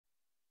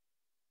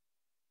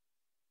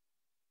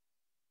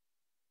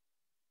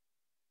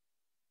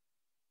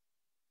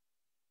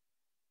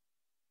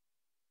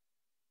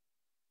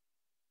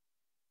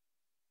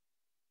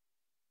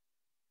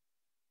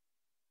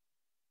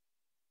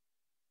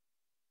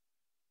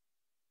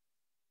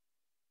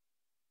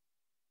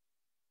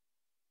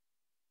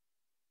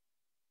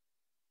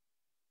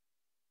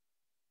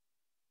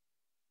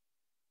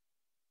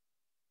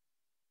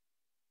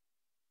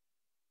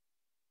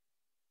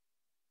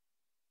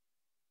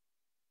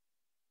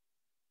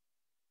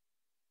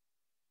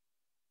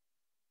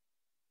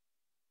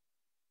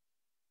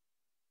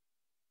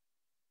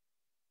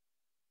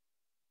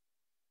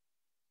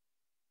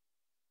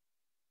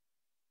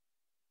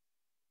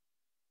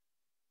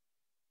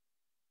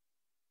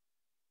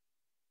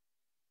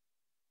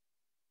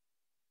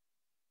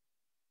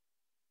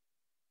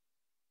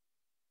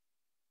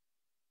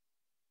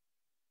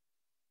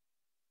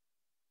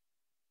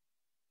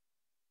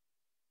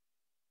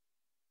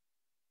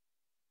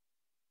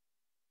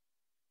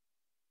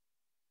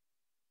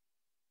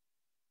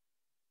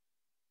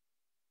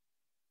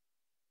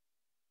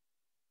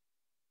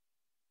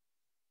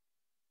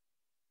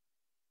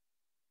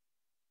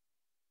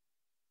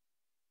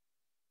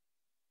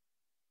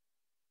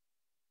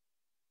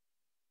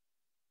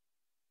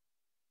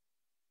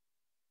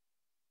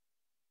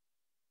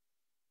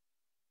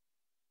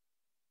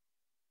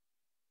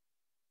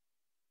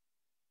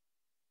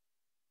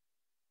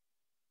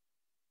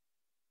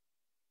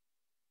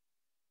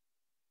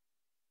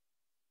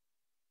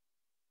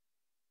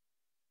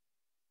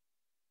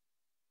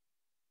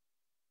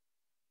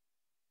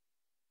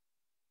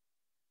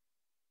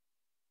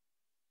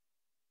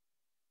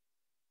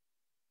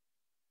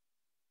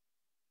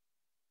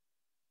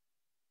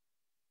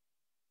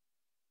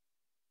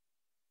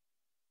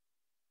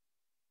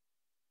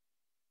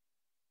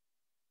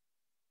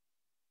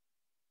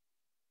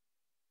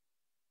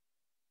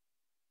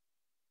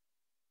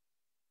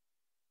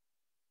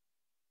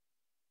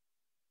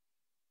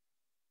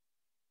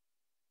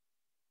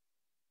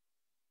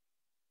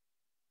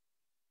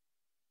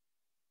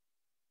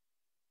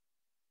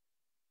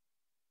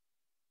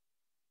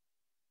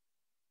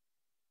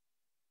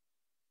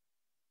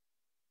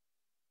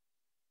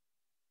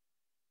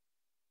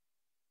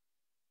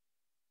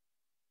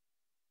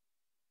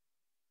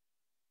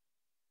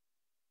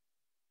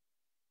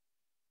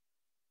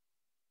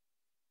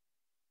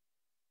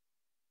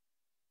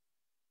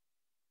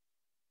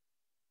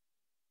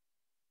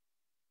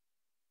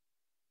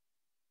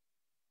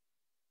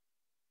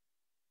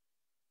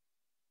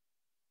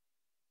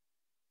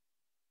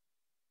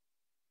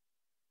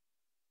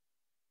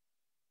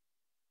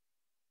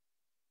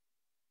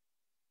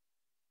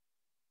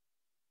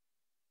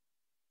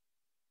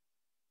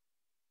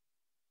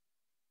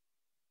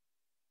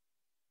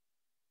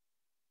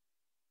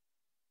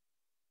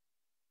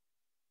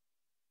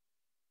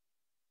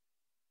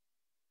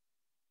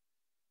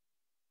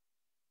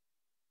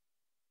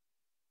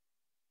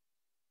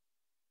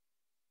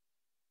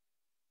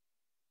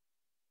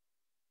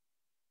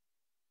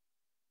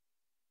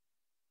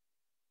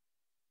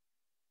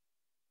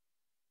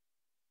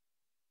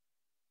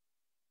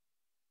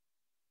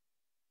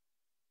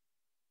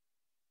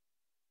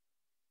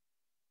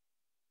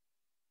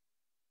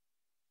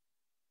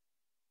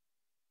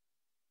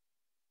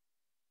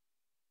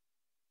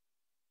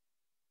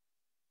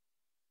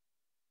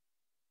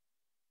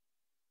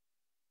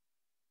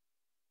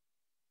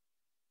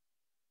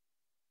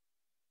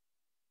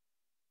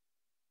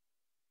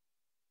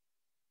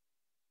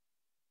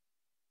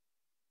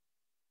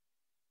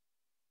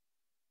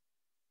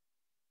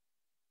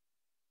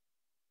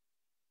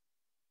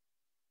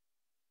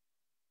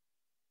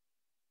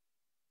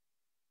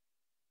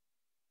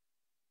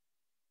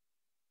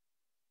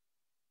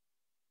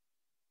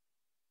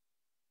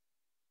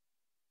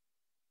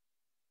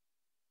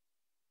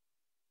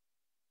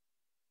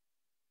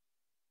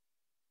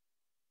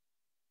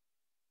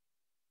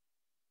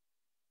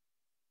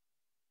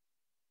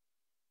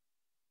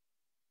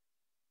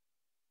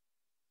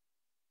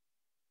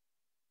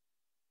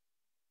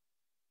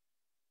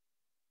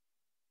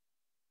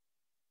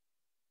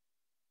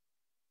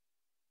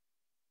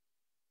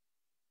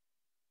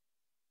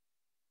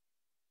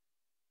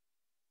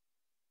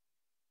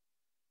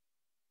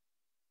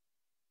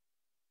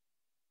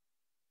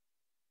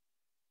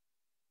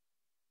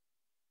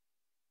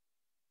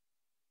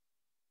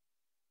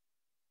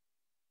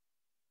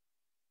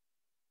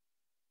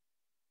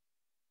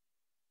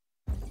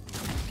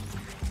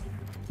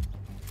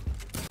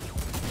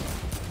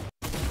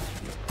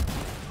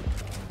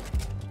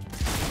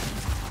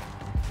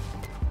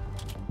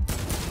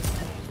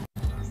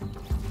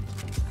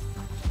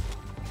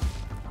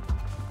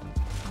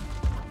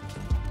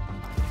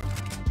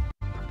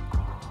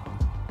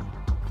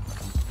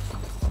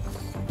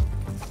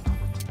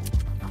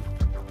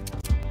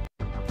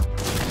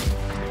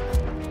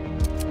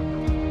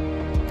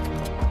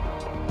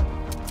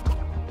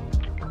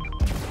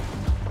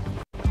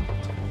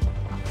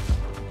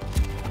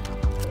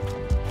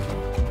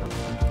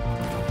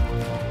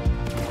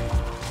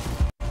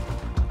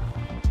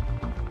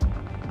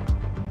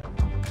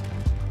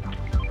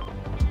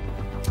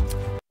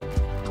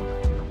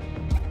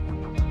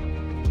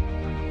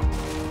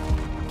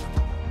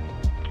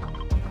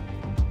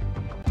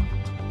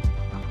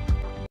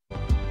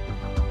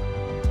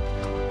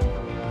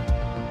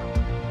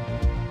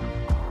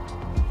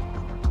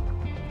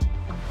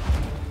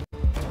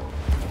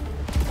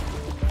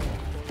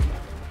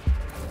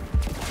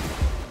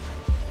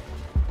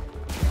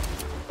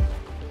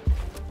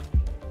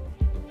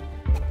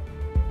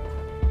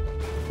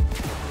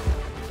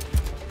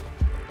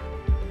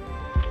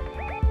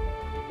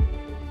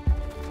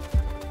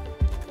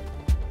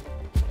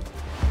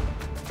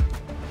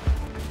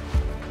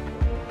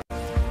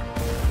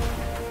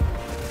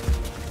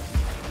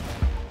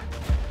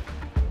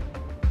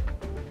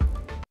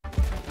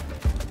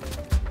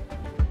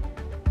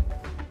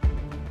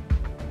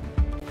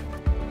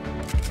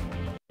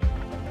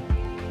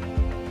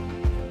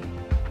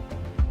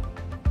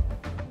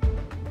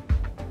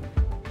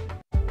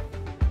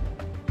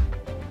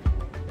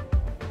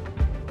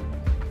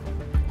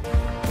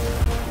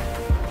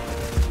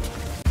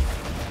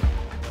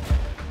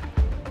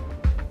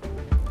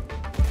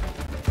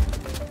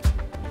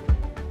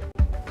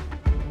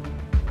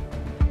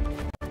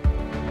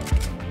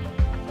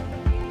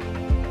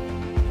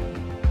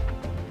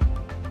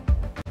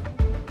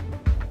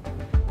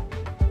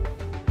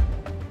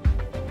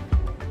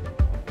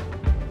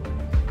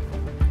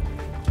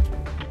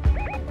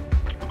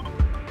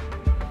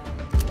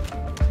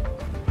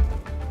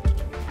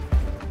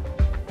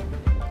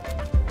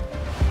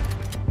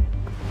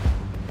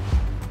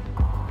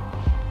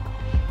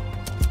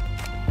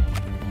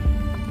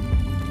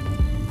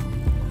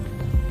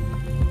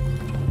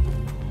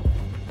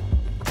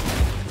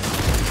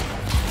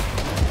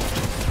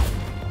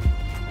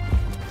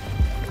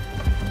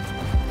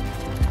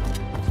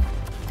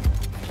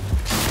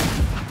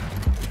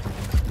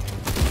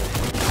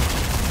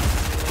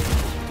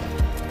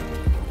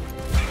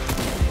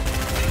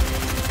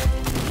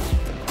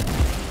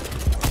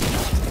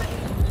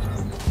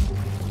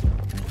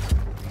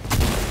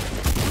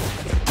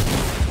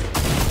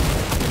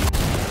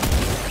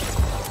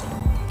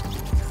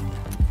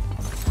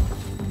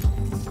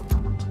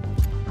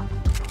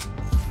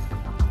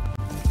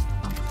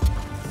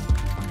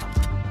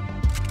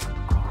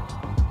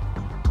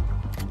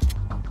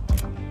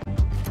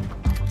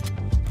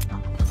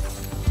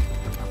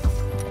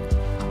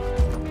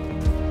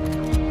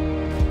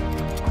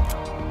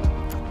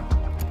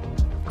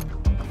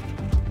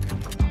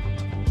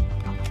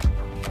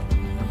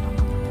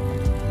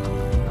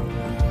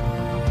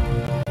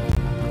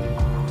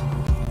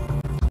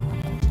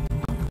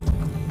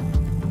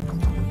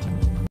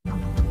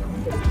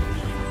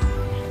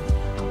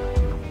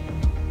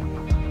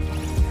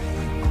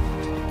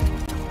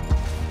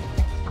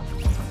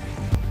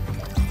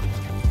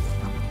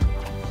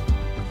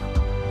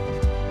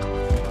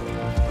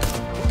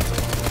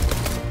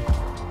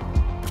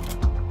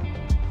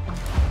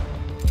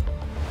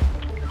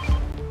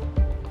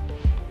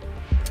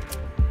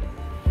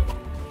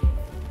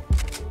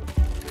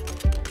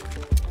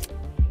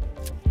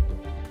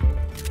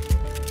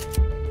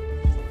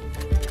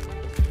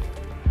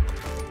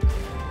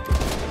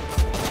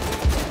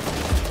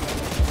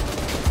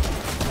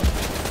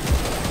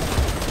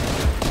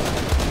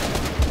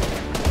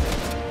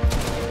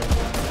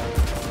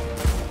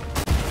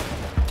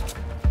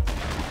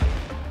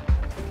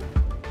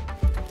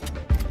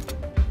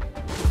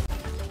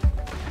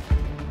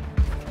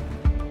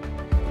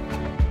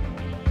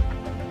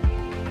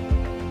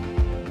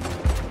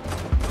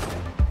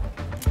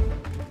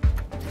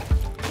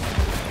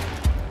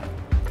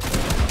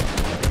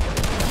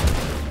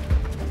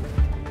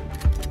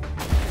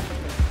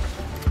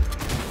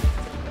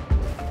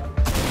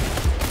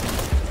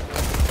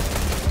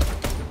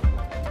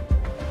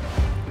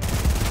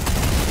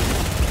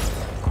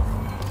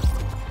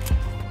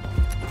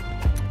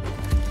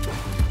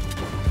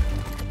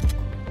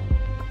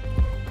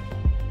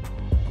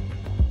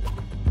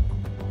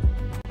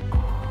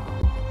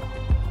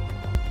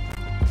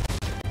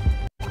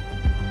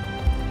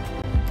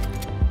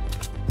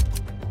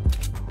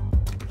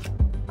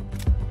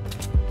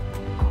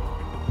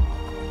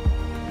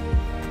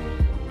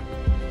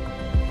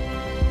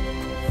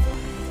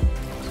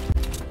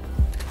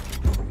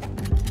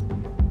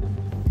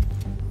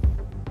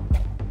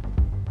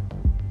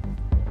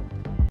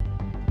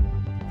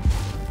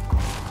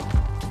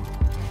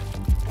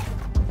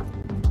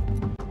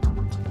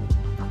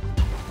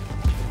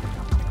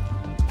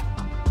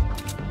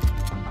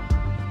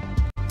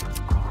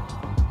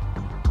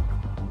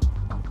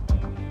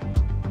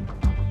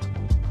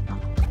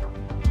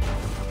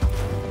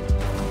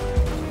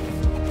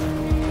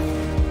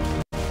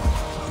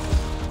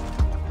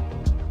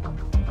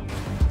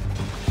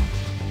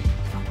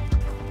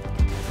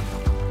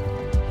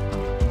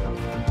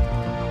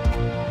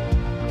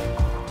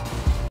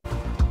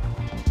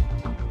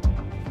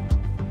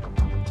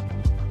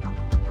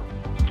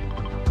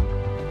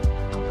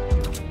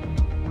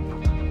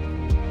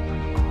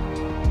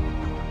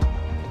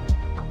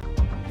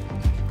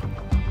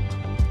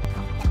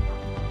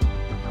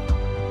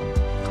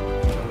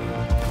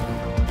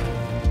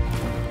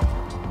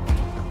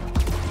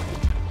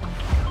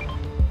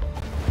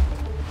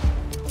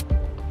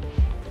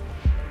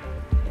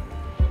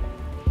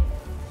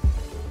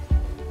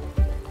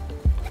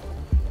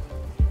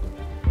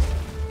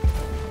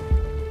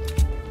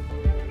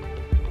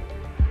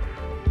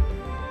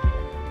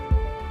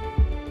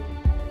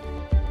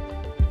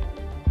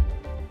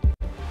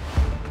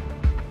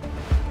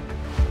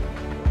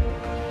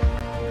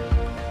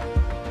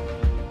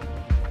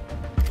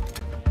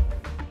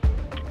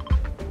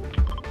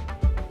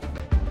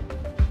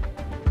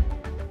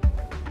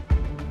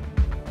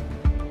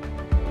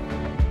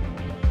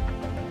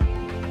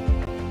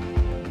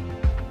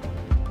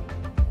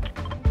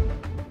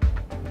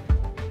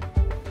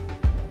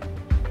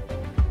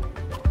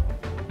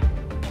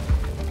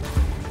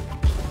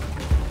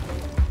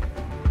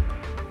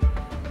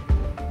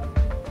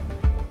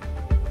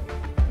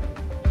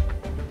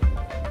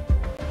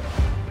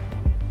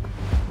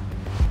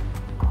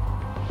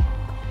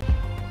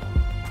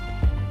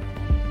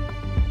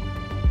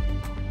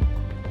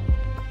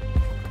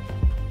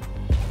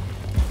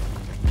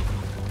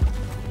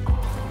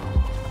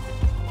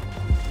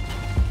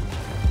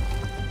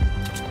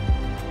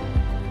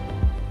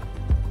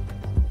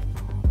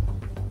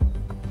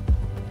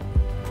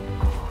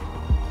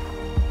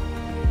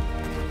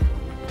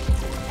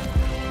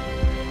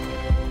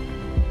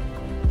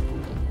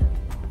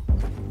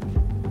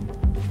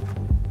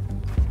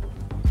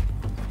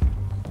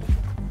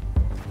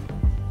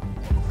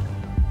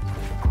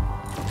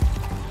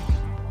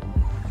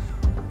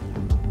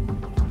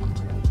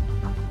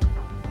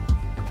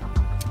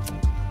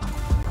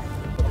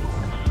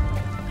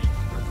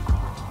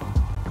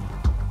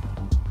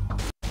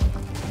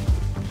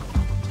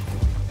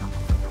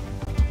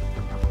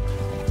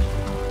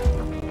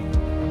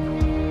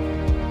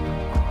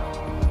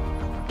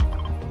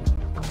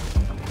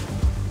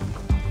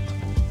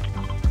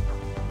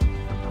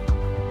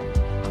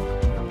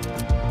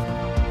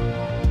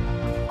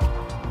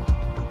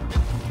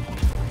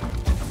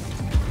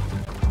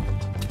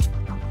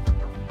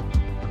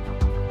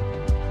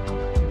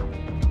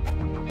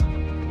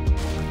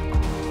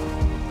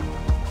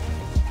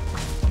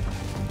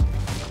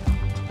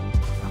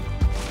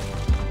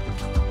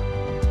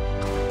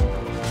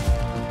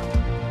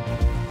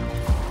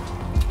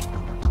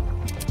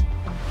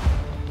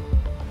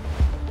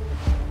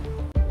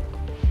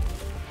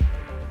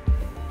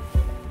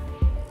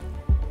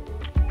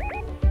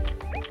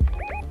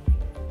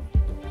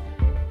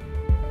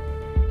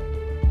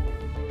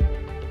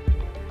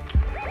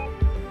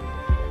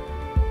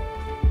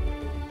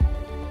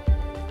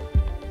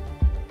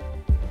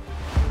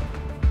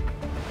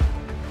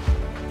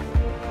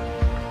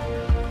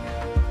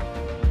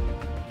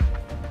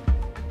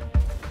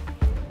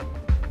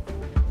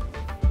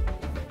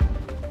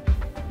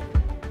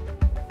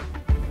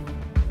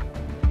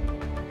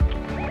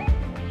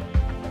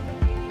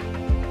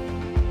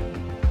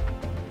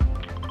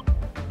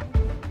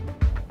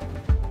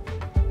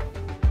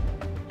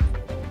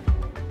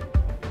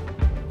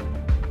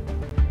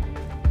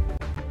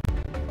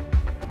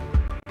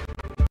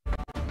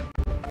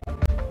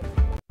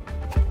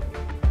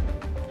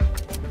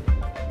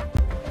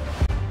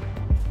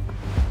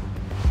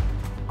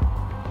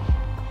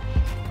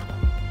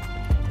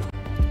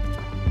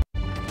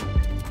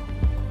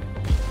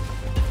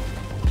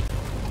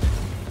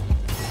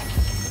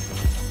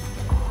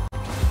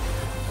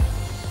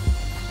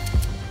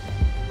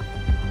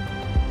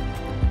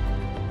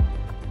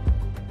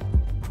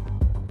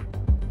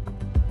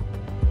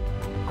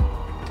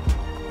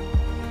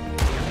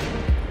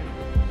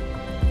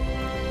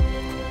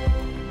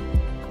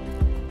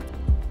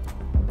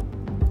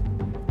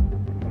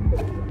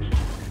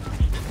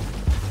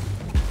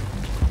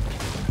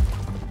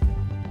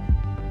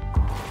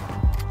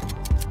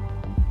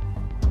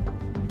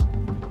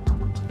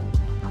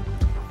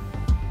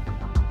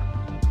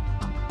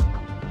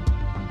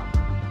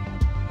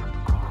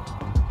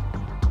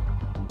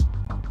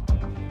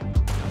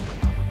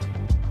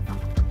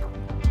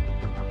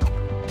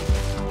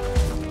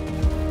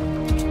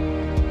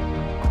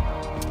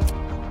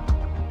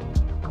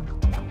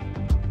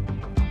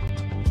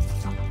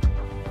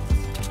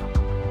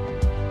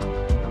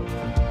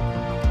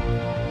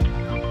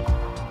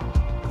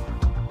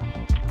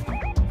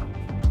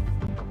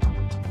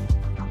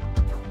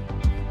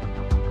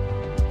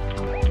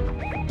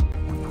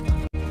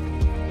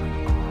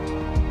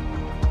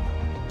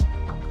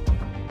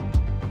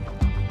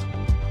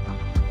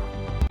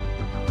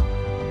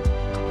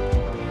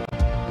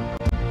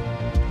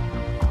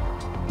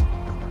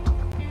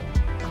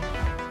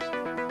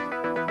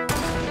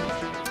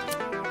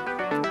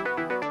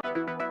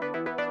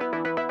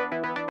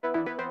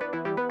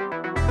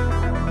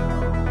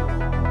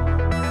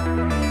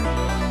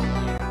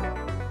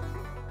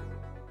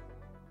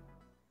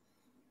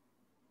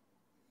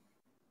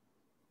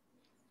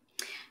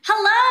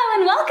Hello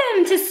and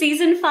welcome to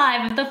Season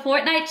 5 of the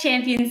Fortnite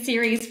Champion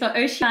Series for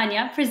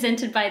Oceania,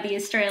 presented by the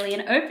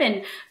Australian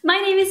Open. My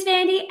name is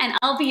Vandy and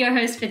I'll be your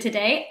host for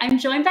today. I'm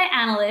joined by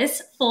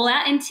analysts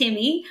Fallout and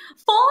Timmy.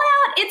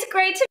 Fallout, it's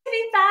great to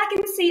be back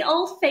and see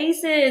old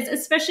faces,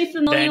 especially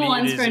familiar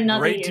ones for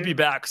another year. Great to be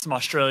back with some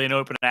Australian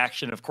Open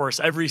action. Of course,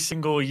 every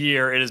single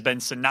year it has been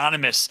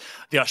synonymous.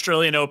 The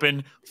Australian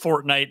Open,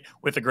 Fortnite,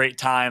 with a great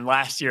time.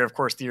 Last year, of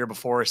course, the year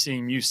before,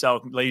 seeing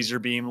Musel,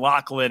 Laserbeam,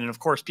 Lachlan, and of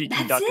course,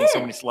 Peking Duck and so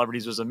many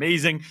celebrities was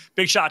amazing.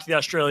 Big shot to the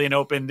Australian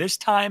Open. This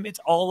time, it's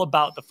all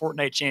about the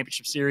Fortnite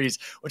Championship Series,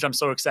 which I'm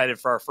so excited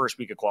for our first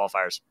week of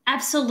qualifiers.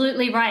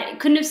 Absolutely right.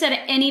 Couldn't have said it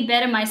any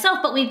better myself,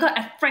 but we've got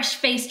a fresh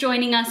face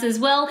joining us as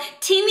well.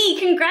 Timmy,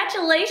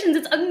 congratulations.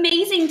 It's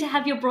amazing to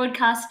have your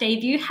broadcast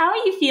debut. How are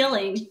you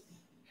feeling?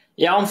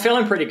 Yeah, I'm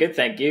feeling pretty good,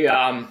 thank you.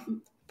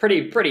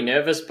 Pretty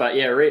nervous, but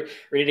yeah, ready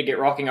to get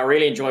rocking. I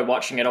really enjoyed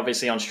watching it,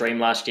 obviously, on stream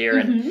last year,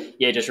 and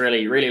yeah, just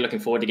really looking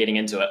forward to getting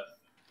into it.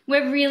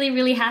 We're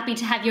really happy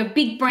to have your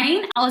big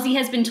brain. Aussie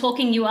has been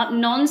talking you up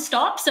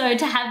non-stop, so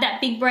to have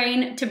that big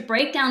brain to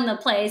break down the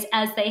plays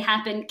as they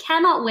happen,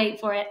 cannot wait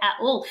for it at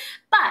all.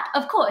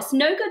 But, of course,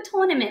 no good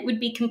tournament would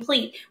be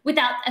complete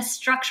without a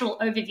structural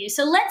overview.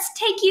 So let's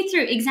take you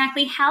through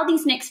exactly how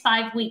these next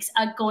 5 weeks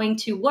are going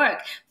to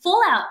work.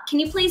 Fallout, can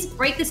you please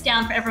break this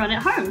down for everyone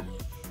at home?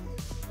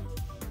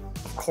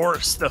 Of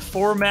course, the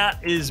format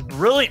is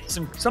brilliant.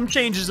 Some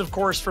changes, of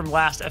course, from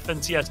last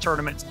FNCS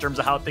tournaments in terms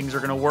of how things are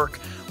going to work.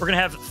 We're going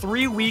to have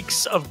 3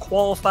 weeks of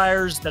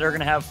qualifiers that are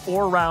going to have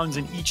 4 rounds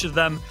in each of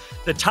them.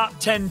 The top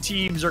 10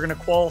 teams are going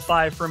to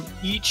qualify from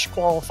each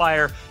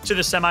qualifier to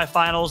the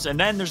semifinals. And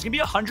then there's going to be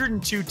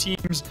 102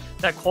 teams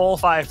that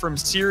qualify from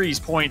series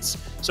points.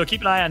 So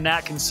keep an eye on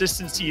that.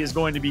 Consistency is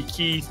going to be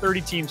key.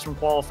 30 teams from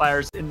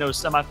qualifiers in those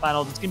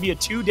semifinals. It's going to be a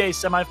 2-day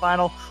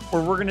semifinal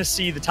where we're going to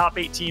see the top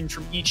 8 teams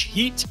from each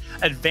heat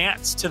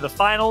advance to the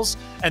finals.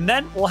 And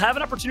then we'll have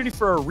an opportunity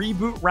for a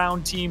reboot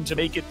round team to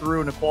make it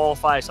through and to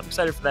qualify. So I'm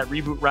excited for that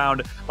reboot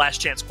round,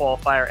 last chance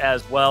qualifier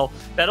as well.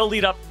 That'll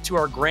lead up to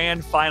our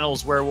grand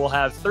finals where we'll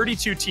have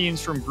 32 teams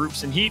from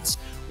groups and heats,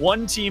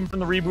 1 team from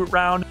the reboot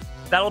round.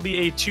 That'll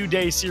be a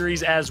 2-day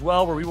series as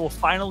well, where we will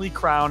finally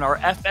crown our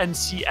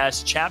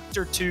FNCS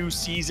Chapter 2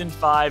 Season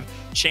 5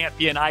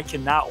 champion. I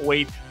cannot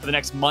wait for the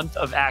next month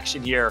of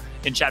action here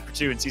in Chapter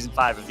 2 and Season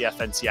 5 of the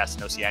FNCS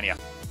in Oceania.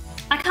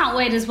 I can't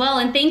wait as well,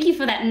 and thank you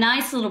for that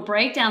nice little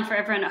breakdown for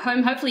everyone at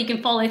home. Hopefully you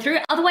can follow through.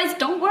 Otherwise,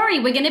 don't worry,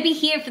 we're going to be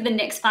here for the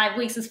next 5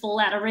 weeks, as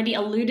Fallout already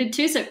alluded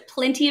to, so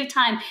plenty of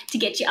time to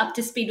get you up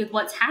to speed with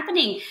what's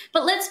happening.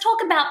 But let's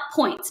talk about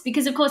points,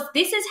 because of course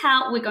this is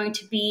how we're going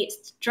to be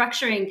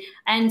structuring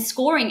and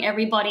scoring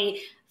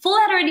everybody.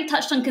 Fallout already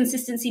touched on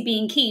consistency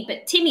being key,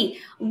 but Timmy,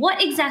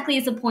 what exactly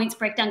is the points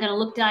breakdown going to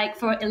look like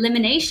for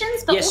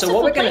eliminations? But so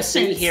what we're going to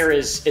see here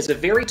is a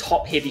very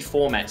top-heavy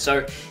format.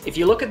 So if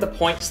you look at the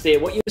points there,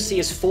 what you'll see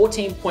is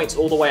 14 points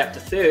all the way up to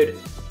third.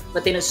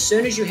 But then as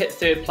soon as you hit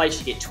third place,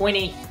 you get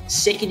 20,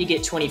 second you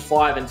get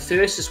 25, and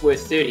first is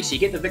worth 30. So you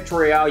get the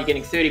Victory Royale, you're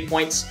getting 30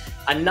 points.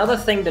 Another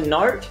thing to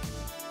note,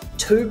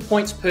 2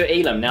 points per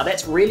elim. Now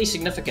that's really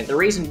significant. The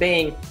reason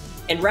being,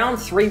 in round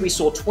 3, we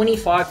saw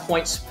 25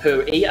 points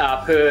per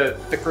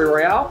Victory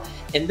Royale.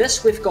 In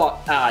this, we've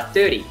got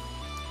 30.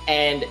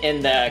 And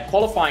in the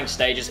qualifying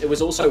stages, it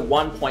was also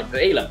 1 point per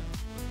elim.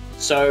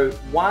 So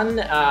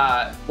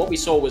what we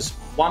saw was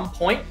 1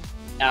 point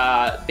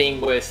being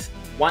worth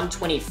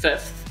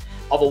 1/25th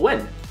of a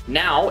win.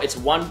 Now it's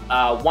one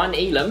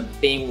elim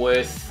being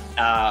worth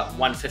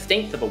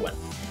 1/15th of a win.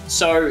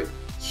 So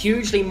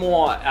hugely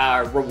more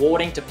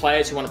rewarding to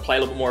players who want to play a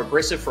little bit more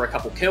aggressive for a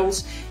couple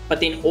kills, but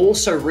then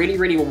also really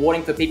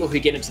rewarding for people who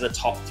get into the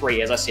top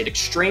 3. As I said,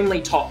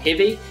 extremely top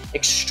heavy,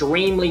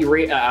 extremely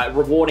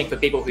rewarding for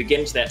people who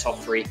get into that top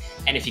 3.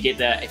 And if you get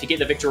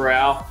the Victory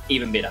Royale,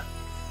 even better.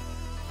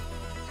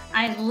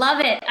 I love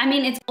it. I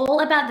mean, it's all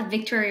about the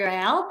Victory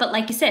Royale, but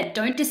like you said,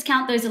 don't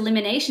discount those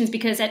eliminations,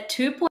 because at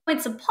 2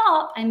 points a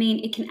pop, I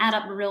mean, it can add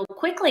up real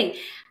quickly.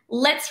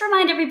 Let's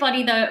remind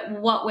everybody, though,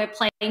 what we're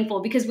playing for,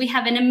 because we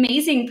have an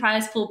amazing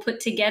prize pool put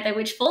together,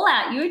 which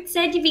Fallout, you had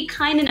said you'd be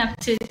kind enough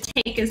to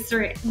take us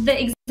through the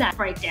exact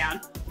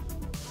breakdown.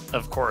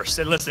 Of course.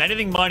 And listen,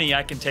 anything money,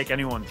 I can take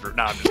anyone through.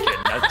 No, I'm just kidding.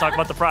 Let's talk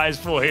about the prize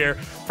pool here.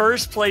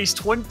 First place,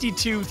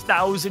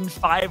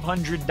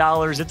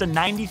 $22,500. It's a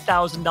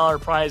 $90,000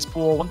 prize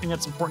pool. One thing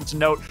that's important to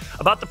note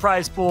about the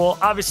prize pool,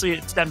 obviously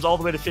it stems all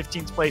the way to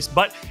 15th place,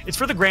 but it's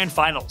for the grand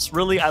finals.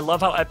 Really, I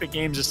love how Epic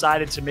Games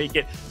decided to make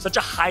it such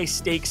a high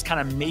stakes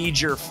kind of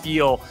major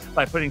feel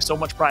by putting so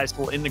much prize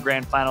pool in the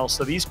grand finals.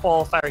 So these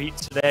qualifier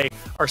heats today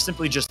are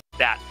simply just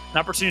that, an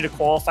opportunity to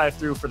qualify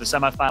through for the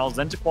semifinals,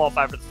 then to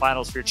qualify for the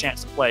finals for your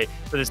chance to play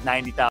for this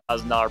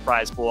 $90,000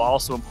 prize pool.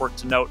 Also important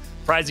to note,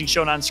 Pricing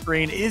shown on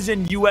screen is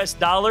in US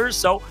dollars,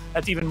 so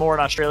that's even more in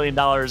Australian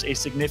dollars, a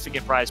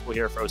significant prize pool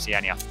here for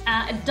Oceania.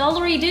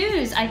 Dollary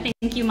dues, I think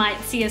you might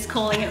see us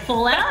calling it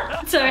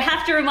Fallout. So I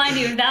have to remind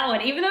you of that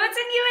one. Even though it's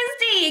in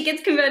USD, it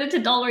gets converted to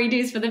dollary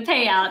dues for the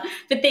payout.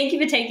 But thank you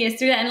for taking us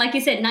through that. And like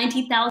you said,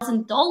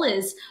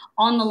 $90,000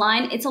 on the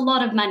line. It's a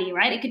lot of money,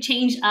 right? It could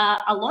change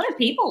a lot of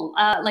people,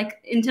 like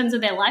in terms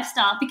of their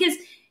lifestyle, because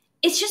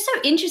it's just so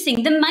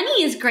interesting. The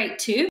money is great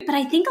too, but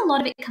I think a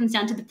lot of it comes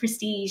down to the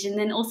prestige and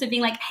then also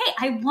being like, hey,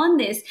 I won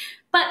this.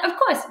 But of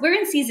course, we're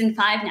in season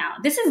 5 now.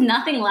 This is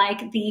nothing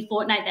like the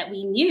Fortnite that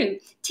we knew.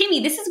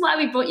 Timmy, this is why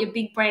we brought your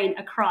big brain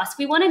across.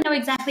 We want to know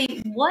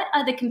exactly what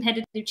are the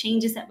competitive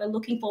changes that we're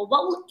looking for?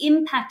 What will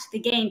impact the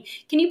game?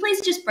 Can you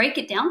please just break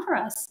it down for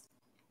us?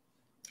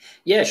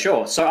 Yeah,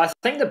 sure. So I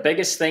think the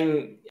biggest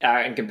thing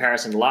in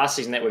comparison to last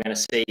season that we're going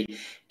to see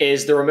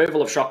is the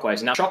removal of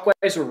shockwaves. Now,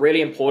 shockwaves were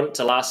really important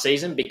to last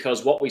season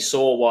because what we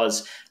saw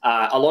was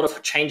a lot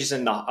of changes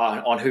in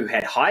on who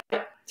had height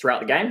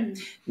throughout the game.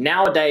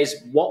 Nowadays,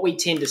 what we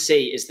tend to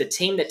see is the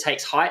team that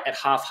takes height at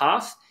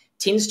half-half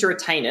tends to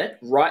retain it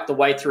right the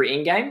way through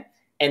in-game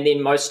and then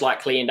most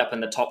likely end up in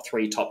the top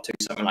 3, top 2,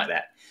 something like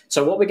that.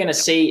 So what we're going to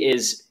see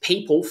is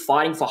people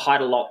fighting for height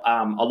a lot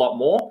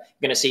more.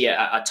 We're going to see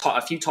a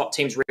few top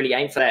teams really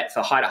aim for that,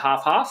 for height at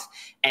half-half.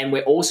 And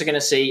we're also going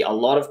to see a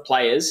lot of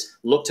players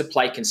look to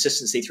play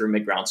consistency through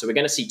mid-ground. So we're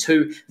going to see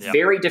two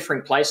very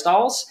different play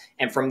styles.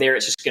 And from there,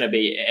 it's just going to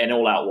be an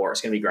all-out war.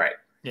 It's going to be great.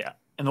 Yeah.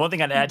 And the one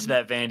thing I'd add to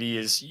that, Vandy,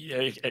 is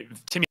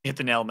Timmy hit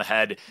the nail on the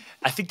head.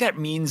 I think that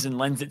means and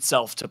lends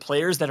itself to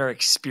players that are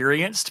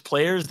experienced,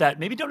 players that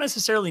maybe don't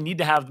necessarily need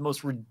to have the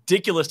most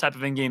ridiculous type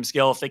of in-game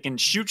skill. If they can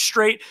shoot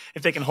straight,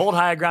 if they can hold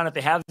high ground, if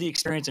they have the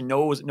experience and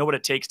know what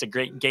it takes to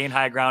gain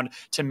high ground,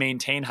 to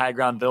maintain high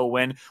ground, they'll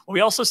win. What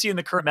we also see in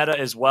the current meta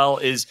as well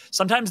is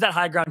sometimes that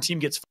high ground team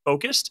gets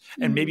focused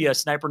and maybe a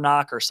sniper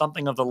knock or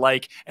something of the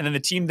like, and then the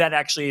team that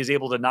actually is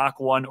able to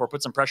knock one or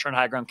put some pressure on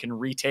high ground can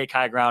retake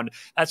high ground.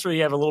 That's where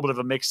you have a little bit of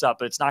a mix up,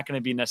 but it's not going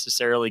to be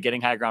necessarily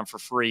getting high ground for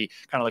free,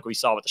 kind of like we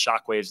saw with the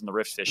shockwaves and the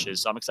rift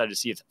fishes. So I'm excited to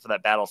see for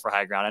that battle for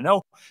high ground. I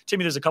know,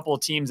 Timmy, there's a couple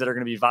of teams that are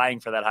going to be vying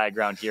for that high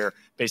ground here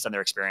based on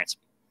their experience.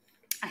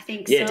 I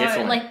think so.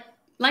 Definitely.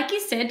 Like you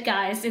said,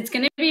 guys, it's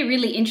going to be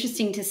really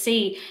interesting to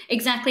see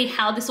exactly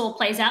how this all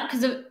plays out.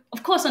 Because,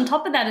 of course, on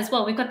top of that as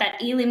well, we've got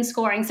that elim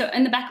scoring. So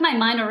in the back of my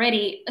mind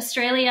already,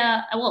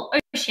 Australia, well,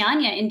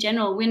 Oceania in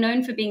general, we're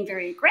known for being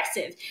very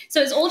aggressive.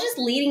 So it's all just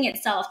leading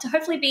itself to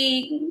hopefully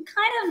be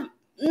kind of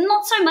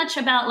not so much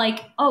about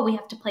like, oh, we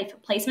have to play for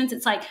placements.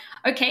 It's like,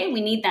 okay,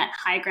 we need that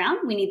high ground,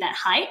 we need that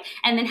height,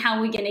 and then how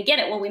are we going to get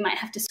it? Well, we might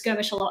have to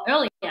skirmish a lot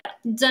earlier.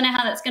 Don't know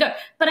how that's going to go.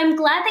 But I'm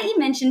glad that you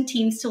mentioned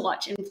teams to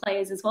watch and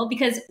players as well,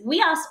 because we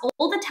asked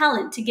all the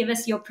talent to give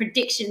us your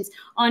predictions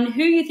on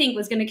who you think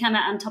was going to come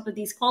out on top of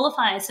these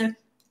qualifiers. So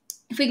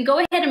if we can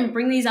go ahead and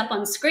bring these up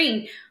on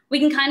screen, we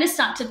can kind of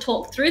start to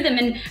talk through them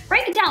and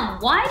break it down.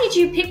 Why did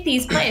you pick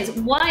these players?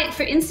 Why,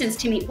 for instance,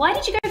 Timmy, why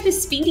did you go for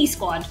Speedy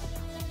Squad?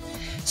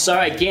 So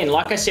again,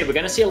 like I said, we're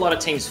going to see a lot of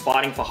teams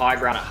fighting for high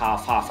ground at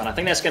half-half, and I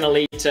think that's going to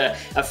lead to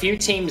a few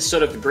teams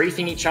sort of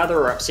griefing each other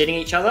or upsetting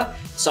each other.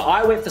 So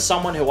I went for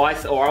someone who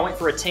I went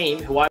for a team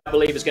who I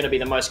believe is going to be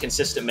the most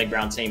consistent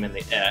mid-ground team in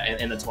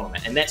the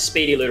tournament, and that's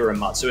Speedy, Luder, and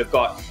Mud. So we've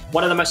got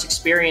one of the most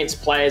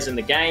experienced players in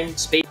the game,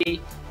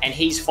 Speedy, and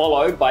he's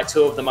followed by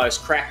two of the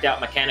most cracked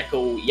out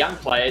mechanical young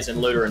players in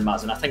Luder and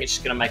Muzz. And I think it's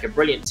just going to make a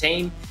brilliant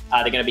team.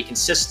 They're going to be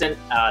consistent,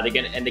 they're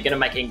going to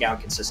make in-game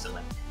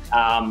consistently.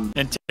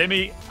 And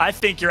Timmy, I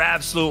think you're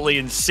absolutely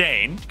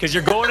insane because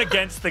you're going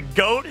against the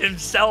GOAT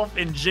himself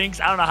in Jinx.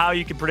 I don't know how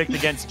you can predict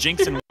against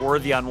Jinx and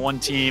Worthy on one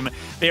team.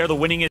 They are the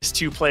winningest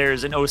two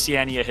players in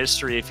Oceania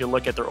history if you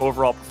look at their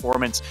overall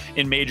performance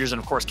in majors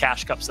and, of course,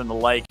 cash cups and the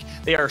like.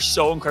 They are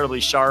so incredibly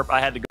sharp.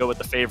 I had to go with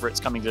the favorites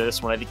coming to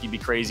this one. I think you'd be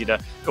crazy to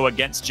go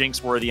against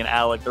Jinx, Worthy, and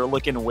Alec. They're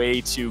looking way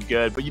too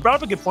good. But you brought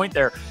up a good point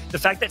there. The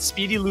fact that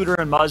Speedy, Luder,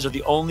 and Muzz are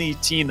the only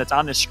team that's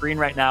on this screen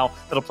right now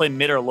that'll play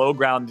mid or low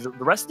ground. The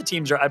rest of the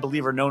teams I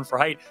believe, are known for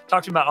height.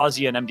 Talk to me about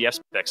Aussie and MDF's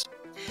picks.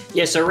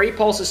 Yeah, so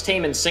Repulse's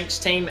team and Sync's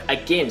team,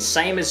 again,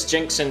 same as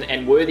Jinx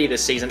and Worthy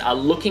this season, are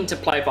looking to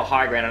play for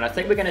high ground. And I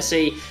think we're going to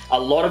see a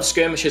lot of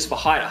skirmishes for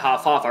height at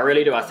half-half. I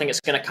really do. I think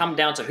it's going to come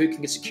down to who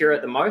can secure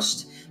it the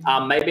most.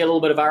 Maybe a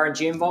little bit of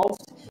RNG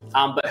involved.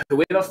 But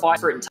whoever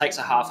fights for it and takes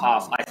a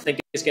half-half, I think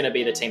is going to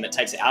be the team that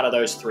takes it out of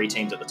those three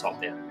teams at the top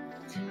there.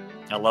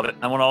 I love it.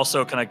 I want to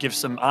also kind of give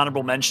some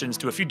honorable mentions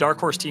to a few dark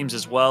horse teams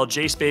as well.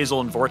 Jace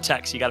Basil and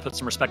Vortex, you got to put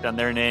some respect on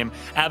their name.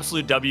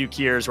 Absolute W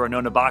Kiers, who are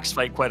known to box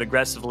fight quite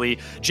aggressively.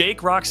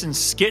 Jake, Rocks, and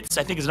Skits,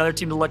 I think, is another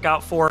team to look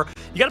out for.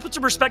 You got to put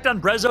some respect on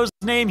Brezzo's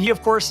name. He,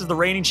 of course, is the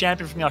reigning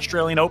champion from the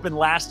Australian Open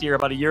last year,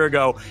 about a year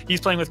ago.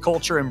 He's playing with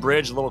Culture and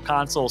Bridge, a little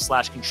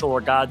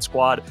console/controller god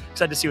squad.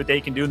 Excited to see what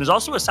they can do. And there's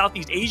also a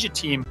Southeast Asia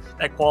team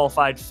that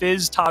qualified,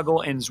 Fizz,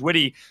 Toggle, and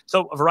Zwitty.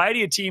 So a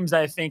variety of teams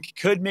that I think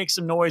could make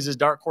some noise as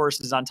dark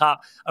horses on top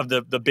of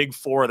the big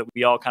four that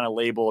we all kind of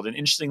labeled. And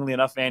interestingly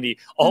enough, Andy,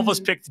 all of us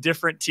picked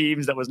different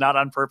teams. That was not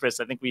on purpose.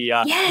 I think we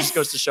just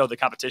goes to show the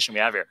competition we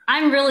have here.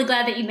 I'm really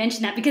glad that you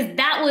mentioned that, because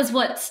that was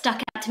what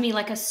stuck out to me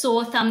like a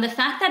sore thumb. The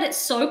fact that it's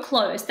so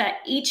close, that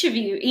each of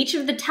you, each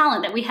of the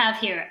talent that we have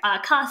here,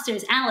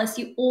 casters, analysts,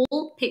 you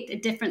all picked a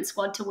different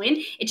squad to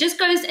win. It just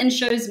goes and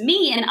shows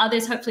me and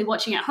others hopefully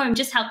watching at home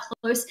just how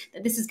close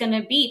that this is going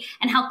to be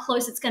and how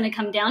close it's going to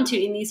come down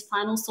to in these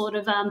final sort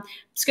of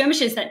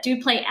skirmishes that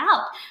do play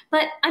out.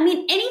 But I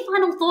mean, any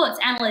final thoughts,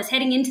 analysts,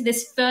 heading into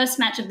this first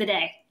match of the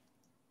day?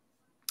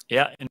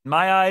 Yeah, in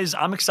my eyes,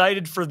 I'm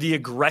excited for the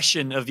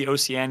aggression of the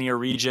Oceania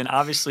region.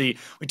 Obviously,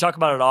 we talk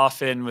about it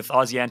often with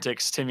Aussie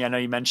Antics. Timmy, I know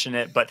you mentioned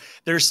it, but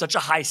there's such a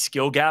high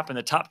skill gap, and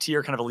the top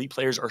tier kind of elite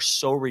players are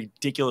so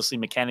ridiculously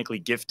mechanically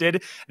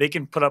gifted. They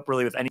can put up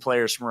really with any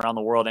players from around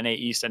the world, NA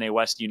East, NA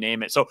West, you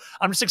name it. So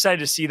I'm just excited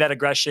to see that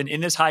aggression in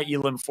this high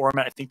elim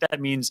format. I think that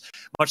means,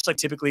 much like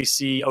typically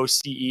see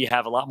OCE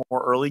have a lot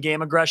more early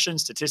game aggression.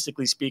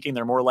 Statistically speaking,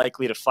 they're more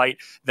likely to fight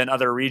than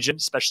other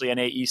regions, especially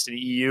NA East and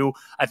EU.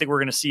 I think we're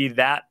going to see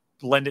that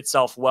lend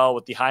itself well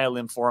with the high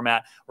elim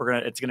format.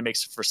 It's gonna make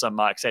for some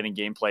exciting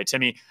gameplay.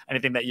 Timmy,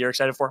 anything that you're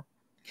excited for?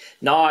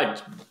 No, I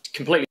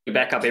completely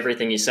back up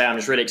everything you say. I'm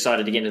just really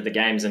excited to get into the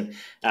games and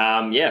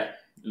yeah,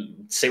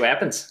 see what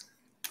happens.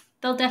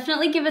 They'll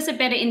definitely give us a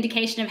better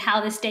indication of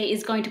how this day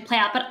is going to play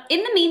out. But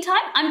in the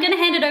meantime, I'm going to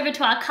hand it over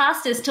to our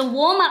casters to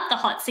warm up the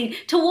hot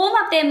seat, to warm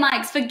up their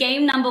mics for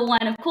game number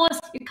 1. Of course,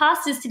 your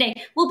casters today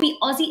will be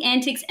Aussie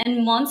Antics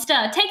and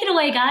Monster. Take it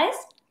away, guys.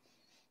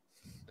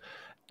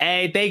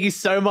 Hey, thank you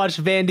so much,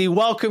 Vandy.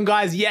 Welcome,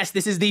 guys. Yes,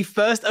 this is the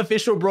first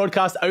official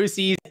broadcast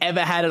OCE's ever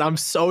had, and I'm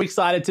so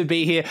excited to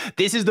be here.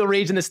 This is the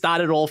region that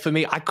started it all for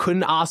me. I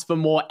couldn't ask for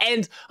more,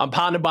 and I'm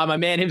partnered by my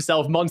man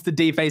himself, Monster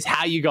D-Face.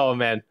 How you going,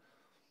 man?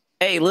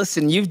 Hey,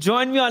 listen, you've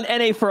joined me on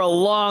NA for a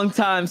long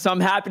time, so I'm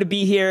happy to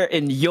be here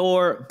in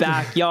your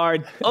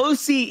backyard.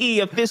 OCE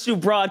official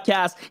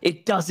broadcast.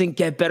 It doesn't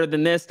get better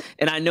than this,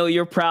 and I know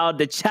you're proud.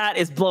 The chat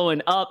is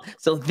blowing up,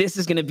 so this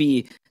is gonna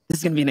be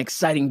an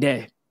exciting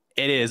day.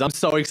 It is. I'm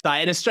so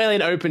excited. And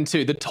Australian Open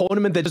too, the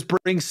tournament that just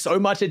brings so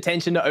much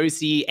attention to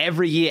OCE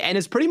every year, and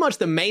it's pretty much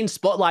the main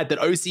spotlight that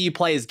OCE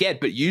players get,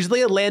 but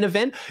usually a LAN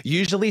event,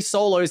 usually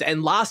solos,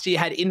 and last year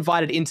had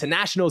invited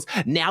internationals.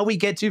 Now we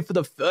get to, for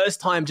the first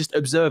time, just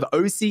observe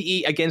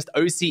OCE against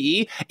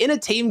OCE in a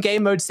team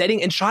game mode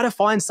setting and try to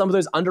find some of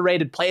those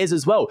underrated players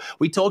as well.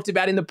 We talked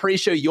about in the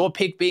pre-show your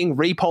pick being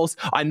Repulse.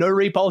 I know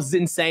Repulse is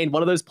insane,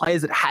 one of those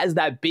players that has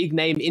that big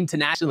name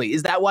internationally.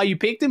 Is that why you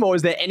picked him, or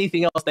is there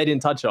anything else they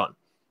didn't touch on?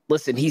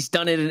 Listen, he's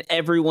done it in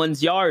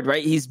everyone's yard,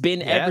 right? He's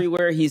been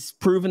everywhere. He's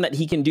proven that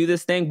he can do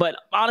this thing. But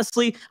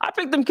honestly, I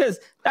picked him because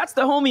that's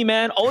the homie,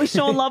 man. Always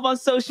showing love on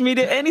social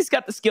media, and he's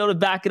got the skill to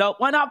back it up.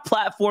 Why not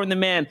platform the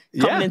man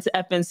coming into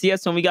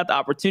FNCS when we got the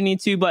opportunity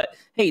to? But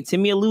hey,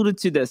 Timmy alluded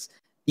to this.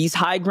 These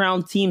high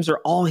ground teams are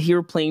all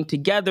here playing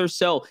together.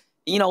 So,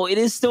 you know, it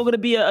is still going to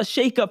be a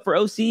shakeup for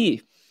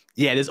OCE.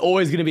 Yeah, there's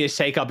always going to be a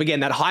shakeup. Again,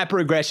 that hyper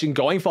aggression,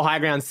 going for high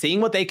ground,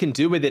 seeing what they can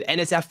do with it. And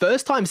it's our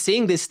first time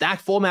seeing this stack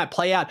format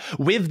play out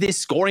with this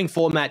scoring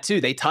format too.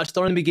 They touched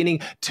on in the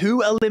beginning,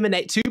 2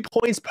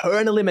 points per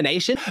an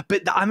elimination.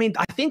 But I mean,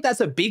 I think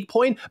that's a big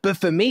point. But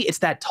for me, it's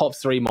that top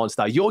 3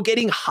 monster. You're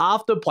getting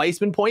half the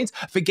placement points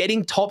for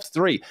getting top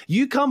 3.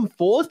 You come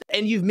 4th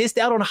and you've missed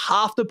out on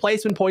half the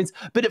placement points.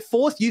 But at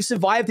 4th, you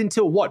survived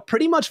until what?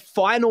 Pretty much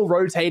final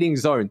rotating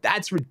zone.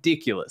 That's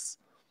ridiculous.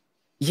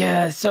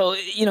 Yeah, so,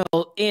 you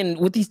know,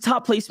 with these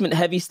top placement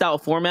heavy style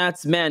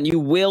formats, man,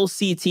 you will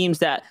see teams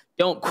that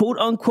don't quote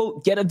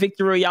unquote get a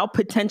victory royale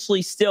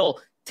potentially still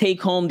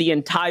take home the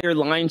entire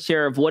line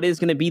share of what is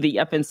going to be the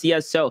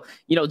FNCS. So,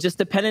 you know, just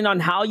depending on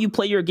how you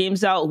play your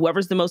games out,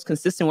 whoever's the most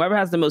consistent, whoever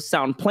has the most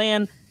sound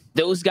plan,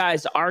 those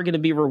guys are going to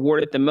be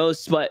rewarded the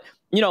most. But,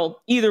 you know,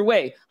 either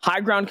way,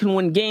 high ground can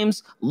win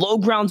games. Low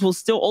grounds will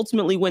still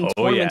ultimately win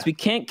tournaments. Yeah. We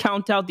can't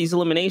count out these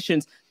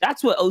eliminations.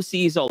 That's what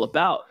OCE is all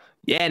about.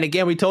 Yeah, and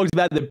again, we talked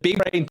about the big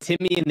brain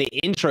Timmy in the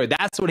intro.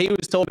 That's what he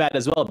was talking about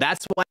as well.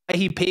 That's why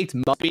he picked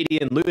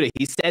Speedy and Luda.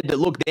 He said that,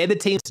 look, they're the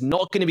teams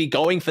not going to be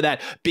going for that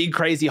big,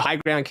 crazy high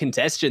ground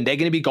contestation. They're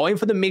going to be going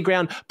for the mid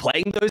ground,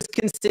 playing those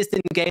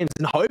consistent games,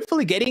 and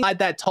hopefully getting at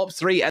that top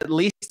 3 at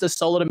least a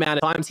solid amount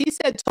of times. He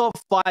said top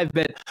 5,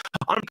 but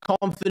I'm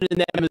confident in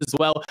them as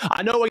well.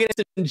 I know we're going to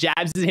get some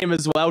jabs at him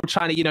as well,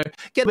 trying to, you know,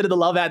 get a bit of the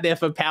love out there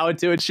for Power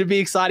 2. It should be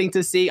exciting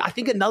to see. I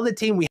think another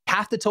team we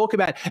have to talk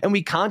about, and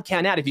we can't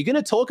count out. If you're going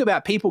to talk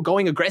about people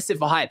going aggressive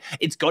for height,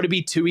 it's got to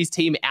be Tui's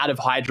team out of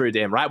Hydro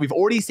Dam, right? We've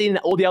already seen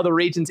all the other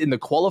regions in the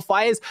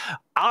qualifiers.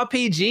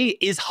 RPG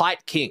is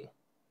height king.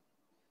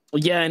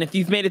 Yeah, and if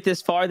you've made it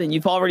this far, then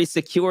you've already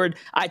secured,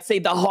 I'd say,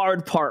 the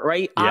hard part,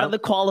 right? Yep. Out of the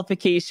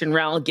qualification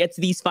round, get to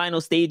these final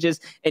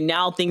stages, and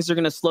now things are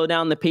going to slow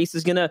down. The pace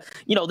is going to,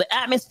 you know, the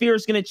atmosphere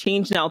is going to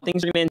change now.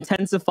 Things are going to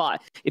intensify.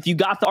 If you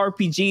got the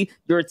RPG,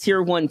 you're a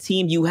tier 1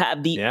 team. You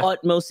have the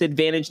utmost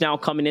advantage now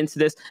coming into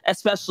this,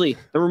 especially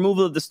the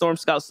removal of the Storm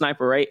Scout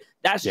Sniper, right?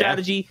 That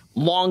strategy,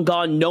 long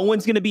gone. No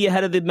one's going to be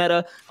ahead of the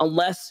meta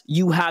unless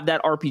you have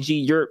that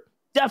RPG. You're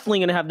definitely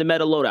going to have the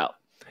meta loadout.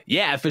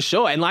 Yeah, for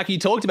sure. And like you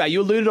talked about,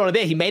 you alluded on it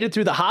there, he made it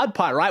through the hard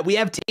part, right? We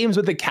have teams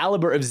with the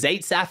caliber of Zayt,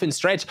 Saf, and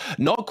Stretch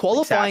not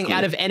qualifying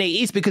out of NA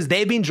East because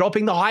they've been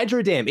dropping the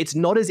Hydro Dam. It's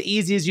not as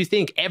easy as you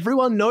think.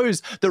 Everyone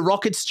knows the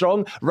Rocket's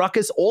strong.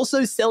 Ruckus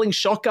also selling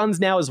shotguns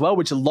now as well,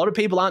 which a lot of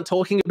people aren't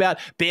talking about.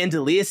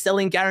 Bandolier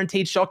selling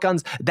guaranteed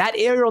shotguns. That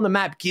area on the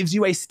map gives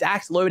you a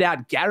stacked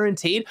loadout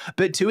guaranteed,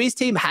 but Tui's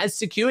team has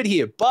secured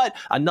here. But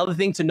another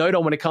thing to note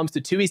on when it comes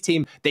to Tui's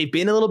team, they've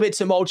been a little bit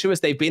tumultuous.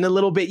 They've been a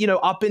little bit,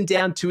 up and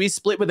down. Tui's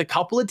split with a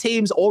couple of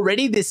teams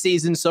already this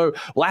season, so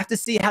we'll have to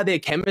see how their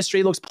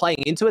chemistry looks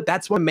playing into it.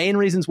 That's one of the main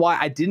reasons why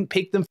I didn't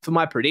pick them for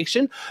my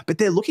prediction, but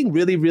they're looking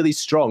really, really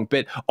strong.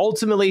 But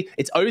ultimately,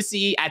 it's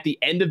OCE at the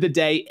end of the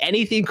day.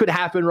 Anything could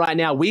happen right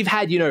now. We've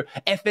had,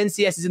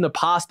 FNCSs in the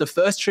past, the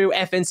first true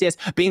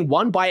FNCS being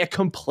won by a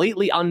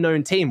completely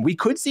unknown team. We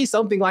could see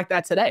something like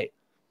that today.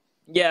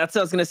 Yeah, that's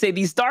what I was going to say.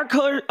 These dark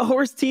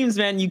horse teams,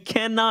 man, you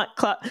cannot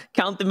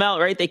count them out,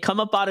 right? They come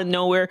up out of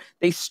nowhere.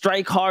 They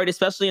strike hard,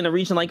 especially in a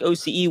region like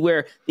OCE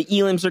where the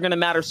elims are going to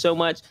matter so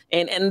much.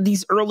 And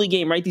these early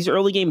game, right? These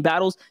early game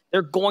battles,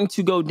 they're going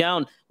to go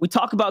down. We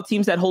talk about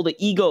teams that hold an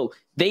ego.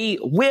 They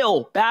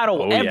will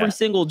battle every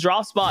single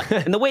drop spot.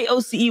 And the way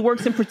OCE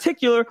works in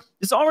particular,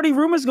 there's already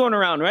rumors going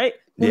around, right?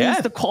 Who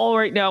needs to call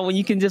right now when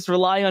you can just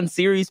rely on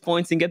series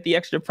points and get the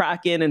extra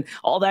prac in and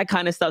all that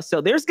kind of stuff. So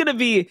there's going to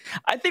be,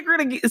 I think we're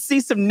going to see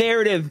some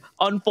narrative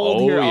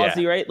unfold here,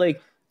 Ozzy, right? Like,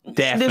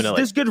 definitely.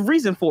 There's good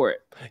reason for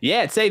it.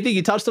 Yeah, same thing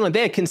you touched on it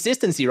there.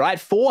 Consistency, right?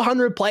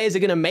 400 players are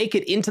going to make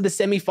it into the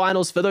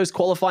semifinals for those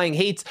qualifying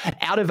heats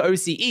out of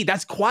OCE.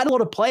 That's quite a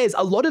lot of players.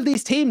 A lot of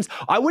these teams,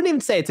 I wouldn't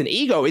even say it's an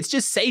ego. It's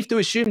just safe to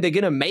assume they're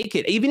going to make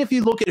it. Even if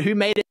you look at who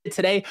made it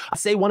today, I'd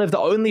say one of the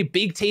only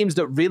big teams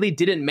that really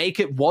didn't make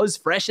it was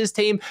Fresh's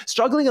team.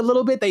 Struggling a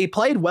little bit. They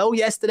played well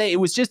yesterday.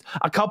 It was just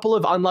a couple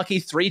of unlucky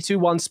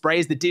 3-2-1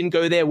 sprays that didn't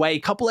go their way. A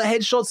couple of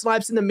headshot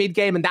snipes in the mid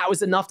game, and that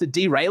was enough to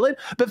derail it.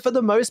 But for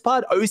the most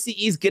part,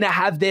 OCE is going to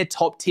have their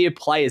top tier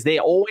players. They're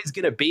always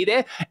going to be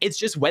there. It's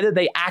just whether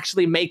they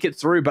actually make it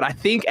through. But I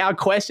think our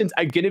questions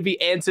are going to be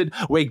answered.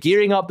 We're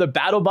gearing up. The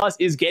battle bus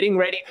is getting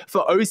ready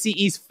for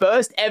OCE's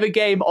first ever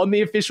game on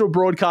the official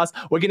broadcast.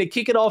 We're going to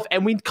kick it off,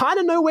 and we kind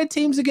of know where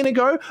teams are going to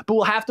go, but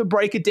we'll have to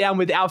break it down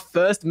with our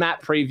first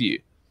map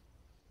preview.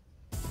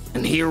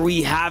 And here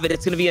we have it.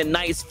 It's going to be a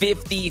nice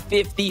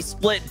 50-50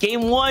 split.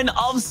 Game 1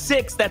 of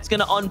 6 that's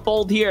going to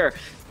unfold here.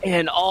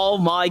 And oh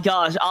my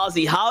gosh,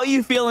 Ozzy, how are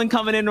you feeling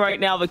coming in right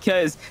now?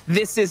 Because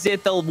this is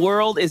it. The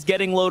world is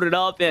getting loaded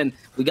up, and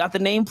we got the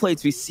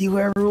nameplates. We see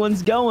where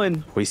everyone's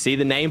going. We see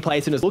the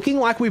nameplates, and it's looking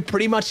like we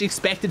pretty much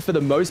expected for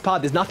the most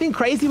part. There's nothing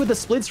crazy with the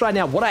splits right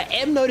now. What I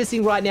am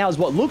noticing right now is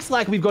what looks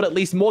like we've got at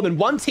least more than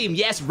one team.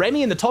 Yes,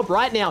 Remy in the top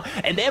right now,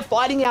 and they're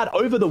fighting out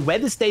over the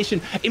weather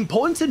station.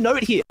 Important to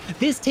note here,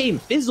 this team,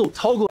 Fizzle,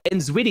 Toggle, and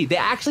Zwitty, they're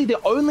actually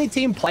the only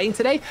team playing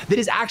today that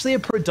is actually a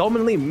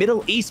predominantly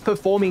Middle East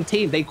performing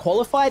team. They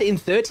qualified in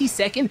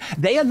 32nd.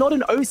 They are not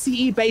an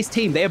OCE-based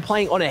team. They are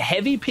playing on a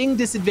heavy ping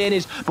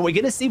disadvantage, but we're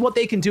going to see what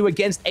they can do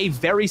against a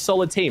very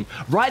solid team.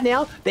 Right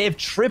now, they have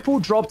triple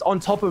dropped on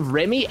top of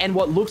Remy, and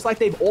what looks like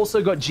they've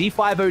also got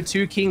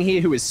G502 King here,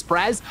 who is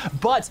Spraz,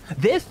 but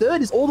their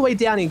third is all the way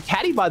down in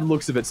Caddy by the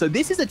looks of it. So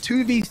this is a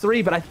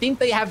 2v3, but I think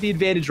they have the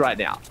advantage right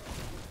now.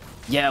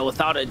 Yeah,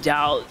 without a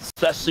doubt,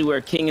 especially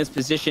where King is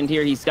positioned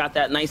here. He's got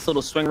that nice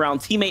little swing around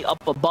teammate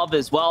up above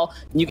as well.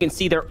 And you can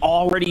see they're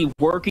already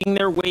working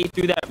their way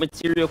through that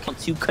material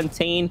to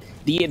contain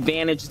the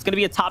advantage. It's going to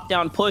be a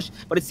top-down push,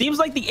 but it seems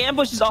like the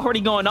ambush is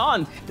already going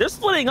on. They're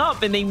splitting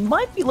up, and they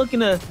might be looking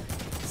to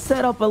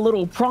set up a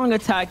little prong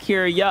attack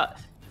here. Yeah,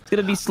 it's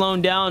going to be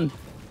slowing down.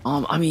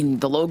 I mean,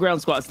 the low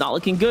ground squad's not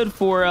looking good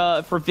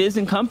for Viz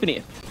and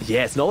company.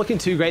 Yeah, it's not looking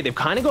too great. They've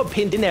kind of got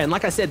pinned in there. And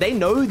like I said, they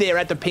know they're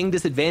at the ping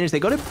disadvantage. They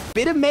got a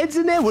bit of meds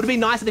in there. Would have been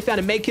nice if they found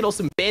a med kit or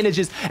some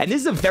bandages. And this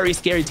is a very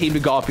scary team to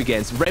go up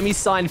against. Remy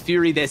signed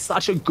Fury. They're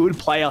such a good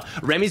player.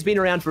 Remy's been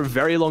around for a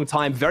very long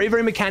time. Very,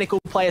 very mechanical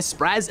player.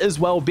 Spraz as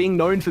well, being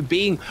known for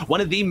being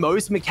one of the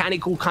most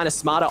mechanical, kind of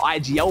smarter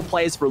IGL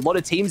players for a lot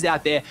of teams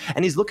out there.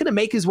 And he's looking to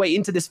make his way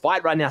into this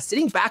fight right now.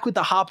 Sitting back with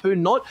the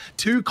harpoon, not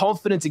too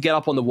confident to get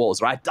up on the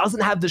walls, right?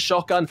 Doesn't have the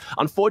shotgun.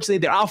 Unfortunately,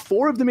 there are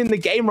 4 of them in the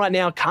game right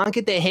now. Can't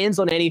get their hands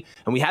on any.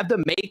 And we have the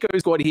Mako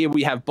squad here.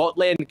 We have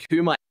Botland,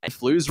 Kuma, and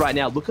Flus right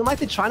now. Looking like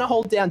they're trying to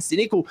hold down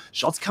Cynical.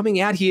 Shots coming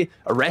out here.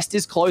 Arrest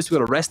is close.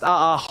 We've got Arrest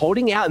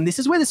holding out. And this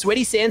is where the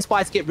Sweaty Sand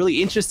Spites get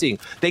really interesting.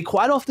 They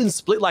quite often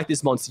split like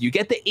this, Monster. You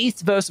get the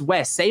East versus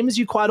West. Same as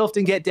you quite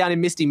often get down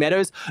in Misty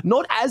Meadows.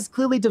 Not as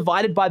clearly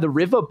divided by the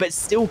river, but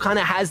still kind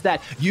of has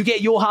that. You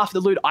get your half of the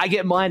loot, I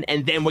get mine,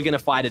 and then we're going to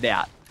fight it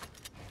out.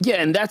 Yeah,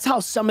 and that's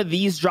how some of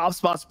these drop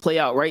spots play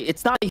out, right?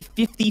 It's not a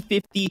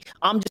 50-50,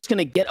 I'm just going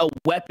to get a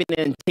weapon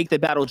and take the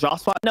battle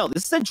drop spot. No,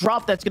 this is a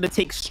drop that's going to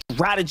take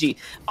strategy.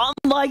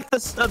 Unlike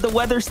the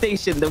weather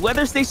station. The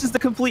weather station is the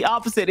complete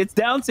opposite. It's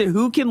down to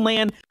who can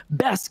land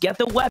best, get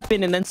the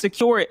weapon, and then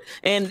secure it.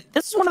 And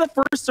this is one of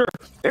the first or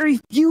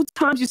very few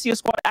times you see a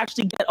squad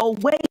actually get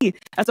away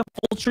as a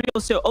full trio.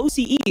 So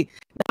OCE,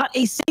 Not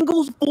a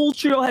single full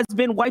trio has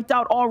been wiped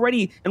out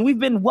already, and we've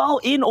been well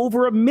in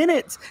over a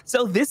minute.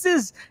 So this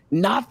is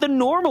not the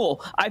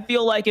normal, I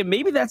feel like, and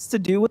maybe that's to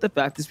do with the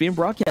fact it's being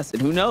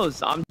broadcasted. Who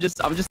knows? I'm just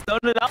throwing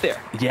it out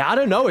there. Yeah, I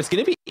don't know. It's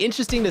going to be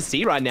interesting to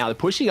see right now. They're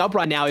pushing up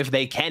right now if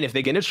they can, if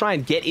they're going to try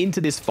and get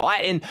into this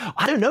fight. And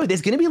I don't know,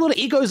 there's going to be a lot of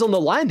egos on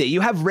the line there.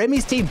 You have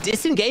Remy's team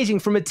disengaging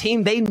from a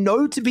team they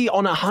know to be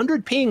on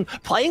 100 ping,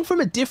 playing from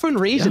a different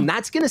region. Yeah.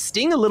 That's going to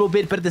sting a little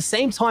bit, but at the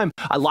same time,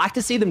 I like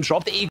to see them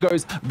drop the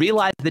egos,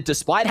 realize that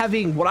despite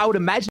having what I would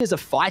imagine is a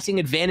fighting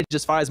advantage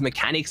as far as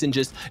mechanics and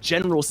just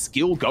general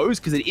skill goes,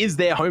 because it is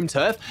their home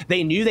turf,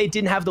 they knew they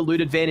didn't have the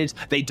loot advantage.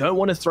 They don't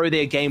want to throw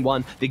their game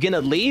one. They're going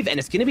to leave, and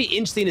it's going to be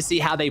interesting to see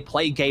how they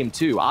play game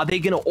two. Are they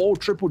going to all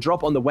triple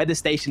drop on the weather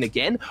station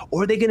again,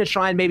 or are they going to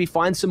try and maybe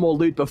find some more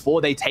loot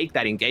before they take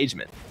that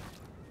engagement?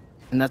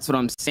 And that's what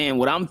I'm saying.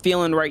 What I'm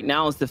feeling right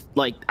now is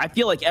I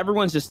feel like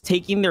everyone's just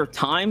taking their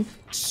time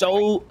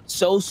so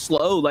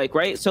slow, like,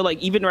 right? So like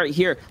even right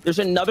here, there's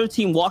another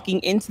team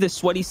walking into the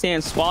Sweaty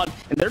Sand squad,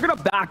 and they're gonna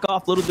back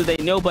off. Little do they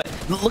know, but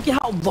look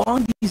at how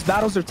long these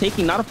battles are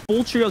taking. Not a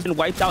full trio has been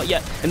wiped out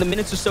yet, and the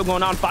minutes are still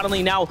going on.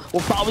 Finally now,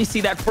 we'll probably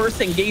see that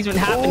first engagement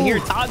happen here.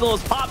 Toggle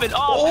is popping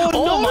off. Oh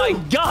no. My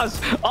gosh,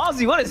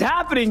 Ozzy, what is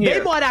happening here?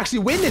 They might actually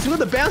win this. We've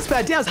got the bounce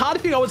pad down. It's hard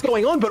to figure out what's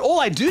going on, but all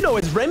I do know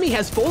is Remy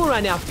has fallen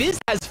right now. Fizz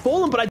has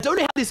fallen, but I don't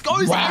know how this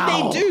goes. Wow.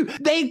 And they do.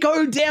 They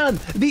go down.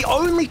 The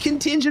only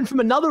contingent from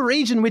another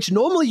region, which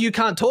normally you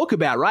can't talk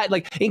about, right?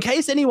 Like, in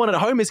case anyone at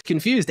home is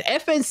confused,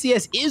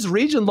 FNCS is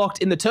region locked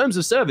in the terms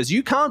of service.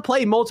 You can't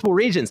play multiple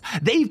regions.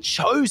 They've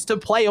chose to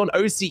play on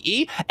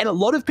OCE, and a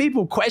lot of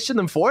people question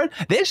them for it.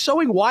 They're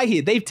showing why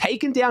here. They've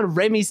taken down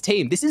Remy's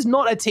team. This is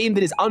not a team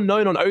that is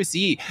unknown on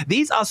OCE.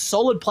 These are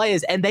solid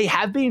players, and they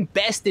have been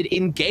bested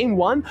in game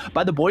one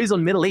by the boys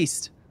on Middle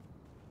East.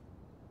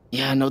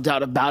 Yeah, no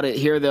doubt about it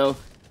here, though.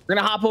 We're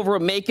going to hop over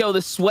at Mako,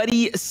 the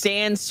Sweaty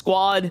Sand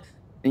squad.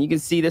 And you can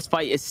see this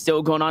fight is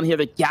still going on here.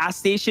 The gas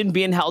station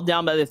being held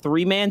down by the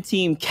three-man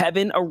team,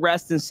 Kevin,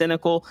 Arrest, and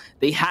Cynical.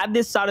 They had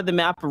this side of the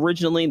map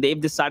originally, and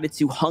they've decided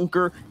to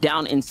hunker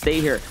down and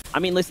stay here. I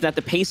mean, listen, at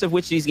the pace of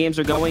which these games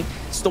are going,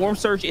 Storm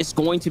Surge is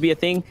going to be a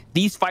thing.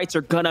 These fights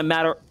are going to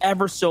matter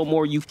ever so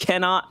more. You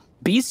cannot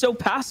be so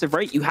passive,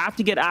 right? You have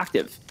to get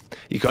active.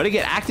 You got to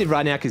get active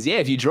right now because, yeah,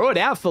 if you draw it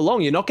out for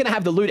long, you're not going to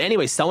have the loot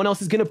anyway. Someone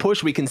else is going to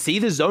push. We can see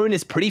the zone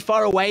is pretty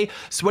far away.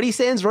 Sweaty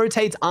Sands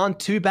rotates aren't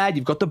too bad.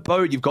 You've got the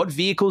boat. You've got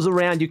vehicles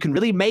around. You can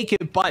really make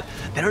it, but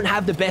they don't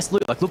have the best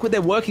loot. Like, look what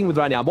they're working with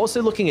right now. I'm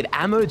also looking at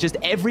ammo. Just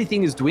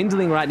everything is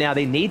dwindling right now.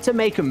 They need to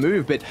make a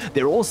move, but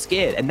they're all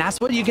scared, and that's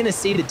what you're going to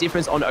see the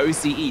difference on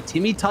OCE.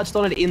 Timmy touched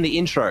on it in the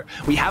intro.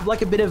 We have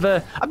like a bit of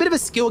a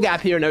skill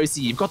gap here in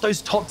OCE. You've got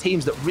those top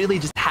teams that really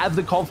just have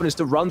the confidence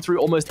to run through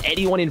almost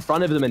anyone in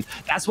front of them, and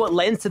that's what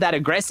lends to that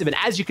aggressive. And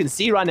as you can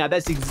see right now,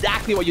 that's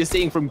exactly what you're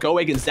seeing from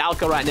Goeg and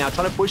Zalka right now,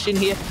 trying to push in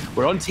here.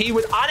 We're on T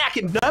with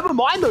Arnak, and never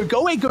mind though,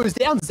 Goeg goes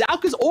down.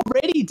 Zalka's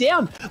already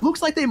down.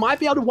 Looks like they might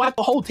be able to wipe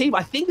the whole team.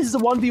 I think this is a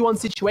 1v1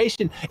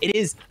 situation. It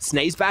is.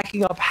 Snae's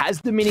backing up,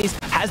 has the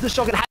minis, has the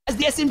shotgun, has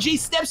the SMG,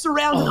 steps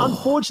around, and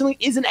unfortunately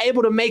isn't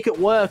able to make it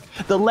work.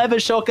 The lever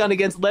shotgun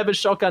against lever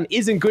shotgun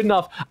isn't good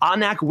enough.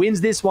 Arnak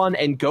wins this one,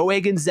 and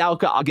Goeg and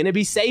Zalka are going to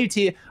be saved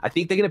here. I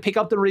think they're going to pick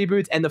up the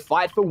reboots, and the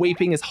fight for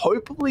Weeping has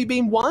hopefully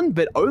been won,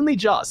 but only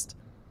just.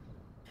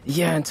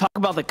 Yeah, and talk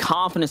about the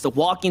confidence to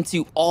walk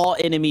into all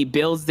enemy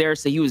builds there.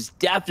 So he was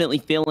definitely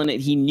feeling it.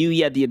 He knew he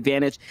had the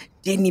advantage.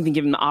 Didn't even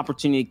give him the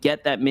opportunity to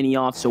get that mini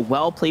off. So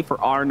well played for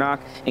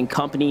Arnak and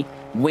company,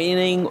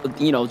 winning,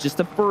 you know, just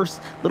the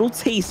first little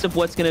taste of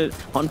what's going to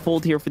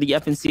unfold here for the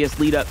FNCS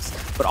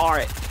lead-ups. But all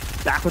right,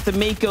 back with the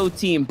Mako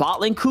team.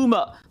 Botlane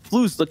Kuma.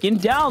 Blues looking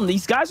down.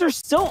 These guys are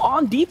still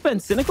on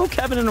defense. Cynical,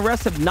 Kevin, and the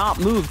rest have not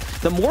moved.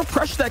 The more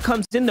pressure that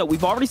comes in, though,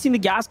 we've already seen the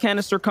gas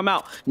canister come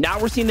out. Now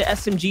we're seeing the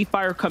SMG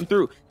fire come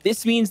through.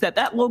 This means that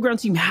that low ground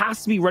team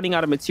has to be running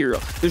out of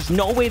material. There's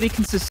no way they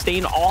can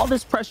sustain all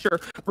this pressure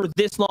for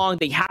this long.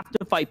 They have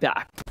to fight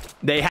back.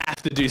 They have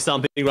to do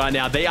something right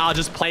now. They are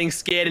just playing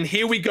scared, and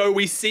here we go.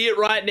 We see it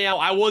right now.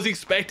 I was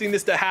expecting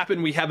this to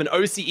happen. We have an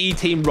OCE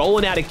team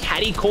rolling out of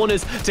caddy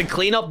corners to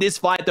clean up this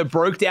fight that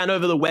broke down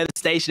over the weather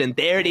station, and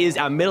there it is.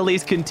 Our Middle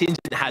East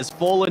contingent has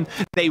fallen.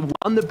 They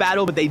won the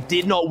battle, but they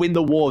did not win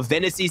the war.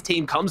 Venice's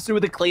team comes through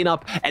with a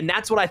cleanup, and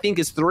that's what I think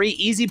is 3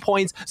 easy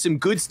points, some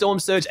good Storm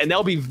Surge, and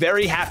they'll be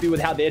very happy with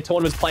how their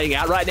tournament's playing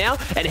out right now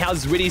and how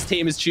Zwitty's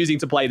team is choosing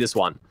to play this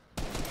one.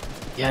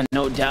 Yeah,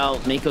 no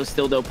doubt. Mako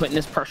still, though, putting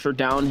this pressure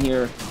down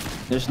here.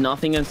 There's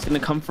nothing that's going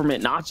to come from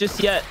it. Not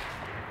just yet.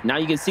 Now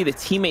you can see the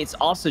teammates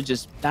also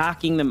just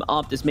backing them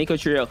up. This Mako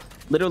trio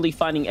literally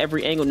finding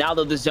every angle. Now,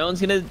 though, the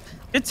zone's going to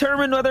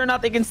determine whether or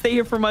not they can stay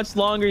here for much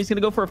longer. He's going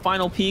to go for a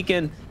final peek,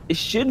 and it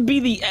should be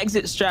the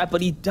exit strat,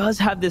 but he does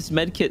have this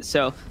med kit,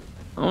 so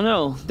I don't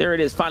know. There it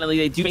is. Finally,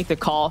 they do make the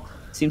call.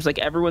 Seems like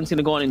everyone's going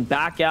to go on and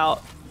back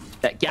out.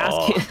 That gas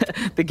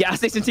the gas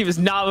station team is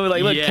not moving.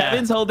 Like, look, yeah.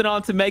 Kevin's holding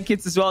on to med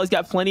kits as well. He's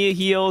got plenty of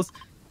heals.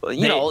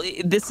 You know,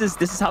 this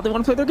is how they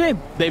want to play their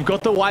game. They've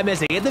got the white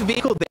mess. They get the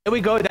vehicle. There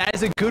we go. That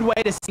is a good way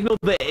to signal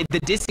the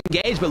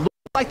disengage. But look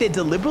like they're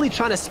deliberately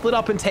trying to split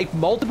up and take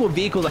multiple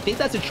vehicles. I think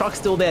that's a truck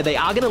still there. They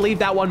are going to leave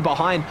that one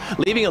behind,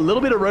 leaving a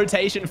little bit of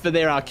rotation for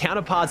their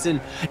counterparts.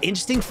 And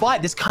interesting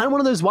fight. This kind of one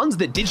of those ones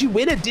that, did you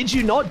win it? Did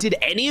you not? Did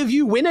any of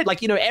you win it?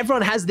 Like, you know,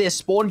 everyone has their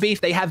spawn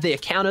beef. They have their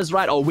counters,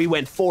 right? Oh, we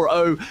went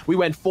 4-0. We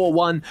went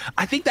 4-1.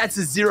 I think that's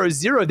a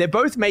 0-0. They're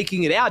both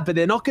making it out, but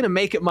they're not going to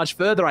make it much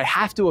further, I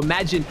have to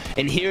imagine.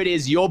 And here it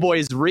is, your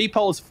boys,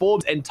 Repulse,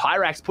 Forbes, and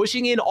Tyrax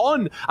pushing in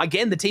on,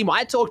 again, the team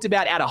I talked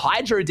about out of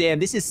Hydro Dam.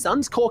 This is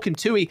Suns, Cork, and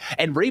Tui,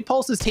 and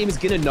Repulse's team is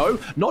going to know,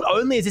 not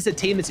only is this a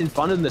team that's in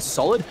front of them, the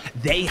solid,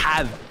 they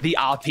have the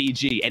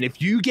RPG. And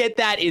if you get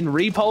that in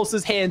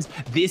Repulse's hands,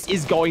 this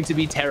is going to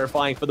be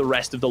terrifying for the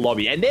rest of the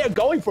lobby. And they're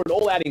going for an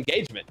all-out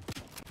engagement.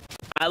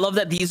 I love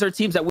that these are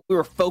teams that we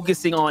were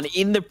focusing on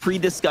in the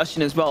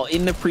pre-discussion as well,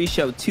 in the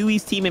pre-show.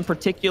 Tui's team in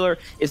particular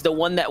is the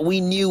one that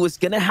we knew was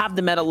going to have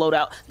the meta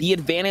loadout, the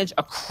advantage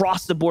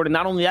across the board. And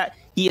not only that,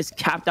 he is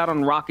capped out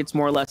on rockets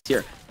more or less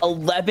here.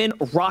 11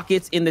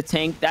 rockets in the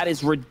tank. That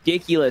is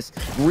ridiculous.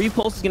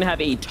 Repulse is going to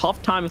have a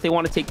tough time if they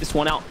want to take this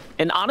one out.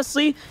 And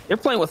honestly, they're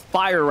playing with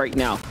fire right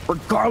now,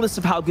 regardless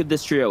of how good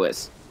this trio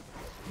is.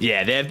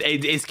 Yeah,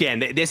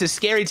 there's a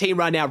scary team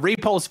right now.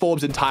 Repulse,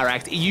 Forbes, and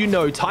Tyrax. You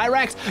know,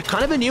 Tyrax,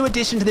 kind of a new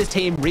addition to this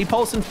team.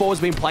 Repulse and Forbes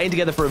have been playing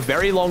together for a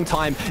very long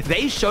time.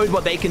 They showed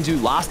what they can do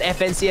last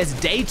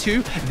FNCS Day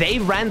 2. They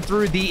ran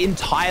through the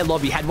entire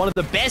lobby, had one of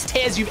the best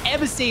hairs you've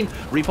ever seen.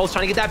 Repulse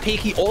trying to get that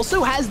peak. He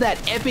also has that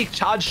epic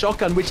charge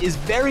shotgun, which is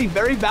very,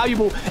 very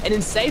valuable, an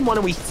insane one.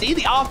 And we see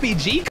the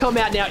RPG come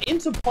out now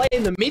into play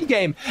in the mid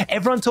game.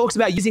 Everyone talks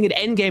about using it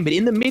end game, but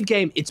in the mid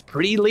game, it's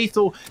pretty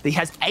lethal. He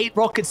has 8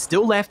 rockets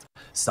still left.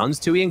 Suns,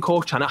 Tui, and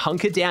Cork trying to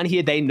hunker down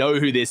here. They know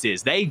who this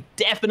is. They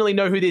definitely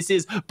know who this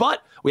is.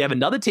 But we have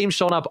another team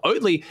showing up,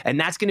 Oatly, and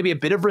that's going to be a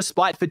bit of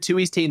respite for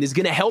Tui's team. This is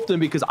going to help them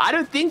because I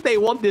don't think they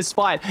want this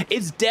fight.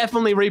 It's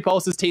definitely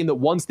Repulse's team that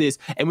wants this.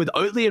 And with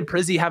Oatly and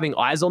Prizzy having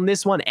eyes on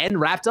this one and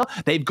Raptor,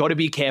 they've got to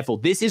be careful.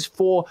 This is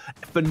 4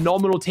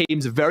 phenomenal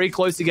teams very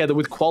close together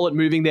with Qualit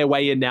moving their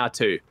way in now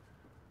too.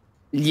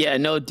 Yeah,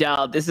 no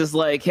doubt. This is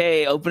like,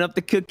 hey, open up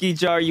the cookie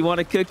jar. You want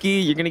a cookie?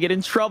 You're going to get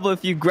in trouble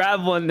if you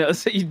grab one, though.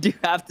 So you do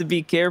have to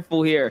be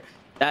careful here.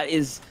 That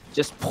is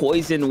just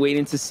poison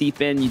waiting to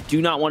seep in. You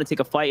do not want to take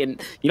a fight.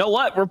 And you know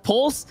what?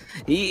 Repulse,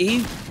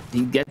 he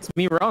gets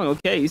me wrong.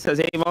 Okay, he says,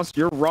 hey, Monster,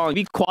 you're wrong.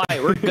 Be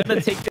quiet. We're going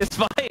to take this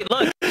fight.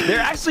 Look, they're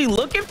actually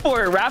looking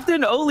for it. Raptor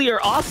and Oli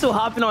are also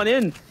hopping on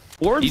in.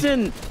 Forbes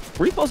and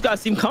Repulse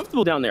guys seem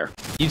comfortable down there.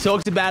 You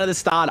talked about at the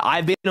start,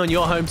 I've been on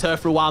your home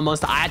turf for a while,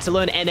 Monster. I had to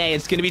learn NA.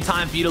 It's going to be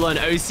time for you to learn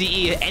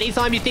OCE.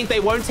 Anytime you think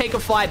they won't take a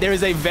fight, there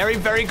is a very,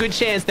 very good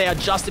chance they are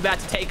just about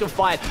to take a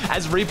fight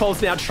as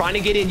Repulse now trying to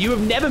get in. You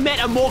have never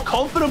met a more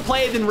confident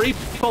player than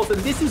Repulse,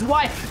 and this is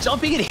why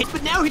jumping and hit,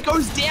 but now he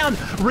goes down.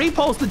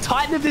 Repulse, the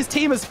titan of this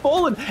team, has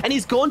fallen, and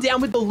he's gone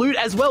down with the loot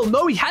as well.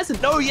 No, he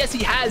hasn't. No, yes,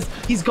 he has.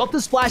 He's got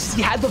the splashes.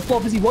 He had the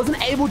floppers. He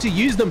wasn't able to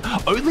use them.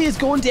 Oatly has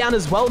gone down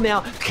as well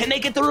now. Can they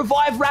get the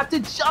revive?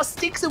 Raptor just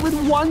sticks it with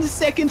 1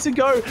 second to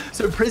go.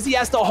 So Prizzy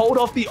has to hold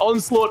off the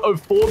onslaught of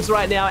Forbes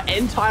right now,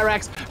 and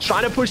Tyrax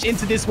trying to push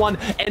into this one.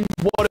 And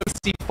what a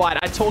steep fight.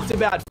 I talked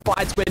about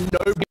fights where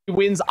nobody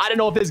wins. I don't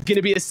know if there's going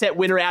to be a set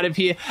winner out of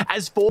here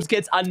as Forbes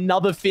gets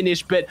another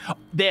finish, but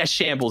they're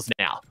shambles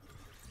now.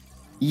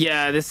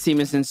 Yeah, this team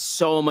is in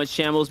so much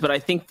shambles, but I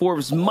think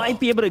Forbes might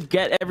be able to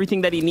get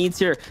everything that he needs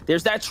here.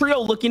 There's that trio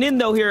looking in,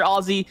 though, here,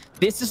 Ozzy.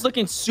 This is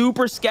looking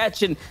super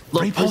sketch, and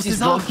look, Repulse is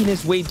working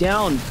his way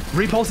down.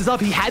 Repulse is up.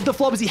 He had the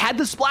floppers. He had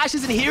the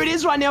splashes, and here it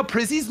is right now.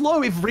 Prizzy's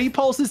low. If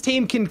Repulse's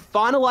team can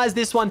finalize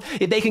this one,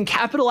 if they can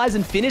capitalize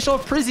and finish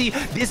off Prizzy,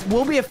 this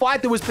will be a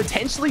fight that was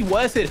potentially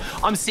worth it.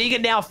 I'm seeing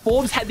it now.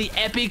 Forbes had the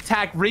epic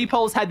tack.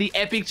 Repulse had the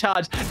epic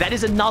charge. That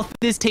is enough for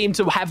this team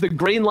to have the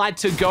green light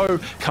to go.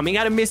 Coming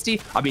out of Misty,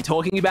 I've been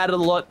talking about it a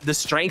lot. The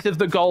strength of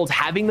the gold,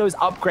 having those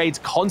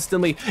upgrades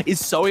constantly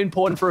is so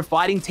important for a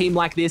fighting team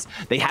like this.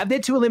 They have their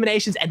 2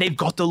 eliminations and they've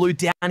got the loot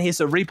down here,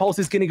 so Repulse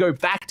is going to go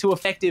back to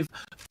effective,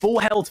 full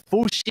health,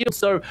 full shield.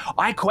 So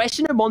I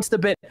question a Monster,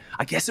 but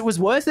I guess it was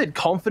worth it.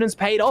 Confidence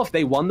paid off.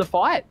 They won the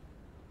fight.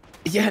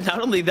 Yeah, not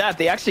only that,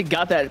 they actually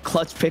got that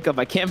clutch pickup.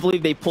 I can't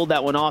believe they pulled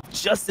that one off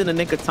just in the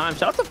nick of time.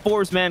 Shout out to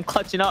Forbes, man,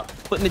 clutching up,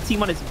 putting the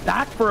team on his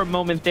back for a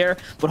moment there.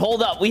 But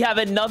hold up, we have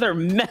another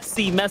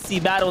messy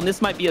battle, and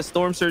this might be a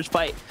Storm Surge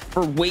fight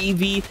for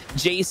Wavy,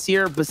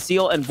 J-Seer,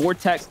 Basile, and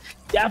Vortex.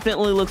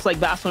 Definitely looks like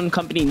Bassman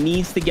Company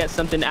needs to get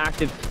something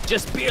active,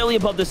 just barely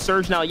above the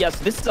Surge now. Yes,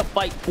 this is a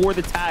fight for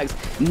the tags.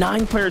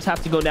 9 players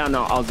have to go down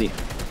now, Ozzy.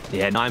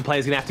 Yeah, 9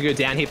 players going to have to go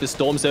down here for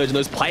Storm Surge, and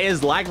those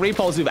players like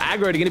Repulse who've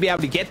aggroed are going to be able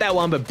to get that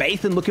one, but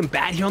Bathan looking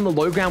bad here on the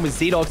low ground with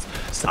Zedox.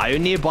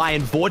 Sayo nearby,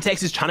 and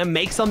Vortex is trying to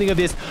make something of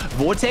this.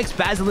 Vortex,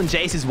 Basil, and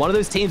Jace is one of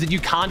those teams that you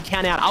can't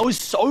count out. I was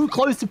so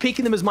close to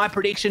picking them as my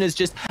prediction as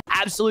just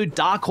absolute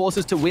dark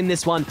horses to win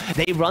this one.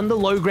 They run the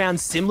low ground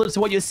similar to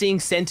what you're seeing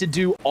Center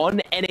do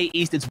on NA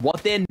East. It's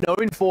what they're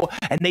known for,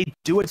 and they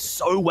do it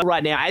so well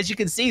right now. As you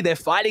can see, they're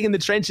fighting in the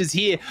trenches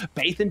here.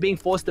 Bathan being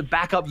forced to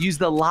back up, use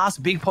the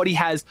last big pot he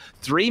has.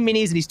 3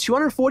 minis, and he's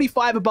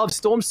 245 above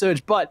Storm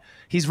Surge, but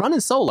he's running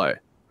solo.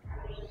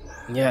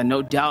 Yeah,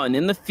 no doubt. And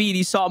in the feed,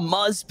 you saw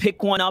Muzz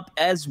pick one up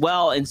as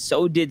well, and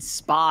so did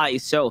Spy.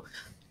 So,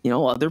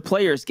 other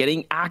players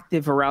getting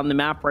active around the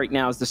map right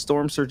now as the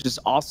Storm Surge is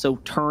also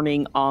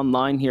turning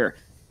online here.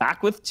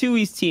 Back with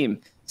Tui's team.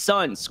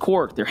 Suns,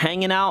 Cork, they're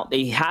hanging out.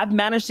 They have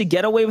managed to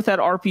get away with that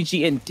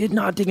RPG and did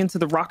not dig into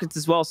the Rockets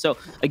as well. So,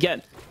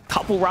 again,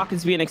 couple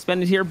Rockets being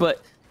expended here,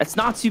 but that's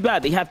not too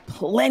bad. They have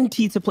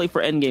plenty to play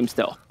for endgame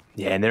still.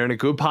 Yeah, and they're in a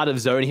good part of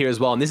zone here as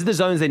well. And this is the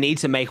zones they need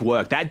to make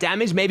work. That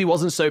damage maybe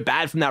wasn't so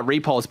bad from that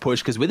repulse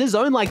push, because with a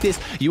zone like this,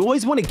 you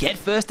always want to get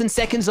first and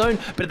second zone.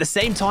 But at the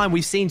same time,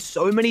 we've seen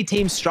so many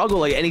teams struggle.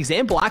 Like, an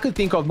example I could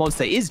think of,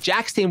 Monster, is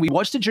Jack's team. We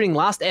watched it during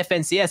last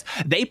FNCS.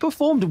 They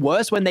performed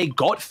worse when they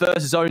got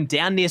first zone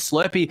down near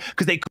Slurpee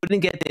because they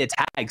couldn't get their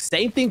tags.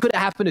 Same thing could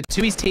have happened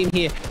to Tui's team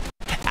here.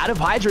 Out of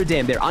Hydro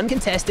Dam, they're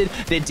uncontested,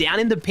 they're down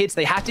in the pits,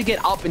 they have to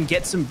get up and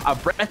get some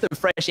breath of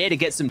fresh air to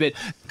get some bit.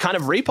 Kind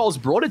of repulse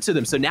brought it to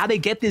them, so now they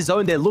get this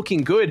zone, they're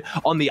looking good.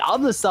 On the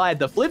other side,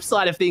 the flip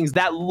side of things,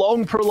 that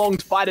long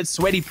prolonged fight at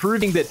Sweaty,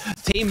 proving that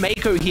Team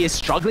Mako here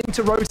struggling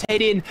to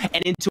rotate in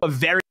and into a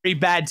very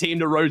bad team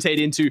to rotate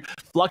into.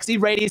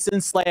 Fluxy, Radius,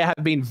 and Slayer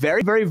have been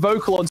very, very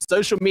vocal on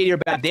social media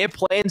about their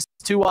plans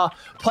to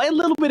play a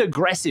little bit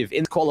aggressive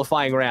in the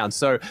qualifying round,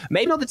 so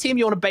maybe not the team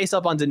you want to base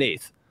up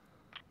underneath.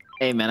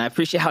 Hey, man, I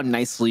appreciate how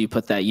nicely you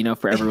put that,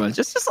 for everyone.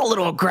 Just a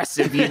little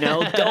aggressive,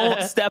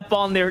 Don't step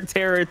on their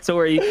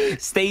territory.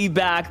 Stay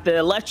back. The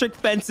electric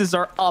fences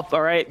are up,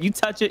 all right? You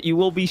touch it, you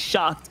will be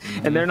shocked.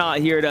 And they're not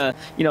here to,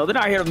 they're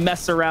not here to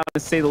mess around,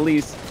 to say the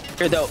least.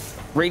 Here, though,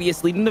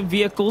 Radius leading the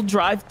vehicle,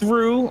 drive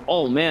through.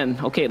 Oh, man.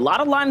 Okay, a lot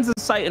of lines of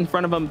sight in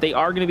front of them. They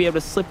are going to be able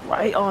to slip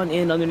right on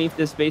in underneath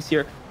this base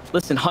here.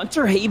 Listen,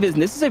 Hunter Haven,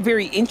 this is a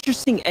very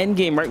interesting end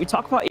game, right? We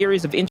talk about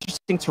areas of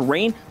interesting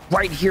terrain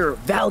right here,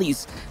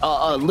 valleys,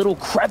 little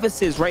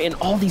crevices, right? And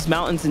all these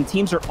mountains, and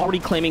teams are already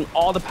claiming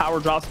all the power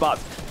drop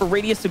spots. For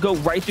Radius to go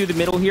right through the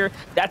middle here,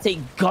 that's a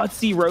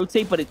gutsy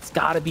rotate, but it's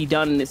got to be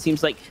done, and it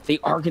seems like they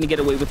are going to get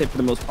away with it for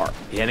the most part.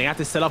 Yeah, they have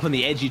to set up on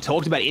the edge. You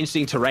talked about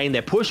interesting terrain.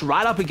 They're pushed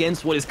right up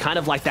against what is kind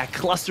of like that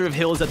cluster of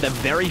hills at the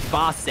very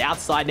far south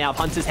side now of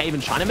Hunter's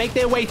Haven, trying to make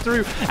their way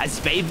through as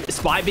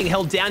Spy being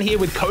held down here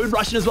with Code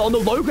Russian as well. On the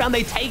low ground,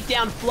 they take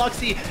down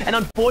Fluxy, and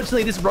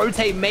unfortunately this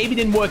rotate maybe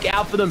didn't work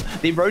out for them.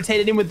 They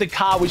rotated in with the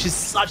car, which is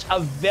such a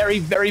very,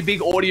 very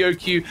big audio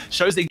cue.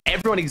 Shows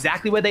everyone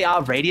exactly where they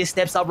are. Radius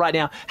steps up right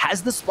now,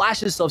 has the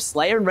splashes, so if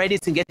Slayer and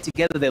Radius can get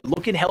together, they're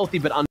looking healthy,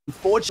 but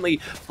unfortunately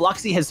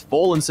Fluxy has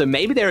fallen, so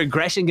maybe their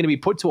aggression going to be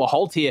put to a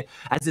halt here,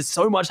 as it's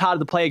so much harder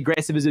to play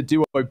aggressive as a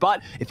duo.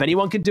 But if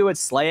anyone can do it,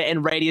 Slayer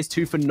and Radius,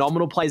 two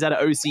phenomenal plays out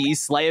of OCE.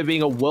 Slayer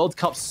being a World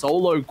Cup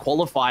solo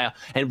qualifier,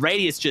 and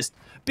Radius just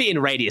being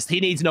Radius. He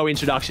needs no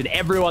introduction.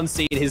 Everyone's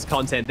seen his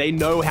content. They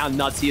know how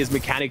nuts he is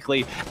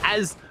mechanically.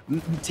 As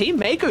Team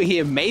Mako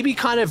here, maybe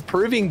kind of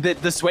proving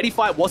that the Sweaty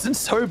fight wasn't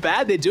so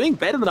bad. They're doing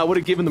better than I would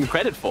have given them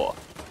credit for.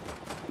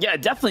 Yeah,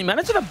 definitely.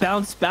 Managing to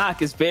bounce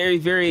back is very,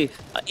 very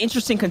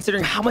interesting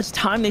considering how much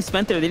time they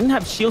spent there. They didn't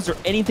have shields or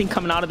anything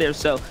coming out of there.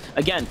 So,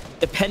 again,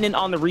 dependent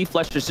on the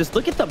reflexers. Just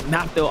look at the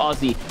map, though,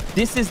 Ozzy.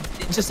 This is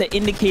just an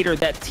indicator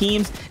that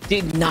teams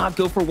did not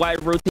go for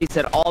wide rotates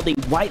at all. They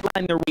white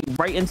line their way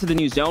right into the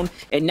new zone,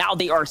 and now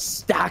they are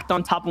stacked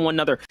on top of one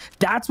another.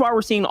 That's why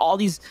we're seeing all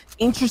these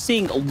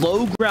interesting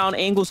low ground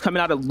angles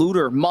coming out of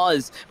Looter,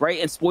 Muzz, right,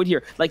 and Spoid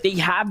here. Like, they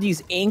have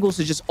these angles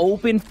to just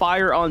open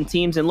fire on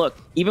teams. And look,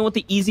 even with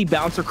the easy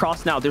bouncer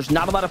cross now, there's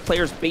not a lot of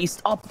players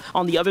based up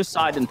on the other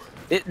side, and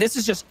this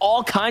is just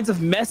all kinds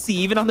of messy,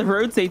 even on the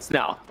rotates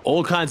now.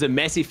 All kinds of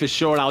messy for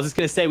sure. And I was just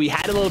going to say, we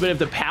had a little bit of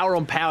the power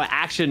on power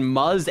action.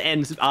 Muzz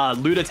and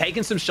Luda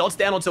taking some shots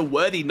down onto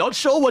Worthy. Not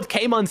sure what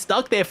came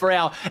unstuck there for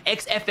our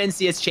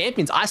ex-FNCS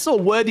champions. I saw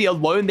Worthy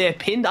alone there,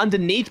 pinned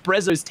underneath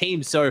Brezzo's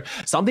team. So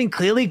something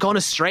clearly gone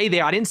astray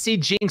there. I didn't see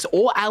Jinx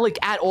or Alec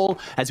at all,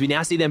 as we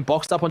now see them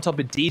boxed up on top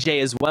of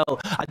DJ as well.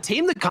 A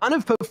team that kind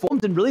of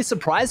performed and really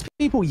surprised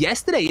people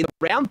yesterday. In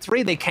round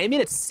 3, they came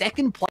in at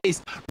 2nd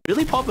place,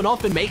 really popping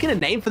off and making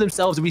a name for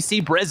themselves. We see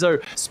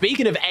Brezzo,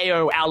 speaking of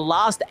AO, our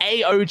last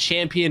AO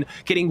champion,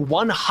 getting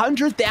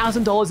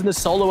 $100,000 in the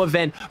solo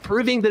event,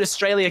 proving that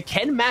Australia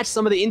can match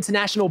some of the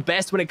international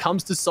best when it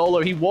comes to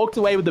solo. He walked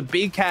away with the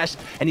big cash,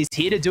 and he's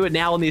here to do it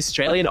now on the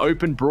Australian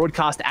Open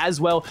broadcast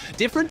as well.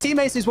 Different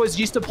teammates he was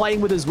used to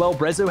playing with as well.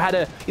 Brezzo had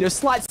a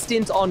slight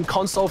stint on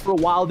console for a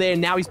while there,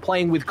 and now he's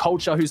playing with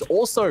Culture, who's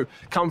also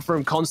come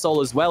from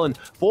console as well. And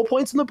 4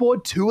 points on the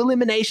board, 2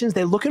 eliminations.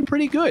 They're looking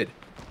pretty good.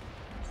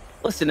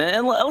 Listen,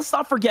 and let's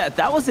not forget,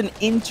 that was an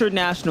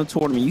international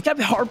tournament. You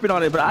kept harping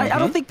on it, but I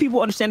don't think people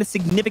understand the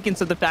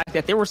significance of the fact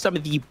that there were some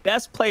of the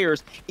best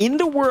players in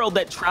the world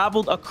that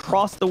traveled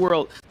across the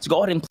world to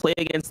go ahead and play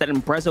against that,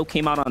 and Brezzo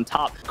came out on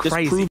top. Just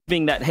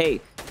proving that, hey,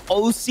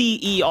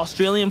 OCE,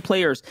 Australian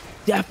players,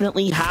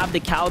 definitely have the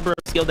caliber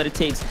of skill that it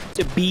takes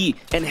to be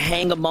and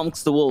hang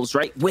amongst the wolves,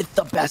 right? With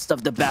the best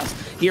of the best.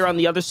 Here on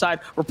the other side,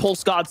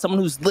 Repulse God, someone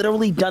who's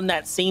literally done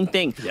that same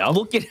thing. Yep.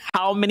 Look at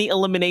how many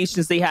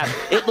eliminations they have.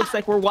 It looks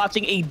like we're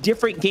watching a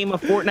different game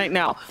of Fortnite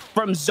now.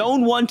 From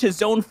Zone 1 to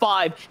Zone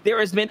 5, there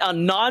has been a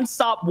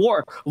non-stop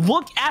war.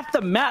 Look at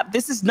the map.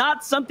 This is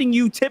not something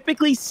you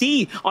typically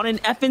see on an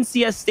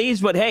FNCS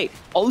stage, but hey,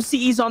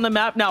 OCE's on the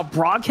map now.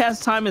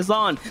 Broadcast time is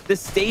on. The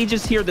stage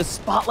is here. The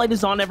spotlight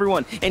is on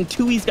everyone, and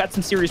 2E's got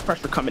some serious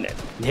pressure coming in.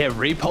 Yeah,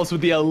 Repulse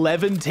with the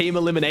 11 team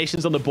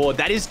eliminations on the board.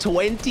 That is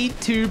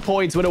 22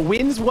 points when a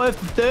win's worth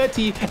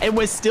 30, and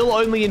we're still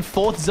only in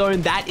 4th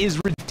zone. That is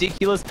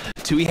ridiculous.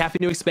 2E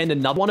having to expend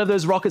another one of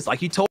those rockets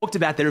like you talked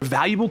about. They're a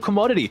valuable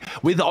commodity.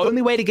 With the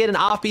only way to get an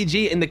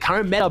RPG in the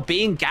current meta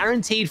being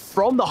guaranteed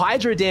from the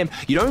Hydro Dam,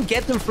 you don't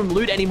get them from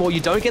loot anymore.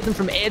 You don't get them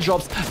from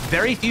airdrops.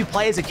 Very few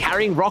players are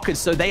carrying rockets,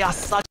 so they are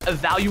such a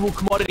valuable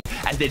commodity.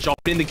 As they're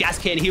dropping in the gas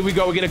can, here we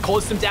go. We're going to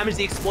cause some damage to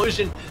the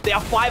explosion. They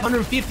are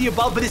 550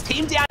 above, but this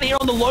team down here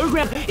on the low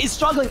ground is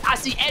struggling. I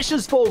see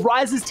Escher's fall.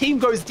 Rise's team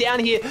goes down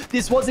here.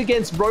 This was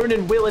against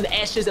Ronan, Will, and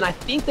Escher's, and I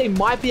think they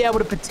might be able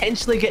to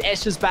potentially get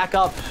Escher's back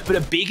up, but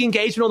a big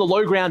engagement on the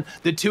low ground.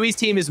 The 2E's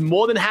team is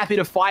more than happy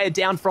to fire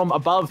down from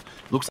above.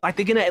 Looks like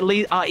they're going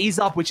to ease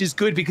up, which is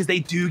good because they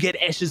do get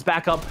Escher's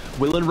back up.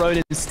 Will and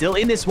Ronan still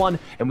in this one,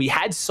 and we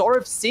had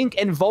Sorif, Sync,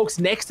 and Volks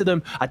next to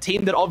them, a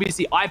team that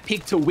obviously I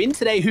picked to win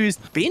today, who's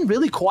been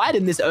really quiet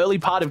in this early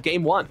part of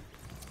game 1.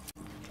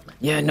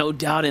 Yeah, no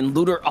doubt. And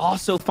Looter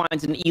also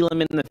finds an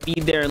elim in the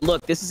feed there. And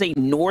look, this is a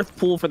north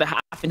pool for the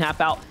half and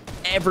half out.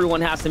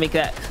 Everyone has to make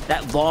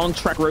that long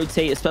trek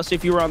rotate, especially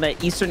if you were on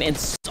that eastern and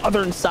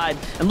southern side.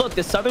 And look,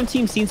 the southern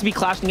team seems to be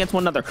clashing against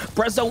one another.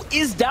 Brezzo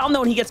is down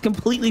though, and he gets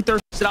completely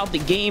thirsted out the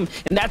game,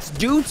 and that's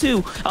due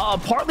to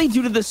partly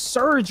due to the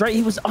surge, right?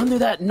 He was under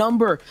that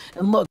number,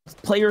 and look,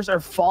 players are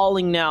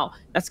falling now.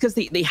 That's because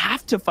they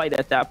have to fight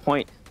at that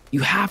point. You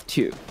have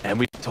to. And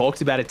we've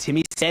talked about it.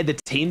 Timmy said the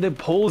team that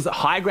pulls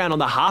high ground on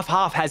the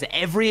half-half has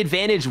every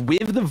advantage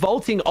with the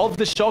vaulting of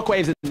the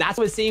shockwaves. And that's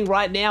what we're seeing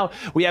right now.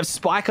 We have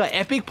Spiker,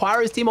 Epic,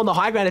 Pyro's team on the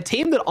high ground, a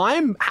team that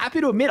I'm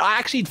happy to admit I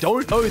actually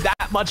don't know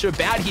that much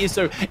about here.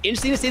 So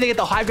interesting to see they get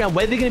the high ground,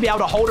 whether they're going to be able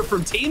to hold it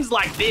from teams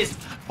like this.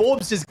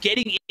 Forbes just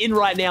getting in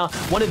right now.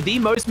 One of the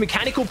most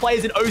mechanical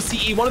players in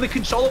OCE. One of the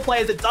controller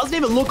players that doesn't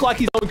even look like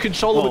he's on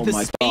controller with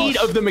the speed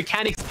of the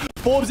mechanics.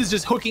 Forbes is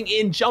just hooking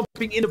in,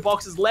 jumping into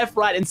boxes left,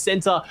 right, and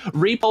center.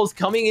 Repulse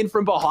coming in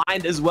from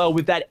behind as well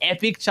with that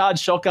epic charge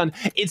shotgun.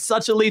 It's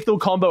such a lethal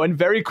combo, and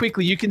very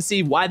quickly you can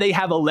see why they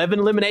have 11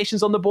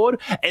 eliminations on the board,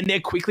 and they're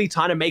quickly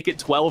trying to make it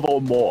 12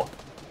 or more.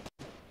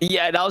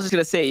 Yeah, and I was just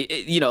going to say,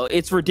 you know,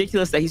 it's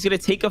ridiculous that he's going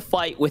to take a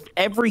fight with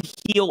every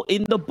heal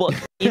in the book,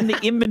 in the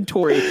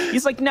inventory.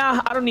 He's like,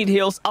 nah, I don't need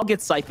heals. I'll get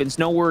siphons.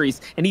 No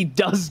worries. And he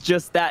does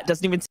just that.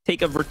 Doesn't even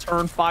take a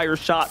return fire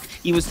shot.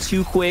 He was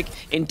too quick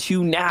and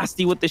too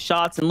nasty with the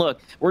shots. And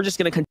look, we're just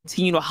going to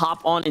continue to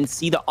hop on and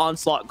see the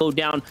onslaught go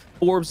down.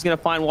 Forbes is going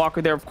to find Walker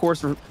there. Of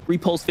course,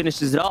 Repulse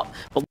finishes it up.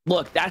 But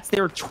look, that's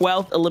their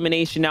 12th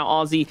elimination now,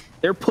 Aussie.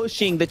 They're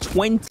pushing the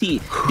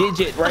 20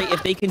 digit, right?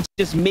 If they can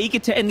just make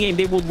it to endgame,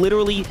 they will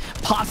literally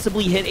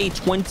possibly hit a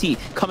 20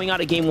 coming out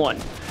of game 1.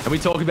 And we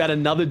talk about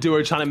another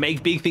duo trying to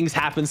make big things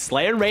happen.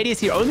 Slayer and Radius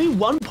here, only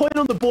 1 point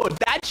on the board.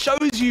 That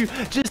shows you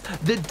just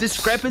the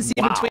discrepancy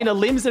between a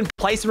limbs and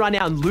place right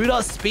now. And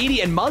Luda,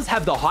 Speedy, and Muzz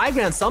have the high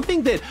ground.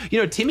 Something that,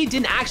 you know, Timmy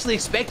didn't actually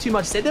expect too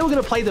much. Said they were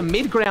going to play the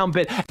mid ground,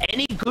 but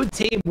any good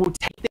team will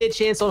take their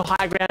chance on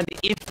high ground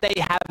if they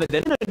have it.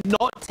 They're going to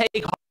not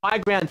take high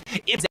ground.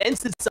 It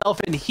presents itself,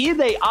 and here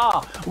they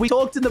are. We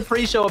talked in the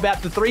pre-show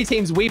about the 3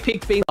 teams we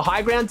picked being the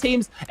high ground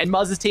teams, and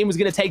Muzz's team was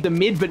going to take the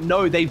mid, but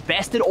no, they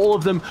bested all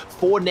of them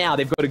for now.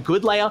 They've got a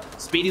good layer.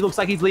 Speedy looks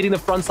like he's leading the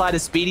front side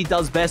as Speedy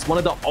does best. One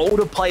of the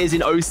older players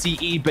in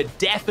OCE, but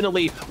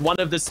definitely one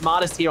of the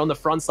smartest here on the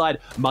front side.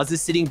 Muzz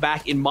is sitting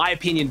back, in my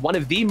opinion, one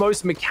of the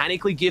most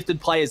mechanically gifted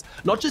players,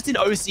 not just in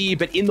OCE,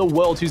 but in the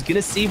world, who's going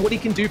to see what he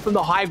can do from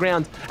the high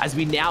ground, as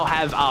we now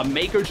have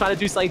Mako trying to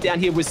do something down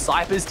here with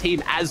Cypher's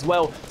team as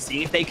well,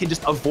 seeing if they can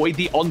just avoid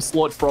the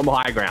onslaught from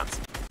high grounds.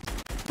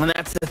 And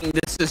that's the thing,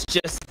 this is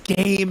just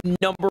game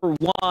number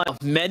 1.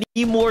 Many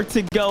more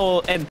to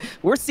go, and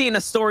we're seeing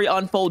a story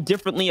unfold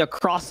differently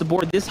across the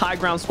board. This high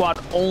ground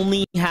squad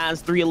only has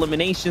 3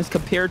 eliminations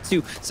compared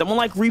to someone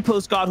like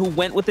Repost God, who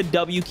went with the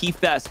W Key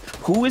Fest.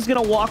 Who is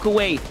going to walk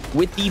away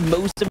with the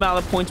most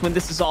amount of points when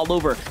this is all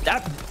over?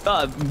 That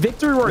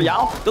Victory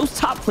Royale, those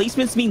top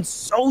placements mean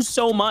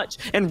so much,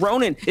 and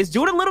Ronan is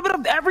doing a little bit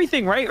of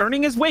everything, right?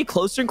 Earning his way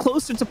closer and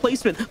closer to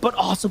placement, but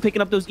also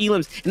picking up those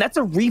elims, and that's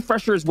a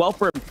refresher as well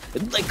for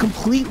him. Like,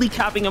 completely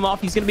capping him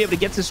off. He's going to be able to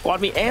get to his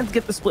squad mate and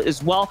get the split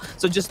as well.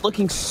 So just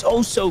looking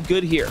so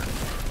good here.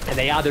 And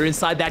they're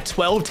inside that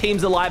 12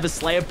 teams alive. A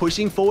Slayer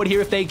pushing forward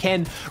here if they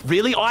can.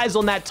 Really eyes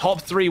on that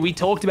top 3 we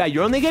talked about.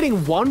 You're only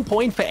getting 1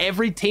 point for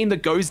every team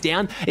that goes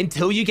down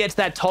until you get to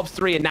that top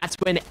 3, and that's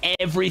when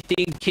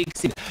everything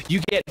kicks in.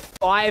 You get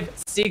 5,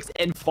 6,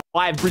 and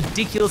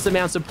ridiculous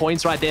amounts of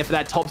points right there for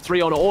that top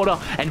 3 on order.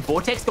 And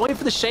Vortex going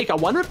for the shake. I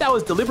wonder if that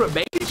was deliberate.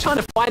 Maybe trying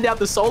to find out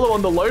the solo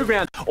on the low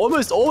ground.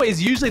 Almost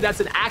always, usually that's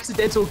an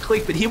accidental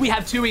click. But here we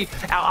have Tui,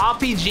 our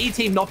RPG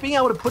team, not being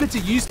able to put it to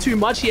use too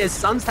much here.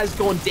 Suns has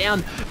gone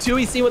down.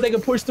 Tui, see what they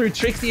can push through.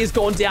 Trixie has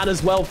gone down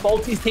as well.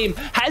 Faulty's team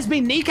has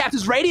been kneecapped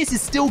as Radius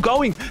is still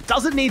going.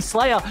 Doesn't need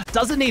Slayer.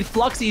 Doesn't need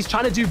Fluxy. He's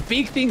trying to do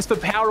big things for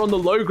power on the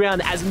low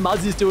ground as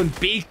Muzz is doing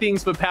big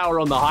things for power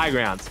on the high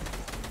ground.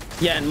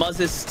 Yeah, and Muzz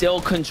is still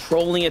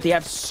controlling it. They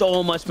have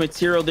so much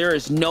material. There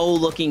is no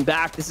looking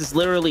back. This is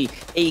literally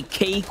a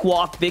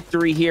cakewalk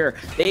victory here.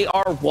 They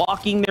are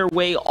walking their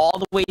way all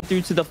the way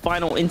through to the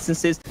final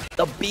instances,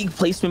 the big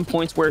placement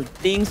points where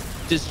things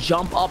just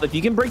jump up. If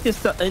you can break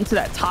this into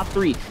that top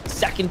 3,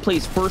 second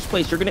place, first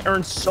place, you're going to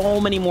earn so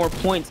many more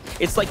points.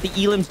 It's like the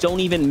elims don't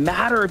even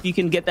matter if you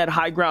can get that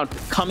high ground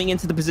coming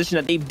into the position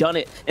that they've done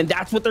it. And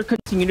that's what they're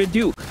continuing to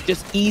do,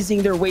 just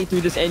easing their way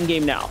through this end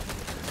game now.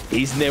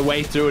 Easing their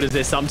way through it as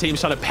there's some teams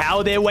trying to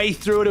power their way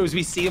through it as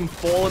we see them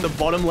fall in the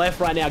bottom left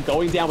right now,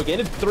 going down. We're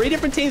getting 3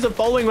 different teams are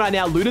following right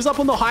now. Luda's up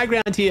on the high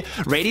ground here.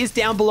 Radius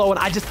down below, and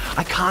I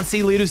can't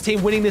see Luda's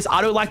team winning this.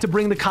 I don't like to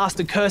bring the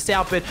caster curse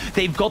out, but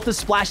they've got the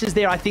splashes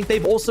there. I think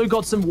they've also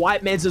got some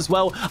white meds as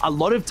well. A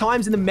lot of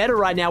times in the meta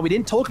right now, we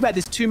didn't talk about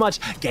this too much.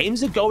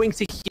 Games are going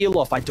to heal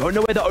off. I don't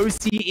know where the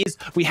OCE is.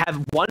 We have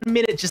 1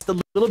 minute, just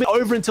a little bit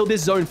over until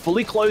this zone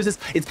fully closes.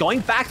 It's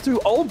going back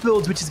through old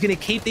builds, which is going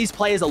to keep these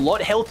players a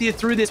lot healthier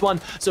through this one.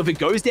 So if it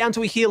goes down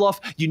to a heal off,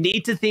 you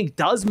need to think,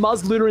 does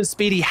Muzz, Luna, and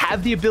Speedy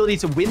have the ability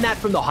to win that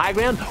from the high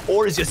ground?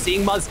 Or as you're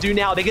seeing Muzz do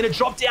now, they're going to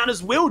drop down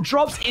as Will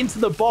drops into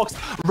the box.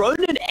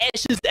 Ronan,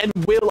 Ashes, and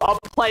Will are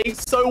playing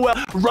so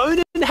well.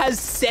 Ronan has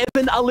 7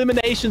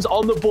 eliminations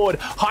on the board.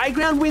 High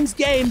ground wins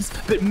games,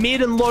 but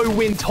mid and low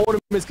win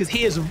tournaments because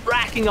he is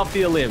racking up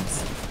the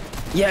elims.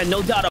 Yeah,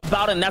 no doubt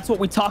about it, and that's what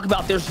we talk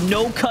about. There's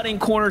no cutting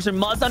corners, and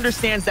Muzz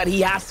understands that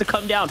he has to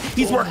come down.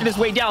 He's working his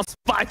way down.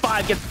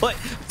 5-5 gets put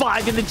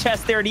 5 in the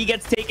chest there, and he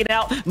gets taken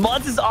out.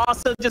 Muzz is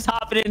awesome just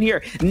hopping in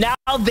here. Now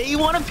they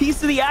want a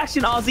piece of the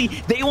action,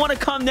 Ozzy. They want to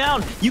come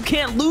down. You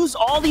can't lose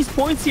all these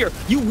points here.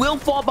 You will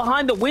fall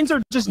behind. The wins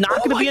are just not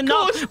going to be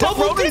enough. But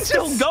Ronan's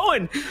still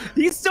going.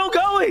 He's still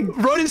going.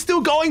 Ronan's still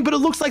going, but it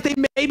looks like they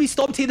maybe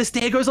stopped here. The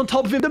stair goes on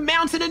top of him. The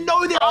mountain, and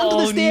no, they're under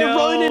the stair. No.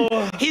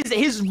 Ronan,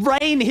 his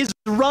reign, his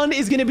run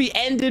is going to be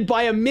ended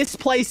by a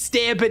misplaced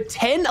stair, but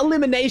 10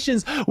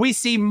 eliminations. We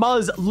see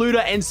Muzz,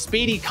 Luda, and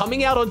Speedy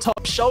coming out on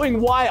top,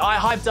 showing why I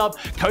hyped up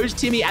Coach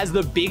Timmy as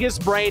the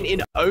biggest brain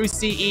in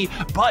OCE.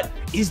 But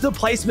is the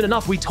placement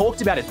enough? We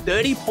talked about it.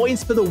 30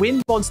 points for the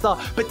win monster,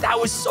 but that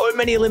was so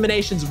many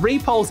eliminations.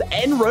 Repulse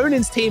and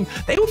Ronan's team,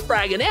 they were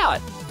fragging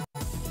out.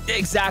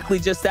 Exactly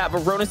just that, but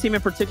Ronan's team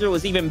in particular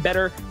was even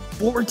better.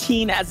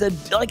 14 as a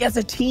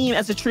team,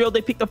 as a trio,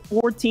 they picked a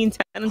 14-10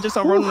 just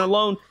on Ronan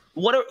alone.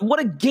 What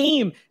a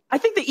game. I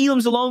think the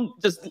elims alone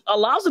just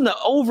allows them to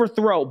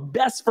overthrow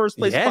best first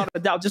place without a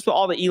doubt, just with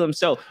all the elims.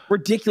 So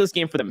ridiculous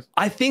game for them.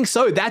 I think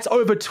so. That's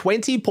over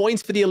 20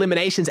 points for the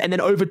eliminations and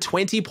then over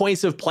 20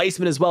 points of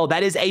placement as well.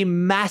 That is a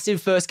massive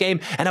first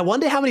game. And I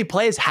wonder how many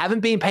players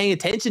haven't been paying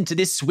attention to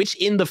this switch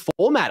in the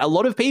format. A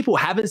lot of people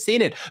haven't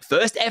seen it.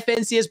 First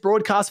FNCS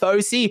broadcast for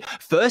OC.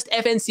 First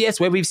FNCS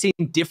where we've seen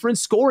different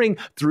scoring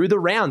through the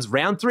rounds.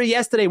 Round 3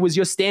 yesterday was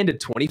your standard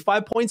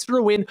 25 points for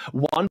a win,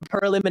 1 per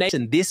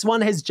elimination. This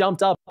one has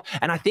jumped up,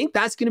 and I think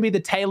that's going to be the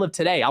tale of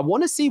today. I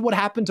want to see what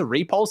happened to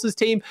Repulse's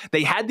team.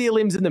 They had the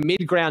elims in the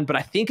mid ground, but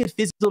I think it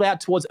fizzled out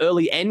towards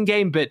early end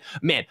game. But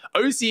man,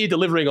 OCE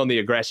delivering on the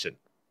aggression.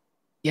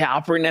 Yeah,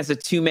 operating as a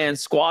 2-man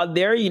squad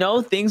there. You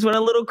know, things went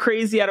a little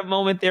crazy at a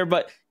moment there,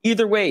 but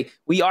either way,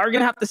 we are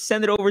going to have to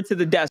send it over to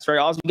the desk, right?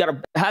 Also, we got to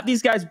have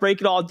these guys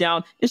break it all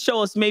down and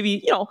show us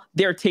maybe, you know,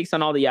 their takes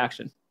on all the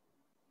action.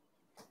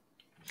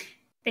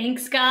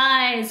 Thanks,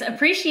 guys.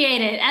 Appreciate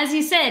it. As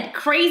you said,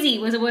 crazy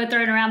was a word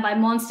thrown around by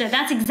Monster.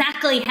 That's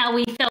exactly how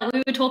we felt.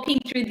 We were talking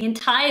through the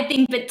entire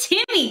thing. But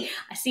Timmy,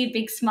 I see a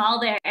big smile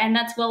there, and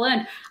that's well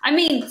earned. I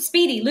mean,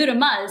 Speedy, Luda,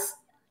 Muzz,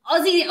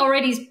 Ozzy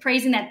already is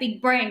praising that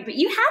big brain, but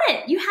you had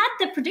it. You had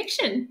the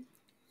prediction.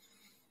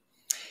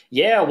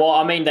 Yeah, well,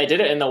 I mean, they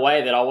did it in the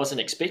way that I wasn't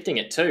expecting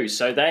it to.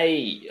 So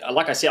they,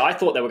 like I said, I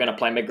thought they were going to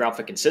play mid-ground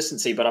for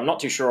consistency, but I'm not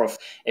too sure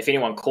if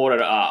anyone caught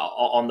it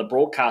on the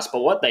broadcast. But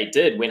what they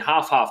did, when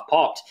half-half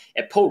popped,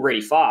 it pulled really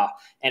far.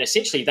 And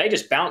essentially, they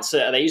just bounced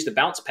it. They used the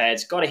bounce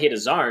pads, got ahead of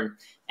zone,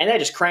 and they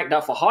just cranked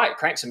up for height,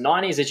 cranked some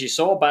 90s, as you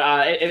saw.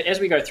 But as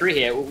we go through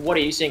here, what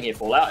are you seeing here,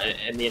 Fallout,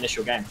 in the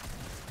initial game?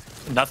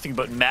 Nothing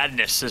but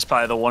madness is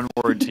probably the one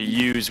word to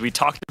use. We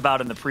talked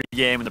about in the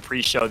pregame and the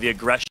pre-show the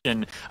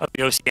aggression of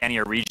the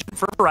Oceania region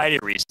for a variety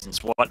of reasons.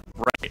 One,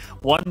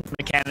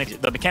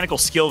 the mechanical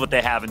skill that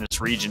they have in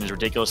this region is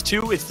ridiculous.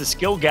 2, it's the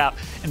skill gap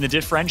and the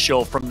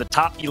differential from the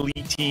top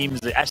elite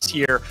teams, the S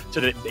tier, to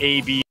the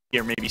A, B,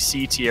 or maybe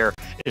C tier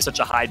is such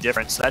a high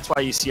difference. So that's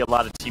why you see a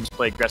lot of teams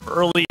play aggressive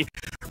early.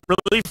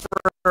 Really, for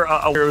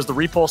it was the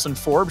Repulse and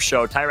Forbes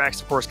show.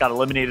 Tyrax, of course, got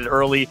eliminated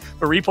early,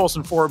 but Repulse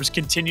and Forbes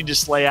continued to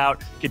slay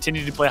out,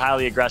 continued to play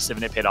highly aggressive,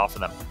 and it paid off for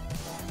them.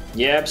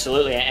 Yeah,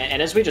 absolutely.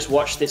 And as we just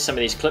watch some of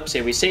these clips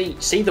here, we see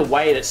the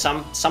way that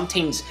some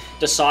teams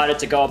decided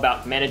to go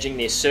about managing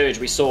their surge.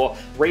 We saw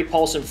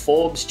Repulse and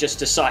Forbes just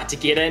decide to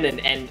get in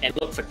and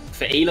look for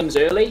Elims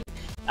early.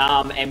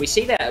 And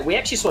we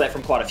actually saw that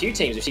from quite a few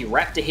teams. We see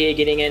Raptor here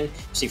getting in, we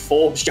see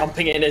Forbes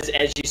jumping in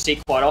as you see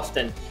quite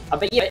often.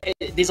 But yeah,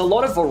 there's a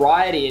lot of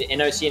variety in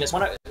OCE, and it's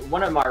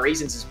one of my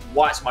reasons is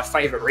why it's my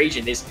favorite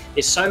region. There's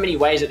so many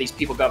ways that these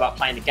people go about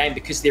playing the game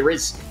because there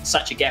is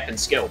such a gap in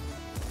skill.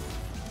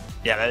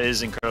 Yeah, that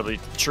is incredibly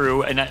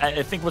true. And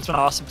I think what's been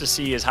awesome to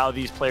see is how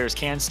these players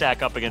can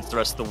stack up against the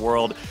rest of the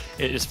world.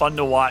 It is fun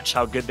to watch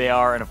how good they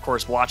are, and of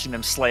course, watching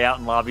them slay out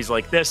in lobbies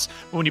like this.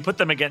 But when you put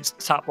them against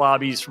top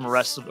lobbies from the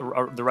rest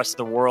of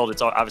the world,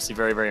 it's obviously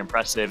very, very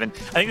impressive. And I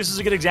think this is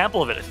a good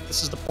example of it. I think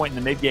this is the point in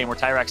the mid game where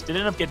Tyrax did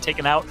end up getting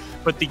taken out,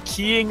 but the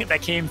keying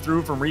that came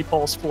through from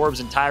Repulse,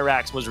 Forbes, and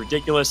Tyrax was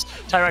ridiculous.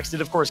 Tyrax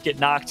did, of course, get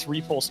knocked.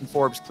 Repulse and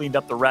Forbes cleaned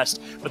up the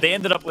rest, but they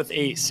ended up with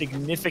a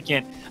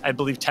significant, I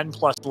believe,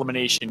 10+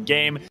 elimination game.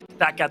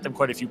 That got them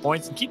quite a few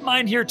points. And keep in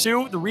mind here,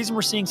 too, the reason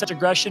we're seeing such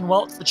aggression,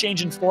 well, it's the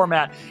change in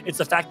format. It's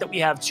the fact that we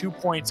have 2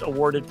 points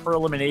awarded per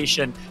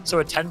elimination. So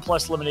a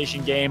 10+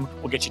 elimination game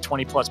will get you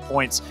 20+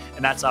 points.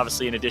 And that's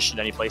obviously in addition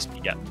to any placement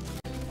you get.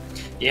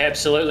 Yeah,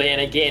 absolutely.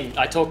 And again,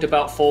 I talked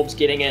about Forbes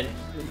getting in.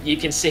 You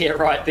can see it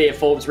right there.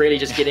 Forbes really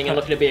just getting in,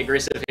 looking to be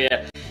aggressive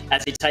here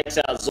as he takes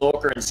out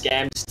Zorka and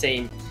Scam's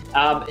team.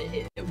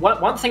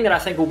 One thing that I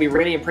think will be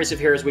really impressive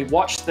here as we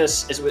watch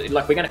this is we're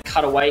going to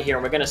cut away here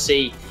and we're going to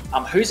see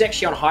who's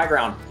actually on high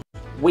ground.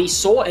 We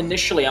saw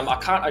initially,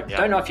 I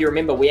don't know if you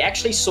remember, we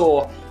actually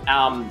saw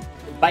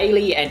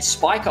Bailey and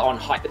Spiker on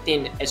high, but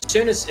then as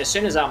soon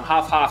as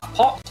half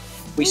popped,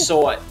 we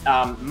saw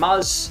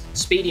Muzz,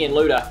 Speedy, and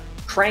Luda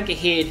crank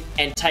ahead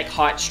and take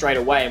height straight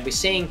away. And we're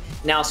seeing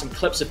now some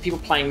clips of people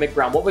playing mid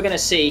ground. What we're going to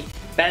see,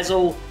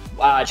 Basil,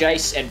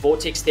 Jace, and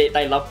Vortex,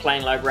 they love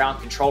playing low ground,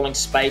 controlling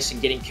space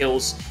and getting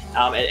kills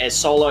as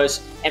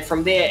solos. And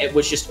from there, it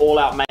was just all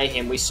out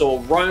mayhem. We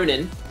saw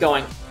Ronan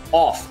going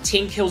off,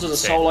 10 kills as a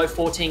solo,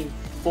 14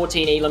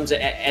 elims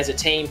as a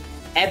team.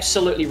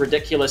 Absolutely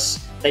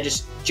ridiculous. They're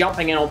just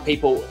jumping in on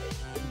people.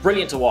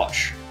 Brilliant to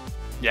watch.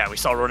 Yeah, we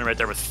saw Ronan right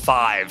there with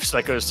 5, so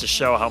that goes to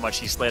show how much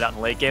he's slayed out in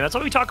the late game. That's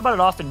why we talk about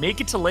it often.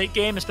 Make it to late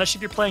game, especially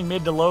if you're playing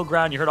mid to low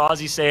ground. You heard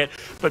Ozzy say it,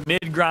 but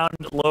mid ground,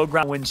 low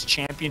ground wins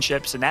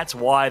championships, and that's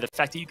why the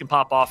fact that you can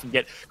pop off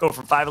and go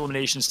from 5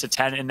 eliminations to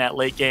 10 in that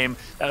late game,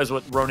 that is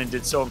what Ronan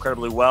did so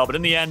incredibly well. But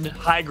in the end,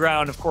 high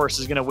ground, of course,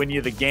 is going to win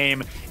you the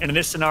game. And in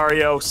this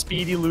scenario,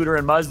 Speedy, Looter,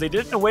 and Muzz, they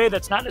did it in a way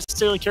that's not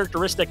necessarily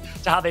characteristic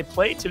to how they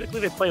play. Typically,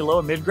 they play low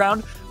and mid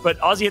ground, but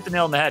Ozzy hit the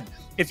nail on the head.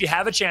 If you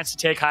have a chance to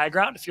take high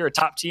ground, if you're a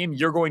top team,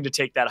 you're going to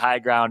take that high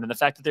ground. And the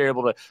fact that they're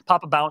able to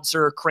pop a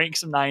bouncer, crank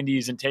some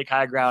 90s, and take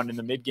high ground in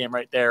the mid game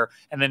right there,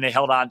 and then they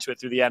held on to it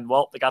through the end.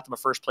 Well, they got them a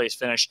first place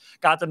finish,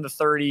 got them to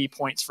 30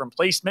 points from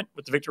placement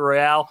with the Victory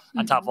Royale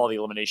on top of all the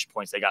elimination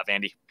points they got,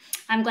 Vandy.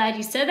 I'm glad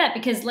you said that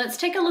because let's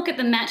take a look at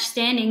the match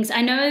standings.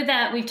 I know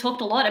that we've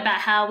talked a lot about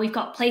how we've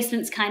got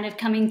placements kind of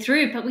coming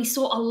through, but we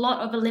saw a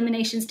lot of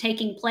eliminations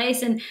taking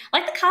place. And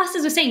like the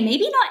casters were saying,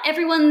 maybe not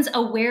everyone's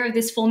aware of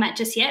this format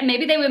just yet.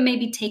 Maybe they were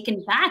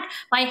taken back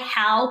by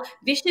how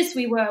vicious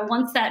we were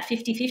once that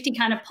 50-50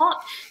 kind of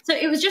popped. So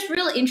it was just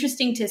really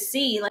interesting to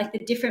see like the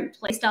different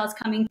play styles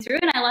coming through.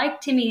 And I like,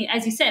 Timmy,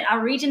 as you said,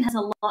 our region has a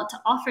lot to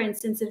offer in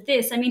sense of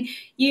this. I mean,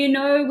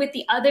 with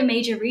the other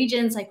major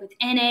regions, like with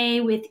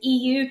NA, with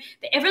EU,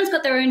 everyone's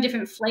got their own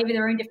different flavor,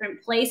 their own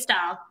different play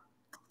style.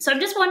 So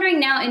I'm just wondering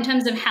now in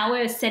terms of how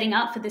we're setting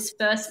up for this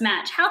first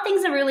match, how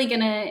things are really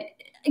going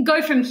to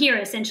go from here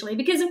essentially,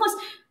 because of course,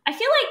 I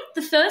feel like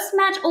the first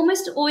match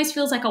almost always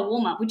feels like a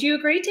warm-up. Would you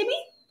agree, Timmy?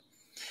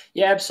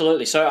 Yeah,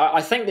 absolutely. So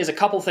I think there's a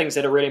couple things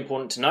that are really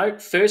important to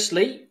note.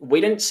 Firstly,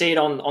 we didn't see it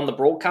on the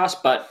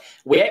broadcast, but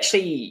we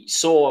actually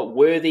saw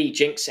Worthy,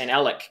 Jinx, and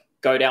Alec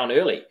go down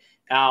early.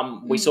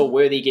 We saw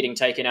Worthy getting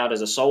taken out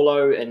as a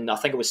solo, and I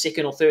think it was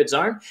 2nd or 3rd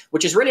zone,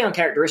 which is really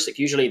uncharacteristic.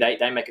 Usually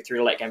they make it through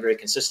the late game very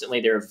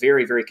consistently. They're a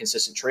very, very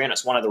consistent trio, and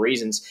it's one of the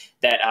reasons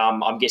that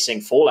I'm guessing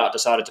Fallout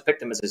decided to pick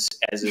them as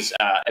his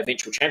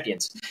eventual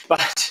champions.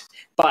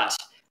 But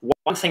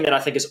one thing that I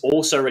think is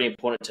also really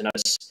important to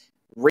notice,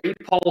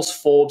 Repulse,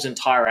 Forbes, and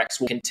Tyrax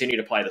will continue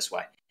to play this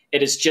way.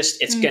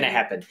 It's going to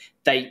happen.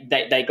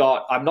 They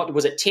got,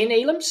 was it 10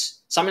 elims?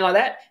 Something like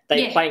that.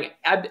 They're playing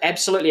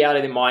absolutely out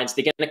of their minds.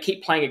 They're going to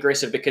keep playing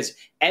aggressive because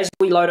as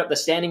we load up the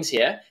standings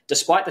here,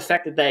 despite the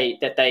fact that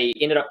they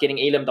ended up getting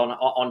elimed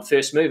on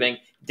first moving,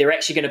 they're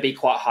actually going to be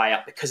quite high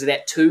up because of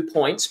that 2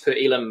 points per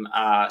elim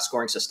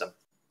scoring system.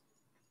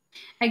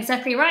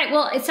 Exactly right.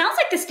 Well, it sounds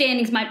like the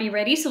standings might be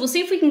ready, so we'll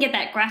see if we can get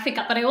that graphic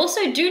up. But I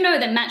also do know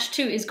that match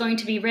 2 is going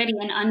to be ready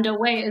and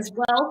underway as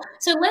well.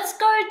 So let's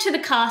go to the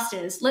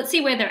casters. Let's see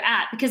where they're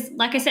at because,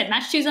 like I said,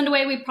 match 2 is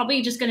underway. We're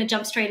probably just going to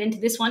jump straight into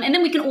this one, and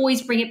then we can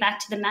always bring it back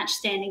to the match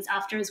standings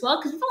after as well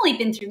because we've only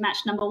been through match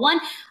number 1.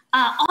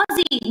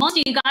 Ozzy,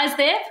 Monster, you guys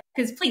there?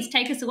 Because please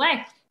take us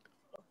away.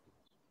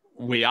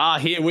 We are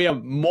here. We are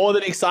more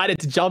than excited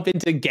to jump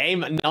into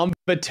game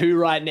number 2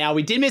 right now.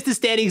 We did miss the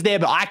standings there,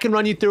 but I can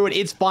run you through it.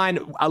 It's fine.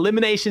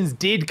 Eliminations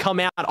did come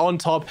out on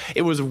top.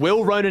 It was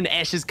Will, Ronan,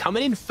 Ashes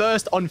coming in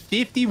first on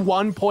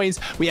 51 points.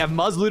 We have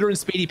Muzz, Luder, and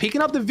Speedy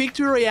picking up the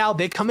Victory Royale.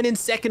 They're coming in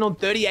second on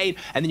 38.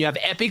 And then you have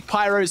Epic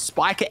Pyro,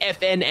 Spiker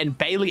FN, and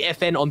Bailey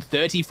FN on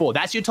 34.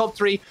 That's your top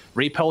 3.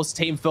 Repulse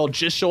team fell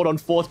just short on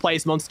 4th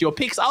place. Monster, your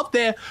picks up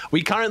there.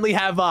 We currently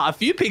have a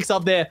few picks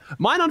up there.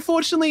 Mine,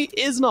 unfortunately,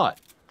 is not.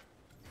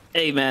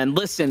 Hey, man,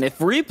 listen,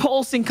 if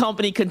Repulse and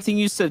company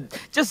continues to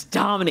just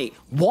dominate,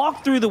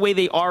 walk through the way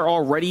they are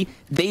already,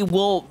 they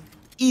will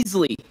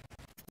easily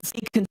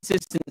stay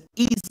consistent,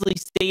 easily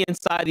stay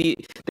inside the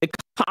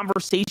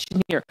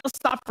conversation here.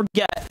 Let's not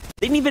forget,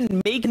 they didn't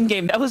even make in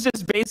game. That was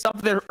just based off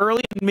of their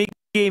early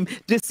game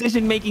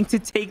decision making to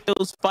take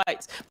those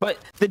fights. But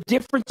the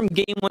difference from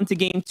game 1 to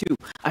game 2,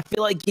 I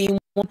feel like game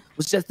 1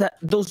 was just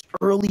those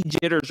early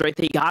jitters, right?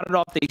 They got it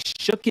off, they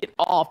shook it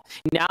off.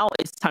 Now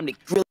it's time to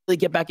really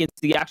get back into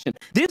the action.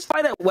 This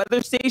fight at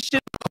Weather Station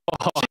should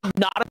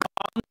not have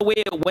gone the way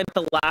it went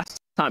the last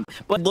time,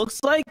 but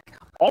looks like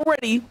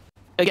already.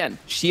 Again,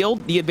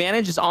 Shield, the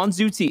advantage is on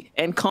Zuti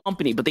and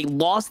company, but they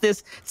lost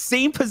this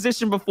same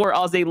position before.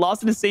 They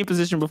lost in the same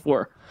position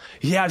before.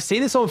 Yeah, I've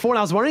seen this one before, and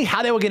I was wondering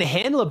how they were going to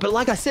handle it. But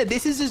like I said,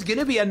 this is just going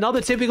to be another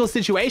typical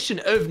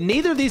situation of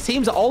neither of these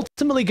teams are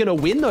ultimately going to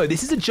win, though.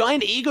 This is a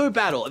giant ego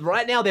battle.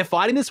 Right now, they're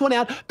fighting this one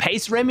out.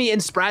 Pace, Remy,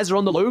 and Spraz are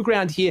on the low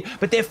ground here,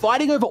 but they're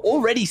fighting over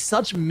already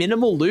such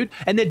minimal loot,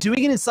 and they're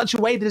doing it in such a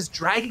way that is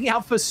dragging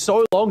out for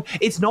so long.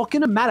 It's not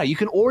going to matter. You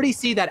can already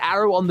see that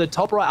arrow on the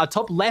top right,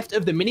 top left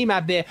of the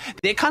minimap there.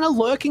 They're kind of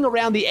lurking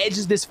around the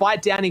edges of this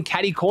fight down in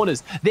caddy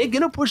corners. They're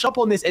going to push up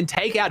on this and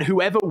take out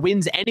whoever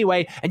wins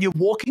anyway, and you're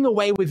walking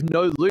away with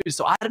no loot.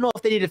 So I don't know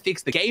if they need to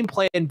fix the game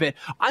plan, but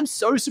I'm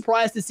so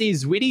surprised to see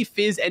Zwitty,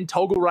 Fizz, and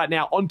Toggle right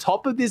now on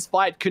top of this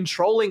fight,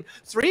 controlling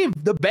 3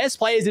 of the best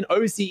players in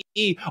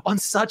OCE on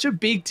such a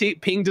big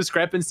ping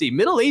discrepancy.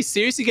 Middle East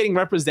seriously getting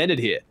represented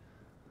here.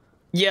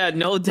 Yeah,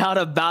 no doubt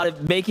about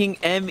it, making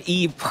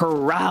ME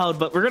proud.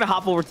 But we're going to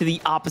hop over to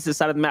the opposite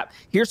side of the map.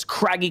 Here's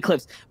Craggy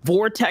Cliffs,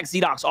 Vortex,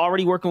 Zedox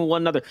already working with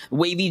one another.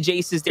 Wavy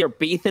Jace is there,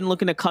 Bathan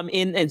looking to come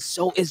in, and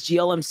so is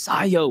GLM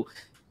Sayo.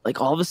 Like,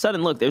 all of a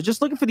sudden, look, they're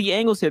just looking for the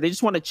angles here. They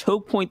just want to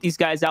choke point these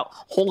guys out,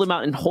 hold them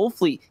out, and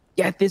hopefully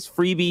get this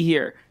freebie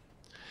here.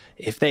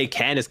 If they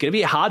can, it's going to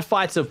be a hard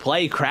fight to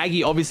play.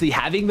 Craggy obviously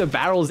having the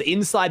barrels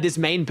inside this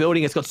main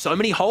building. It's got so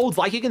many holds.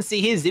 Like you can see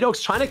here,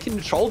 Zidox trying to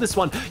control this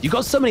one. You've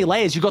got so many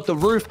layers. You've got the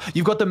roof.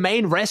 You've got the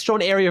main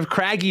restaurant area of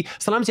Craggy.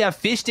 Sometimes you have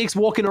fish sticks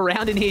walking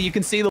around in here. You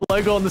can see the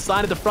logo on the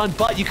side of the front,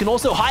 but you can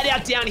also hide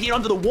out down here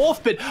under the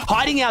wharf, but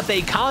hiding out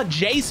they can't.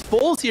 Jace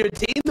falls here, a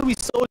team that we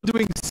saw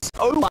doing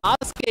so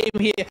last game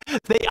here.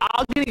 They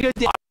are going to go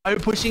down.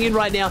 Pushing in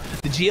right now.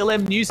 The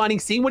GLM new signing,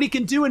 seeing what he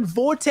can do, and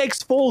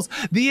Vortex falls.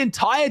 The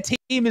entire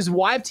team is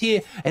wiped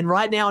here, and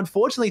right now,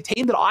 unfortunately,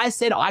 team that I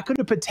said I could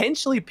have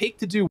potentially picked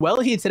to do well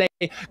here today,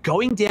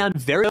 going down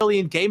very early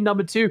in game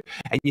number 2,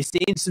 and you're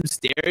seeing some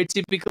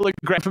stereotypical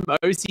aggression from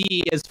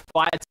OCE as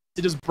fights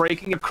are just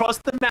breaking across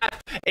the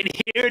map, and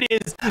here it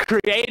is,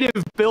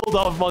 creative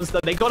build-off monster.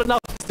 They got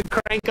enough to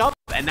crank up,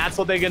 and that's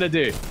what they're gonna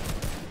do.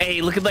 Hey,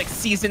 looking like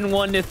season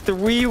 1 to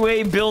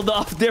 3-way build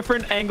off,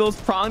 different angles,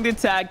 pronged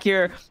attack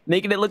here,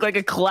 making it look like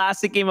a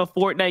classic game of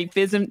Fortnite.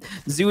 Fizz and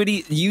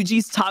Zuidi,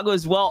 Yuji's Tago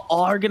as well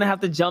are going to have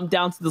to jump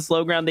down to the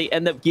slow ground. They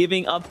end up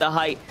giving up the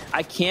height.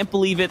 I can't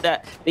believe it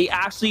that they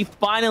actually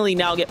finally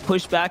now get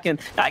pushed back and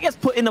I guess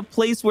put in a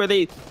place where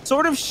they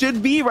sort of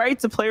should be, right?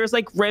 To players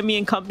like Remy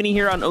and company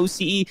here on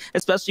OCE,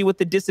 especially with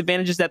the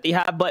disadvantages that they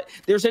have. But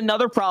there's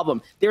another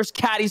problem. There's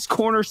Caddy's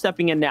corner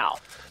stepping in now.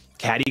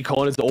 Caddy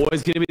corner is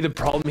always going to be the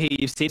problem here.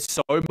 You've seen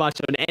so much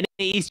on NA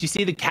East. You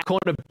see the cat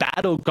corner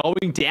battle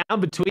going down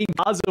between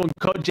Gazo and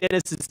Code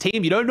Genesis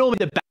team. You don't normally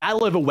the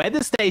battle over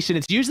Weather Station.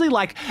 It's usually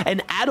like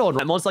an add-on.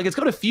 Right? It's like it's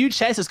got a few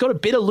chests. It's got a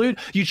bit of loot.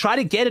 You try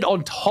to get it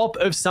on top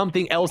of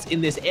something else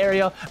in this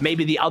area.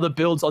 Maybe the other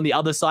builds on the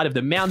other side of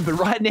the mountain. But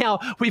right now,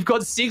 we've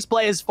got 6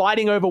 players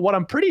fighting over what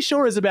I'm pretty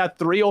sure is about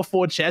 3 or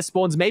 4 chest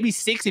spawns. Maybe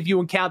 6 if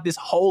you count this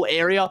whole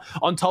area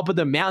on top of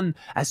the mountain.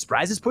 As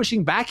Spraz is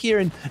pushing back here,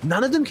 and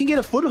none of them can get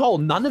a foothold.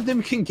 None of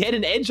them can get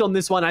an edge on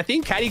this one. I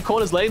think Caddy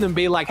Corner's letting them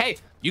be like, hey,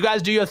 you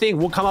guys do your thing.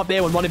 We'll come up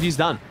there when one of you's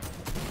done.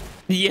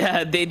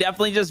 Yeah, they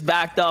definitely just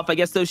backed up. I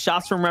guess those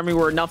shots from Remy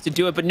were enough to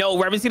do it, but no,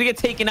 Remy's gonna get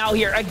taken out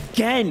here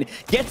again.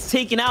 Gets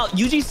taken out.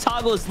 Yuji's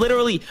Toggle is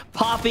literally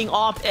popping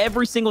off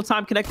every single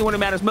time, connecting when it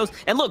matters most.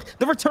 And look,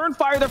 the return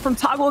fire there from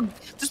Toggle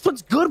just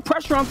puts good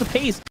pressure onto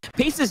Pace.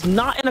 Pace is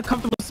not in a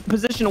comfortable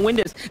position to win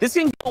this. This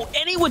can go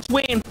any which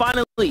way, and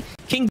finally,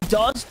 King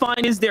does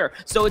find his there.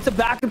 So it's a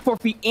back and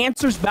forth. He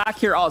answers back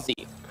here,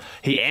 Ozzy.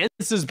 He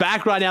answers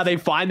back right now. They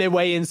find their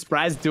way in.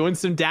 Spraz doing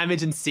some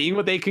damage and seeing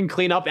what they can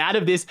clean up out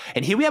of this.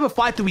 And here we have a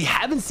fight that we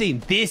haven't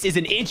seen. This is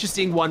an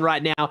interesting one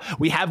right now.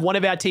 We have one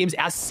of our teams,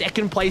 our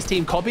second place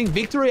team, copying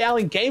Victor Real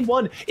in game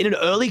 1 in an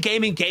early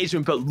game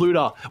engagement. But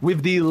Luda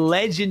with the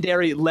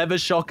legendary lever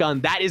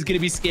shotgun, that is going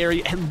to be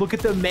scary. And look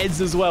at the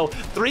meds as well.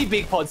 3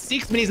 big pods,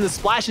 6 minis and the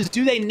splashes.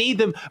 Do they need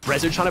them?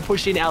 Brezzo trying to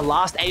push in our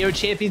last AO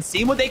champion,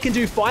 seeing what they can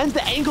do, finds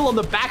the angle on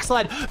the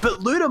backside. But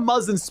Luda,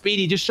 Muzz, and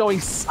Speedy just showing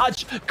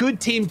such good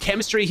team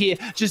chemistry here,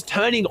 just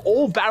turning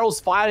all barrels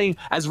fighting,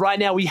 as right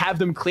now we have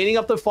them cleaning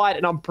up the fight.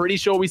 And I'm pretty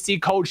sure we see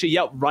Culture,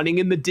 running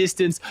in the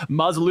distance.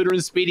 Muzz, Luda,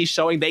 and Speedy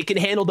showing they can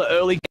handle the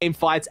early game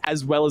fights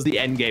as well as the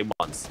end game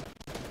ones.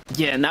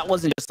 Yeah, and that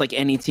wasn't just like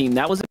any team.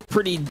 That was a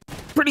pretty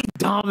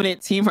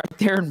dominant team right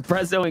there in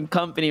Brezzo and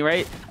company,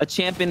 right? A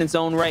champion in his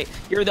own right.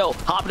 Here, though,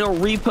 hopping over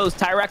repost,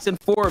 Tyrax and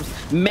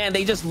Forbes. Man,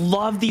 they just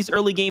love these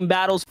early game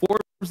battles.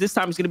 Forbes this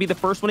time is going to be the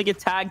first one to get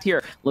tagged here.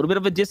 A little bit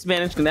of a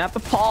disadvantage. Going to have to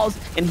pause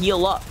and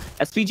heal up.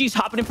 SPG's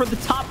hopping in for the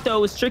top,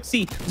 though, is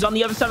Trixie, who's on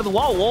the other side of the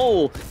wall.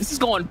 Whoa, this is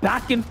going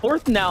back and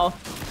forth now.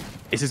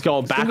 This is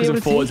going backwards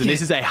and forwards, and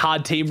this is a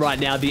hard team right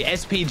now. The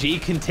SPG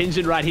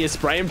contingent right here,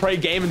 spray and pray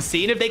game, and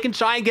seeing if they can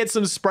try and get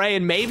some spray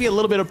and maybe a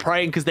little bit of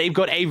praying, because they've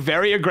got a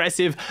very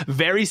aggressive,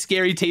 very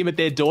scary team at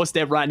their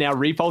doorstep right now.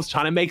 Repulse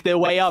trying to make their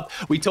way up.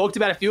 We talked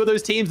about a few of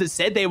those teams that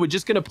said they were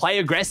just going to play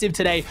aggressive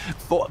today.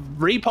 For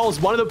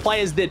Repulse, one of the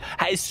players that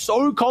is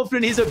so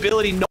confident in his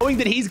ability, knowing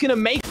that he's going to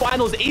make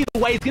finals either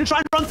way. He's going to try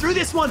and run through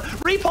this one.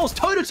 Repulse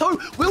toe-to-toe.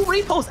 Will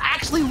Repulse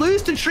actually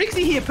lose to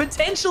Trixie here?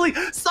 Potentially.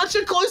 Such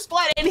a close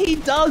fight, and he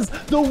does.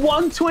 The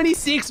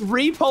 126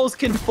 Repulse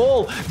can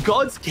fall.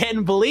 Gods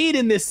can bleed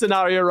in this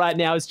scenario right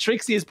now as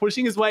Trixie is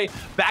pushing his way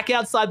back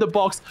outside the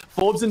box.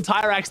 Forbes and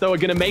Tyrax, though, are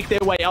going to make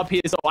their way up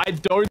here, so I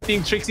don't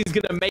think Trixie's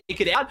going to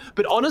make it out.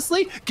 But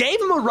honestly, gave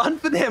them a run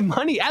for their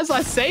money. As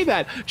I say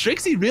that,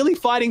 Trixie really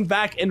fighting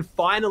back and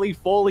finally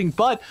falling,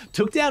 but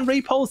took down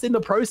Repulse in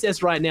the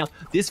process right now.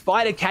 This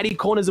fight at Caddy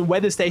Corners and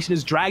Weather Station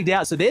is dragged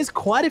out, so there's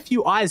quite a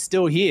few eyes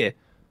still here.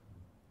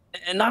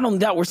 And not only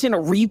that, we're seeing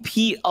a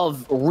repeat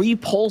of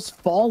Repulse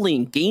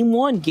falling. Game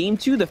 1, Game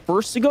 2, the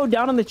first to go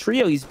down in the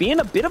trio. He's being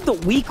a bit of the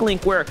weak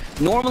link where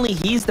normally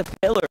he's the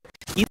pillar.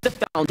 He's the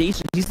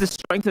foundation. He's the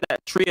strength of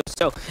that trio.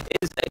 So,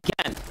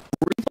 again,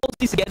 Repulse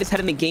needs to get his head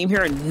in the game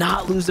here and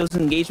not lose those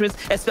engagements,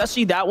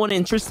 especially that one.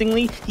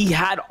 Interestingly, he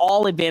had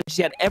all advantage.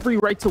 He had every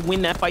right to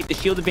win that fight, the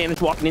shield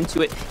advantage walking into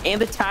it, and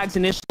the tags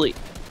initially.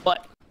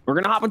 But we're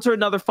going to hop into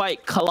another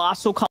fight,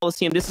 Colossal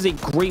Coliseum. This is a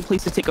great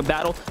place to take a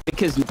battle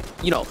because,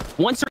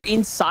 once you're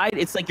inside,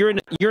 it's like you're in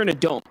a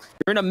dome.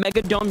 You're in a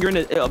mega dome. You're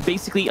in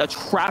basically a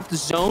trapped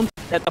zone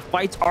that the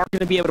fights are going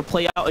to be able to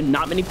play out, and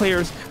not many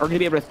players are going to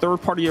be able to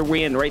third party your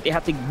way in, right? They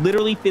have to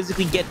literally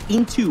physically get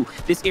into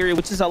this area,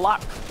 which is a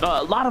lot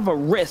of a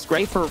risk,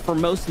 right, for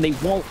most, and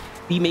they won't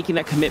be making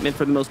that commitment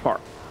for the most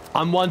part.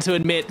 I'm one to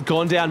admit,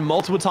 gone down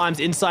multiple times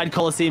inside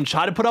Coliseum,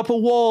 try to put up a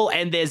wall,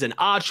 and there's an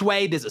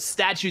archway, there's a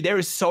statue. There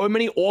is so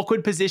many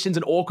awkward positions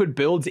and awkward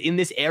builds in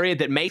this area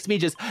that makes me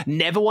just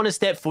never want to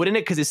step foot in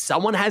it, because if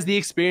someone has the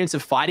experience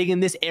of fighting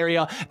in this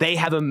area, they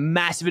have a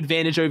massive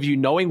advantage over you,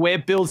 knowing where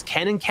builds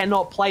can and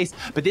cannot place.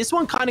 But this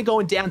one kind of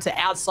going down to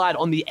outside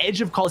on the edge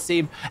of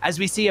Coliseum, as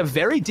we see a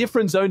very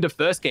different zone to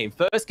first game.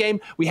 First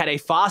game, we had a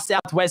far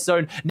southwest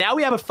zone. Now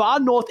we have a far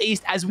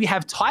northeast, as we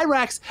have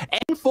Tyrax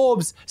and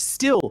Forbes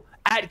still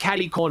at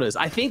Caddy Corners.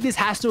 I think this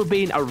has to have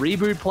been a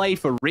reboot play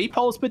for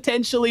Repulse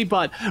potentially,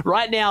 but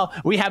right now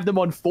we have them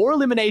on 4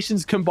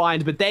 eliminations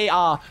combined, but they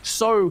are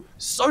so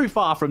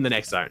far from the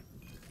next zone.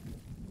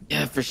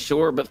 Yeah, for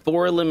sure. But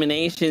 4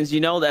 eliminations,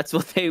 that's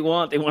what they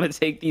want. They want to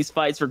take these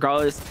fights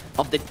regardless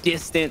of the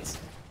distance.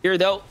 Here,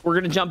 though, we're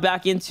going to jump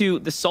back into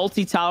the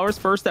Salty Towers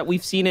first that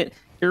we've seen it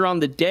here on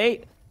the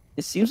date.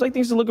 It seems like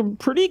things are looking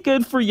pretty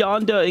good for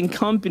Yonda and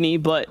company,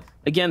 but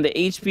again, the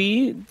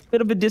HP,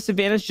 bit of a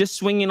disadvantage, just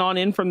swinging on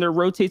in from their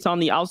rotates on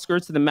the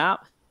outskirts of the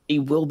map. They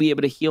will be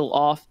able to heal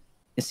off.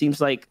 It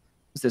seems like,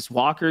 is this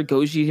Walker,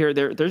 Goji here?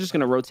 They're just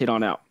going to rotate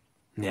on out.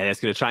 Yeah, that's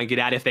going to try and get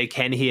out if they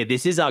can here.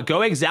 This is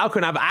Goeg Zalka,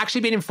 and I've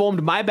actually been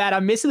informed, my bad,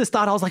 I'm missing the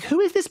start. I was like, who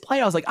is this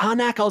player? I was like,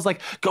 Arnak. I was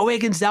like,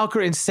 Goeg and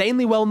Zalka,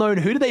 insanely well-known.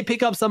 Who do they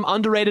pick up? Some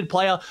underrated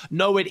player?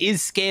 No, it is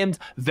Scammed.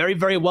 Very,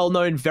 very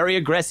well-known, very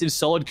aggressive,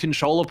 solid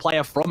controller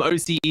player from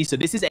OCE. So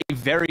this is a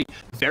very,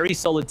 very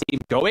solid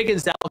team. Goeg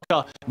and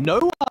Zalka,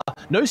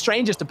 no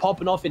strangers to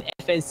popping off in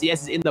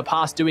FNCS in the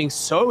past, doing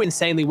so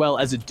insanely well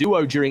as a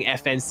duo during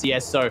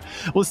FNCS. So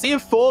we'll see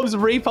if Forbes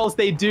Repulse,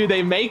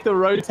 they make the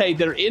rotate.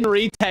 They're in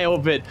retail,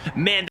 but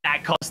man,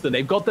 that cost them.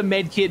 They've got the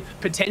med kit,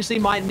 potentially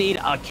might need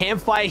a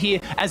campfire here,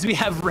 as we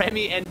have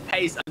Remy and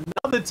Pace,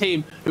 another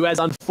team who has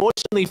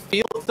unfortunately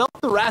felt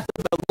the wrath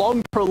of a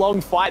long,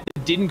 prolonged fight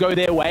that didn't go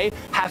their way,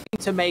 having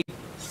to make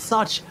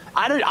such,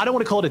 I don't want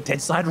to call it a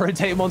dead side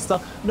rotate monster.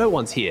 No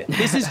one's here.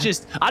 This is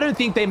just, I don't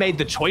think they made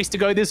the choice to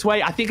go this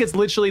way. I think it's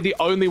literally the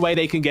only way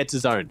they can get to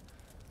zone.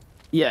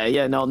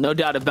 Yeah, no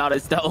doubt about it.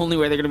 It's the only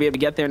way they're going to be able to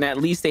get there, and at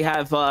least they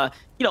have,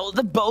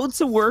 the bow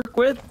to work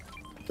with.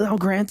 Now,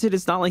 granted,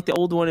 it's not like the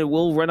old one. It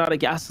will run out of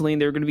gasoline.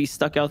 They're going to be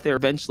stuck out there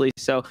eventually.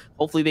 So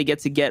hopefully they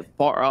get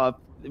far,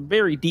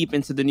 very deep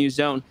into the new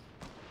zone.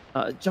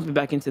 Jumping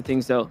back into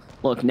things, though.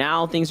 Look,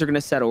 now things are going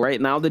to settle, right?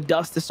 Now the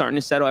dust is starting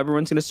to settle.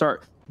 Everyone's going to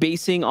start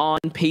pacing on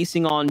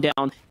down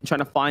and trying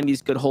to find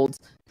these good holds.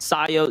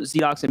 Sayo,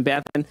 Zedox, and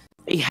Bathan,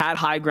 they had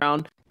high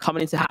ground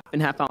coming into half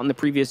and half out in the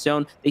previous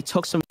zone. They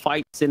took some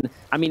fights, and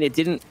I mean, it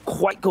didn't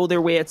quite go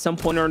their way at some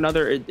point or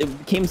another. It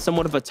became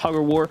somewhat of a tug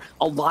of war.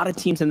 A lot of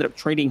teams ended up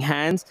trading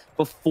hands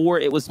before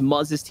it was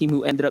Muzz's team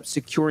who ended up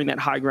securing that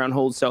high ground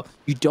hold. So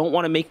you don't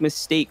want to make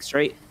mistakes,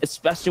 right?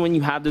 Especially when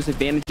you have those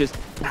advantages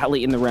that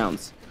late in the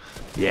rounds.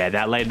 Yeah,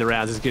 that late in the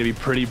rounds is going to be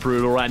pretty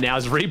brutal right now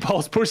as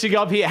Repulse pushing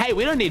up here. Hey,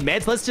 we don't need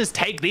meds. Let's just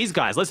take these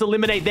guys. Let's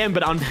eliminate them.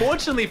 But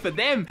unfortunately for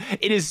them,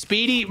 it is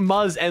Speedy,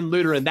 Muzz, and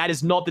Luda. And that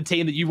is not the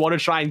team that you want to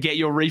try and get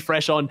your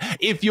refresh on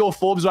if you're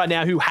Forbes right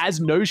now, who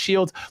has no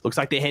shield. Looks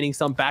like they're handing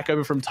some back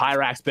over from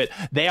Tyrax, but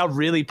they are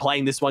really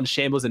playing this one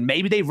shambles. And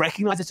maybe they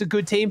recognize it's a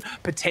good team.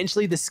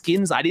 Potentially the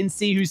skins. I didn't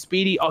see who's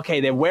Speedy. Okay,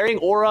 they're wearing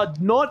Aura.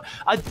 Not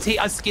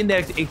a skin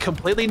they're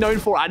completely known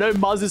for. I know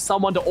Muzz is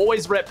someone to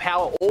always rep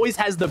power, always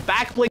has the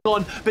back bling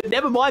on. But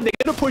never mind, they're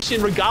going to push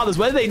in regardless,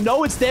 whether they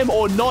know it's them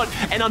or not.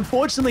 And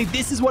unfortunately,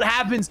 this is what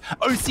happens.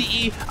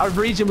 OCE, a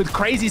region with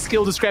crazy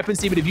skill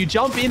discrepancy, but if you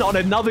jump in on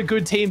another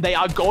good team, they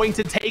are going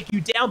to take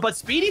you down. But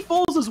Speedy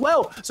falls as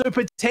well, so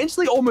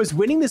potentially almost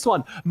winning this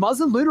one.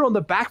 Muzz and Luda on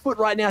the back foot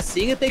right now,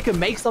 seeing if they can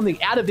make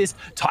something out of this.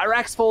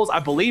 Tyrax falls. I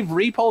believe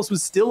Repulse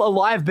was still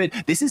alive, but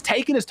this has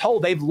taken its toll.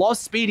 They've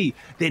lost Speedy.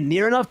 They're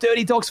near enough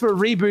Dirty Dogs for a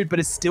reboot, but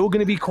it's still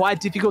going to be quite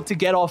difficult to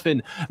get off.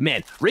 And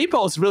man,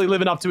 Repulse really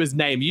living up to his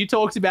name. You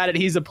talked about it.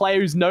 He's a player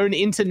who's known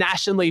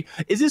internationally.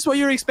 Is this what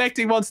you're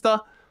expecting, Monster?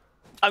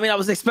 I mean, I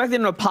was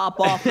expecting him to pop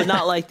off, but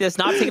not like this.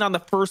 Not taking on the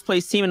first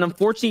place team. And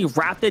unfortunately,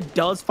 Rapid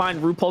does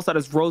find Repulse at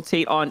his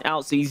rotate on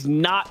out, so he's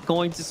not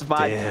going to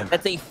survive. Damn.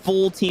 That's a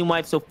full team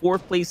wipe. So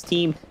fourth place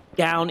team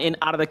down and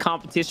out of the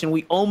competition.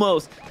 We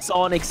almost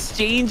saw an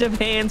exchange of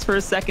hands for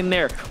a second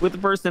there with the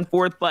first and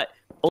fourth, but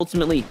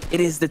ultimately, it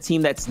is the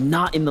team that's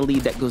not in the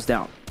lead that goes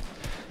down.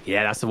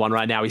 Yeah, that's the one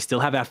right now. We still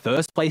have our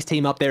first place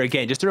team up there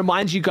again. Just to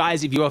remind you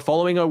guys, if you are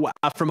following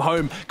from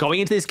home, going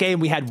into this game,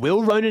 we had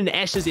Will, Ronan, and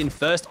Ashes in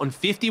first on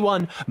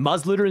 51,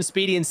 Muzz, Luda, and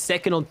Speedy in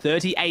second on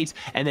 38,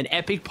 and then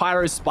Epic,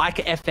 Pyro,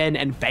 Spiker, FN,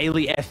 and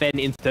Bailey FN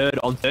in third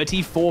on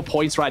 34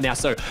 points right now.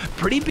 So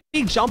pretty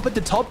big jump at the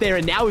top there,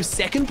 and now with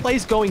second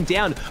place going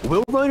down,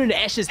 Will, Ronan, and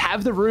Ashes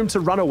have the room to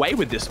run away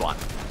with this one.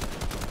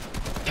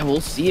 Yeah, we'll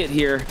see it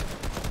here.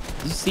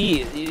 You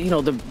see, you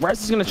know, the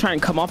rest is going to try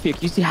and come off here.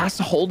 QC has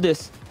to hold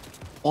this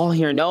all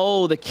here.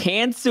 No, the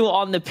cancel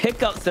on the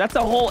pickup. So that's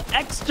a whole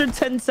extra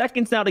 10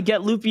 seconds now to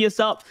get Lupius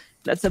up.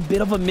 That's a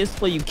bit of a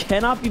misplay. You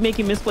cannot be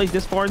making misplays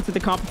this far into the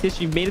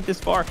competition. You've made it this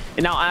far.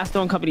 And now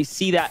Asto and company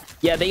see that.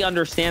 Yeah, they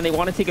understand. They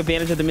want to take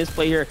advantage of the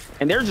misplay here.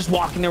 And they're just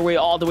walking their way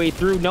all the way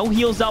through. No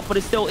heals up, but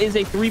it still is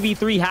a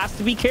 3v3. Has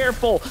to be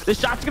careful. The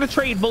shot's going to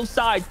trade both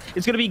sides.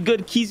 It's going to be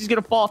good. Keys is going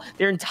to fall.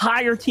 Their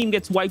entire team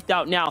gets wiped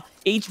out now.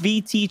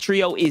 HVT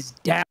trio is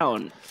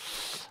down.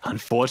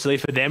 Unfortunately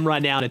for them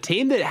right now, and a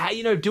team that,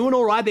 you know, doing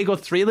all right. They got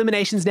 3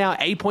 eliminations now,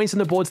 8 points on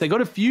the boards. They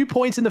got a few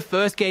points in the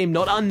first game,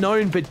 not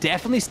unknown, but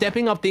definitely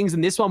stepping up things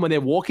in this one when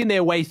they're walking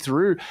their way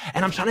through.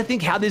 And I'm trying to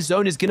think how this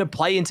zone is going to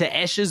play into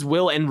Escher's,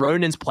 Will, and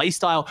Ronan's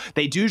playstyle.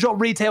 They do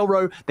drop retail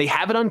row. They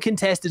have it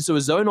uncontested, so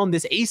a zone on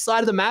this east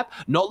side of the map,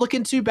 not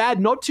looking too bad,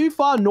 not too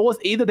far north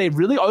either. They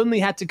really only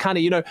had to kind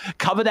of, you know,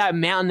 cover that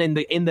mountain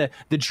in the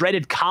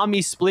dreaded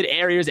Kami split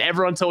areas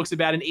everyone talks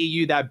about in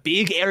EU, that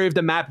big area of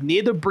the map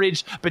near the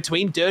bridge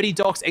between Dirty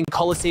Docks and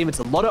Coliseum. It's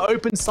a lot of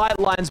open sight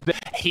lines, but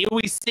here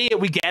we see it.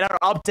 We get our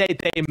update.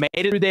 They made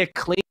it through there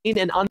clean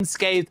and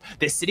unscathed.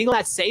 They're sitting on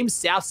that same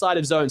south side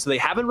of zone, so they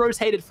haven't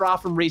rotated far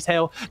from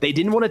retail. They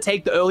didn't want to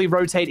take the early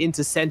rotate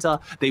into center.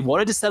 They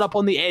wanted to set up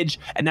on the edge,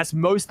 and that's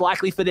most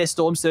likely for their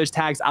Storm Surge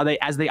tags,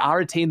 as they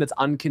are a team that's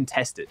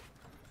uncontested.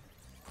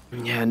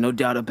 Yeah, no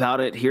doubt about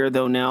it. Here,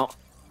 though, now,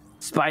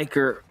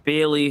 Spiker,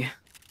 Bailey,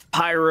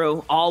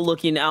 Pyro, all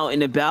looking out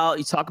and about.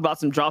 You talk about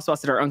some drop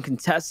spots that are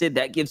uncontested.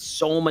 That gives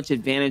so much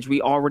advantage.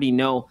 We already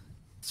know,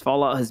 as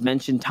Fallout has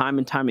mentioned time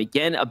and time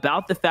again,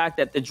 about the fact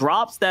that the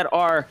drops that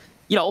are,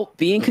 you know,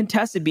 being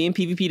contested, being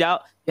PvP'd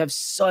out, you have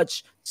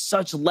such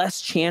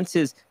less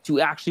chances to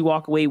actually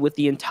walk away with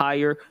the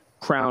entire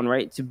crown,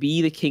 right? To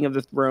be the king of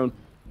the throne,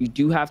 you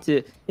do have to,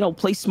 you know,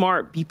 play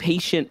smart, be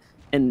patient,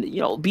 and,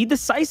 you know, be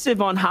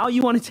decisive on how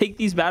you want to take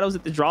these battles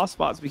at the draw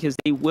spots, because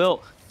they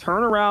will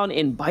turn around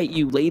and bite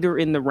you later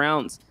in the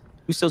rounds.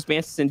 Usos,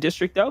 Mantis, and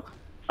District, though,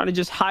 trying to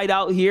just hide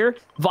out here,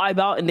 vibe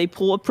out, and they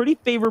pull a pretty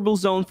favorable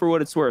zone for what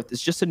it's worth.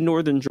 It's just a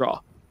northern draw.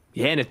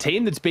 Yeah, and a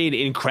team that's been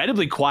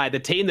incredibly quiet, the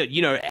team that,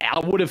 you know, I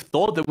would have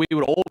thought that we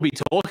would all be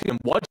talking and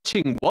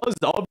watching was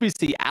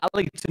obviously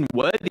Allington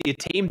Worthy, a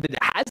team that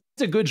has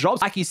a good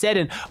drop, like you said,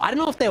 and I don't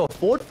know if they were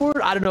fought for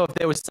it, I don't know if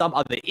there was some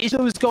other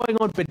issues going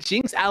on, but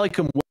Jinx,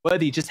 Allington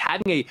Worthy just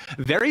having a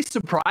very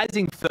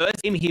surprising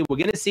first game here. We're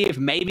going to see if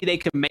maybe they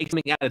can make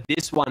something out of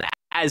this one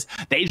as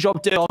they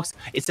dropped it off.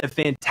 It's a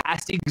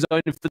fantastic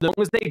zone. For as long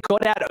as they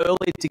got out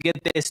early to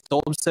get their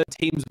Storm Surge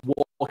teams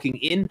walking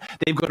in,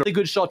 they've got a really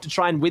good shot to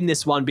try and win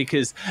this one,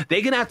 because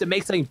they're going to have to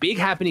make something big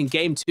happen in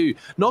game 2.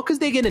 Not because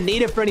they're going to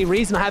need it for any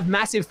reason. I have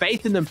massive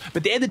faith in them,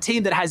 but they're the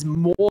team that has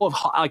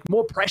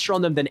more pressure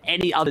on them than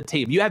any other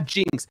team. You have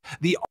Jinx,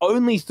 the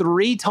only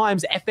 3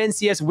 times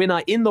FNCS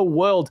winner in the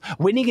world,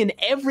 winning in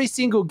every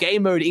single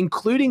game mode,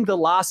 including the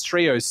last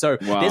trio. So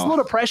there's a lot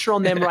of pressure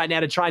on them right now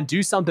to try and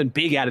do something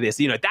big out of this.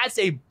 You know, that's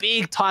a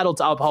big title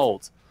to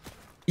uphold.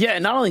 Yeah,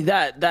 and not only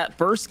that, that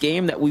first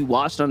game that we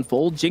watched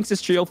unfold,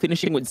 Jinx's trio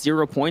finishing with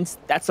 0 points,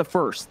 that's a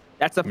first.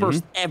 That's the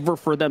first ever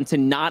for them to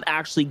not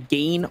actually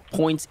gain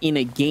points in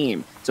a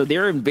game. So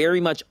they're in very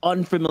much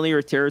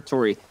unfamiliar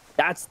territory.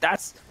 That's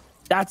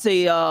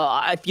a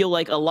I feel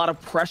like a lot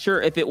of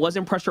pressure. If it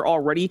wasn't pressure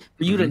already,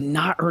 for you to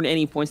not earn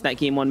any points in that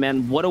game 1,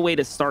 man, what a way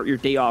to start your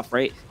day off,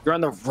 right? You're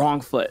on the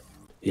wrong foot.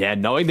 Yeah,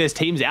 knowing there's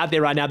teams out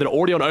there right now that are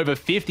already on over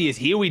 50 is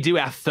here we do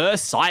our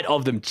first sight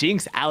of them.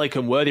 Jinx, Alec,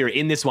 and Worthy are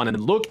in this one, and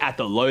look at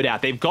the loadout.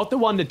 They've got the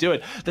one to do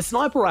it. The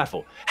sniper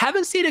rifle.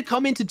 Haven't seen it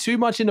come into too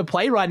much into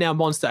play right now,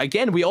 Monster.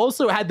 Again, we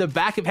also had the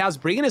back of house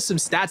bringing us some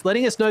stats,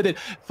 letting us know that,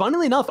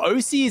 funnily enough,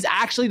 OCE is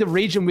actually the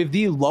region with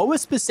the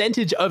lowest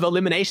percentage of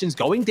eliminations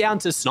going down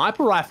to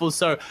sniper rifles.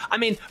 So, I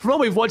mean, from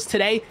what we've watched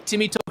today,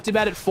 Timmy talked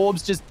about it,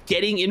 Forbes just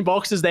getting in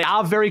boxes. They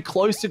are very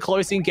close to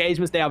close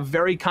engagements. They are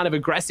very kind of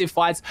aggressive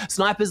fights.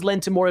 Snipers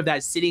lend to more of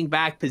that sitting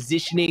back,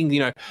 positioning,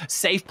 you know,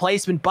 safe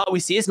placement, but we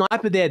see a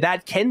sniper there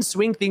that can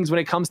swing things when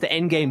it comes to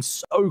endgame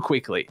so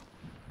quickly.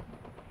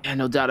 Yeah,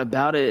 no doubt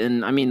about it.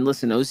 And I mean,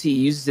 listen, OCE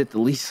uses it the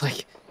least,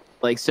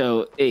 like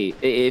so, hey,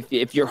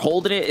 if you're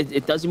holding it,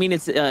 it doesn't mean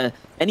it's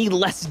any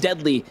less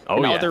deadly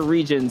in other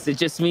regions. It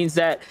just means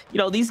that, you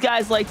know, these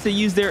guys like to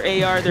use their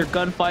AR, their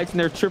gunfights, and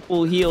their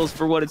triple heals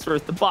for what it's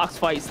worth, the box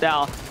fight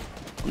style.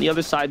 On the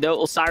other side,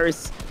 though,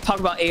 Osiris, talk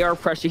about AR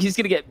pressure. He's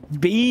going to get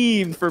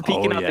beamed for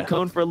peeking out the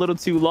cone for a little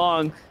too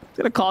long. It's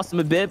going to cost him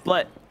a bit,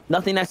 but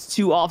nothing that's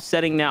too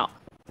offsetting now.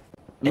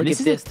 Look at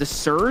this, the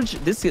surge.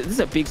 This is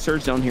a big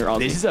surge zone here, Ozzy.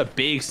 This is a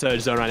big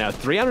surge zone right now.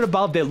 300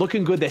 above, they're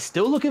looking good. They're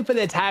still looking for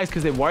their tags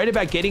because they're worried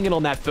about getting it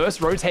on that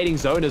first rotating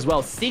zone as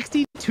well.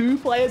 62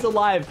 players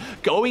alive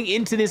going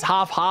into this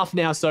half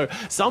now. So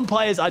some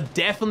players are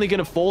definitely going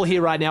to fall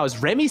here right now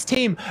as Remy's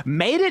team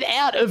made it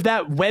out of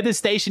that weather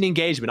station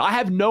engagement. I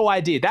have no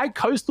idea. That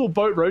coastal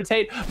boat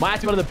rotate might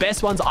have to be one of the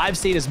best ones I've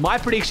seen as my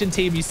prediction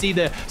team. You see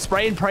the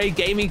spray and pray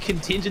gaming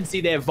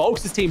contingency there.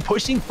 Volks' team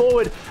pushing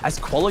forward as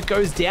Qualit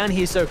goes down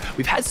here. So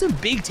we've had some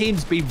big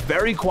teams be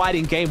very quiet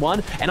in game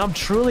 1, and I'm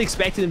truly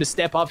expecting them to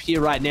step up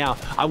here right now.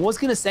 I was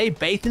going to say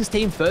Bathan's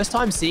team, first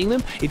time seeing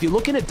them. If you're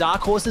looking at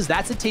Dark Horses,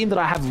 that's a team that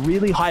I have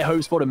really high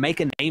hopes for to make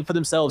a name for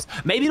themselves.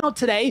 Maybe not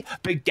today,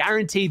 but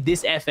guaranteed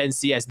this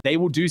FNCS, they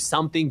will do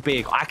something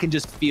big. I can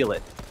just feel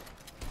it.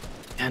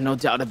 Yeah, no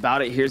doubt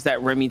about it. Here's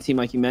that Remy team,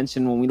 like you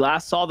mentioned. When we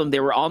last saw them, they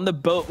were on the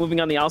boat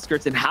moving on the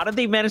outskirts. And how did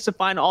they manage to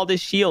find all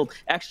this shield,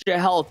 extra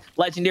health,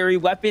 legendary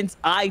weapons?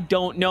 I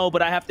don't know,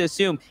 but I have to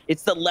assume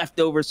it's the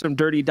leftovers from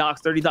Dirty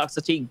Docks. Dirty Docks,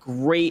 such a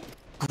great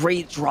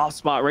drop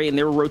spot, right? And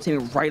they were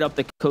rotating right up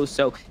the coast,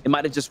 so it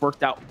might have just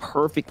worked out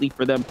perfectly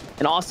for them.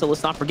 And also,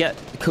 let's not forget,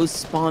 the coast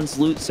spawns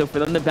loot, so for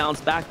them to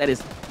bounce back, that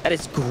is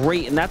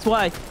great. And that's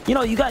why, you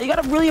know, you got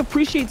to really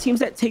appreciate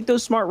teams that take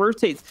those smart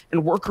rotates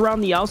and work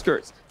around the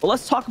outskirts. But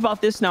let's talk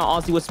about this now,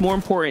 Ozzy. What's more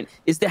important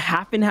is the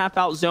half in, half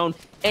out zone,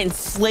 and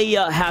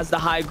Slaya has the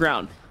high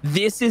ground.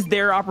 This is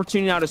their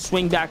opportunity now to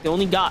swing back. They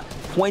only got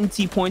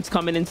 20 points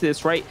coming into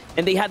this, right?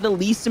 And they had the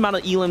least amount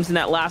of elims in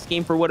that last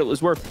game for what it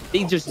was worth.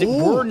 They just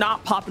were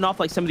not popping off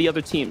like some of the other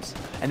teams.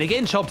 And they're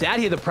getting chopped out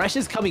here. The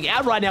pressure's coming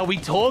out right now. We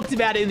talked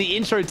about it in the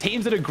intro.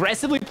 Teams that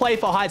aggressively play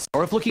for height.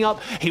 Sorif looking up.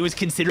 He was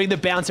considering the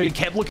bouncer. He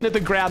kept looking at the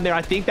ground there.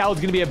 I think that was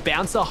going to be a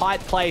bouncer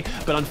height play.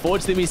 But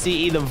unfortunately, we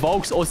see either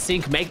Volks or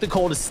Sync make the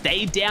call to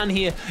stay down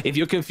here. If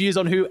you're confused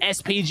on who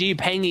SPG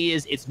Pengy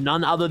is, it's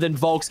none other than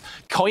Volks.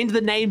 Coined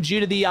the name due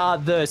to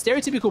the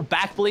stereotypical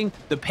back bling.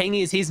 The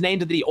Pengy is his name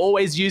that he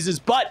always uses.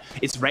 But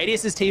it's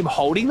Radius's team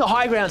holding the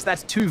high ground. So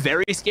that's two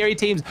very scary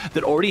teams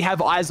that already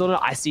have eyes on it.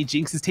 I see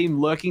Jinx's team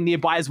lurking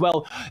nearby as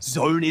well.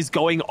 Zone is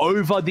going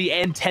over the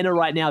antenna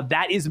right now.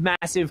 That is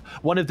massive.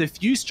 One of the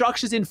few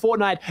structures in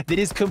Fortnite that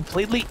is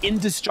completely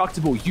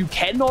indestructible. You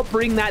cannot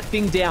bring that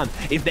thing down.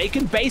 If they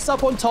can base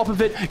up on top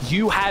of it,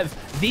 you have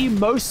the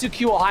most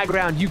secure high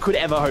ground you could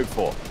ever hope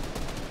for.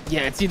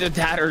 Yeah, it's either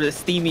that or the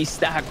steamy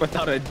stack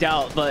without a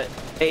doubt. But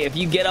hey, if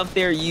you get up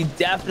there, you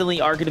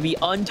definitely are going to be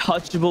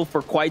untouchable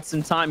for quite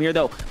some time here,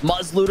 though.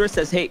 Muzzlooter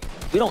says, hey,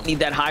 we don't need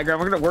that high ground.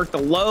 We're going to work the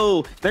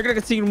low. They're going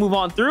to continue to move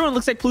on through. And it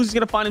looks like Plus is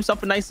going to find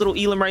himself a nice little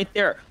elim right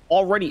there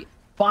already.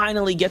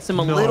 Finally gets him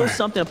a little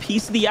something, a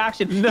piece of the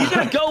action. He's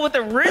going to go with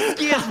the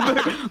riskiest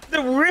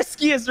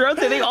route.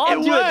 They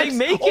all do it. They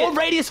make it. All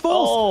Radius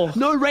falls.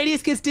 No,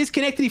 Radius gets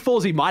disconnected. He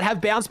falls. He might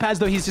have bounce pads,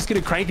 though. He's just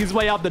going to crank his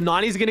way up. The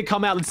 90s are going to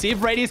come out. Let's see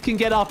if Radius can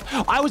get up.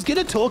 I was going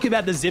to talk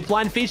about the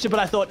zipline feature,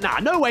 but I thought, nah,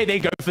 no way they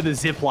go for the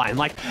zipline.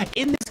 Like,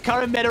 in this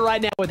current meta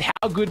right now, with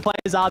how good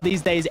players are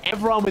these days,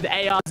 everyone with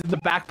ARs in the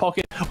back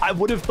pocket, I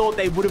would have thought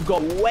they would have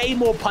got way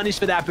more punished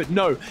for that, but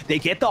no, they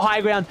get the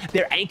high ground,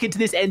 they're anchored to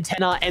this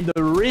antenna, and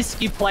the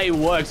risky play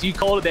works. You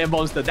called it there,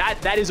 Monster.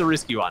 That is a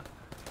risky one.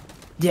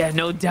 Yeah,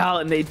 no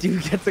doubt, and they do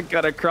get to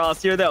cut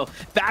across here, though.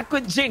 Back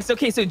with Jinx.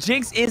 Okay, so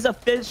Jinx is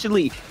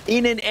officially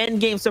in an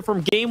end game. So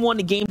from game 1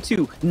 to game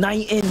 2,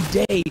 night and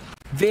day.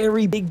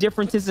 Very big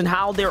differences in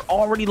how they're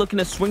already looking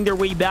to swing their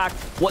way back.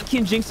 What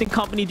can Jinx and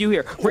company do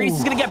here? Radius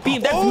is going to get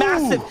beamed. That's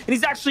massive, and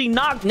he's actually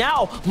knocked.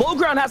 Now, Low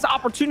Ground has the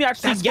opportunity to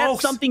actually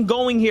get something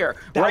going here,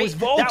 right?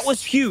 That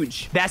was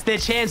huge. That's their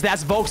chance.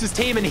 That's Volks'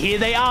 team, and here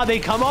they are. They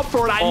come up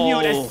for it. I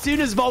knew it. As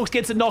soon as Volks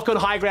gets a knock on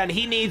high ground,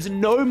 he needs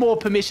no more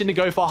permission to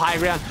go for high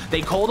ground.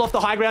 They called off the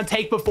high ground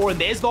take before,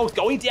 and there's Volks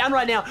going down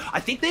right now. I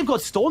think they've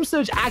got Storm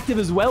Surge active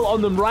as well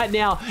on them right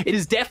now. It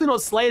is definitely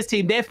not Slayer's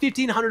team. They're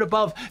 1,500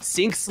 above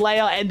Sync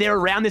Slayer, and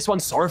they're around this one.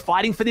 Sora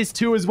fighting for this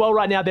too as well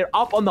right now. They're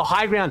up on the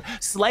high ground.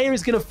 Slayer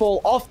is going to fall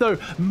off though.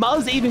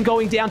 Muzz even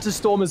going down to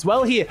Storm as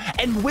well here,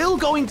 and Will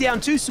going down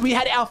too. So we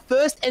had our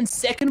first and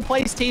second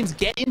place teams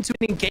get into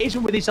an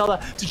engagement with each other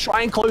to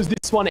try and close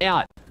this one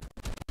out.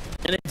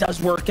 And it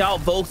does work out.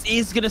 Volks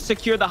is going to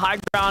secure the high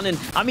ground. And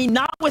I mean,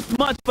 not with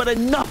much, but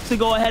enough to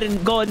go ahead and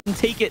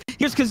take it.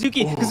 Here's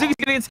Kazuki. Kazuki's going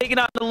to get taken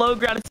out on the low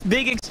ground. It's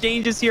big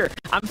exchanges here.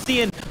 I'm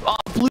seeing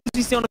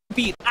Bluesy still on the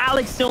feet.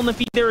 Alex still on the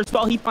feet there as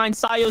well. He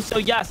finds Sayo. So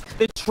yes,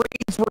 the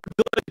trades were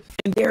good.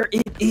 And there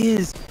it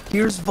is.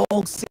 Here's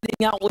Volks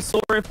sitting out with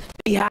Sorif.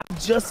 They have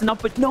just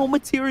enough, but no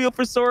material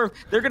for Sorif.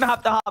 They're going to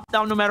have to hop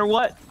down no matter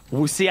what.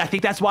 We'll see. I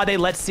think that's why they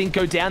let Sync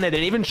go down there. They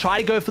didn't even try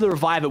to go for the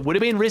revive. It would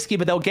have been risky,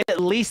 but they'll get at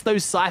least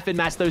those Siphon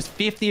Mats, those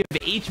 50 of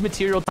each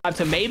material type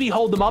to maybe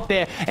hold them up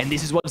there. And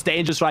this is what's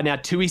dangerous right now.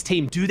 Tui's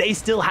team, do they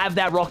still have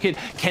that rocket?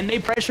 Can they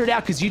pressure it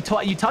out? Because you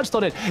touched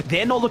on it.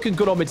 They're not looking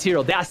good on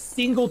material. They are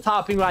single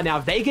tapping right now.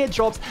 If they get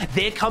drops,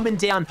 they're coming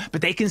down,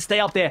 but they can stay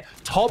up there.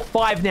 Top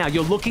 5 now.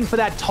 You're looking for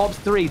that top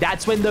 3.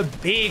 That's when the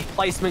big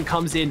placement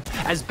comes in,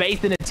 as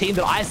Bathan, a team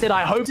that I said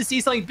I hope to see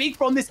something big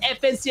from this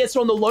FNCS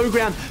on the low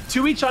ground.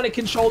 Tui trying to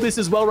control this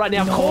as well right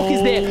now. Cork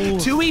is there.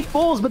 Tui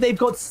falls, but they've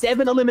got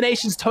 7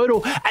 eliminations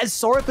total as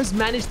Sorif has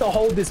managed to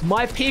hold this.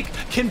 My pick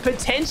can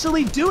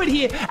potentially do it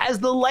here as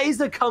the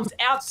laser comes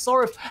out.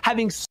 Sorif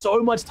having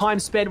so much time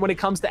spent when it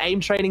comes to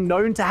aim training,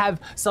 known to have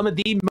some of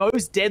the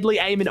most deadly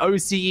aim in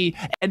OCE,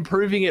 and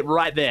proving it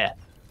right there.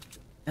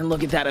 And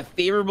look at that. A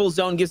favorable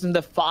zone gives them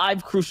the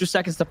 5 crucial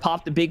seconds to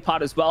pop the big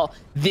pot as well.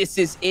 This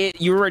is it.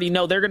 You already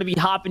know they're going to be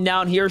hopping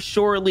down here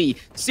shortly,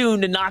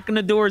 soon, to knock on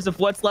the doors of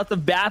what's left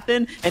of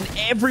Bathan and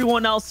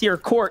everyone else here.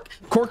 Cork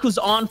was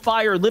on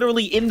fire,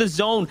 literally in the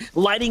zone,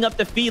 lighting up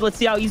the feed. Let's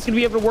see how he's going to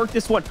be able to work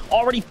this one.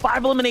 Already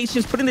 5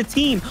 eliminations, putting the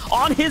team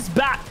on his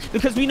back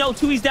because we know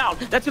Tui's down.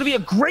 That's going to be a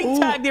great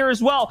tag there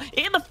as well.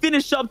 And the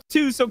finish up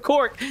too. So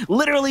Cork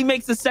literally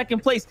makes the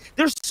 2nd place.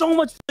 There's so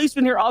much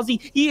placement here,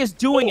 Ozzy. He is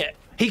doing it.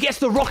 He gets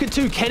the rocket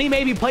too. Can he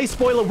maybe play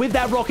spoiler with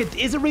that rocket?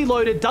 Is it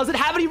reloaded? Does it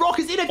have any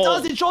rockets in it?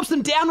 Does. It drops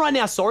them down right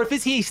now. Sorif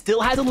is here. He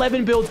still has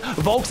 11 builds.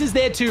 Volks is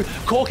there too.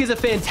 Cork is a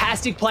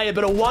fantastic player,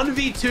 but a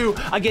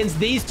 1v2 against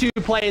these 2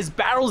 players,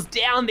 barrels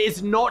down,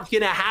 is not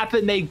going to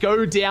happen. They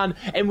go down,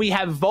 and we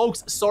have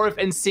Volks, Sorif,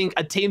 and Sync,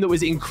 a team that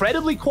was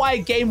incredibly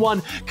quiet game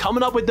 1,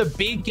 coming up with the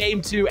big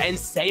game 2, and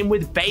same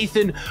with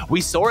Bathan. We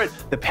saw it.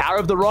 The power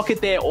of the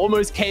rocket there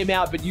almost came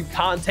out, but you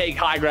can't take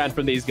high ground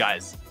from these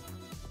guys.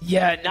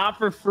 Yeah, not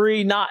for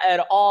free, not at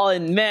all.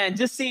 And man,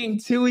 just seeing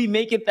Tui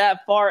make it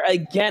that far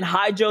again,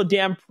 Hydro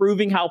Dam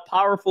proving how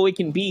powerful it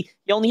can be.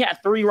 He only had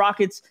 3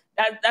 rockets.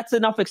 That's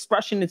enough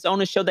expression in its own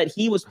to show that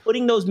he was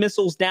putting those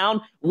missiles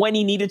down when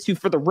he needed to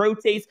for the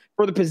rotates,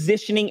 for the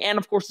positioning, and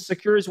of course to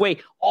secure his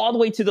way all the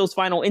way to those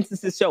final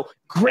instances. So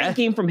great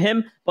game from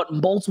him, but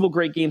multiple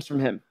great games from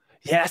him.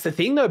 Yeah, that's the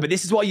thing though, but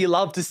this is what you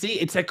love to see.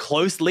 It's a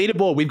close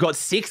leaderboard. We've got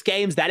 6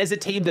 games. That is a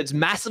team that's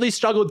massively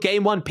struggled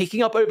game 1,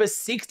 picking up over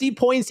 60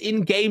 points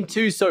in game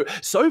 2.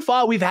 So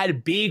far we've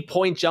had big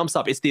point jumps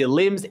up. It's the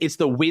elims, it's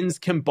the wins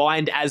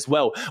combined as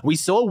well. We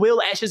saw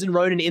Will, Ashes, and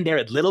Ronan in there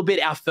a little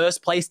bit, our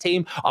first place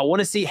team. I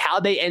want to see how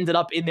they ended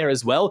up in there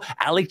as well.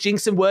 Alec,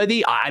 Jinx, and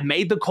Worthy, I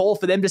made the call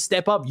for them to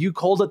step up. You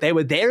called it. They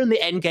were there in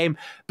the end game,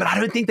 but I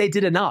don't think they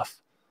did enough.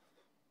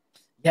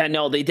 Yeah,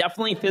 no, they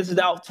definitely fizzled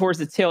out towards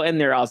the tail end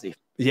there, Ozzy.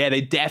 Yeah,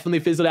 they definitely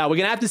fizzled out. We're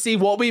going to have to see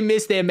what we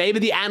missed there. Maybe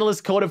the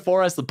analyst caught it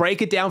for us.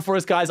 Break it down for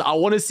us, guys. I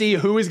want to see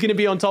who is going to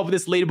be on top of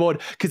this leaderboard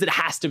because it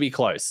has to be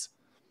close.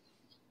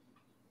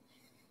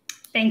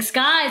 Thanks,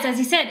 guys. As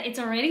you said, it's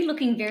already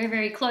looking very,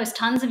 very close.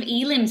 Tons of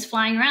elims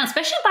flying around,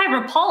 especially by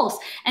Repulse.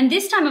 And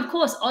this time, of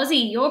course,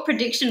 Ozzy, your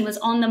prediction was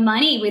on the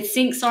money with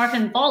Sync, Sorf,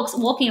 and Volks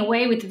walking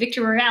away with the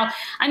Victory Royale.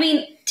 I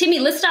mean, Timmy,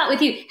 let's start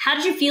with you. How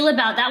did you feel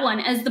about that one?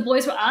 As the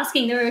boys were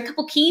asking, there were a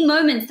couple key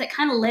moments that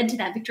kind of led to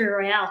that Victory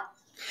Royale.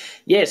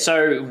 Yeah,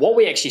 so what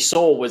we actually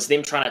saw was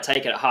them trying to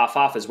take it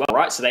half-half as well,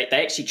 right? So they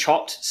actually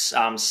chopped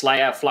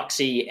Slayer,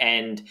 Fluxy,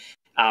 and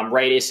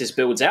Radius's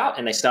builds out,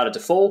 and they started to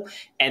fall.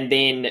 And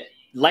then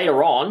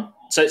later on,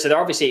 so they're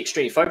obviously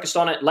extremely focused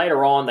on it.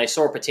 Later on, they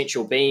saw a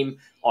potential beam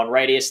on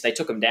Radius. They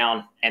took him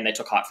down, and they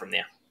took height from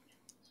there.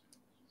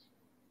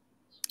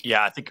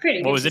 Yeah, I think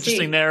what was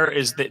interesting there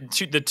is that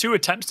the two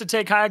attempts to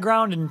take high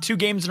ground in 2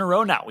 games in a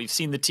row now. We've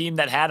seen the team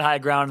that had high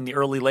ground in the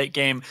early late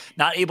game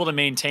not able to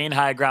maintain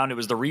high ground. It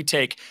was the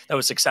retake that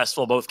was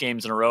successful both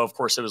games in a row. Of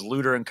course, it was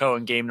Luder and Co.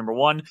 in game number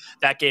 1.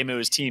 That game, it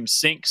was Team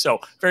Sync. So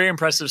very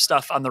impressive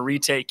stuff on the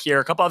retake here.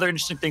 A couple other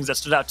interesting things that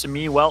stood out to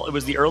me. Well, it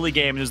was the early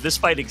game. It was this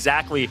fight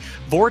exactly.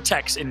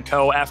 Vortex and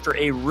Co. after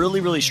a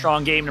really, really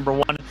strong game number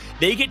 1.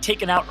 They get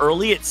taken out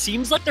early. It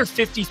seems like they're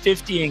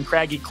 50-50 in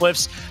Craggy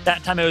Cliffs.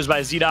 That time it was by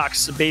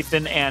Zedox,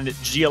 Bathan, and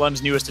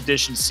GLM's newest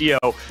addition,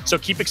 CO. So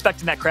keep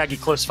expecting that Craggy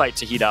Cliffs fight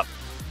to heat up.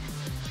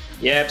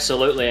 Yeah,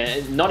 absolutely.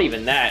 And not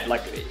even that.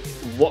 Like,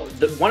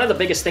 one of the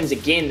biggest things,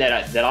 again,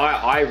 that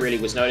I really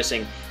was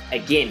noticing,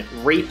 again,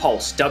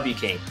 Repulse, W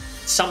King.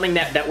 Something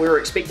that we were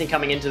expecting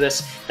coming into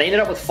this. They ended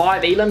up with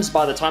 5 elims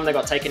by the time they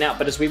got taken out.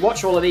 But as we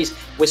watch all of these,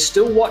 we're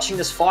still watching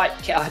this fight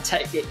get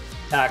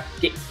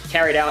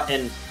carried out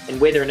in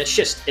weather, and it's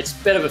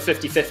a bit of a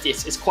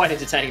 50-50. It's quite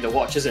entertaining to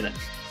watch, isn't it?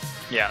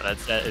 Yeah,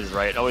 that is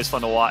right. Always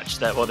fun to watch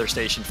that weather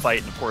station fight,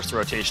 and of course the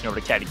rotation over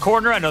to Caddy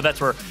Corner. I know that's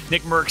where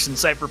Nick Merckx and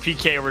Cypher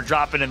PK were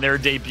dropping in their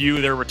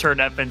debut, their return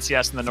to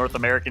FNCS in the North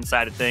American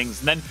side of things.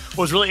 And then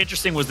what was really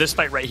interesting was this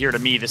fight right here to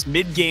me, this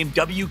mid-game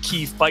W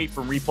key fight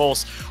from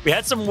Repulse. We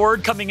had some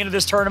word coming into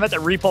this tournament that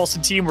Repulse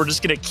and team were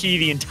just going to key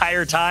the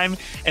entire time,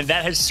 and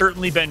that has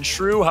certainly been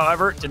true.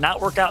 However, it did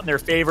not work out in their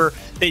favor.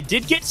 They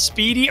did get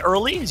speedy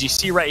early, as you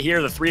see right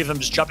here, the 3 of them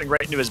just jumping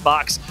right into his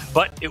box,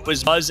 but it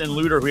was Buzz and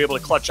Luder who were able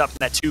to clutch up in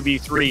that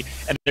 2v3,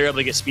 and they're able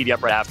to get speedy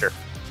up right after.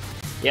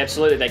 Yeah,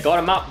 absolutely. They got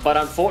him up, but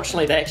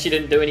unfortunately, they actually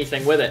didn't do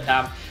anything with it.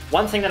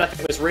 One thing that I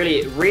think was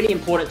really, really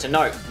important to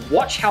note,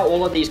 watch how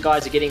all of these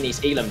guys are getting these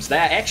elims. They're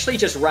actually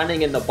just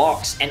running in the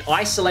box and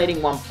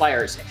isolating one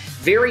player. It's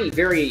very,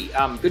 very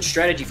good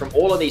strategy from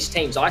all of these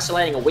teams,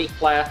 isolating a weak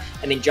player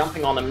and then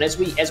jumping on them. And as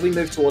we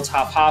move towards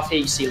half here,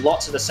 you see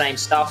lots of the same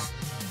stuff.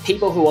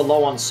 People who are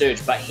low on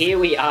surge, but here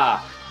we are.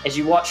 As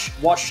you watch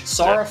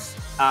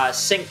Sorif,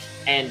 Sync,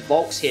 and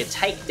Volks here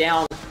take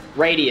down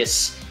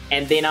Radius,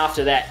 and then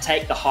after that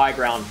take the high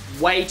ground.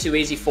 Way too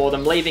easy for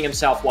them, leaving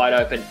himself wide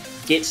open,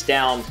 gets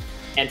down,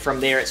 and from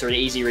there it's an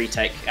easy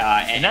retake,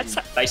 and that's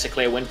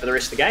basically a win for the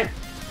rest of the game.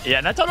 Yeah,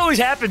 and that's what always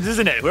happens,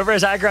 isn't it? Whoever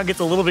has high ground gets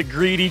a little bit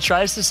greedy,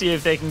 tries to see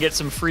if they can get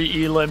some free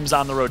elims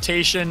on the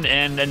rotation,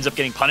 and ends up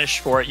getting punished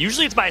for it.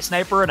 Usually it's by a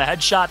sniper and a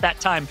headshot. That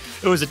time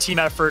it was a team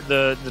effort,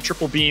 the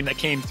triple beam that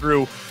came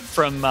through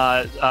from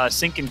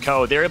Sync and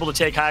Co. They're able to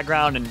take high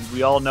ground, and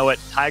we all know it.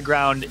 High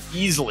ground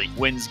easily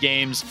wins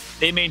games.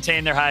 They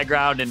maintain their high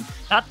ground, and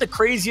not the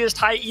craziest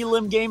high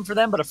elim game for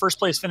them, but a first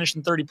place finish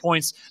in 30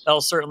 points.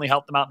 That'll certainly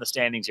help them out in the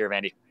standings here,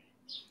 Vandy.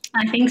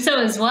 I think so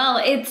as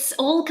well. It's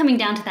all coming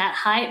down to that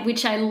height,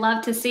 which I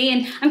love to see.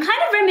 And I'm kind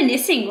of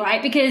reminiscing,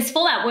 right? Because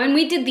Fallout, when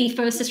we did the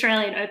first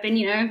Australian Open,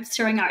 you know,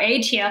 showing our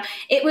age here,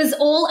 it was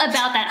all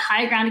about that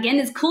high ground again.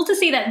 It's cool to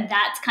see that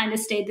that's kind of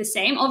stayed the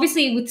same.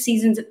 Obviously, with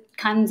seasons, it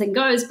comes and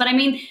goes. But I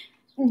mean,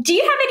 do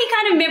you have any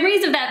kind of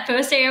memories of that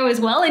first AO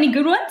as well? Any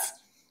good ones?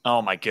 Oh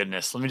my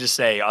goodness. Let me just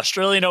say,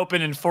 Australian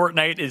Open and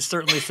Fortnite is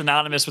certainly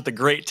synonymous with a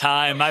great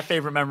time. My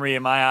favorite memory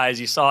in my eyes,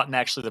 you saw it in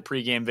actually the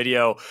pregame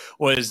video,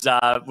 was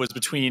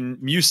between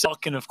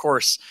Muselk and, of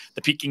course,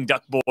 the Peking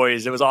Duck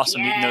Boys. It was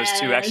awesome meeting those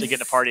two, actually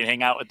getting to party and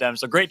hang out with them.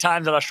 So great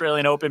times at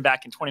Australian Open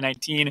back in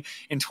 2019.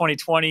 In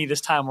 2020,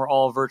 this time we're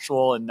all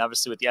virtual, and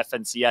obviously with the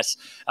FNCS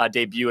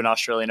debut in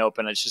Australian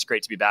Open, it's just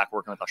great to be back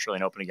working with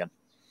Australian Open again.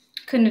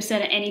 Couldn't have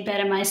said it any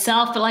better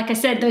myself. But like I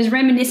said, those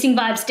reminiscing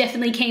vibes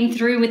definitely came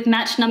through with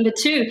match number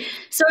 2.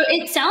 So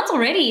it sounds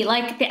already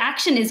like the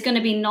action is going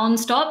to be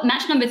non-stop.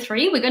 Match number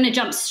 3, we're going to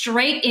jump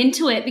straight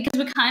into it because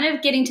we're kind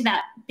of getting to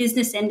that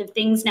business end of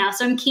things now.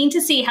 So I'm keen to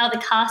see how the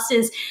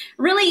casters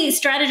really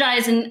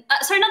strategize and,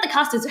 sorry, not the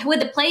casters, where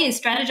the players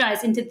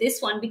strategize into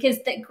this one, because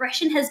the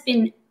aggression has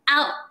been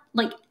out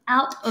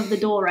of the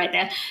door right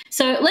there.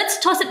 So let's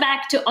toss it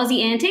back to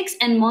Aussie Antics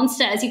and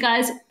Monster as you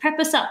guys prep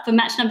us up for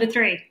match number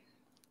 3.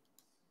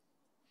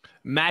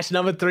 Match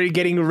number 3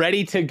 getting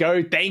ready to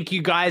go. Thank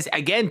you guys.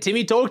 Again,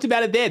 Timmy talked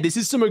about it there. This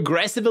is some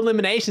aggressive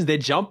eliminations. They're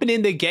jumping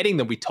in, they're getting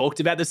them. We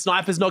talked about the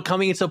snipers not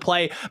coming into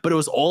play, but it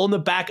was all in the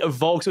back of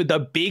Volks with the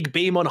big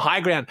beam on high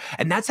ground.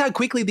 And that's how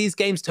quickly these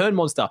games turn,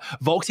 Monster.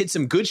 Volks hit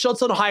some good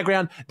shots on high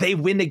ground. They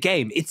win the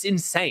game. It's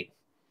insane.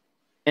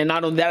 And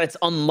not only that, it's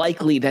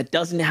unlikely. That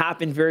doesn't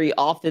happen very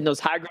often. Those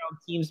high ground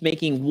teams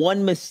making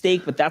one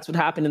mistake, but that's what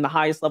happened in the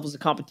highest levels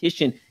of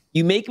competition.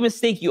 You make a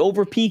mistake, you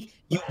overpeak,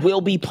 you will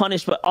be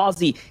punished. But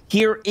Aussie,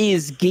 here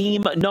is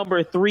game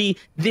number 3.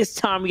 This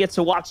time we get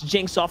to watch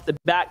Jinx off the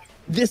back.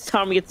 This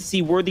time we get to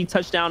see Worthy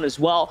touchdown as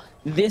well.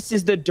 This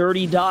is the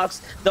Dirty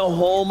Docks, the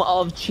home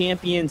of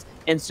champions.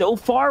 And so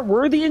far,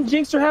 Worthy and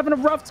Jinx are having a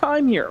rough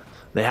time here.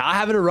 They are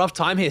having a rough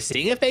time here,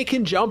 seeing if they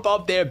can jump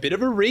up there. A bit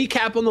of a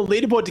recap on the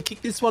leaderboard to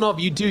kick this one off.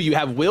 You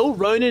have Will,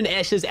 Ronan, and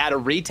Eshes out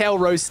of Retail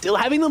Rose, still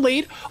having the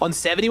lead on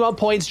 71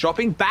 points,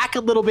 dropping back a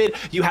little bit.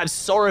 You have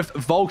Sorif,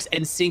 Volks,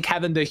 and Sink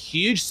having the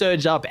huge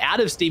surge up out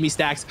of Steamy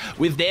Stacks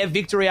with their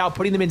victory out,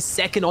 putting them in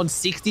second on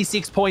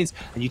 66 points.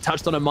 And you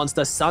touched on a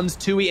monster, Suns,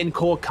 Tui, and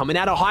Core coming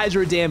out of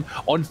Hydro Dam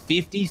on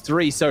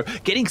 53. So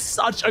getting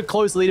such a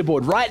close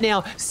leaderboard. Right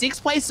now,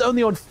 6th place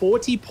only on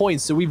 40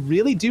 points. So we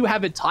really do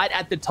have it tight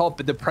at the top,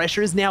 but the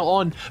pressure is now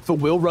on for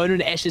Will,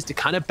 Ronan, and Eshes to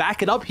kind of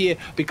back it up here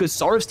because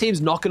Sorif's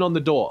team's knocking on the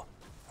door.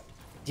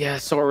 Yeah,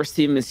 Sorif's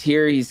team is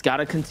here. He's got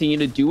to continue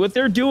to do what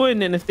they're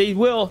doing, and if they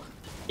will,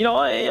 you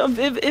know,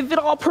 if it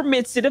all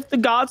permits it, if the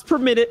gods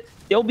permit it,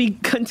 they'll be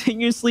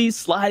continuously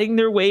sliding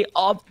their way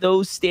up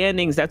those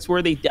standings. That's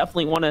where they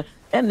definitely want to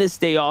end this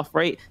day off,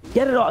 right?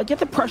 Get it all, get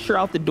the pressure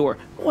out the door.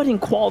 Go ahead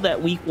and qual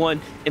that week one.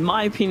 In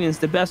my opinion, is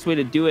the best way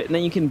to do it, and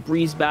then you can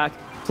breeze back,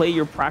 play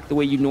your prac the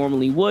way you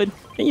normally would,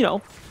 and, you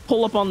know,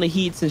 pull up on the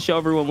heats and show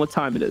everyone what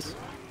time it is.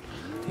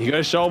 You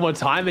gotta show them what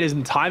time it is,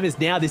 and time is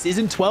now. This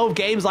isn't 12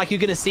 games like you're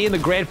gonna see in the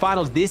grand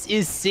finals. This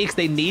is 6.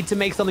 They need to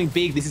make something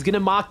big. This is gonna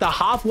mark the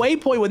halfway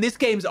point when this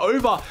game's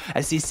over. I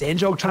see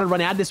Sanjog trying to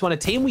run out of this one. A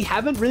team we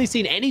haven't really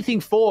seen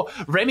anything for.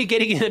 Remy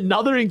getting in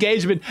another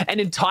engagement. An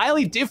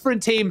entirely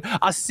different team,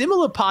 a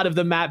similar part of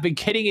the map, but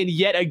getting in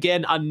yet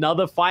again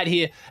another fight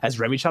here as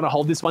Remy trying to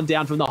hold this one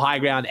down from the high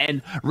ground.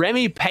 And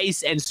Remy,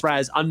 Pace, and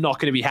Spraz are not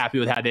gonna be happy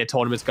with how their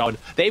tournament's going.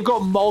 They've got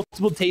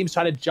multiple teams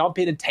trying to jump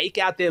in and take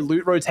out their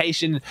loot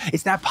rotation.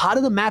 It's that part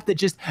of the map that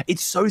just,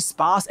 it's so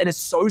sparse and it's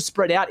so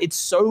spread out. It's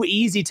so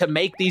easy to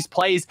make these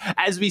plays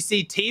as we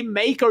see Team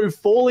Mako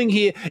falling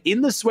here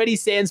in the Sweaty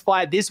Sands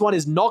fight. This one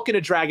is not going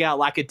to drag out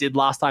like it did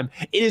last time.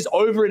 It is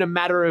over in a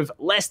matter of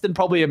less than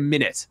probably a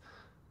minute.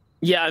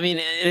 Yeah, I mean,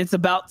 it's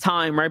about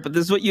time, right? But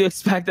this is what you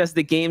expect as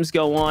the games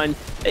go on.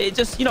 It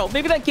just, you know,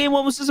 maybe that game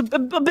one was just a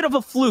bit of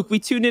a fluke. We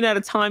tuned in at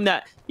a time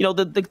that, you know,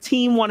 the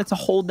team wanted to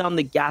hold down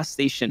the gas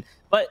station.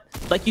 But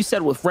like you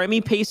said, with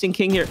Remy, Pace, and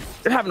King here,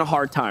 they're having a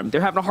hard time. They're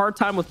having a hard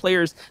time with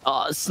players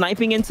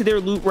sniping into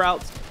their loot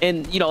routes.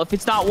 And, you know, if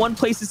it's not one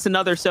place, it's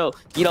another. So,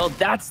 you know,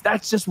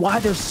 that's just why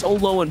they're so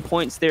low in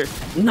points. They're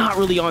not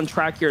really on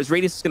track here. As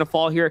Radius is going to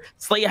fall here,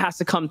 Slaya has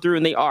to come through,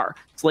 and they are.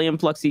 Slaya and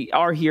Pluxy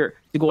are here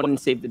to go ahead and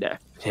save the day.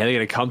 Yeah, they're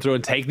going to come through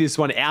and take this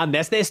one out. And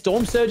that's their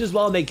Storm Surge as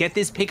well. And they get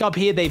this pick up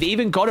here. They've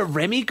even got it.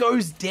 Remy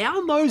goes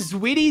down, though.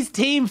 Zwitty's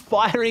team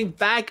firing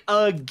back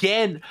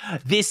again.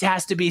 This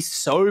has to be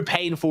so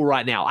painful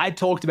right now. I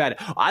talked about it.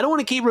 I don't want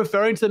to keep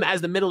referring to them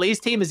as the Middle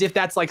East team as if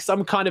that's like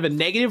some kind of a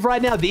negative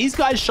right now. These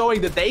guys showing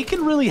that they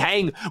can really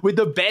hang with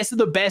the best of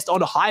the best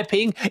on high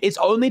ping. It's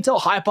only to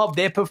hype up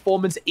their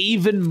performance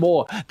even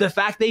more. The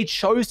fact they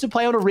chose to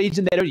play on a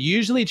region they don't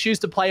usually choose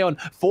to play on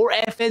for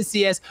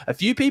FNCS. A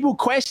few people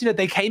question it.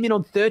 They came in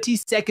on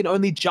 32nd,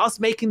 only just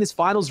making this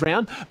finals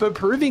round, but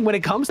proving when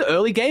it comes to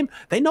early game,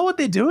 they know what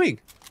they're doing.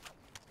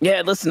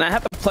 Yeah, listen, I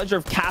had the pleasure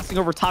of casting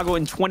over Tago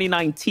in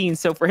 2019,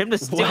 so for him to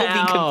still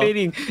be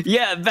competing,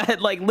 yeah,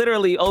 but like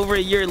literally over a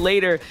year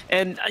later,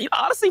 and you know,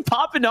 honestly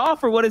popping off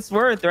for what it's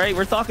worth, right?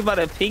 We're talking about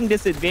a ping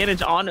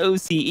disadvantage on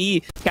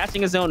OCE,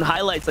 catching his own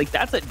highlights, like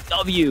that's a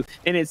W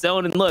in its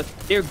own, and look,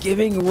 they're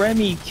giving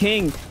Remy,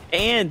 King,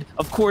 and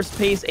of course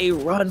Pace a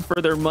run for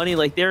their money.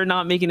 Like they're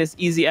not making this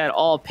easy at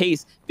all.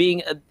 Pace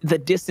being the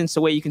distance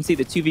away, you can see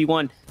the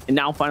 2v1, and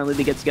now finally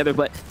they get together.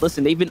 But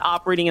listen, they've been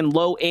operating in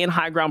low and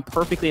high ground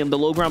perfectly, and the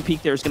low ground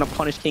peak there is going to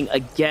punish King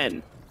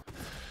again.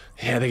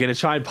 Yeah, they're going to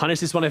try and punish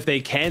this one if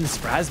they can.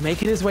 Spraz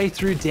making his way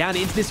through down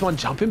into this one,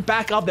 jumping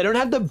back up. They don't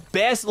have the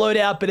best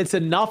loadout, but it's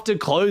enough to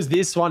close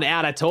this one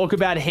out. I talk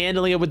about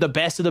handling it with the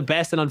best of the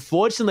best, and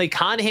unfortunately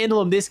can't handle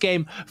them this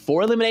game.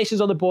 4 eliminations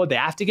on the board. They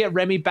have to get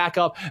Remy back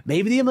up.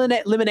 Maybe the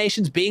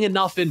eliminations being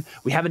enough, and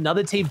we have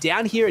another team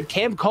down here at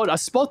Camp Cod, a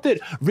spot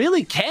that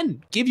really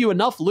can give you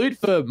enough loot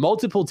for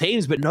multiple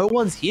teams, but no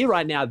one's here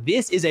right now.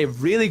 This is a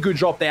really good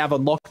drop they have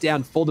on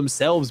lockdown for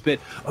themselves, but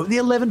only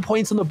 11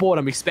 points on the board.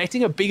 I'm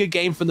expecting a bigger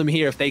game from them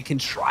here if they can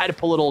try to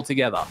pull it all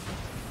together.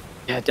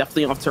 Yeah,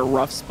 definitely off to a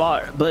rough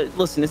spot. But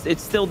listen,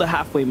 it's still the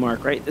halfway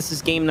mark, right? This is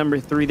game number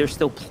 3. There's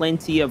still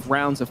plenty of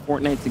rounds of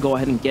Fortnite to go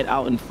ahead and get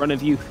out in front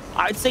of you.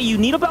 I'd say you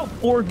need about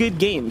 4 good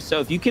games.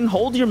 So if you can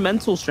hold your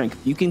mental strength,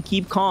 you can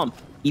keep calm,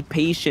 be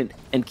patient,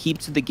 and keep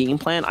to the game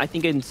plan, I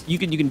think you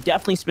can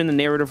definitely spin the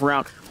narrative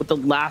around with the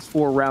last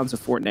 4 rounds of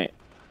Fortnite.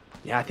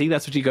 Yeah, I think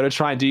that's what you got to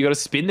try and do. You got to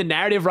spin the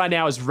narrative right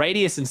now as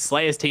Radius and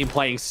Slayer's team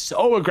playing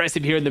so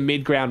aggressive here in the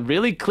mid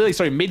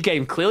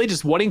game, clearly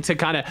just wanting to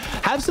kind of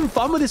have some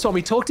fun with this one.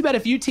 We talked about a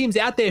few teams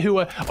out there who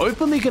are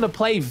openly going to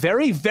play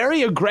very,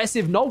 very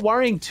aggressive, not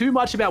worrying too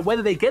much about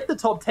whether they get the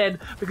top 10,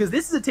 because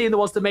this is a team that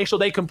wants to make sure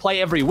they can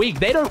play every week.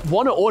 They don't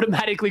want to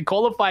automatically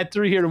qualify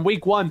through here in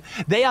week 1.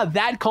 They are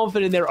that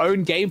confident in their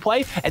own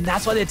gameplay, and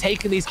that's why they're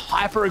taking these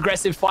hyper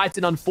aggressive fights.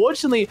 And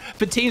unfortunately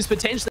for teams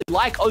potentially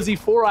like Aussie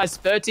 4 Eyes,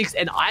 Fertix,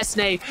 and Ice,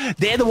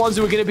 they're the ones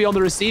who are going to be on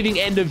the receiving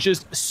end of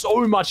just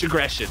so much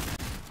aggression.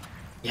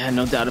 Yeah,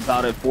 no doubt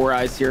about it. Four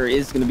Eyes here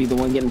is going to be the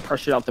one getting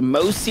pressured out the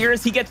most here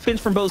as he gets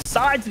pinched from both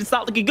sides. It's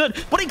not looking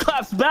good, but he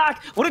claps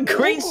back. What a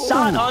great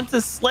shot onto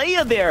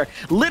Slaya there.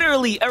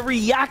 Literally a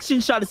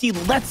reaction shot as he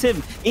lets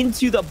him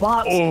into the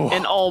box.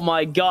 And oh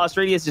my gosh,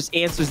 Radius just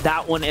answers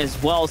that one as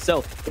well.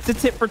 So it's a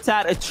tit for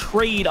tat, a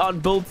trade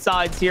on both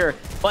sides here.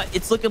 But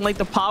it's looking like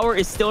the power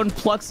is still in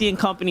Pluxy and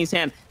company's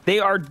hand. They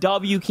are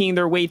W-keying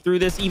their way through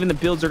this. Even the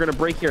builds are going to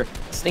break here.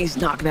 Snake's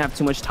not going to have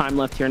too much time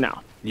left here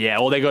now. Yeah,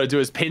 all they got to do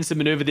is pinch and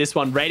maneuver this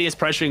one. Radius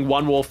pressuring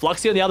one wall,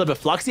 Fluxy on the other, but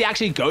Fluxy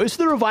actually goes for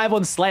the revive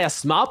on Slayer.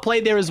 Smart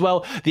play there as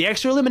well. The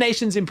extra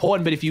elimination is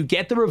important, but if you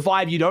get the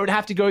revive, you don't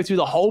have to go through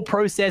the whole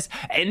process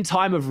and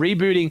time of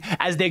rebooting,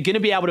 as they're going to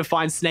be able to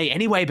find Snay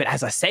anyway. But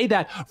as I say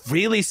that,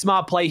 really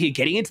smart play here,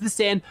 getting into the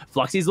sand.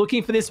 Fluxy's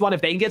looking for this one.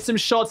 If they can get some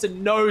shots,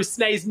 and no,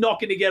 Snay's not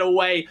going to get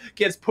away,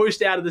 gets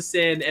pushed out of the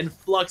sand, and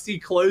Fluxy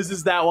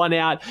closes that one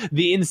out.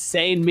 The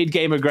insane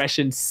mid-game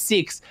aggression,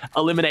 6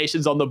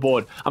 eliminations on the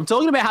board. I'm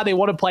talking about how they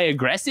want to play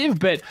aggressive,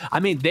 but I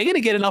mean, they're going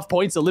to get enough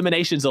points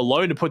eliminations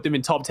alone to put them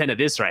in top 10 at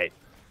this rate.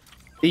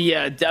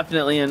 Yeah,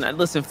 definitely. And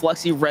listen,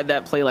 Fluxy read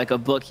that play like a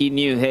book. He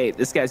knew, hey,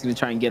 this guy's going to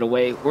try and get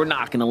away. We're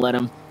not going to let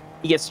him.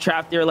 He gets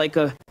trapped there like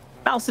a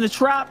mouse in a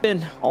trap,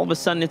 and all of a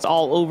sudden it's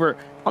all over.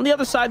 On the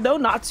other side, though,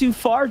 not too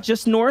far,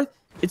 just north,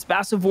 it's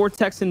Basso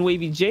Vortex and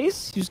Wavy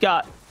Jace, who's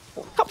got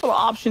a couple of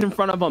options in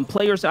front of them.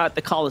 Players at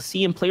the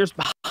Coliseum, players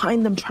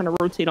behind them trying to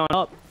rotate on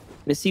up.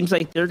 And it seems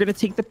like they're going to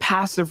take the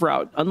passive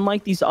route.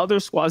 Unlike these other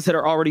squads that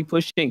are already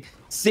pushing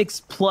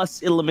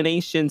 6+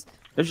 eliminations,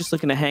 they're just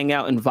looking to hang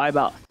out and vibe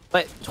out.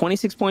 But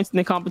 26 points in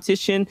the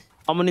competition,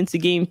 coming into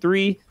game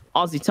 3.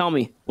 Ozzy, tell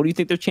me, what do you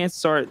think their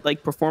chances are at,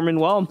 like, performing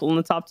well and pulling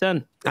the top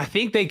 10? I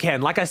think they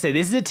can. Like I said,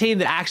 this is a team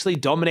that actually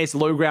dominates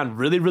low ground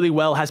really, really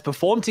well, has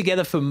performed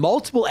together for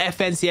multiple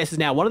FNCSs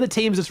now. One of the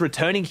teams that's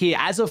returning here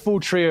as a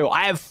full trio.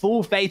 I have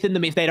full faith in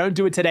them. If they don't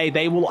do it today,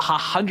 they will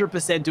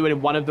 100% do it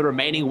in one of the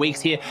remaining weeks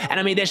here. And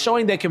I mean, they're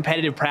showing their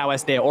competitive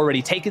prowess there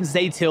already. Taking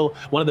Zaytil,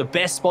 one of the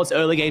best spots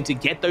early game to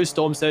get those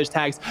Storm Surge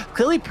tags,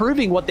 clearly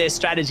proving what their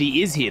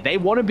strategy is here. They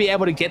want to be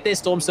able to get their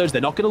Storm Surge. They're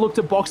not going to look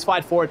to box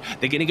fight for it.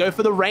 They're going to go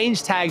for the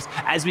range tags,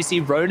 as we see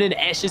Ronan,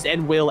 Ashes,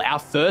 and Will, our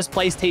first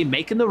place team,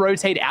 making the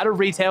rotate out of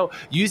retail,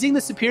 using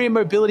the superior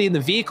mobility in the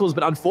vehicles.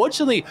 But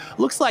unfortunately,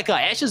 looks like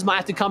Ashes might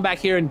have to come back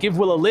here and give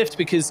Will a lift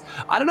because,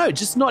 I don't know,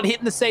 just not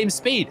hitting the same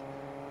speed.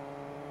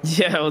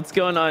 Yeah, what's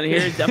going on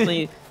here?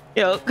 Definitely,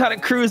 you know, kind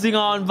of cruising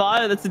on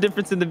by. That's the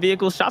difference in the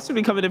vehicle. Shots will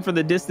be coming in from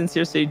the distance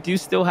here, so you do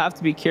still have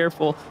to be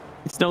careful.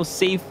 It's no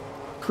safe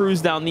cruise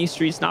down these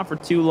streets, not for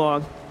too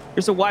long.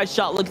 Here's a wide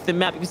shot. Look at the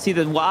map. You can see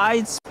the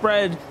wide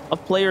spread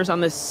of players on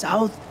the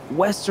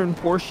southwestern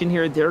portion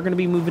here. They're going to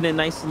be moving in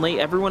nice and late.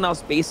 Everyone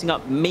else basing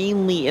up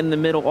mainly in the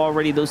middle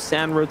already. Those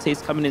sand rotates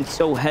coming in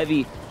so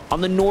heavy. On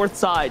the north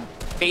side,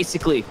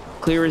 basically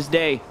clear as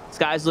day.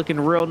 Sky's looking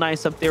real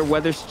nice up there.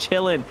 Weather's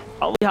chilling.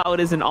 Probably how it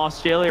is in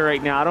Australia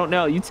right now. I don't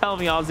know. You tell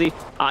me, Ozzy.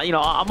 You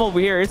know, I'm over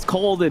here. It's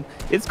cold in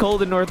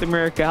North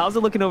America. How's it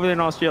looking over there in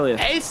Australia?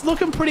 It's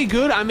looking pretty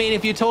good. I mean,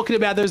 if you're talking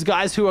about those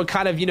guys who are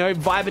kind of, you know,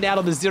 vibing out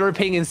on the zero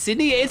ping in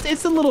Sydney,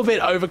 it's a little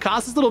bit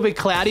overcast. It's a little bit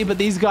cloudy, but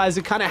these guys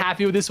are kind of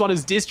happy with this one,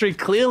 as District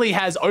clearly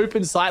has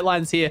open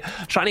sightlines here,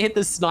 trying to hit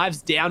the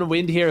snipes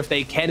downwind here if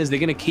they can, as they're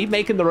going to keep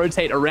making the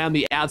rotate around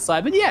the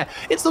outside. But yeah,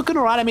 it's looking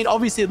all right. I mean,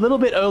 obviously a little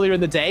bit earlier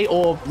in the day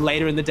or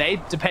later in the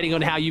day, depending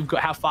on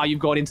how far you've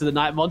gone into the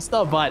Night Monster,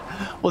 but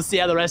we'll see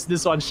how the rest of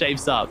this one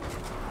shapes up.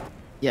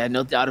 Yeah,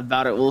 no doubt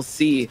about it. We'll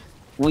see.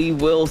 We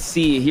will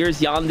see. Here's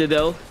Yonda,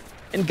 though,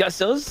 and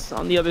Gustos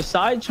on the other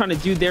side trying to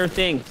do their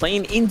thing,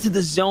 playing into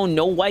the zone.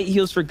 No white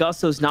heals for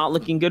Gustos, not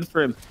looking good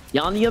for him.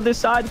 Yeah, on the other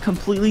side,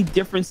 completely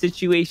different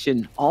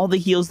situation. All the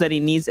heals that he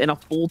needs and a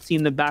full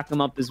team to back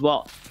him up as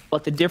well.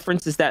 But the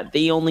difference is that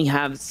they only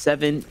have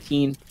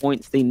 17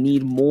 points. They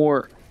need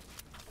more.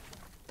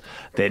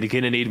 They're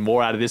going to need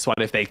more out of this one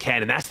if they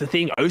can. And that's the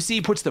thing.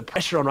 OCE puts the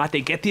pressure on, right?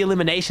 They get the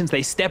eliminations.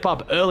 They step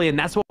up early. And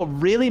that's what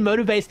really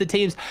motivates the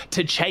teams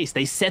to chase.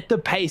 They set the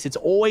pace. It's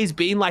always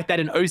been like that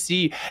in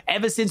OCE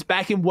ever since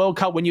back in World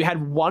Cup when you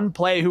had one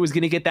player who was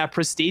going to get that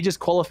prestigious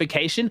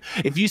qualification.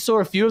 If you saw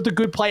a few of the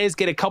good players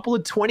get a couple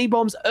of 20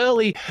 bombs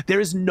early, there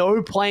is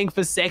no playing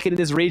for second in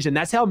this region.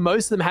 That's how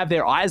most of them have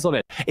their eyes on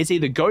it. It's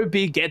either go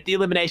big, get the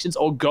eliminations,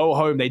 or go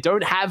home. They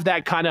don't have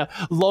that kind of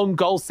long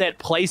goal set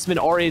placement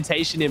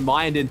orientation in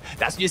mind. And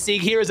that's what you're seeing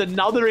here, is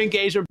another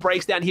engagement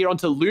breaks down here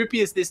onto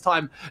Lupius this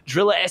time.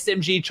 Driller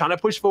SMG trying to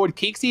push forward.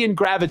 Kixie and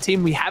Grav, a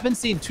team we haven't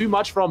seen too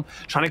much from,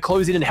 trying to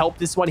close in and help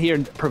this one here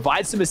and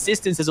provide some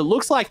assistance, as it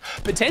looks like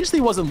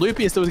potentially wasn't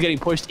Lupius that was getting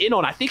pushed in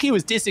on. I think he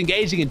was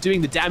disengaging and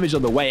doing the damage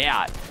on the way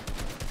out.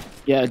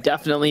 Yeah,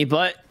 definitely.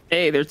 But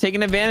hey, they're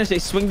taking advantage. They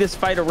swing this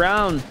fight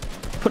around.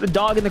 Put a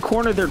dog in the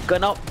corner, they're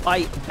gonna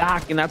fight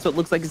back, and that's what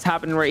looks like is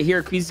happening right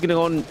here. Queezy's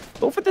gonna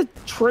go for the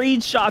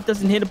trade shot,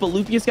 doesn't hit it, but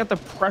Lupius got the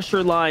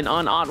pressure line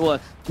on Ottawa,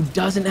 who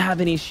doesn't have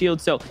any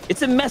shield. So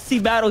it's a messy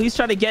battle. He's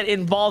trying to get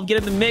involved, get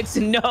in the mix,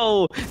 and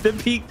no, the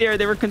peak there.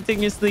 They were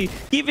continuously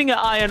keeping an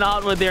eye on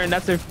Ottawa there, and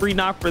that's a free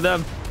knock for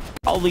them.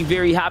 probably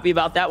very happy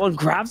about that one.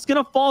 Grab's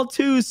gonna fall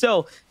too,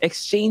 so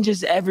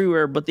exchanges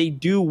everywhere, but they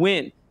do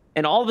win.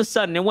 And all of a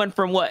sudden, it went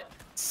from what,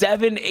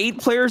 7, 8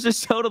 players or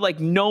so to like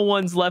no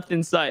one's left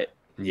in sight.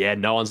 Yeah,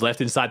 no one's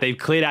left inside. They've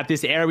cleared out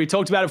this area. We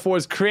talked about it before.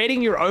 Is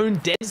creating your own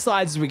dead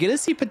sides. We're going to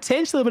see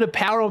potentially a bit of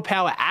power on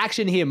power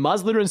action here.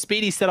 Muzzluder and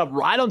Speedy set up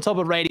right on top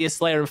of Radius,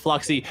 Slayer, and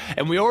Fluxy.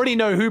 And we already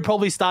know who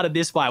probably started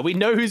this fight. We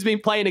know who's been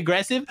playing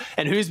aggressive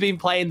and who's been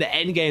playing the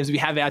end games. We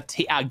have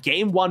our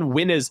game 1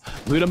 winners,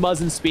 Luda,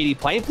 Muzz, and Speedy,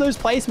 playing for those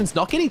placements.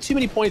 Not getting too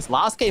many points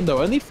last game,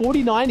 though. Only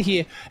 49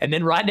 here. And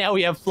then right now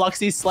we have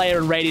Fluxy, Slayer,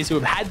 and Radius, who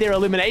have had their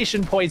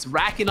elimination points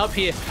racking up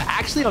here.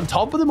 Actually on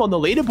top of them on the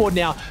leaderboard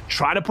now,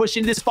 trying to push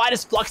into this fight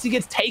as Fluxy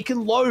gets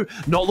taken low.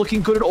 Not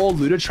looking good at all.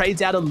 Luda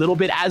trades out a little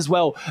bit as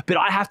well. But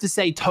I have to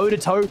say,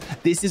 toe-to-toe,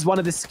 this is one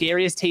of the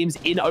scariest teams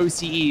in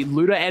OCE.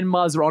 Luda and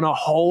Muzz are on a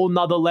whole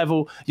nother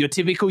level. Your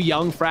typical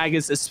young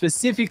fraggers,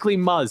 specifically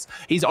Muzz.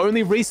 He's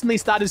only recently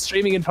started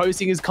streaming and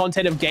posting his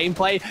content of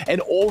gameplay, and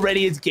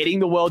already is getting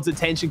the world's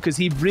attention because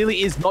he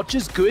really is not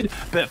just good,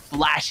 but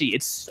flashy.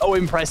 It's so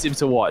impressive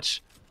to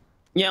watch.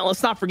 Yeah,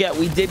 let's not forget,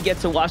 we did get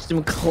to watch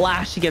them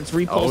clash against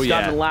Repulse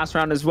God in the last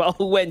round as well,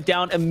 who went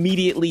down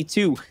immediately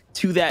to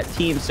that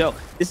team. So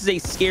this is a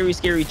scary,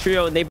 scary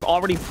trio, and they've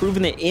already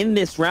proven it in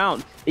this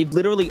round. They've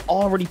literally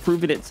already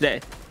proven it today.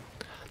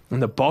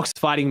 And the box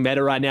fighting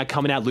meta right now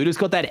coming out. Luda's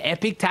got that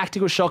epic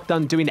tactical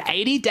shotgun doing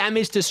 80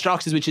 damage to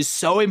structures, which is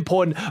so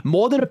important.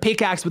 More than a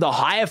pickaxe with a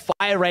higher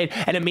fire rate.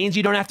 And it means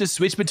you don't have to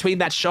switch between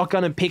that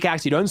shotgun and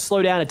pickaxe. You don't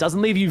slow down. It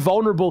doesn't leave you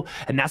vulnerable.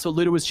 And that's what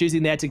Luda was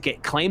choosing there to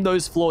claim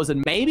those floors.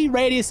 And maybe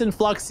Radius and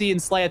Fluxy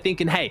and Slayer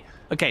thinking, hey,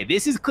 okay,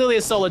 this is clearly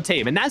a solid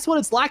team. And that's what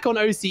it's like on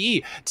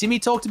OCE. Timmy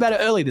talked about it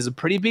earlier. There's a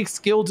pretty big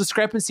skill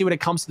discrepancy when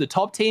it comes to the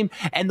top team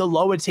and the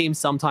lower team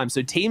sometimes.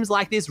 So teams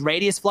like this,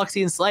 Radius,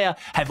 Fluxy, and Slayer,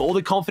 have all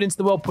the confidence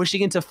in the world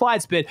pushing into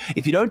fights. But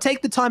if you don't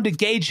take the time to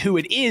gauge who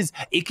it is,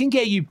 it can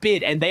get you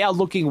bit. And they are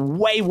looking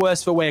way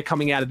worse for wear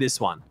coming out of this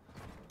one.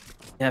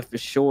 Yeah, for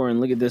sure.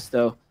 And look at this,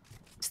 though.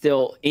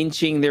 Still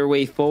inching their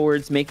way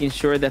forwards, making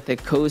sure that the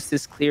coast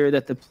is clear,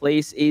 that the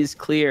place is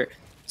clear.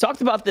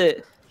 Talked about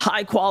the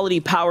high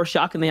quality power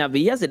shotgun they have, but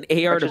he has an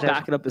AR to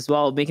back it up as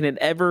well, making it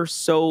ever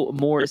so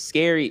more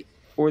scary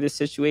for this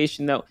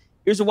situation. Though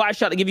here's a wide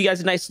shot to give you guys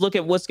a nice look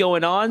at what's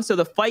going on. So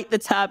the fight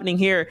that's happening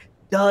here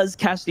does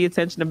catch the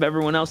attention of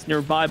everyone else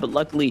nearby, but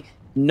luckily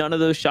none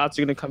of those shots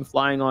are going to come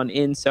flying on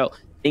in, so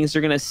things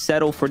are going to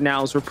settle for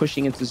now as we're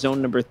pushing into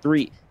zone number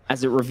 3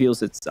 as it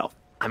reveals itself.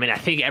 I mean, I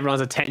think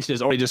everyone's attention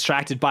is already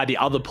distracted by the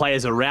other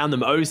players around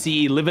them.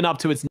 OCE living up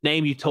to its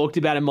name. You talked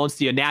about it,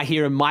 Monster. You're now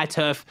here in my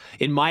turf,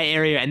 in my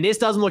area, and this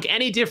doesn't look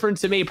any different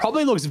to me.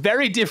 Probably looks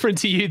very different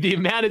to you. The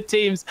amount of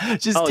teams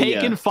just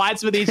taking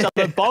fights with each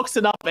other,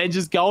 boxing up and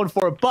just going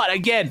for it. But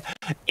again,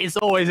 it's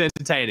always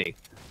entertaining.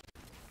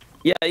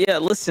 Yeah,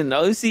 listen,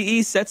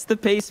 OCE sets the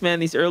pace, man.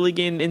 These early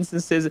game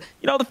instances,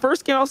 you know, the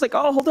first game I was like,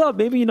 oh, hold up,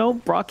 maybe, you know,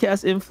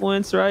 broadcast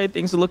influence, right?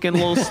 Things are looking a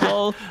little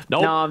slow.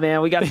 Nope. Nah,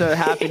 man, we got the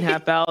half in,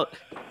 half out.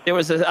 There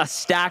was a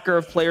stacker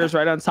of players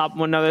right on top of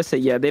one another. So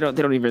yeah, they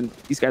don't even,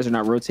 these guys are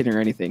not rotating or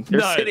anything.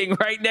 They're sitting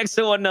right next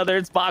to one another.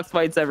 It's box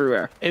fights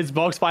everywhere. It's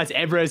box fights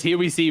everywhere. Here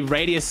we see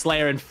Radius,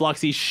 Slayer, and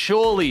Fluxy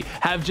surely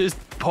have just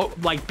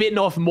bitten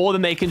off more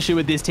than they can chew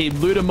with this team.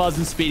 Luda, Muzz,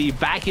 and Speedy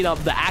backing up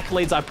the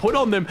accolades I put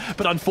on them.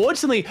 But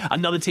unfortunately,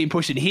 another team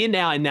pushing here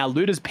now. And now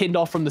Luda's pinned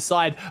off from the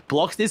side,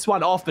 blocks this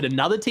one off. But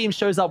another team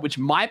shows up, which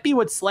might be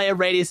what Slayer,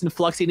 Radius, and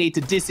Fluxy need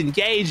to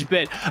disengage.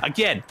 But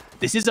again,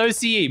 this is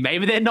OCE.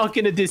 Maybe they're not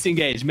going to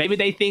disengage. Maybe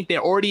they think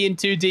they're already in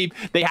too deep.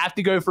 They have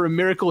to go for a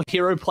miracle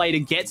hero play to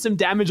get some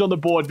damage on the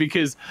board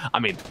because, I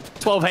mean,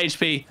 12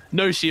 HP,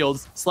 no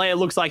shields. Slayer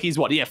looks like he's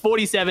what? Yeah,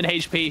 47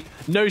 HP,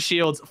 no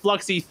shields.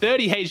 Fluxy,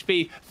 30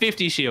 HP,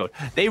 50 shield.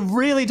 They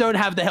really don't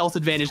have the health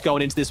advantage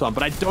going into this one,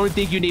 but I don't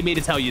think you need me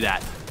to tell you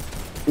that.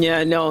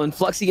 Yeah, no, and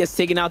Fluxy gets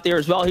taken out there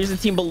as well. Here's the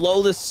team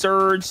below the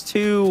surge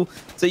too.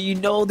 So you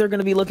know they're going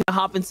to be looking to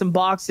hop in some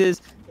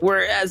boxes.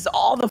 Whereas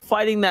all the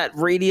fighting that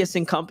Radius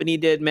and company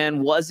did,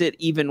 man, was it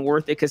even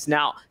worth it? Because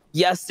now,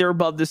 yes, they're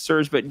above the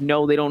surge, but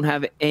no, they don't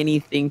have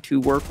anything to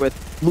work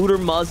with. Looter,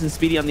 Muzz, and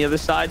Speedy on the other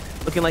side,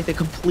 looking like the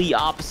complete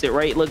opposite,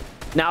 right? Look,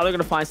 now they're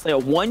going to find Slayer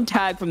one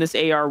tag from this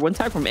AR, one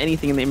tag from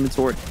anything in the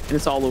inventory, and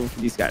it's all over for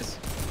these guys.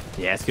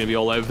 Yeah, it's going to be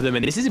all over them.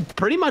 And this is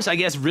pretty much, I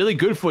guess, really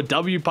good for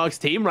WPUC's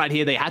team right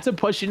here. They had to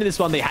push into this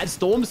one. They had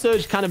Storm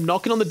Surge kind of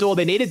knocking on the door.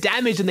 They needed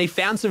damage, and they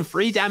found some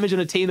free damage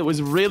on a team that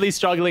was really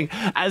struggling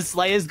as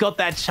Slayer's got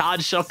that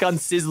charged shotgun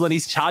sizzle, and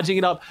he's charging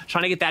it up,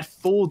 trying to get that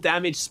full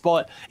damage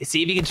spot.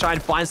 See if he can try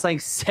and find something.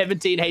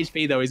 17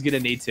 HP, though, he's going to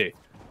need to.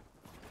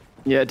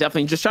 Yeah,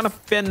 definitely. Just trying to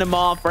fend them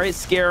off, right?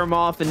 Scare them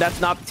off. And that's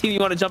not the team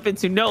you want to jump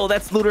into. No,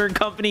 that's Looter and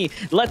company.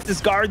 Lets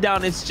this guard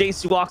down. It's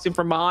Jace who walks in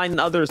from behind and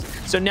others.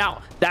 So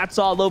now that's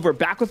all over.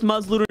 Back with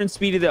Muzz, Looter, and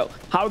Speedy, though.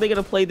 How are they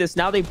going to play this?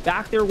 Now they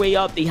back their way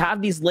up. They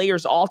have these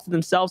layers all to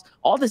themselves.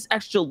 All this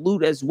extra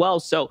loot as well.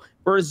 So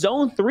for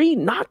zone 3,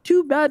 not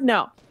too bad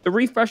now. The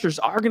refreshers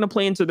are going to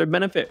play into their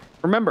benefit.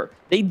 Remember,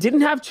 they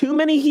didn't have too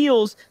many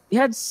heals. They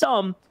had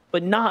some,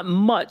 but not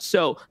much.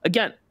 So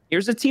again,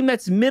 Here's a team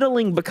that's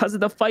middling because of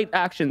the fight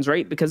actions,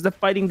 right? Because of the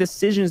fighting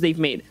decisions they've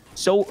made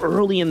so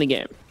early in the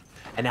game.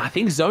 And I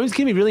think zones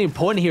can be really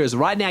important here, as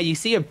right now you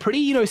see a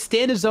pretty,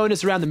 standard zone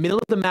is around the middle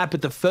of the map,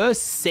 but the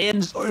first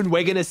sand zone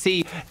we're going to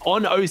see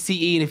on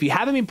OCE, and if you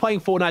haven't been playing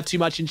Fortnite too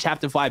much in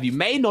Chapter 5, you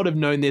may not have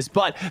known this,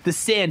 but the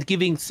sand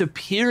giving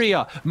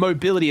superior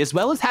mobility, as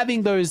well as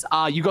having those,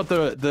 you got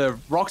the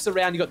rocks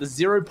around, you got the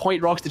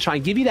 0-point rocks to try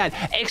and give you that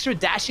extra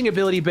dashing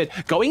ability, but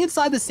going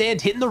inside the sand,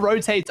 hitting the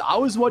rotates, I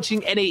was watching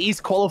NA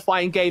East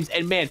qualifying games,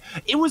 and man,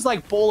 it was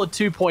like Baller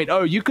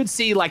 2.0. You could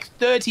see like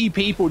 30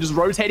 people just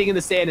rotating in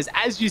the sand,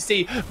 as you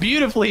see,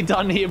 beautifully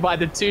done here by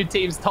the two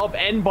teams, top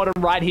and bottom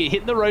right here.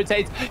 Hitting the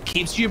rotates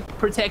keeps you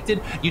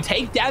protected. You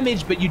take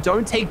damage, but you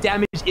don't take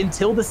damage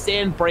until the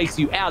sand breaks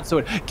you out. So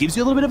it gives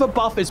you a little bit of a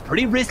buffer. It's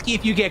pretty risky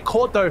if you get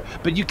caught though,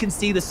 but you can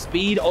see the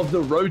speed of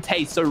the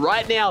rotates. So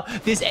right now,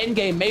 this end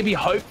game may be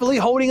hopefully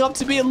holding up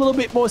to be a little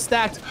bit more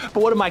stacked.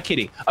 But what am I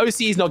kidding?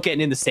 OCE is not getting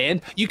in the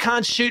sand. You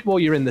can't shoot while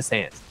you're in the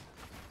sand.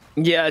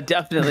 Yeah,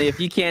 definitely. If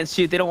you can't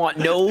shoot, they don't want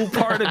no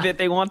part of it.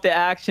 They want the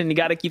action. You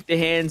got to keep the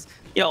hands,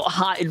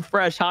 hot and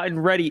fresh, hot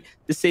and ready,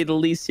 to say the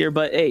least here.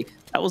 But hey,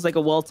 that was like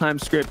a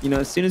well-timed script.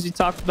 As soon as we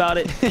talked about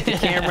it, the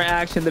camera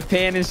action, the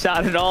pan and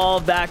shot, it all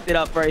backed it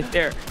up right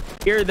there.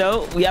 Here,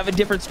 though, we have a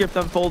different script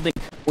unfolding.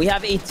 We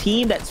have a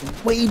team that's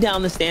way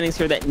down the standings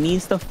here that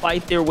needs to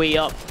fight their way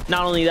up.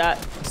 Not only that,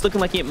 it's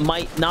looking like it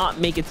might not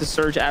make it to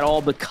Surge at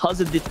all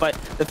because of the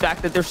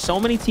fact that there's so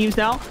many teams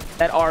now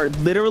that are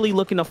literally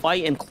looking to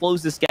fight and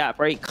close this gap,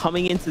 right?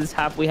 Coming into this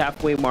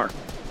halfway mark.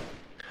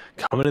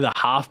 Coming to the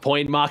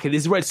half-point mark, and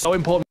this is where it's so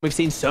important. We've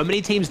seen so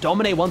many teams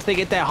dominate once they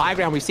get their high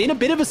ground. We've seen a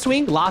bit of a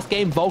swing. Last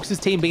game, Volks's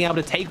team being able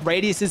to take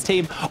Radius's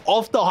team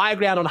off the high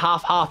ground on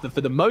half-half, but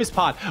for the most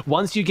part,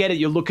 once you get it,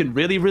 you're looking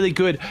really, really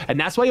good. And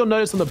that's why you'll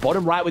notice on the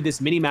bottom right with this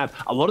mini-map,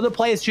 a lot of the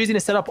players choosing to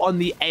set up on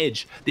the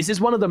edge. This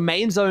is one of the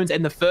main zones,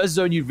 and the first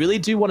zone you really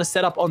do want to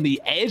set up on the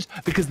edge,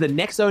 because the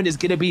next zone is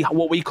going to be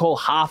what we call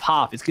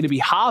half-half. It's going to be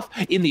half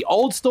in the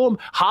old Storm,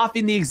 half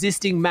in the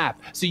existing map.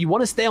 So you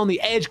want to stay on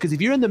the edge, because if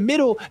you're in the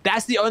middle,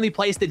 that's the only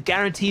place that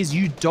guarantees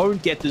you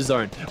don't get the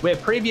zone. Where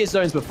previous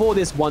zones before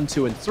this, 1,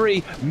 2, and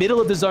 3,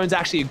 middle of the zone is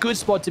actually a good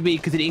spot to be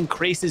because it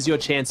increases your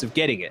chance of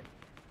getting it.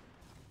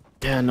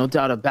 Yeah, no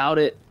doubt about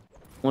it.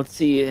 Let's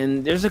see,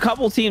 and there's a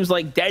couple teams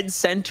like dead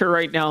center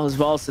right now as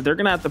well, so they're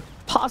gonna have to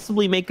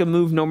possibly make a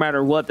move no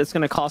matter what. That's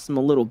gonna cost them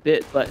a little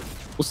bit, but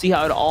we'll see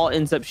how it all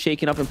ends up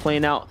shaking up and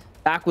playing out.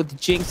 Back with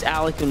Jinx,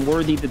 Alec, and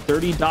Worthy, the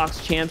Dirty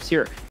Docs champs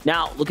here.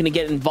 Now looking to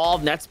get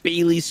involved, and that's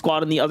Bailey's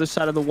squad on the other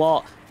side of the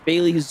wall.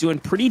 Bailey, who's doing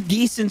pretty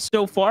decent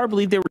so far. I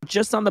believe they were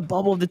just on the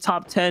bubble of the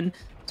top 10.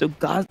 So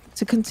got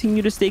to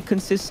continue to stay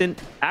consistent.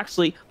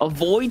 Actually,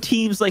 avoid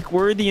teams like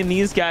Worthy and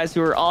these guys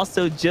who are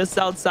also just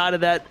outside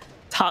of that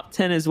top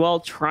 10 as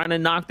well, trying to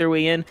knock their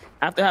way in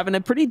after having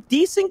a pretty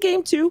decent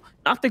game too.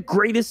 Not the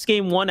greatest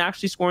game one,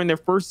 actually scoring their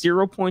first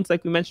 0 points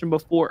like we mentioned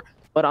before.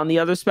 But on the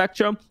other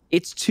spectrum,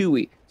 it's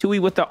Tui. Tui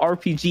with the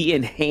RPG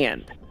in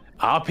hand.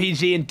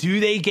 RPG, and do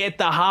they get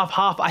the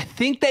half-half? I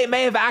think they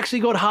may have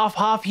actually got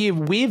half-half here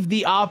with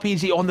the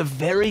RPG on the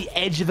very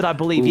edge of it, I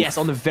believe. Oof. Yes,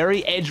 on the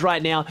very edge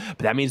right now. But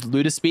that means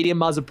Luda, Speedy,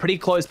 and Muzz are pretty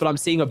close, but I'm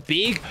seeing a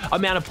big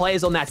amount of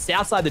players on that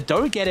south side that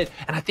don't get it.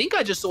 And I think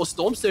I just saw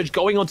Storm Surge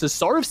going onto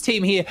Sorof's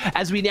team here,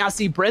 as we now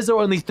see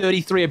Brezzo only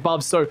 33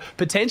 above. So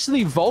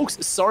potentially Volks,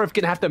 Sorov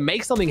gonna have to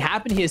make something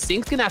happen here.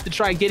 Sync's gonna have to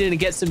try and get in and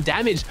get some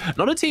damage.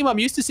 Not a team I'm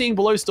used to seeing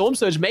below Storm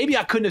Surge. Maybe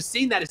I couldn't have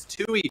seen that as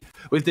Tui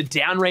with the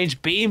downrange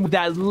beam, with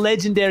that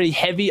legendary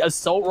heavy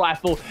assault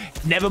rifle.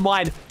 Never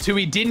mind,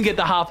 Tui didn't get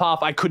the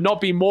half-half. I could not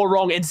be more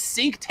wrong. And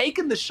Sync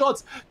taking the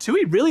shots.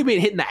 Tui really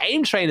been hitting the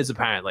aim trainers,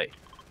 apparently.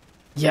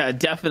 Yeah,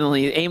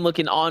 definitely. Aim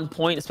looking on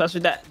point, especially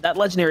that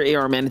legendary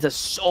AR, man. It does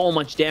so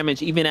much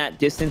damage, even at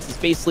distance. It's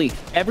basically,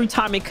 every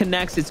time it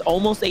connects, it's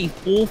almost a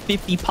full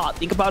 50 pot.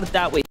 Think about it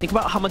that way. Think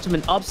about how much of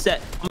an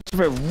upset, how much of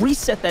a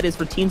reset that is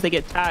for teams that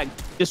get tagged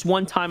just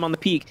one time on the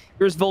peak.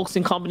 Here's Volks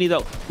and company,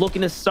 though,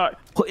 looking to start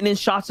putting in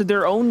shots of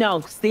their own now,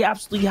 because they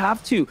absolutely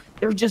have to.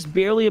 They're just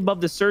barely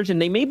above the Surge,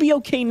 and they may be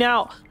okay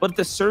now, but if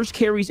the Surge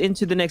carries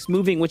into the next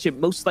moving, which it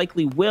most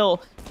likely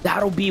will,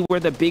 that'll be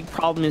where the big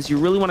problem is. You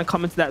really want to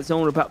come into that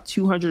zone about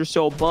 200 or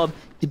so above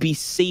to be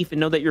safe and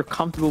know that you're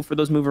comfortable for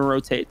those moving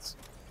rotates.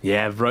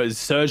 Yeah,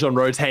 Surge on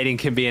rotating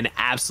can be an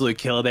absolute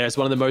killer there. It's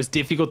one of the most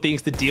difficult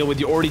things to deal with.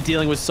 You're already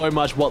dealing with so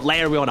much. What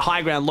layer are we on?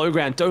 High ground, low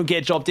ground. Don't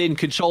get dropped in.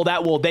 Control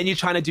that wall. Then you're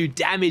trying to do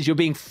damage. You're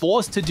being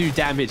forced to do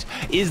damage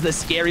is the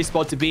scary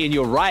spot to be. And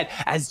you're right.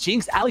 As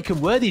Jinx, Alec,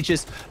 and Worthy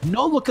just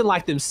not looking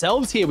like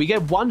themselves here. We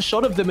get one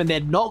shot of them and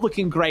they're not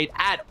looking great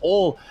at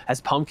all. As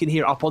Pumpkin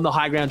here up on the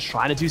high ground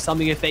trying to do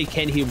something if they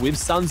can here with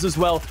Suns as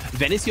well.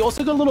 Venice, he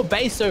also got a little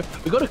base. So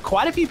we've got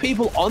quite a few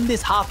people on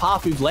this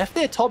half-half who've left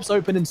their tops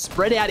open and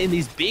spread out in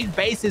these big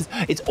bases.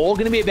 It's all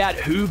going to be about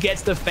who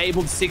gets the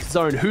fabled 6th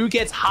zone, who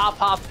gets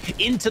half-half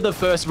into the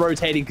first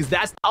rotating, because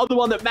that's the other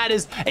one that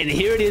matters. And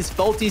here it is,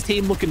 Faulty's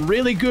team looking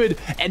really good,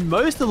 and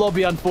most of the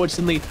lobby,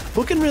 unfortunately,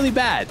 looking really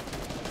bad.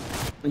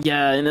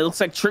 Yeah, and it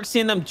looks like Trixie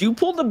and them do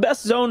pull the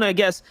best zone, I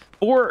guess,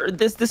 for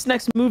this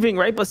next moving,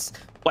 right? But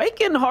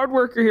Weiken, hard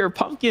worker here,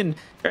 Pumpkin,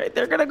 right?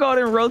 They're going to go out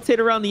and rotate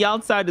around the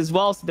outside as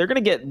well. So they're going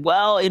to get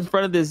well in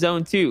front of the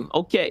zone too.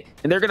 Okay.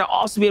 And they're going to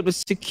also be able to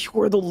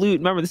secure the loot.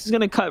 Remember, this is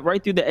going to cut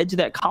right through the edge of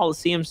that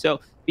Coliseum.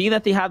 So being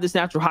that they have this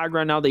natural high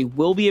ground now, they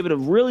will be able to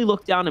really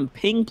look down and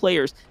ping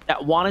players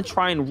that want to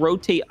try and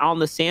rotate on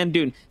the sand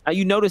dune. Now,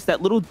 you notice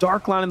that little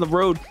dark line in the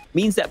road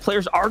means that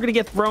players are going to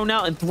get thrown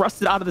out and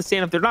thrusted out of the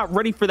sand. If they're not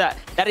ready for that,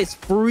 that is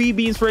free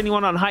beans for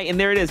anyone on height. And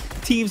there it is.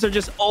 Teams are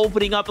just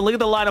opening up. And look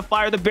at the line of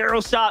fire, the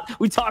barrel shot.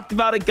 We talked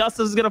about it.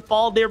 Augustus is going to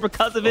fall there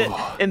because of it.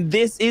 And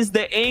this is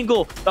the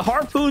angle. The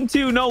harpoon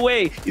too. No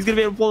way. He's going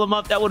to be able to pull him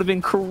up. That would have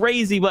been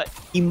crazy, but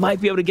he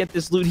might be able to get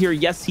this loot here.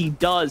 Yes, he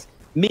does.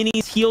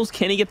 Minis, heals,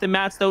 can he get the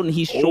mats though? And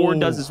he sure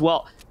does as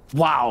well.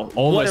 Wow,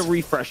 almost what a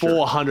refresher.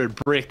 400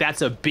 brick.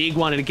 That's a big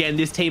one. And again,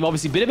 this team,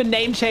 obviously, a bit of a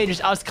name change,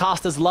 which us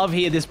casters love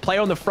here. This player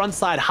on the front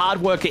side,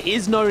 hard worker,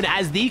 is known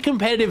as the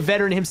competitive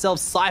veteran himself,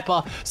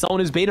 Cypher,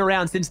 someone who's been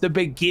around since the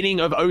beginning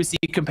of OCE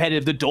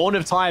competitive, the dawn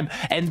of time.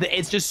 And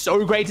it's just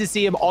so great to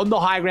see him on the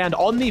high ground,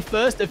 on the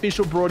first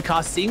official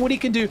broadcast, seeing what he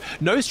can do.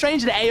 No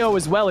stranger to AO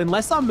as well,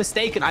 unless I'm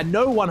mistaken. I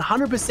know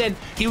 100%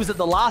 he was at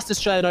the last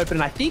Australian Open,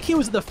 and I think he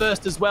was at the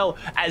first as well,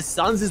 as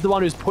Suns is the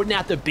one who's putting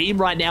out the beam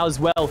right now as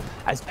well,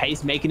 as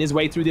Pace making his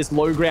way through this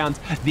low ground.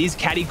 These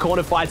caddy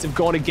corner fights have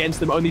gone against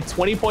them. Only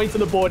 20 points on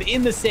the board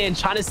in the sand,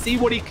 trying to see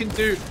what he can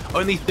do.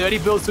 Only 30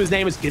 builds to his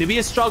name. It's going to be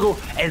a struggle,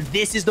 and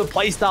this is the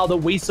playstyle that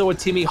we saw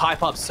Timmy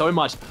hype up so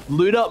much.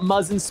 Luda,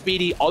 Muzz, and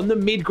Speedy on the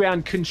mid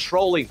ground,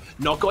 controlling,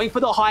 not going for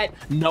the height,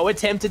 no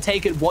attempt to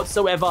take it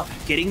whatsoever,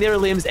 getting their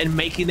limbs and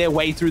making their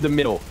way through the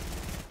middle.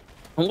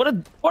 And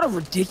what a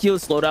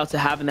ridiculous loadout to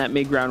have in that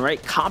mid ground,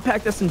 right?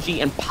 Compact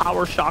SMG and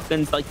power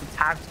shotguns, like the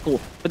tactical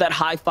for that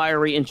high fire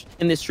rate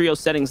in this trio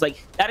settings.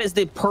 Like, that is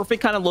the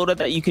perfect kind of loadout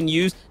that you can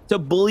use to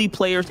bully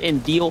players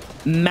and deal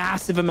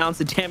massive amounts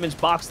of damage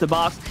box to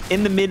box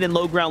in the mid and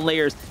low ground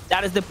layers.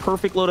 That is the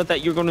perfect loadout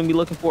that you're going to be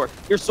looking for.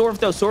 Your Sorf,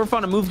 though, Sorf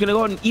on a move, going to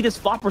go ahead and eat his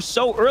flopper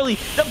so early.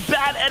 The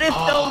bad edit,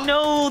 though,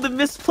 no, the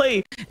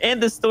misplay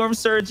and the Storm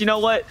Surge. You know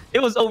what? It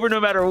was over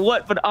no matter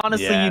what, but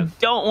honestly, you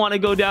don't want to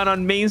go down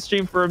on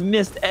mainstream for a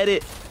missed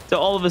edit. So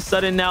all of a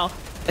sudden now,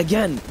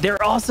 again,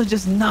 they're also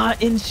just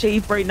not in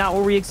shape right now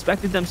where we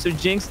expected them. So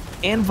Jinx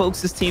and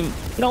Vokes' team,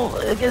 you know,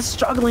 I guess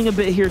struggling a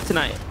bit here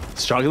tonight.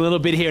 Struggling a little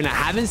bit here, and I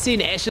haven't seen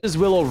Escher's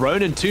Will or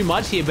Ronan too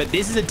much here, but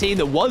this is a team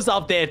that was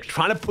up there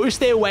trying to push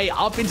their way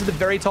up into the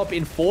very top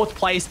in 4th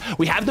place.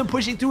 We have them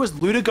pushing through as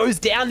Luda goes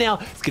down now.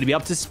 It's going to be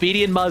up to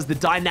Speedy and Muzz, the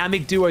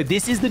dynamic duo.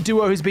 This is the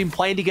duo who's been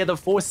playing together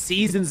for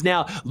seasons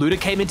now.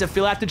 Luda came in to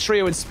fill out the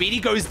trio, and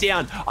Speedy goes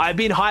down. I've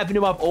been hyping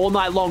him up all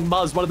night long.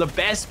 Muzz, one of the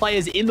best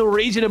players in the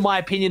region, in my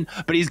opinion,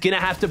 but he's going to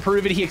have to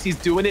prove it here because he's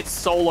doing it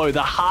solo.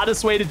 The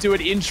hardest way to do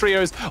it in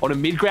trios on a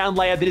mid-ground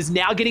layer that is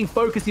now getting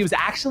focused. He was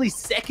actually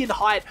 2nd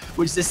height,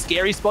 which is a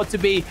scary spot to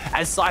be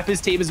as Cypher's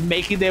team is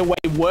making their way,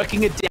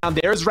 working it down.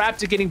 There is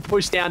Raptor getting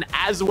pushed down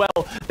as well.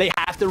 They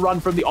have to run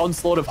from the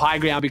onslaught of high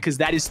ground because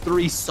that is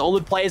 3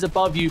 solid players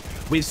above you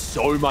with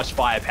so much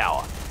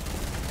firepower.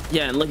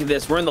 Yeah, and look at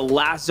this. We're in the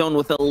last zone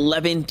with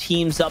 11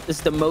 teams up. This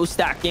is the most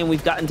stacked game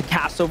we've gotten to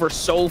cast over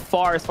so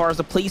far as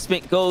the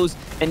placement goes,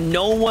 and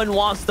no one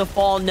wants to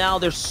fall now.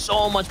 There's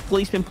so much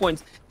placement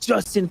points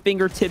just in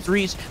fingertips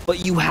reach,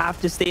 but you have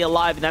to stay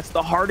alive, and that's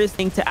the hardest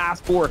thing to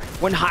ask for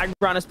when high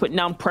ground is putting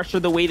down pressure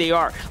the way they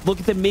are. Look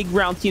at the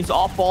mid-ground teams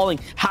all falling.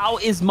 How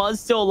is Muzz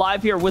still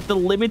alive here with the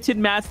limited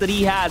mats that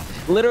he has,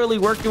 literally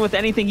working with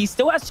anything? He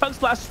still has Chunk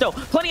Splash still.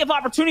 Plenty of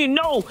opportunity.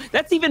 No,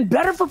 that's even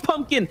better for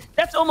Pumpkin.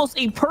 That's almost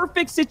a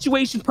perfect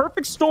situation,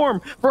 perfect storm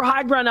for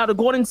high ground now to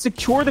go ahead and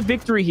secure the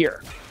victory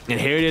here. And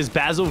here it is,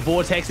 Basil,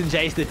 Vortex, and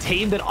Jace, the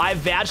team that I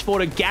vouched for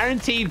to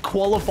guaranteed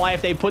qualify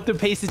if they put the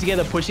pieces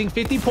together, pushing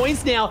 50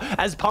 points now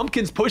as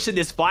Pumpkin's pushing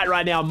this fight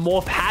right now.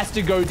 Morph has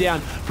to go down,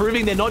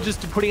 proving they're not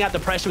just putting out the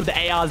pressure with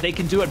the ARs, they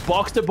can do it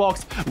box to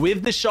box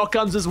with the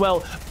shotguns as well.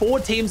 4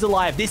 teams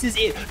alive. This is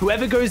it.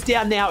 Whoever goes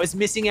down now is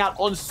missing out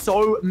on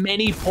so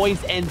many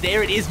points, and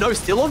there it is. No,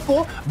 still on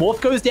 4.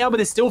 Morph goes down, but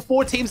there's still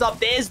 4 teams up.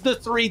 There's the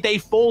 3. They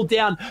fall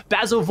down.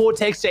 Basil,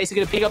 Vortex, Jace are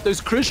going to pick up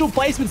those crucial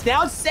placements.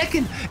 Now it's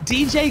 2nd.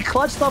 DJ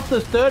clutched up the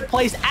 3rd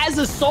place as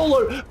a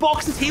solo.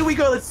 Boxes, here we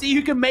go. Let's see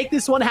who can make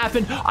this one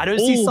happen. I don't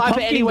see Cypher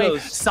anyway.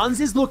 Suns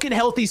is looking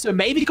healthy, so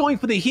maybe going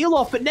for the heal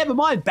off, but never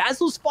mind.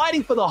 Basil's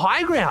fighting for the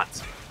high ground.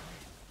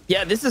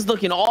 Yeah, this is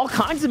looking all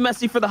kinds of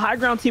messy for the high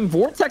ground team.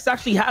 Vortex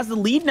actually has the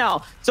lead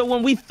now. So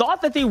when we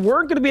thought that they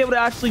weren't going to be able to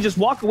actually just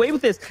walk away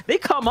with this, they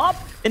come up,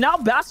 and now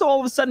Basil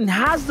all of a sudden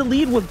has the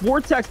lead with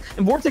Vortex,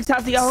 and Vortex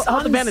has the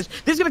health advantage.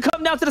 This is going to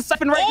come down to the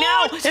Siphon right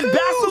now, and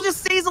Basil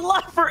just stays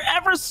alive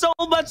forever so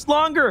much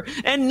longer.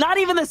 And not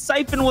even the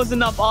Siphon was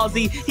enough,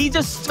 Ozzy. He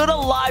just stood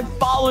alive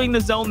following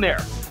the zone there.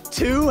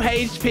 2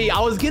 HP.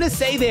 I was going to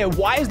say there,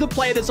 why is the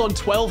player that's on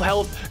 12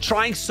 health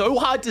trying so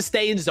hard to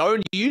stay in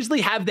zone? You usually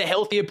have the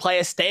healthier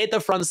player stay at the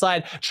front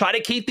side, try to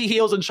keep the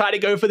heals and try to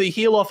go for the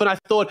heal off. And I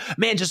thought,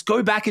 man, just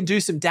go back and do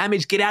some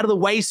damage, get out of the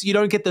way so you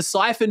don't get the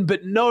siphon.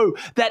 But no,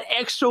 that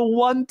extra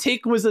 1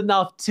 tick was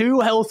enough. 2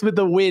 health with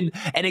the win.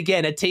 And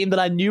again, a team that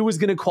I knew was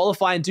going to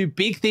qualify and do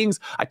big things.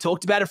 I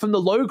talked about it from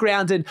the low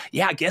ground, and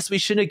yeah, I guess we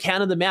shouldn't have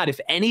counted them out.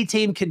 If any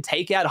team can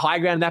take out high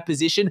ground in that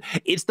position,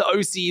 it's the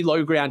OCE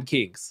low ground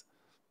kings.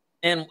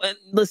 And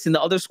listen,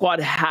 the other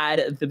squad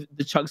had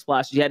the chug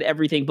splash. You had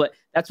everything, but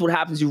that's what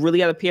happens. You really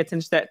got to pay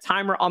attention to that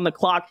timer on the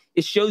clock.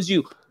 It shows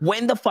you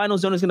when the final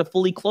zone is going to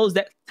fully close.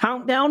 That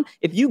countdown,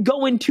 if you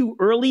go in too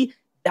early,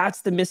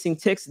 that's the missing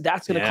ticks.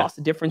 That's going to cost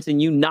the difference in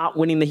you not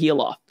winning the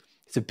heal off.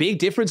 It's a big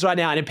difference right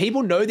now. And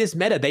people know this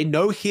meta. They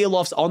know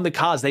heal-offs on the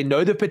cards. They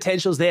know the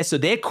potential's there. So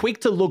they're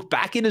quick to look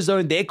back in a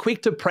zone. They're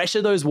quick to pressure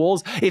those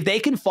walls. If they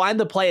can find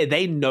the player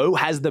they know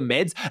has the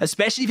meds,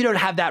 especially if you don't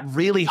have that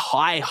really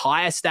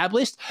high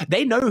established,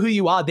 they know who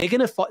you are. They're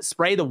going to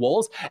spray the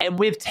walls. And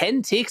with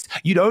 10 ticks,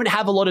 you don't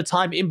have a lot of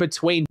time in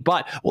between.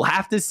 But we'll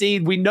have to see.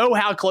 We know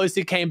how close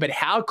it came, but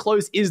how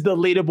close is the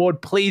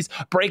leaderboard? Please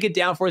break it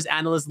down for us,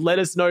 analysts. Let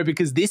us know,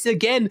 because this,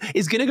 again,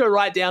 is going to go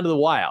right down to the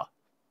wire.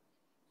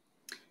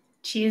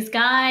 Cheers,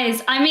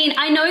 guys. I mean,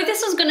 I know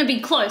this was going to be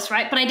close,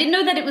 right? But I didn't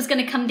know that it was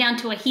going to come down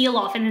to a heal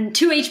off and then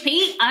 2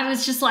 HP. I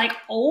was just like,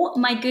 oh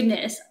my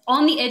goodness,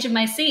 on the edge of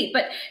my seat.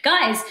 But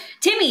guys,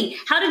 Timmy,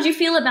 how did you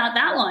feel about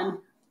that one?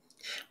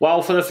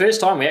 Well, for the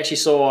first time, we actually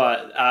saw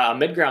a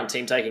mid-ground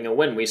team taking a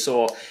win. We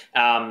saw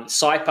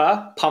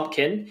Saipa,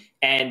 Pumpkin,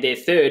 and their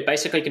third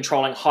basically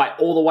controlling height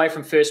all the way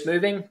from first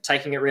moving,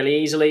 taking it really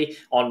easily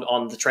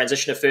on the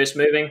transition of first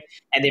moving.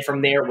 And then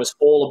from there, it was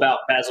all about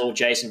Basil,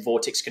 Jason,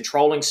 Vortex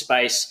controlling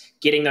space,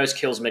 getting those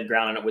kills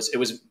mid-ground, and it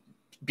was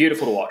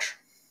beautiful to watch.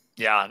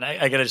 Yeah, and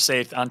I got to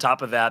say, on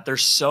top of that, they're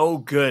so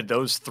good,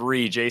 those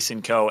 3,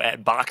 Jason Co,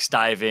 at box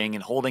diving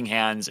and holding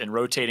hands and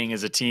rotating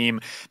as a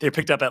team. They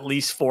picked up at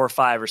least 4,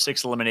 5, or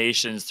 6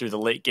 eliminations through the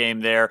late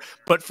game there.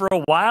 But for a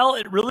while,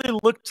 it really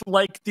looked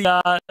like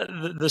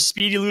the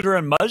Speedy Looter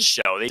and Muzz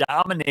show. They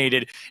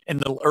dominated in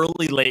the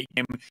early late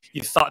game.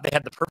 You thought they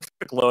had the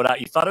perfect loadout.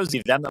 You thought it was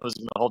them that was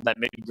going to hold that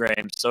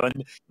mid-game. So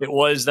it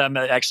was them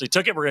that actually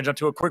took it. We're going to jump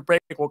to a quick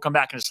break. We'll come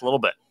back in just a little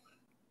bit.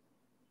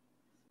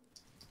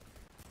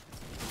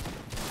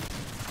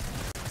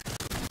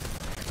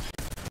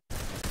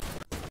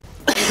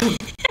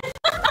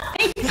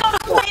 I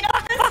got played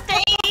off the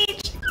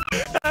stage.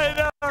 I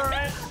know,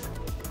 right?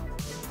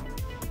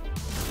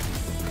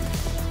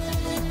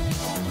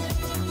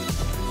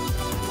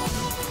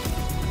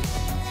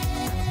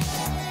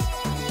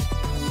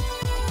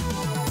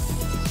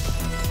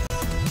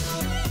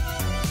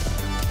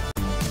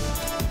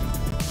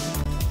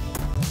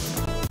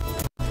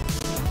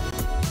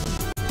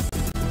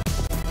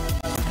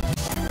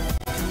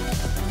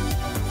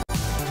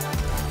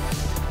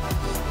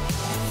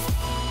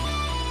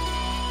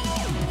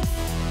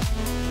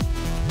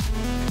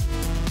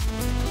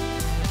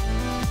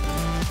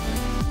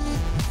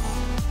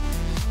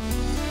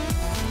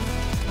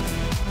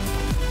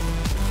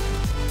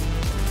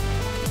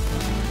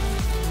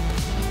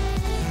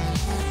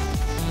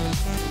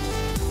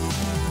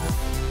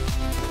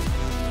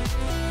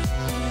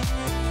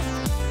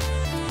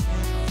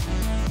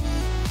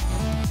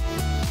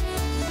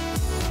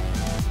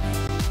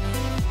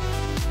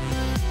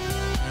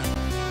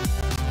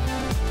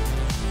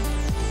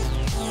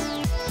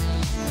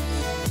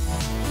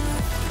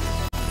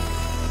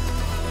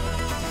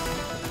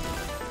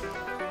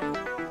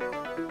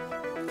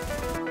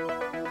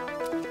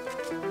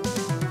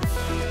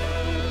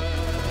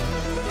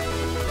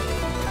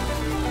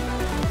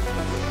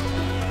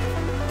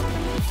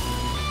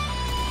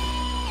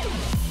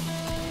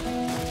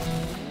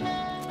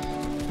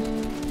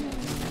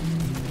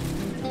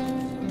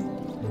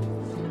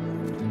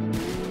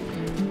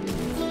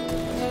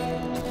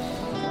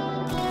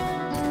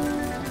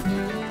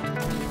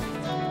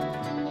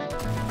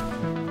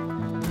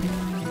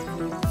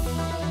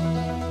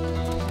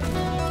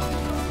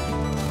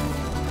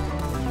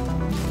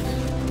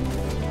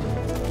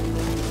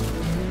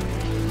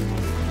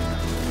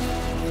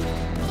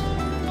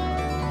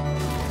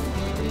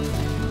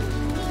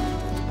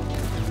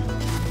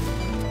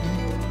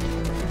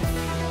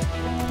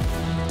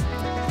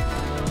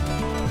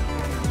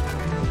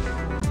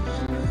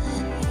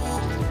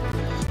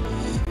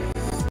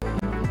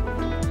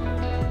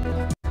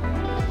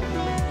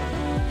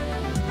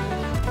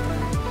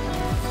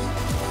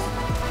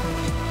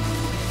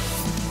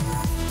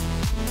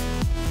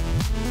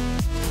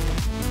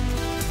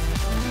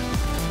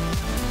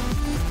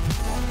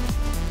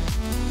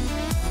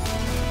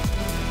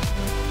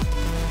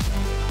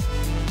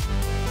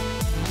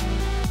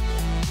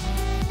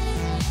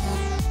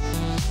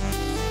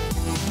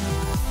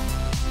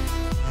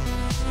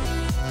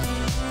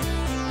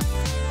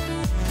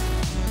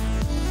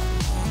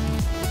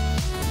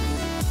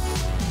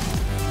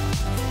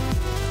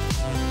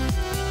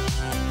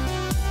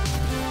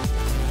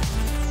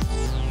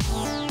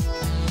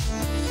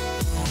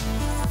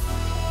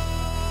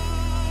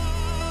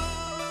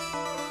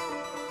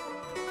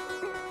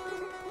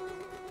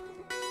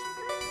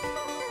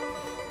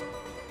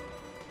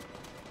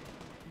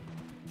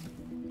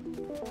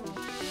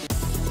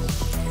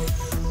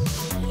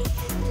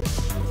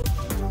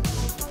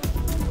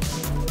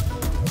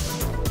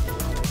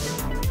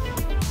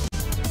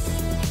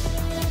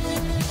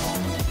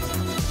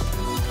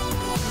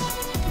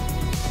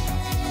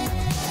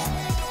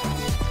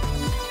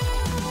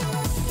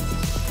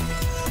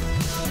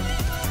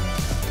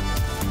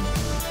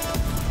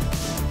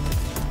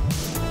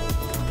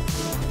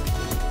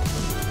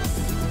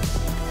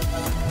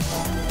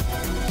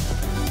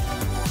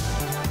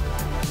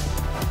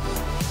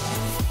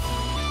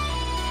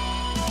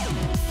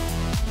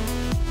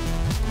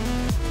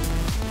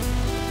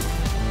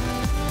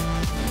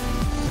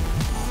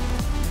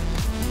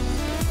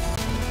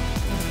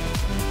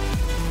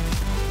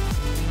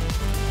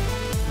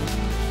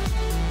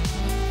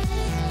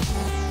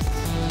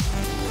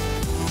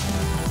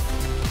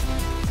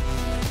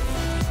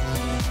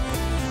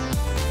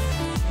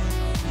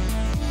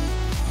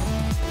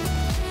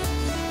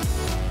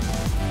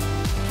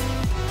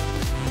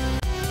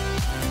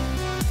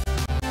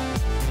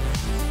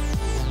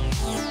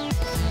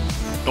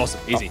 Awesome.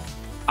 Easy.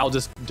 I'll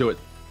just do it.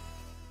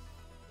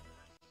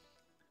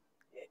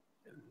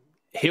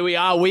 Here we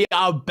are. We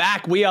are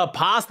back. We are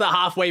past the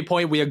halfway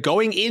point. We are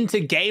going into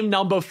game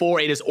number 4.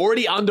 It is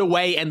already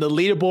underway, and the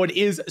leaderboard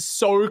is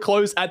so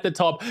close at the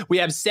top. We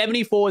have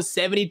 74,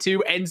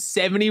 72, and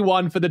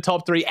 71 for the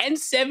top 3, and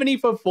 70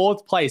 for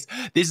 4th place.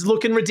 This is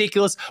looking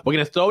ridiculous. We're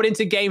going to throw it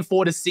into game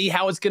 4 to see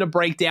how it's going to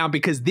break down,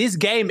 because this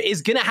game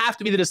is going to have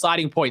to be the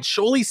deciding point.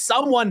 Surely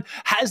someone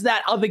has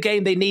that other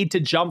game they need to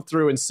jump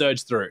through and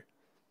surge through.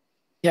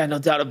 Yeah, no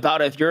doubt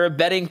about it. If you're a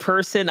betting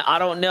person, I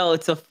don't know.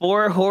 It's a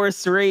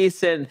 4-horse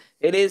race, and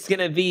it is going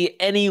to be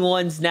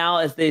anyone's now,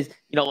 as they,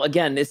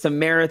 again, it's a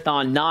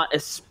marathon, not a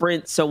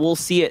sprint. So we'll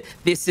see it.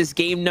 This is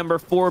game number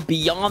 4,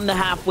 beyond the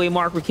halfway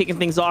mark. We're kicking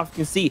things off. You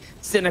can see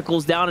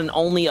Cynical's down, and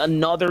only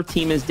another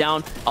team is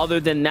down other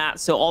than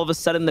that. So all of a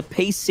sudden, the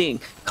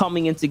pacing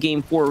coming into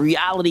game 4,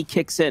 reality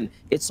kicks in.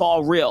 It's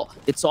all real.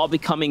 It's all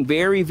becoming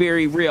very,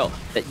 very real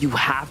that you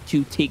have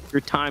to take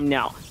your time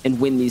now and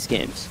win these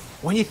games.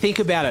 When you think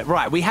about it,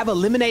 right, we have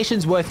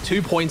eliminations worth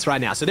 2 points right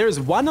now. So there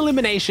is 1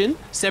 elimination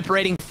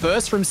separating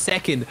first from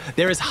second.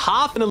 There is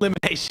half an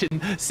elimination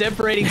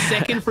separating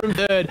second from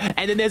third.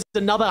 And then there's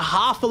another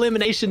half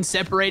elimination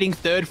separating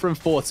third from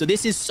fourth. So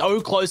this is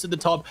so close at the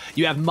top.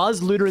 You have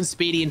Muzz, Luda, and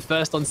Speedy in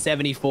first on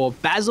 74.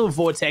 Basil,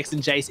 Vortex,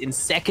 and Jace in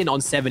second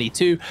on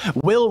 72.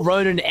 Will,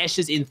 Ronan, and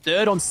Eshes in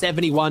third on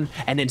 71.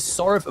 And then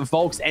Sorif,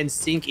 Volks, and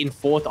Sink in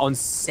fourth on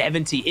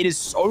 70. It is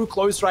so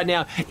close right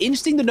now.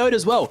 Interesting to note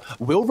as well,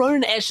 Will,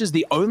 Ronan, and Eshes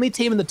the only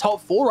team in the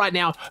top 4 right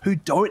now who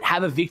don't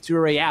have a victory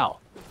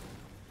royale.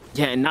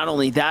 Yeah, and not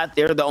only that,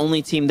 they're the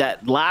only team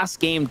that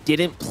last game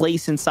didn't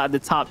place inside the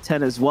top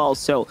 10 as well.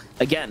 So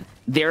again,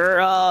 they're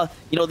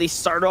they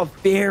started off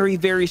very,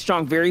 very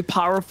strong, very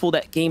powerful.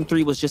 That game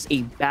 3 was just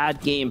a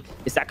bad game.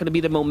 Is that going to be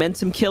the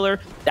momentum killer?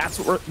 That's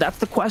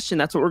the question.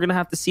 That's what we're going to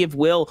have to see if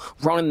Will,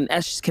 Ronan, and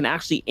Esh can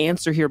actually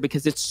answer here,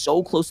 because it's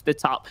so close to the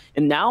top.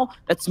 And now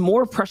that's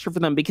more pressure for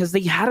them, because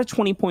they had a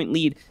 20-point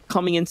lead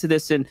coming into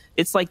this, and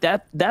it's like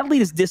that lead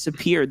has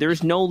disappeared.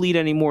 There's no lead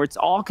anymore. It's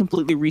all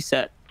completely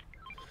reset.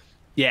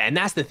 Yeah, and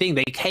that's the thing.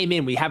 They came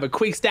in. We have a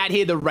quick stat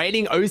here. The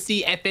reigning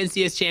OCE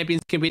FNCS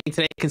champions competing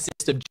today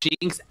consist of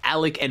Jinx,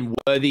 Alec, and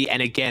Worthy. And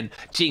again,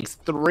 Jinx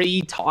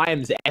 3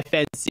 times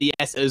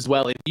FNCS as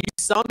well. If you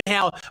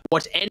somehow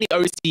watch any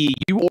OCE,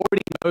 you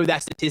already know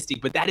that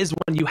statistic. But that is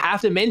one you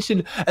have to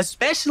mention,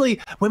 especially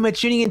when we're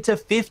tuning into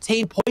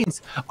 15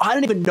 points. I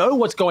don't even know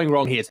what's going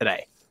wrong here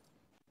today.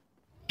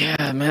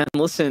 Yeah, man,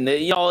 listen,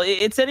 y'all,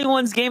 it's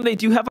anyone's game. They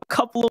do have a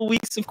couple of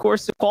weeks, of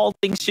course, to qual.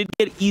 Things should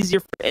get easier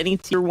for any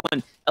tier 1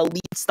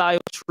 elite style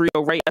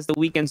trio right as the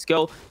weekends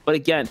go. But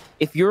again,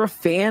 if you're a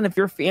fan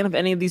of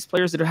any of these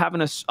players that are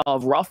having a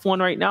rough one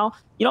right now,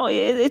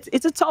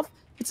 it's a tough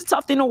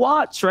thing to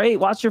watch, right?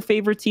 Watch your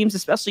favorite teams,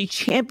 especially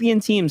champion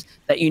teams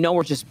that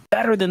are just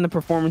better than the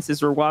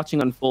performances we're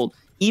watching unfold.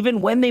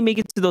 Even when they make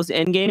it to those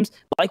end games,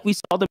 like we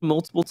saw them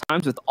multiple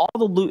times with all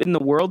the loot in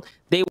the world,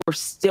 they were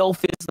still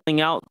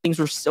fizzling out. Things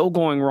were still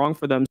going wrong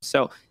for them.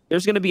 So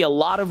there's going to be a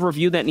lot of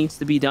review that needs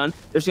to be done.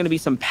 There's going to be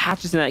some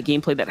patches in that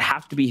gameplay that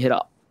have to be hit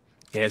up.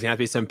 Yeah, there's going to have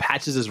to be some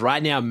patches, as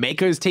right now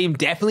Mako's team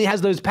definitely has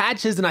those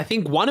patches, and I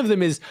think one of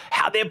them is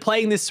how they're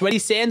playing this Sweaty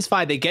Sands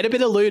fight. They get a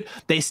bit of loot,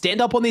 they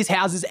stand up on these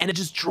houses, and it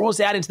just draws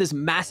out into this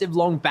massive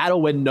long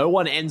battle where no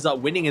one ends up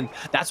winning, and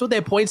that's what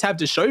their points have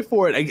to show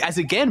for it. As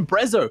again,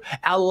 Brezzo,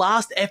 our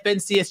last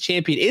FNCS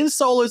champion, in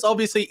solos,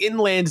 obviously in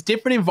lands,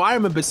 different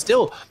environment, but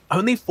still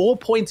only 4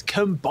 points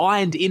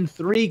combined in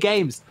 3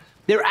 games.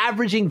 They're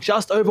averaging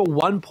just over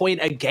 1 point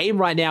a game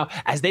right now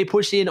as they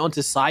push in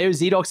onto Sayo,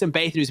 Zedox, and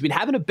Bather, who's been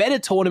having a better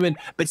tournament,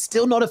 but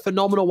still not a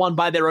phenomenal one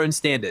by their own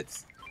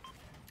standards.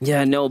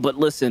 Yeah, no, but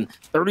listen,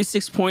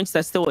 36 points,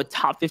 that's still a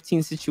top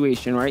 15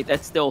 situation, right?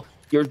 That's still,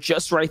 you're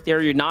just right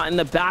there. You're not in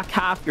the back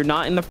half. You're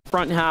not in the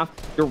front half.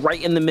 You're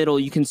right in the middle.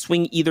 You can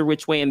swing either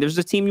which way. And there's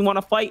a team you want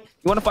to fight.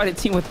 You want to fight a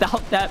team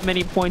without that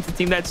many points, a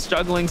team that's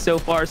struggling so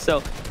far. So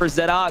for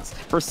Zedox,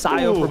 for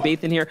Sayo, for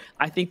Bathan here,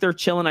 I think they're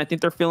chilling. I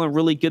think they're feeling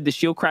really good. The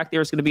shield crack there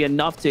is going to be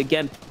enough to,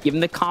 again, give them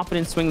the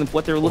confidence swing of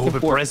what they're looking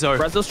for.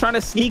 Brezzo's trying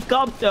to sneak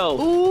up,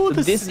 though.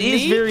 This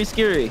is very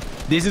scary.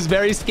 This is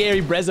very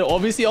scary. Brezzo,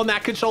 obviously on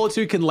that controller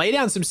too, can lay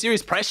down some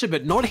serious pressure,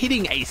 but not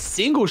hitting a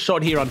single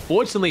shot here,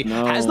 unfortunately.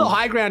 No. Has the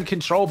high ground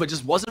control, but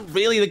just wasn't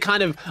really the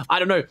kind of, I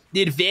don't know,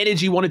 the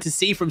advantage you wanted to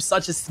see from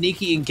such a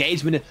sneaky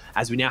engagement,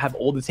 as we now have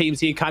all the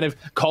teams here kind of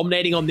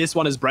culminating on this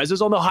one, as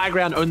Brezzo's on the high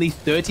ground, only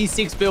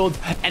 36 builds,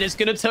 and it's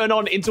going to turn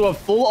on into a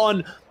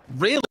full-on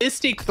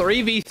realistic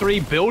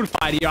 3v3 build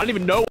fight here. I don't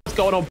even know what's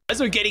going on.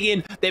 Brezzo getting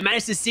in. They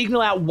managed to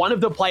signal out one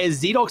of the players.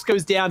 Zedox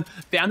goes down,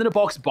 found in a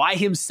box by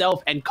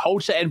himself, and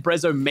Culture and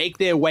Brezzo make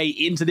their way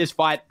into this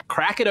fight.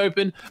 Crack it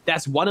open.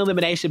 That's 1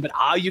 elimination, but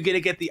are you going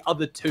to get the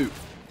other 2?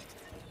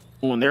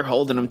 Oh, and they're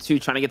holding them too,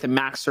 trying to get the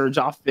max surge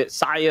off of it.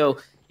 Sayo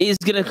is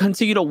going to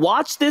continue to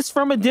watch this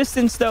from a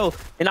distance, though.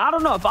 And I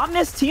don't know, if I'm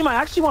this team, I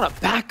actually want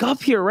to back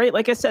up here, right?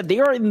 Like I said, they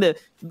are in the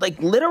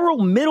literal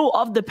middle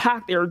of the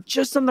pack. They are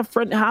just on the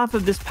front half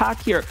of this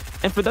pack here.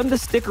 And for them to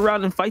stick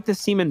around and fight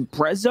this team in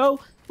Brezzo,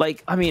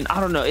 Like, I mean,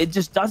 I don't know. It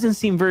just doesn't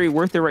seem very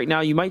worth it right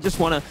now. You might just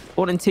want to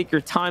go ahead and take your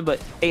time.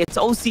 But hey, it's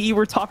OCE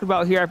we're talking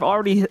about here. I've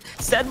already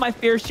said my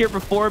fair share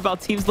before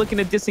about teams looking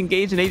to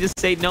disengage, and they just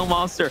say, no,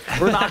 monster.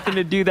 We're not going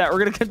to do that. We're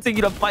going to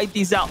continue to fight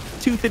these out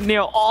tooth and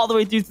nail all the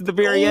way through to the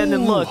very end.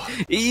 And look,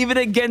 even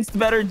against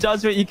better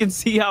judgment, you can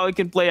see how it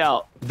can play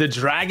out. The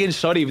dragon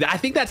shotty. I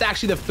think that's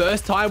actually the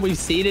first time we've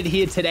seen it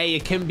here today.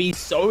 It can be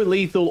so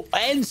lethal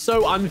and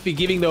so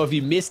unforgiving, though, if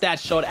you miss that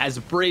shot as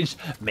Bridge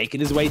making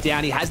his way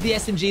down. He has the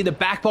SMG in the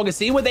back pocket.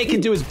 See what they can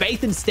do as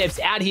Bathan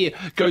steps out here,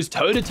 goes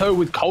toe-to-toe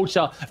with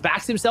Culture,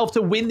 backs himself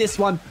to win this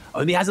one.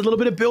 Only has a little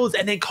bit of builds,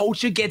 and then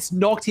Culture gets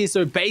knocked here.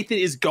 So Bathan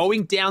is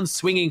going down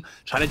swinging,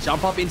 trying to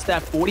jump up into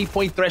that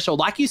 40-point threshold.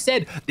 Like you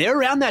said, they're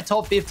around that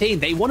top 15.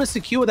 They want to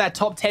secure that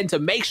top 10 to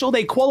make sure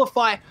they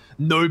qualify.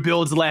 No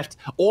builds left.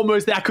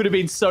 Almost that could have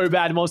been so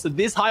bad. Monster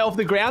this high off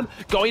the ground,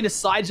 going to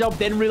side jump,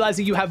 then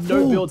realizing you have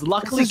no builds.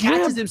 Luckily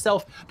catches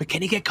himself, but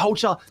can he get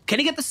Culture? Can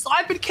he get the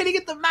Siphon? Can he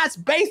get the Mats?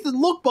 Bathan,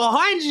 look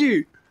behind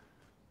you.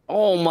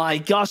 Oh my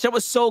gosh, that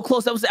was so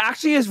close. That was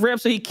actually his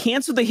ramp, so he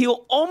canceled the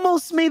heal,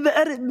 almost made the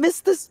edit,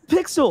 missed this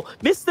pixel,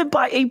 missed it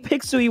by a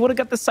pixel. He would have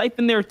got the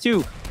Siphon there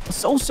too.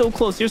 So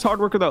close. Here's hard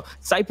worker though.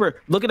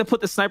 Cypher looking to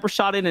put the sniper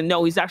shot in, and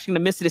no, he's actually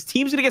gonna miss it. His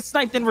team's gonna get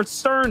sniped in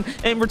return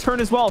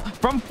as well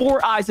from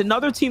Four Eyes,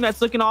 another team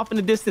that's looking off in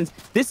the distance.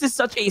 This is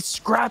such a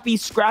scrappy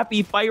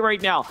fight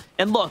right now.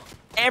 And look,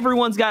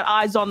 everyone's got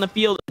eyes on the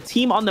field. The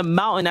team on the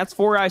mountain, that's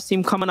Four Eyes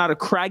team coming out of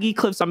Craggy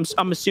Cliffs,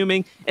 I'm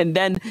assuming. And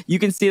then you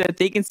can see that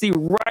they can see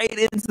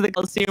right into the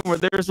Coliseum where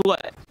there's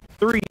what,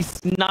 3,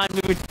 9,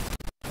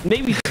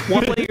 maybe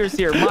 12 players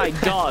here. My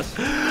gosh.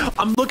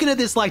 I'm looking at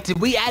this like, did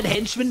we add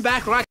henchmen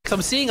back, right? Because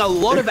I'm seeing a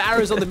lot of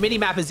arrows on the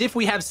minimap as if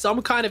we have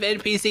some kind of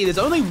NPC. There's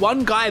only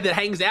one guy that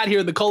hangs out here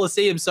in the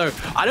Coliseum, so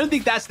I don't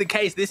think that's the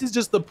case. This is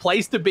just the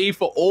place to be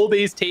for all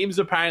these teams,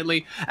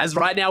 apparently, as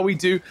right now we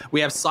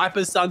have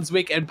Cypher,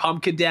 Sunswick, and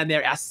Pumpkin down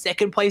there. Our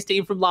second place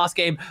team from last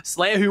game,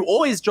 Slayer, who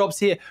always drops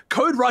here,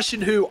 Code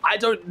Russian, who I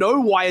don't know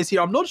why is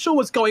here. I'm not sure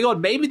what's going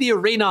on. Maybe the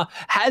arena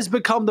has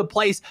become the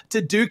place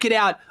to duke it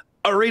out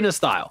arena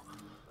style.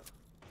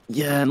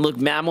 Yeah, and look,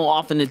 Mammal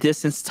off in the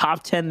distance.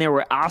 Top 10 there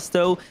were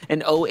Asto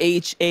and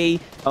OAH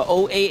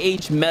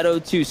Meadow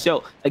too.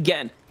 So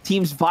again,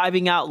 teams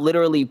vibing out,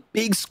 literally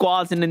big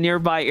squads in the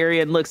nearby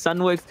area. And look,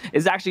 Sunwick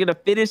is actually going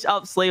to finish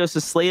up Slayer.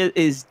 So Slayer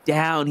is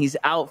down. He's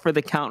out for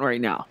the count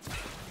right now.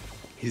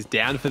 He's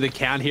down for the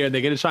count here, and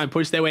they're going to try and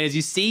push their way. As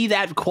you see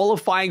that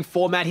qualifying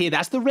format here,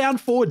 that's the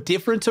round 4,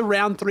 different to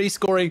round 3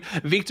 scoring.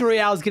 Victory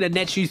Royale is going to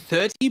net you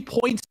 30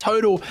 points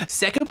total.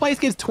 Second place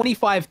gets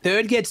 25,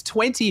 third gets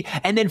 20,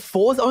 and then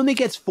fourth only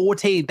gets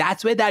 14.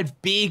 That's where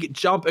that big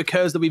jump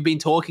occurs that we've been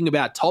talking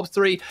about. Top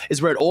 3 is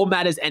where it all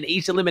matters, and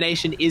each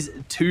elimination is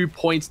 2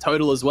 points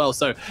total as well.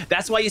 So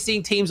that's why you're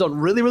seeing teams on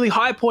really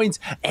high points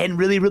and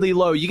really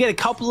low. You get a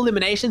couple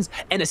eliminations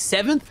and a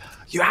 7th,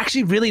 you're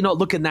actually really not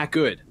looking that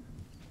good.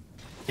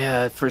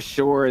 Yeah, for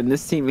sure. And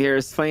this team here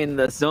is playing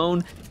the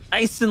zone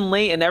nice and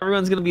late, and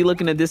everyone's going to be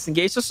looking to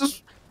disengage. So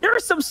there are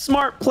some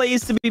smart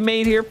plays to be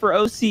made here for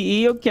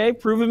OCE. Okay,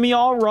 proving me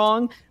all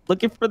wrong.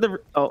 Looking for the...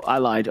 Oh, I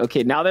lied.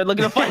 Okay, now they're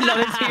looking to find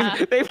another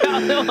team. They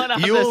found the one on the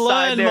side. You will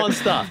learn,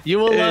 Monster. You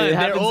will learn.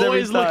 They're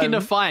always looking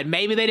to fight.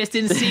 Maybe they just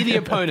didn't see the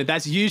opponent.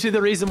 That's usually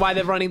the reason why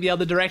they're running the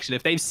other direction.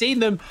 If they've seen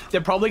them, they're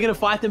probably going to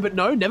fight them. But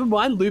no, never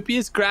mind.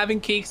 Lupius, Grav,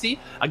 and Keeksy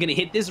are going to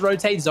hit this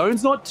rotate.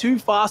 Zone's not too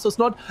fast, so it's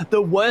not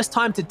the worst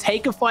time to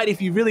take a fight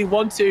if you really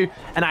want to.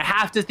 And I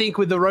have to think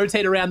with the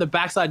rotate around the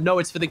backside, no,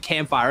 it's for the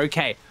campfire.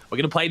 Okay, we're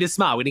going to play this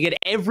smart. We're going to get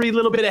every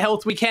little bit of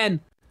health we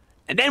can.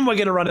 And then we're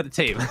going to run at the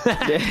team.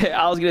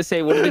 I was going to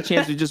say, what are the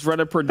chances we just run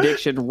a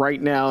prediction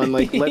right now and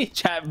like let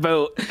chat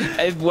vote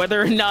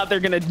whether or not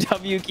they're going to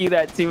W key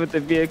that team with the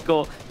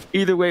vehicle?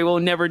 Either way, we'll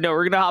never know.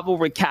 We're going to hop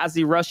over to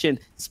Kazi Russian,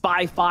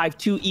 Spy 5,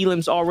 2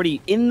 Elims already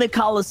in the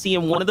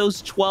Coliseum. One of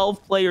those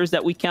 12 players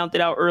that we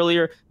counted out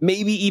earlier,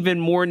 maybe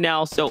even more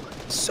now. So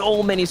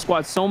many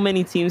squads, so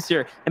many teams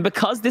here. And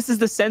because this is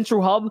the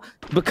central hub,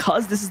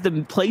 because this is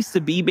the place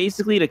to be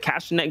basically to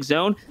catch the next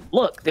zone,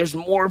 look, there's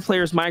more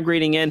players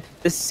migrating in.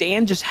 The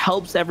sand just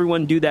helps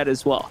everyone do that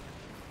as well.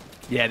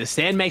 Yeah, the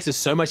sand makes it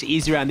so much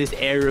easier around this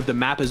area of the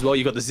map as well.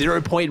 You've got the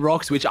 0-point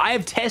rocks, which I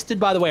have tested,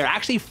 by the way, are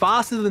actually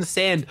faster than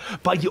sand,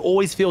 but you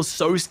always feel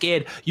so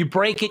scared. You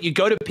break it, you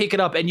go to pick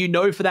it up, and you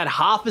know for that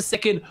half a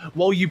second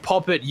while you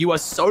pop it, you are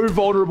so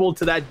vulnerable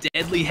to that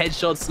deadly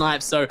headshot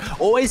snipe. So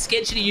always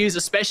sketchy to use,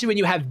 especially when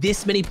you have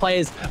this many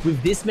players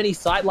with this many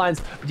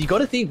sightlines. But you got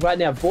to think right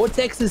now,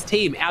 Vortex's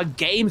team, our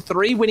game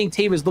 3 winning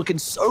team, is looking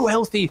so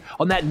healthy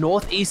on that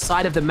northeast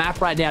side of the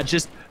map right now.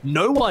 Just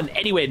no one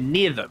anywhere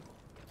near them.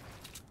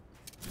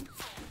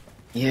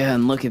 Yeah,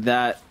 and look at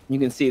that. You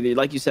can see,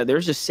 like you said, they're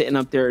just sitting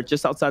up there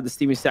just outside the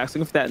steaming stacks,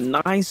 looking for that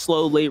nice,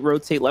 slow, late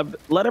rotate.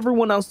 Let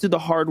everyone else do the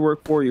hard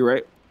work for you,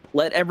 right?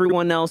 Let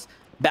everyone else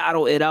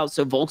battle it out.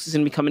 So Volks is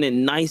going to be coming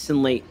in nice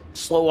and late,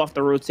 slow off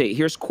the rotate.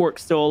 Here's Cork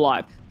still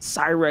alive.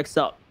 Cyrex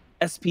up.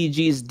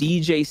 SPG's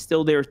DJ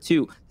still there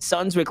too.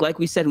 Sunswick, like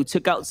we said, who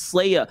took out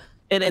Slaya.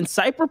 And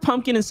Cypher,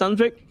 Pumpkin, and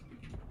Sunswick,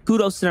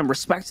 kudos to them,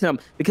 respect to them,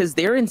 because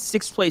they're in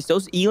 6th place.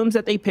 Those elims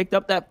that they picked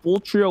up, that full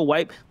trio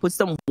wipe, puts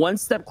them one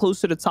step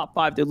closer to top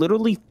 5. They're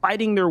literally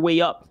fighting their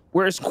way up.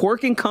 Whereas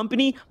Cork and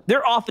company,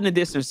 they're off in the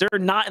distance. They're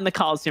not in the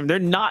Coliseum. They're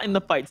not in the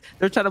fights.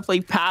 They're trying to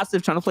play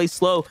passive, trying to play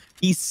slow.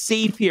 Be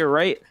safe here,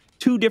 right?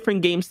 2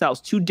 different game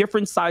styles, 2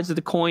 different sides of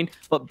the coin,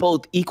 but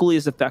both equally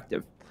as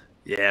effective.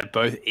 Yeah,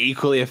 both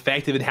equally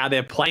effective in how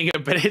they're playing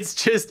it, but it's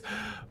just...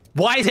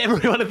 Why is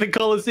everyone at the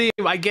Coliseum?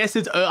 I guess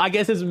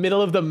it's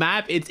middle of the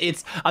map.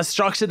 It's a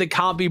structure that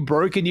can't be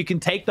broken. You can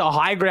take the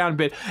high ground,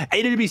 but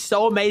it'd be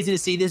so amazing to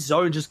see this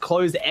zone just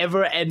close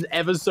ever and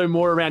ever so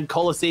more around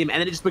Coliseum, and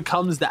then it just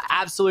becomes the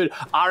absolute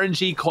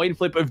RNG coin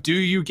flip of do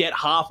you get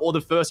half or the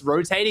first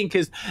rotating,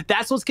 because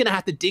that's what's going to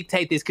have to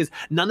dictate this, because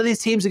none of these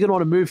teams are going to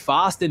want to move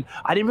fast, and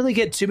I didn't really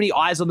get too many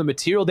eyes on the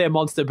material there,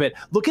 Monster, but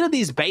looking at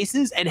these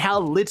bases and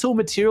how little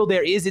material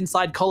there is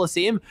inside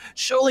Coliseum,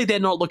 surely they're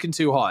not looking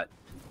too hot.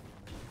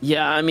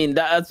 Yeah, I mean,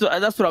 that's what I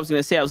was going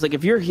to say. I was like,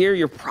 if you're here,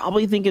 you're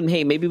probably thinking,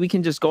 hey, maybe we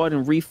can just go ahead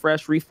and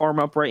refresh,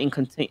 refarm upright,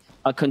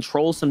 and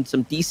control some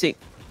decent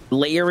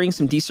layering,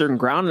 some decent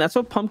ground. And that's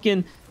what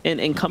Pumpkin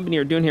and company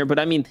are doing here. But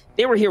I mean,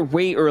 they were here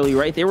way early,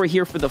 right? They were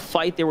here for the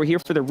fight. They were here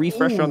for the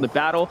refresher on the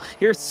battle.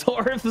 Here,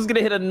 Sorf is going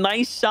to hit a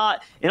nice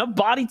shot and a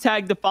body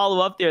tag to follow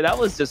up there. That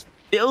was just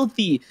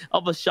filthy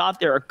of a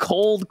shot there. A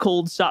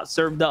cold shot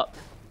served up.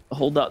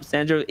 Hold up.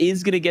 Sandro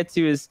is going to get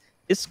to his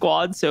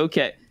squad. So,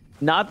 okay.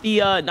 Not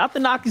the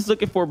knock he's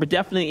looking for, but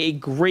definitely a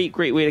great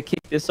way to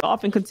kick this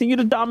off and continue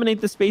to dominate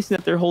the spacing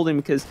that they're holding,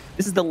 because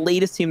this is the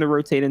latest team to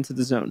rotate into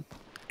the zone.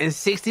 And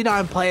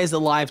 69 players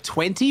alive,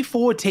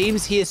 24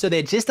 teams here, so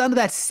they're just under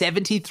that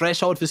 70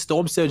 threshold for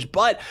Storm Surge.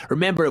 But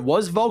remember, it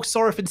was Volk,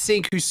 Sorif, and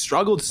Sync who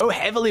struggled so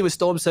heavily with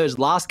Storm Surge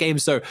last game,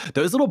 so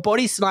those little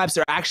body snipes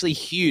are actually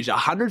huge.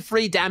 100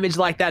 free damage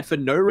like that for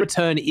no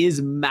return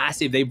is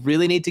massive. They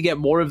really need to get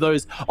more of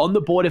those on the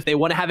board if they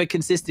want to have a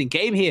consistent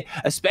game here,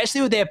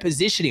 especially with their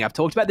positioning. I've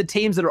talked about the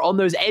teams that are on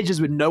those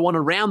edges with no one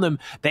around them.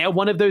 They are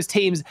one of those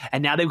teams,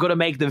 and now they've got to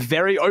make the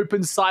very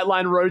open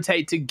sightline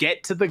rotate to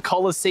get to the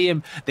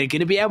Coliseum. They're going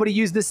to be able to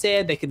use the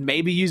sand. They can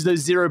maybe use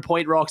those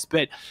 0-point rocks,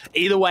 but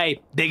either way,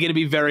 they're going to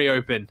be very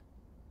open.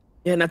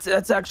 Yeah, and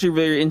that's actually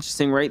very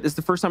interesting, right? This is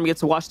the first time we get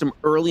to watch them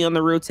early on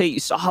the rotate. You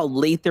saw how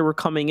late they were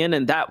coming in,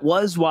 and that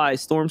was why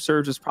Storm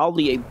Surge was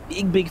probably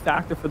a big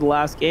factor for the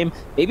last game.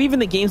 Maybe even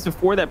the games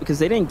before that, because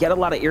they didn't get a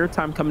lot of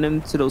airtime coming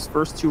into those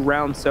first 2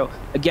 rounds. So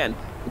again,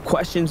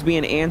 questions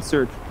being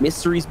answered,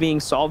 mysteries being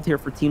solved here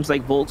for teams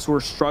like Volks who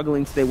are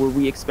struggling today, where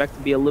we expect to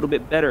be a little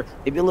bit better,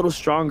 maybe a little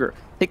stronger.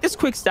 Take this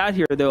quick stat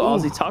here, though.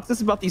 Ozzy, talk to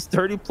us about these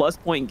 30-plus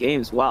point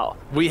games. Wow.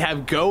 We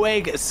have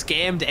Goeg,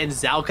 Scammed, and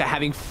Zalka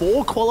having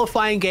 4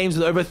 qualifying games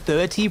with over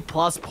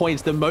 30-plus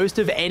points, the most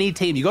of any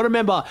team. You got to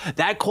remember,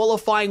 that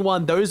qualifying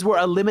one, those were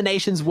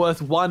eliminations worth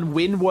 1,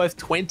 win worth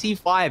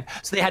 25.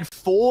 So they had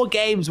 4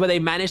 games where they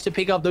managed to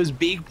pick up those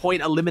big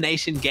point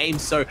elimination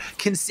games. So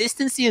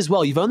consistency as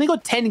well. You've only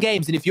got 10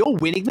 games, and if you're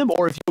winning them,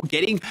 or if you're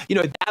getting,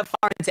 that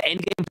far into end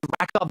game to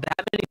rack up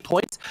that many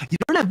points, you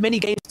don't have many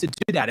games to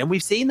do that. And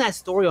we've seen that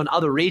story on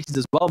other regions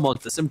as well,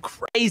 Monster. Some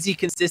crazy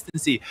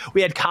consistency.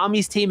 We had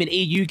Kami's team in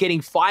EU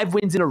getting 5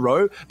 wins in a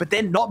row, but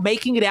then not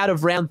making it out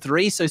of round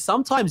 3. So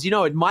sometimes,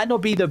 it might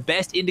not be the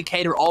best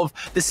indicator of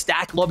the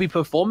stack lobby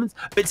performance,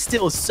 but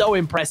still so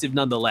impressive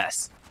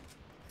nonetheless.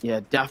 Yeah,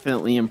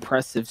 definitely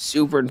impressive.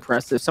 Super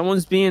impressive.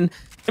 Someone's being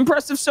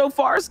impressive so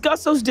far. It's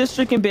Gusso's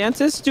District and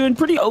Bantus doing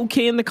pretty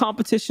okay in the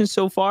competition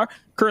so far.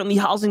 Currently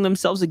housing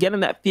themselves again in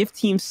that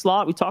 15th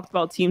slot. We talked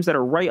about teams that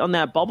are right on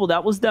that bubble.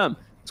 That was them.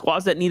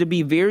 Squads that need to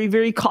be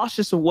very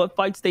cautious of what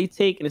fights they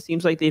take, and it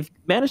seems like they've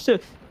managed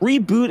to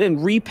reboot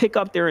and re-pick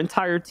up their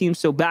entire team.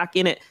 So back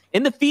in it.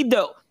 In the feed,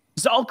 though,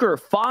 Zalker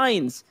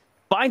finds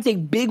a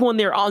big one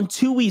there on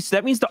 2E. So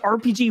that means the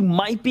RPG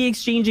might be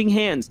exchanging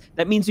hands.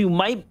 That means you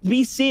might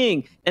be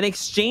seeing an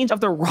exchange of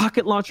the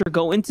rocket launcher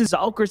go into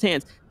Zalker's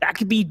hands. That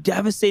could be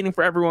devastating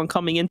for everyone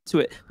coming into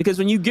it. Because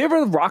when you give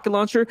a rocket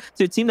launcher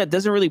to a team that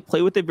doesn't really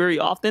play with it very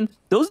often,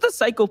 those are the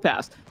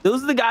psychopaths.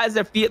 Those are the guys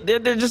that feel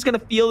they're just going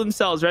to feel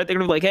themselves, right? They're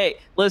going to be like, hey,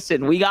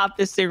 listen, we got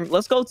this thing.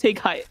 Let's go take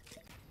height.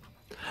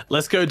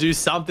 Let's go do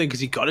something,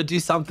 because you got to do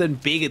something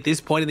big at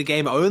this point in the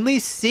game. Only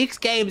 6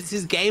 games. This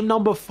is game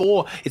number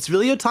 4. It's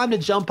really your time to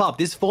jump up.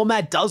 This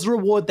format does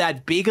reward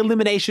that big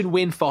elimination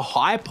win for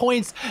high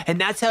points,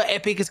 and that's how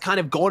Epic has kind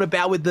of gone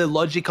about with the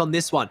logic on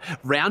this one.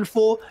 Round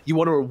 4, you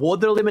want to reward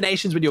the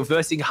eliminations when you're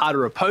versing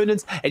harder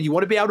opponents, and you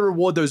want to be able to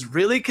reward those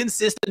really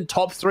consistent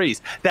top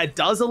 3s. That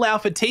does allow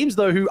for teams,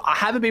 though, who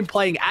haven't been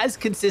playing as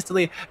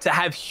consistently to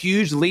have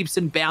huge leaps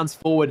and bounds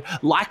forward,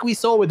 like we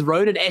saw with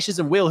Ronan, Eshes,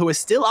 and Will, who are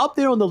still up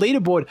there on the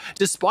leaderboard,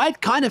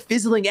 despite kind of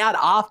fizzling out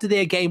after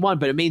their game 1.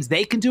 But it means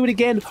they can do it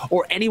again,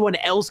 or anyone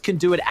else can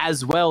do it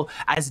as well.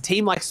 As a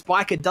team like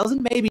Spike, it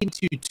doesn't maybe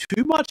do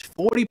too much,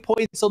 40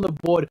 points on the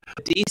board,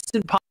 a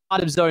decent part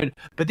of zone,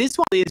 but this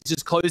one is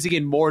just closing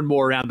in more and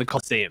more around the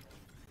Coliseum.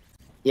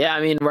 Yeah,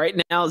 I mean,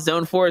 right now,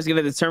 zone 4 is going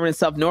to determine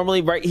itself.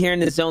 Normally, right here in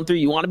the zone 3,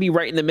 you want to be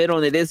right in the middle,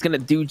 and it is going to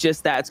do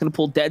just that. It's going to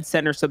pull dead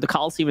center, so the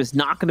Coliseum is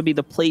not going to be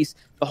the place,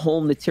 the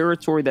home, the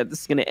territory that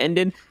this is going to end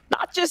in.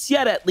 Not just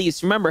yet, at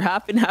least. Remember,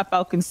 half in, half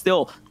out can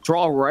still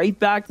draw right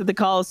back to the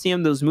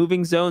Coliseum. Those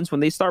moving zones, when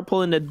they start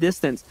pulling the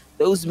distance,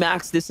 those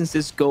max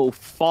distances go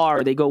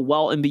far. They go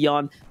well and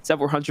beyond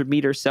several hundred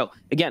meters. So,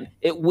 again,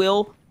 it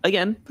will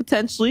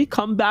potentially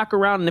come back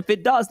around. And if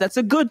it does, that's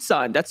a good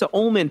sign. That's an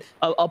omen,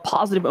 a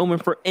positive omen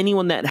for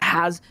anyone that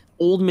has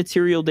old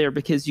material there,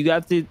 because you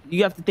have to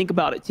think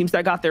about it. Teams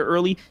that got there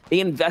early,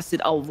 they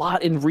invested a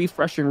lot in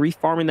refreshing,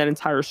 refarming that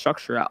entire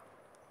structure out.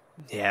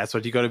 Yeah, that's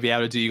what you got to be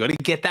able to do. You got to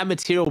get that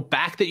material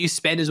back that you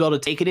spend as well to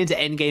take it into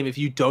endgame if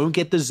you don't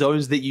get the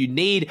zones that you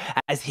need.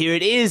 As here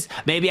it is,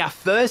 maybe our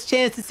first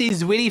chance to see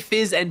Zwitty,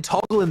 Fizz, and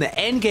Toggle in the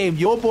endgame.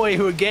 Your boy,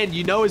 who again,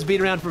 you know, has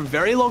been around for a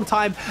very long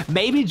time,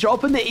 maybe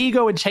dropping the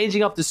ego and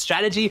changing up the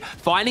strategy,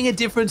 finding a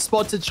different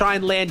spot to try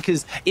and land,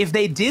 because if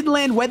they did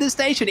land Weather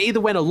Station, either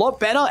went a lot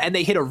better and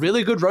they hit a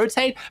really good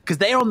rotate, because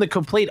they are on the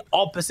complete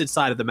opposite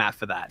side of the map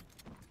for that.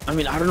 I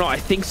mean, I don't know. I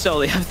think so.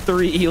 They have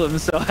 3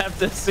 elims, so I have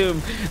to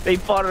assume they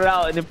fought it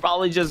out, and it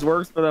probably just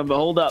works for them. But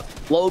hold up.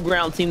 Low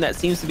ground team that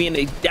seems to be in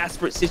a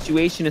desperate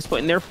situation is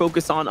putting their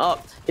focus on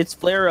up. It's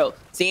Flaro,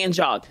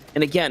 Sanjog,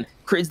 and again,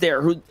 Krids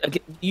there, who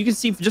you can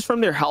see just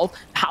from their health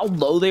how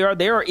low they are.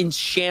 They are in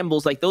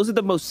shambles. Like, those are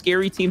the most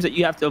scary teams that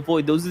you have to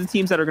avoid. Those are the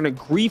teams that are going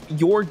to grief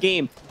your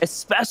game,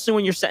 especially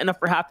when you're setting up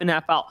for half in,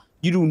 half out.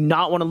 You do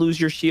not want to lose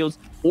your shields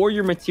or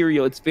your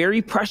material. It's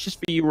very precious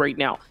for you right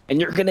now, and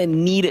you're going to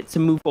need it to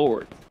move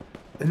forward.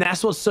 And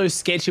that's what's so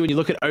sketchy when you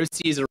look at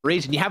OCE as a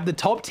region. You have the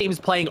top teams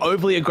playing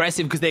overly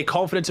aggressive because they're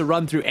confident to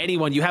run through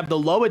anyone. You have the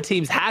lower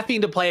teams having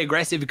to play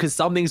aggressive because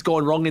something's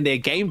gone wrong in their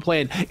game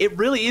plan. It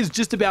really is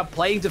just about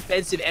playing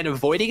defensive and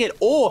avoiding it,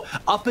 or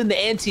upping the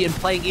ante and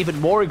playing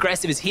even more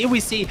aggressive. As here we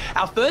see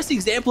our first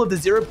example of the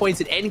 0 points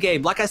at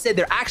endgame. Like I said,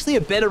 they're actually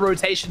a better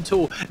rotation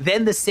tool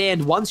than the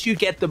sand. Once you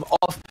get them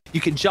off,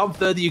 you can jump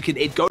further,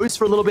 it goes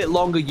for a little bit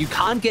longer, you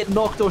can't get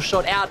knocked or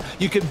shot out,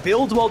 you can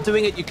build while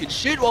doing it, you can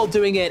shoot while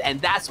doing it, and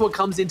that's what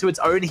comes into its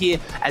own here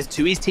as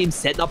 2E's team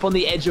setting up on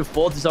the edge of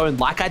 4th zone,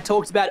 like I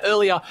talked about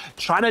earlier,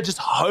 trying to just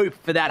hope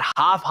for that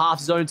half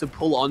zone to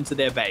pull onto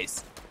their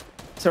base.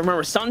 So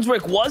remember,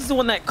 Sunswick was the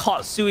one that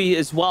caught Tui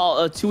as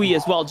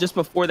well, just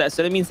before that,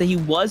 so that means that he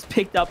was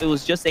picked up. It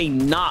was just a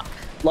knock.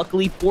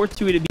 Luckily for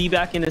Tui to be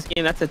back in this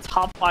game. That's a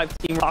top 5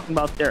 team we're talking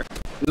about there.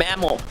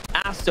 Mammal,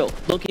 Asto,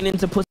 looking in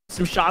to put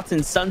some shots in.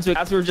 Sunswick,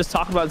 as we were just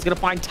talking about, is going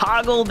to find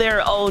Toggle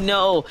there. Oh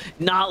no,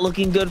 not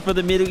looking good for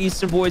the Middle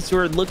Eastern boys who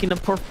are looking to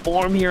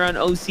perform here on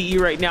OCE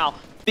right now.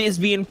 Fizz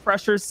being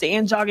pressured,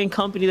 Sanjog and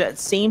company, that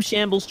same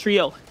shambles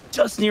trio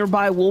just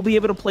nearby, will be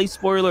able to play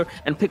spoiler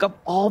and pick up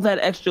all that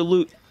extra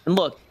loot. And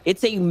look,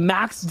 it's a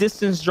max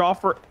distance draw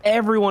for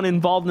everyone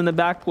involved in the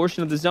back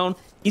portion of the zone.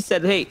 He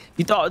said, hey,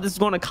 you thought this was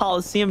going to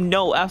Coliseum?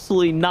 No,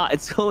 absolutely not.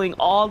 It's going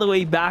all the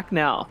way back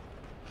now.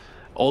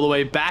 All the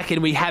way back,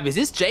 and we have, is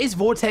this Jace,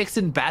 Vortex,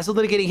 and Basil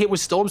that are getting hit with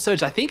Storm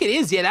Surge? I think it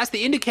is. Yeah, that's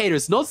the indicator.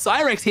 It's not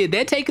Cyrex here.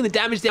 They're taking the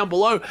damage down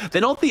below.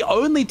 They're not the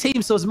only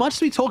team. So as much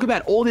as we talk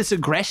about all this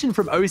aggression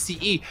from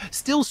OCE,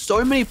 still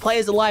so many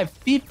players alive.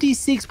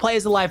 56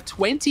 players alive.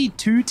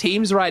 22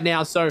 teams right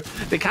now. So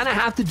they kind of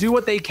have to do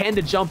what they can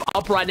to jump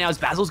up right now as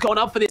Basil's going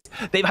up for this.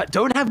 They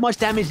don't have much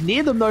damage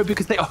near them, though,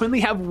 because they only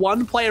have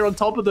 1 player on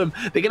top of them.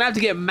 They're going to have to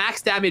get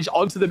max damage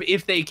onto them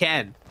if they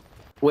can.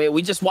 Wait,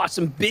 we just watched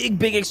some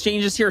big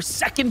exchanges here.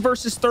 2nd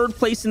versus 3rd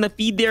place in the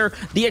feed there.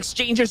 The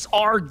exchanges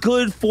are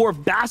good for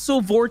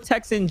Basil,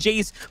 Vortex, and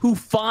Jace, who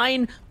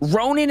find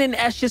Ronin and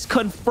Eshes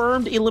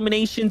confirmed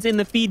eliminations in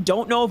the feed.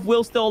 Don't know if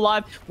Will's still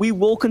alive. We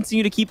will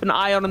continue to keep an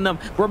eye out on them.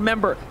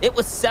 Remember, it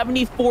was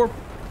 74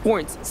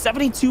 points,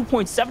 72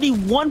 points,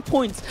 71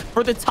 points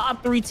for the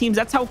top 3 teams.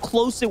 That's how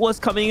close it was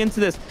coming into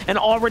this. And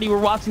already we're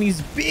watching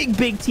these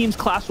big teams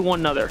clash with one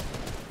another.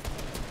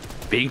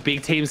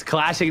 Big teams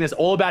clashing, and it's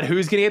all about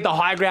who's going to get the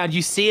high ground.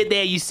 You see it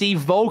there. You see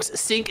Volks,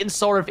 Sync, and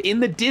Sorif in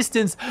the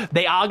distance.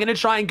 They are going to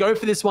try and go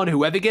for this one.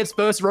 Whoever gets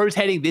first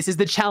rotating, this is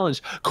the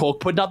challenge. Cork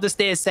putting up the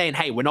stairs saying,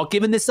 hey, we're not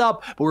giving this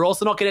up, but we're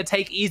also not going to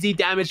take easy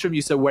damage from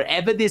you. So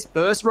wherever this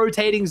first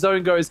rotating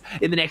zone goes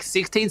in the next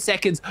 16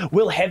 seconds,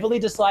 will heavily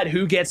decide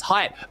who gets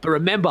hype. But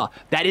remember,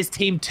 that is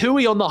Team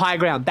 2E on the high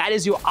ground. That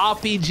is your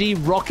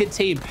RPG Rocket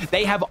team.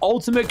 They have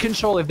ultimate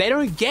control. If they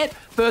don't get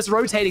first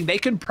rotating, they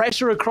can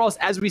pressure across,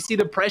 as we see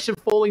the pressure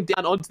falling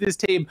down onto this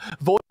team.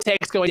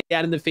 Vortex going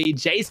down in the feed,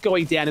 Jace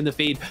going down in the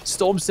feed,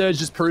 Storm Surge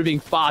just proving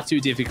far too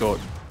difficult.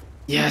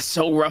 Yeah,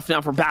 so rough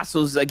now for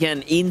Basil's,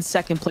 again, in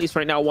 2nd place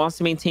right now, wants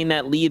to maintain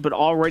that lead, but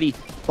already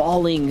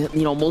falling,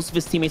 you know, most of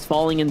his teammates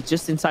falling in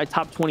just inside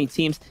top 20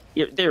 teams.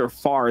 They're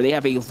far. They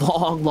have a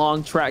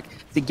long trek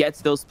to get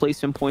to those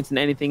placement points and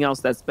anything else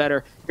that's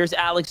better. Here's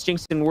Alex,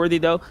 Jinx, and Worthy,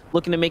 though,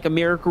 looking to make a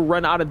miracle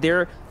run out of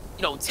there.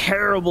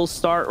 terrible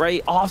start,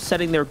 right?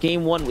 Offsetting their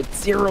game one with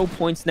 0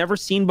 points. Never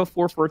seen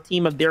before for a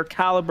team of their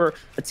caliber,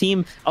 a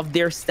team of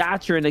their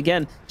stature, and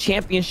again,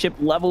 championship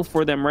level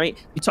for them, right?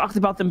 We talked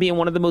about them being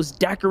one of the most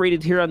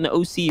decorated here on the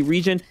OCE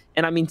region.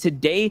 And I mean,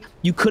 today,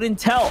 you couldn't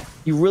tell.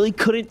 You really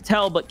couldn't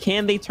tell, but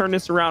can they turn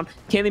this around?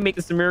 Can they make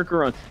this a miracle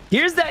run?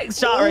 Here's that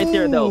shot right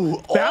there,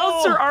 though.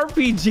 Bouncer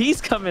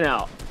RPG's coming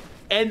out.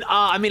 And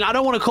I mean, I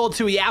don't want to call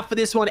Tui out for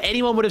this one.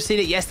 Anyone would have seen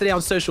it yesterday on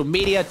social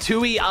media.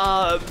 Tui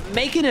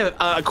making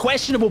a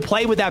questionable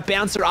play with that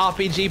bouncer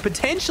RPG,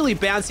 potentially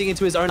bouncing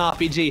into his own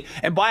RPG.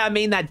 And by I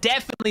mean that,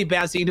 definitely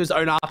bouncing into his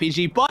own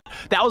RPG. But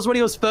that was when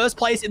he was first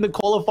place in the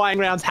qualifying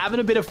rounds,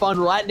 having a bit of fun.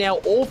 Right now,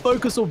 all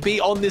focus will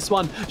be on this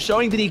one,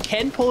 showing that he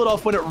can pull it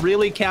off when it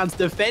really counts.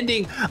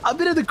 Defending a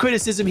bit of the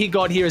criticism he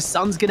got here.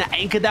 Sun's going to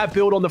anchor that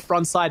build on the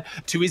front side.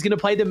 Tui's going to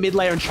play the mid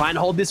layer and try and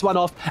hold this one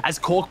off as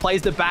Cork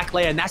plays the back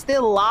layer. And that's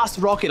their last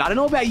rocket. I don't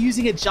know about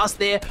using it just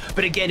there,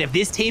 but again, if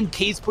this team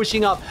keeps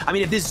pushing up, I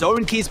mean, if this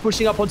zone keeps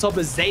pushing up on top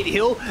of Zate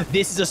Hill,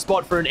 this is a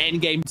spot for an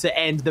end game to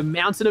end. The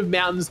Mountain of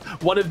Mountains,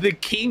 one of the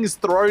king's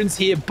thrones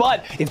here,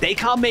 but if they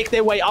can't make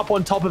their way up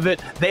on top of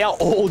it, they are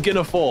all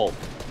gonna fall.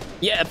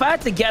 Yeah, if I had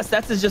to guess,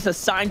 that's just a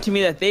sign to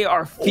me that they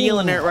are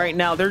feeling it right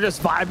now. They're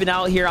just vibing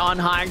out here on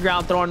high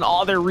ground, throwing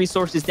all their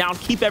resources down,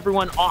 keep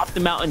everyone off the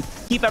mountain,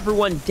 keep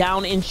everyone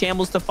down in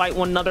shambles to fight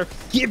one another.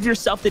 Give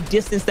yourself the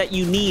distance that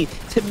you need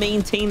to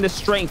maintain the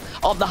strength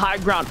of the high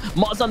ground.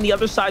 Muzz on the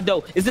other side,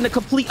 though, is in a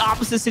complete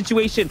opposite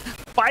situation,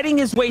 fighting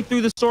his way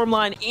through the storm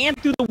line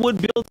and through the wood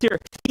build here.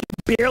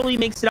 He barely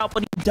makes it out,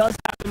 but he does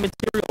have the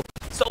material.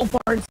 So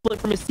far and split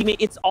from his teammate.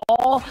 It's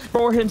all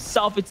for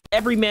himself. It's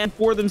every man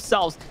for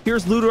themselves.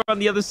 Here's Luder on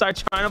the other side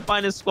trying to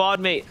find his squad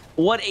mate.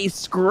 What a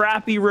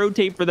scrappy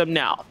rotate for them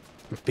now.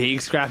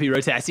 Big scrappy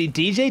rotate. I see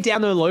DJ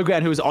down the low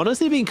ground, who has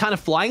honestly been kind of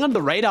flying under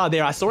the radar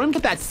there. I saw him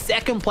get that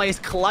second place,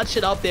 clutch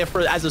it up there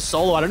as a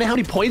solo. I don't know how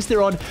many points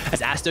they're on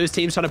as Asto's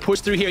team's trying to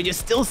push through here, and you're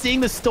still seeing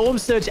the Storm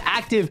Surge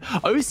active.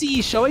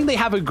 OCE showing they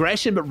have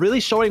aggression, but really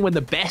showing when the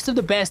best of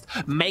the best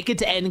make it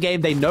to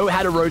endgame. They know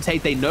how to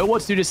rotate. They know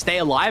what to do to stay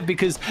alive,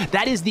 because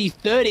that is the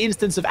third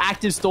instance of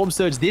active Storm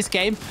Surge this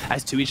game,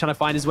 as Tui trying to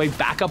find his way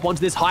back up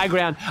onto this high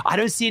ground. I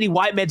don't see any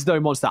white meds though,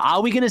 Monster.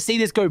 Are we going to see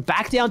this go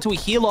back down to a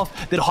heal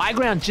off that high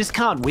ground just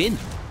can't win?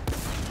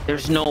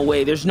 There's no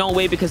way. There's no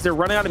way, because they're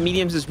running out of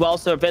mediums as well.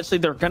 So eventually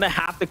they're going to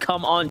have to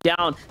come on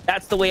down.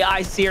 That's the way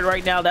I see it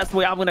right now. That's the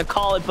way I'm going to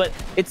call it. But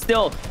it's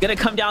still going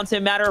to come down to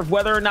a matter of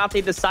whether or not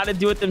they decide to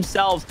do it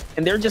themselves.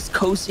 And they're just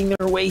coasting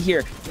their way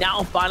here.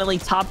 Now, finally,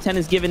 top 10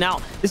 is given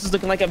out. This is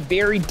looking like a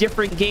very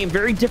different game,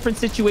 very different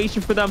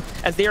situation for them,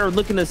 as they are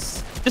looking to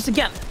just,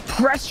 again,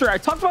 pressure. I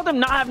talked about them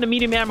not having a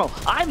medium ammo.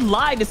 I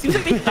lied. It seems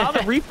like they found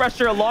a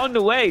refresher along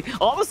the way.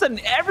 All of a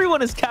sudden,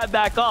 everyone is capped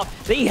back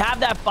off. They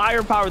have that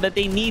firepower that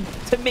they need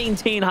to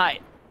maintain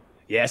height.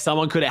 Yeah,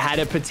 someone could have had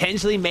it.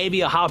 Potentially maybe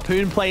a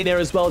harpoon play there,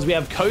 as well as we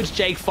have Coach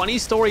Jake. Funny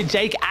story,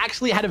 Jake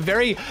actually had a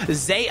very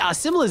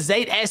similar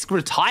Zate-esque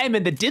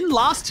retirement that didn't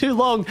last too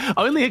long.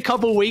 Only a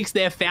couple weeks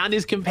there, found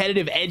his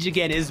competitive edge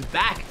again, is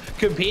back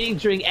competing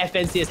during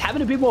FNCS,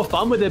 having a bit more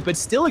fun with it, but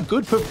still a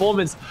good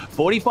performance.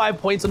 45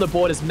 points on the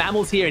board as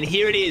Mammal's here, and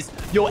here it is,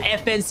 your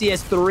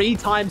FNCS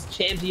 3-times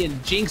champion,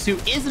 Jinx, who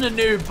isn't a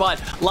noob,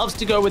 but loves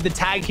to go with the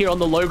tag here on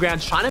the low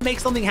ground, trying to make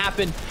something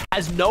happen,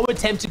 has no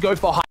attempt to go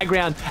for high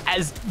ground,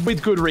 as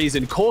with good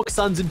reason. Cork,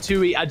 Suns, and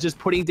Tui are just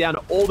putting down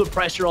all the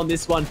pressure on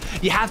this one.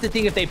 You have to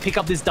think if they pick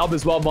up this dub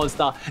as well,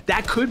 Monster,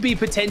 that could be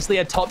potentially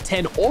a top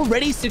 10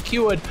 already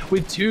secured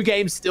with 2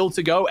 games still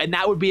to go, and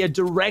that would be a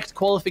direct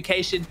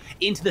qualification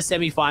into the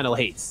semi-final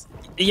heats.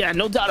 Yeah,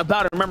 no doubt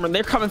about it. Remember,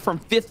 they're coming from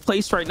 5th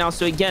place right now.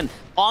 So again,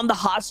 on the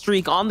hot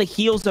streak, on the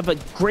heels of a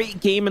great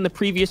game in the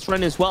previous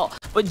run as well.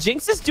 But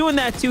Jinx is doing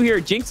that too here.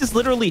 Jinx is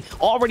literally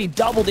already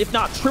doubled, if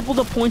not tripled,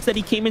 the points that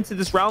he came into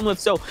this round with.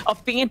 So a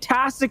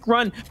fantastic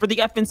run for the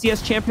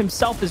FNCS champ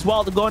himself as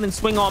well to go in and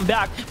swing on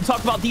back. We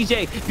talked about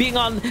DJ being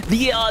on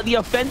the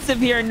offensive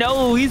here.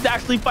 No, he's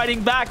actually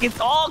fighting back. It's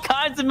all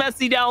kinds of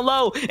messy down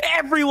low.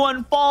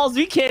 Everyone falls.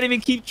 We can't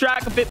even keep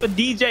track of it, but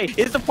DJ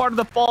is a part of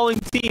the falling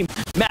team.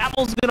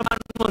 Mammal's gonna find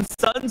when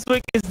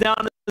Sunswick is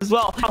down as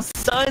well. Now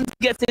Suns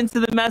gets into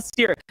the mess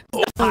here.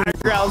 The high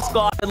ground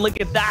squad, and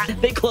look at that.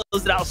 They close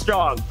it out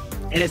strong.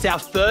 And it's our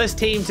first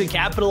team to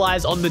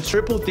capitalize on the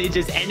triple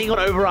digits, ending on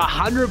over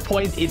 100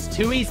 points. It's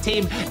Tui's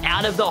team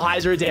out of the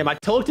Heiser Dam. I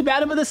talked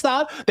about him at the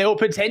start. They were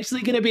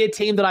potentially going to be a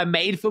team that I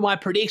made for my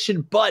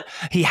prediction, but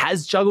he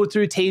has juggled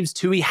through teams.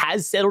 Tui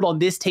has settled on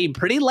this team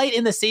pretty late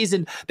in the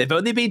season. They've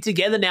only been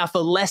together now for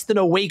less than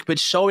a week, but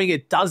showing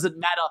it doesn't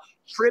matter.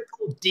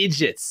 Triple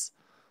digits.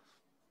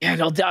 Yeah,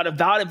 no doubt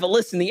about it. But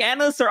listen, the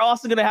analysts are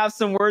also going to have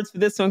some words for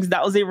this one, because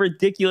that was a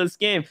ridiculous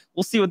game.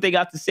 We'll see what they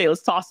got to say.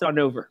 Let's toss it on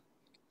over.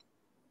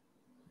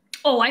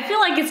 Oh, I feel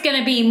like it's going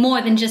to be more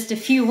than just a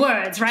few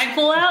words, right,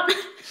 Fallout?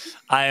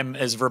 I am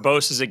as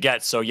verbose as it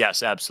gets, so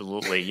yes,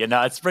 absolutely.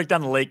 Let's break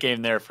down the late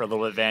game there for a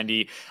little bit,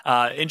 Vandy.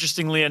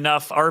 Interestingly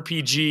enough,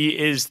 RPG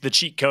is the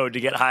cheat code to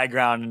get high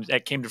ground, and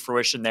that came to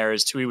fruition there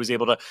as Tui was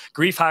able to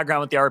grief high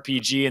ground with the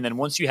RPG, and then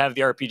once you have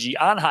the RPG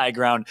on high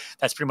ground,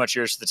 that's pretty much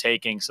yours for the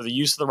taking. So the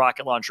use of the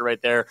rocket launcher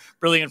right there,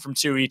 brilliant from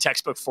Tui,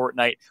 textbook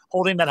Fortnite,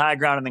 holding that high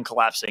ground and then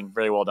collapsing.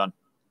 Very well done.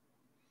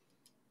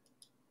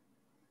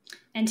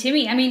 And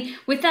Timmy, I mean,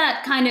 with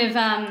that kind of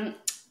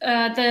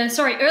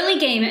early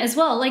game as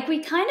well, like we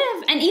kind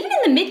of, and even in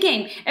the mid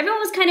game, everyone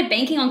was kind of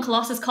banking on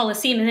Colossus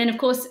Coliseum. And then, of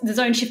course, the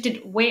zone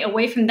shifted way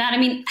away from that. I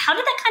mean, how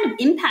did that kind of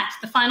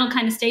impact the final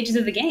kind of stages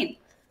of the game?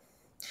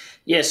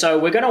 Yeah, so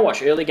we're going to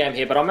watch early game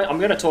here, but I'm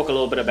going to talk a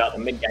little bit about the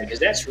mid game because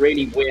that's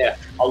really where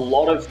a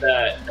lot of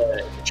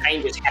the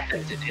changes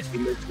happened as we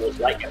move towards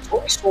late game. So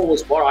what we saw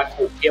was what I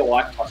call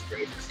POI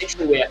clustering,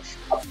 essentially where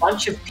a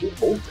bunch of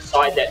people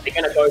decide that they're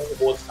going to go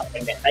towards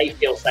something that they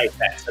feel safe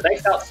at. So they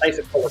felt safe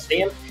at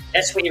Coliseum.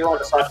 That's when everyone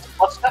decides to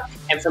cluster,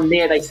 and from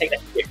there they think they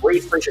can get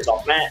refreshes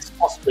off mats,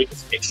 possibly get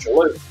some extra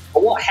loot.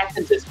 But what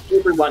happens is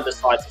everyone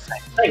decides the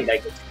same thing. They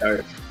get to go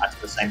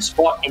to the same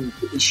spot, and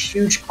with these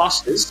huge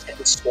clusters at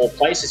these small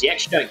places, you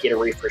actually don't get a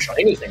refresh on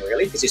anything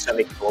really because there's so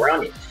many people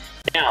around you.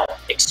 Now,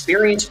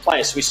 experienced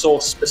players, we saw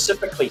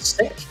specifically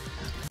Stink,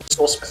 we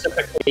saw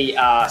specifically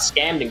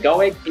Scammed and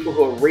Goeg, people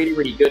who are really,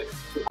 really good,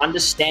 who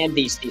understand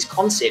these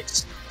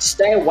concepts,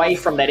 stay away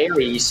from that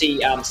area. You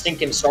see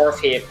Stink and Sorov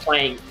here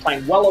playing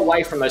well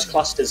away from those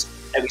clusters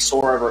that we saw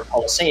over at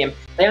Coliseum.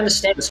 They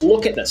understand this.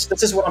 Look at this.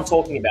 This is what I'm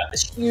talking about.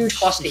 This huge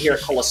cluster here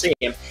at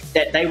Coliseum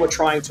that they were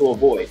trying to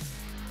avoid.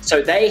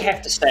 So they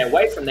have to stay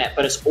away from that,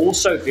 but it's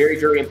also very,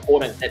 very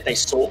important that they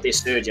sort their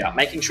surge out,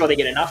 making sure they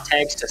get enough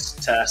tags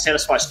to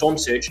satisfy Storm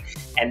Surge.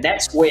 And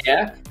that's where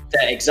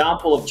the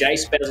example of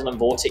Jace, Basil, and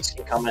Vortex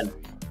can come in.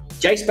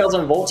 Jace, Basil,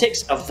 and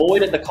Vortex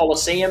avoided the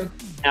Coliseum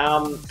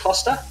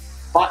cluster,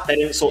 but they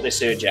didn't sort their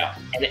surge out.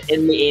 And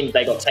in the end,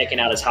 they got taken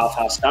out as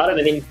half started,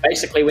 and then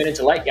basically went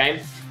into late game,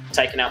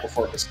 taken out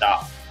before it could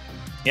start.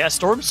 Yeah,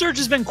 Storm Surge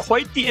has been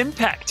quite the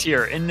impact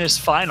here in this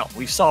final.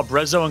 We saw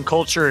Brezzo and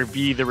Culture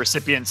be the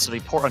recipients, the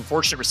poor,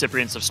 unfortunate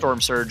recipients of Storm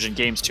Surge in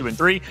games 2 and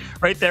 3.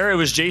 Right there, it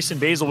was Jason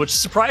Basil, which is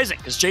surprising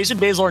because Jason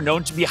Basil are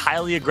known to be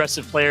highly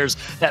aggressive players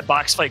that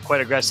box fight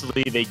quite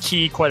aggressively. They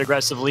key quite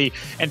aggressively.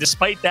 And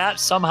despite that,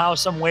 somehow,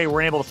 some way,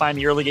 we're able to find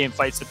the early game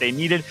fights that they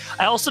needed.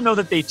 I also know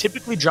that they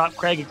typically drop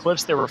Craggy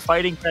Cliffs. They were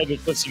fighting Craggy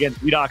Cliffs against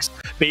Redox,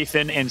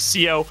 Bathan, and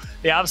CO.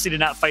 They obviously did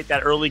not fight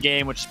that early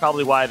game, which is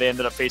probably why they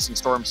ended up facing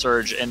Storm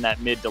Surge in that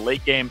mid to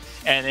late game,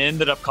 and it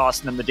ended up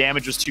costing them. The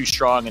damage was too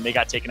strong, and they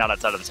got taken out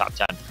outside of the top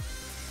 10.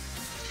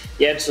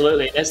 Yeah,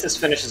 absolutely. As this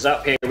finishes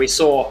up here, we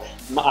saw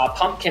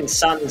Pumpkin,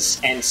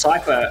 Suns, and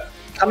Cypher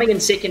coming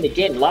in second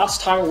again. Last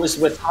time it was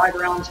with high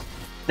ground.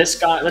 This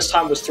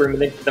time was through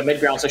the mid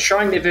ground, so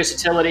showing their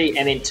versatility,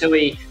 and then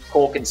Tui,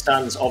 Cork, and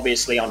Stuns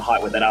obviously on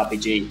height with that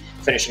RPG,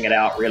 finishing it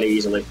out really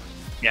easily.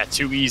 Yeah,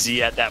 too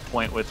easy at that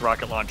point with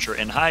Rocket Launcher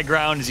in high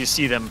ground. As you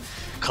see them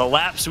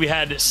collapse, we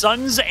had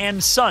Suns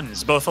and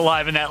Suns both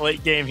alive in that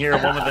late game here,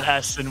 one with an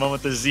S and one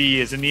with a Z.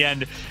 As in the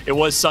end, it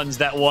was Suns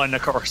that won,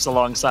 of course,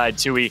 alongside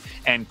Tui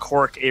and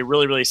Cork. A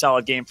really, really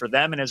solid game for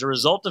them. And as a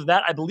result of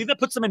that, I believe that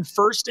puts them in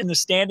first in the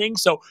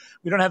standings. So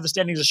we don't have the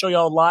standings to show you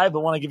all live,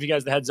 but want to give you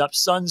guys the heads up.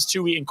 Suns,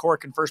 Tui, and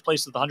Cork in first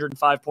place with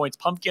 105 points.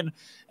 Pumpkin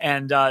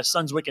and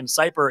Sunswick and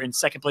Cyper in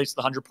second place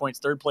with 100 points.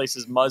 Third place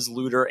is Muzz,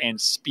 Looter,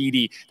 and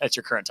Speedy. That's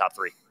your current top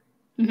three.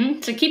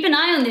 So keep an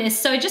eye on this.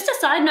 So just a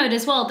side note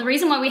as well, the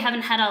reason why we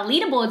haven't had our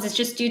leaderboards is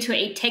just due to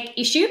a tech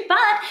issue. But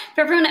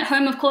for everyone at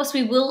home, of course,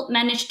 we will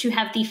manage to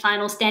have the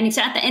final standings.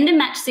 So at the end of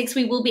match 6,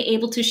 we will be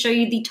able to show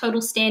you the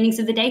total standings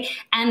of the day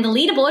and the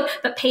leaderboard.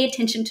 But pay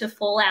attention to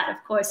Fallout,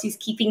 of course, who's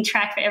keeping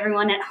track for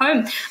everyone at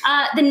home.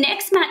 The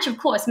next match, of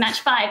course, match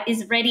 5,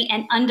 is ready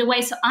and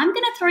underway. So I'm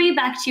going to throw you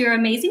back to your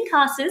amazing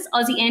casters,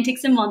 Aussie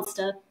Antics and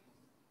Monster.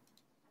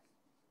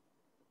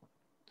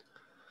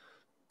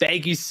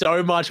 Thank you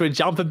so much. We're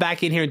jumping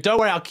back in here. And don't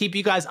worry, I'll keep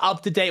you guys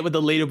up to date with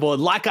the leaderboard.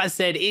 Like I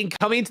said,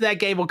 coming into that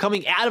game, or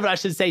coming out of it, I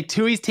should say,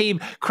 Tui's team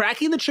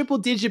cracking the triple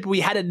digit, but we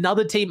had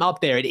another team up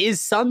there. It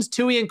is Suns,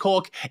 Tui, and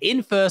Cork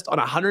in first on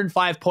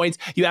 105 points.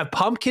 You have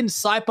Pumpkin,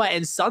 Cyper,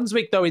 and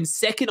Sunswick, though, in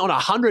second on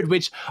 100,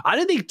 which I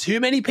don't think too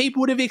many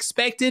people would have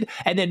expected.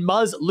 And then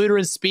Muzz, Looter,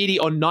 and Speedy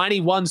on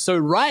 91. So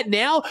right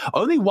now,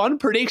 only one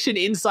prediction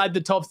inside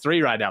the top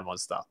 3 right now,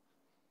 Monster.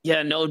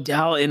 Yeah, no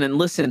doubt. And then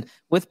listen,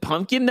 with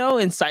Pumpkin, though,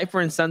 and Cypher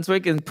and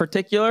Sunswick in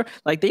particular,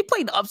 like they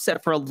played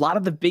upset for a lot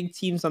of the big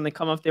teams on the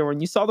come up there. When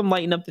you saw them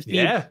lighten up the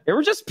field, they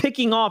were just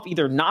picking off,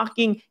 either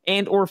knocking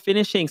and or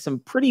finishing some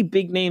pretty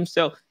big names.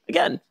 So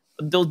again,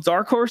 those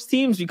dark horse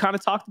teams, we kind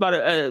of talked about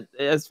it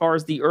as far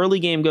as the early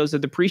game goes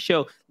of the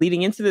pre-show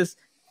leading into this,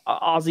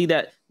 Aussie,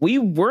 that we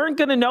weren't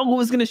going to know who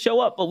was going to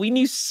show up, but we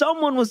knew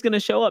someone was going to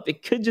show up.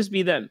 It could just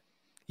be them.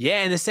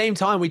 Yeah, and at the same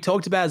time, we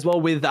talked about as well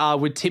with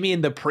Timmy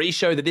in the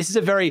pre-show that this is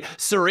a very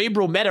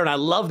cerebral meta, and I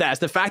love that. It's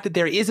the fact that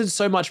there isn't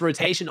so much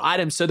rotation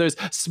items, so those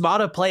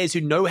smarter players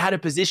who know how to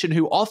position,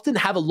 who often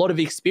have a lot of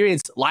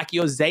experience, like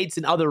your Zates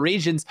in other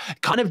regions,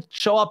 kind of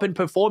show up and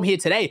perform here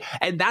today.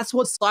 And that's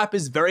what Slipe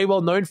is very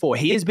well known for.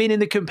 He has been in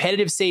the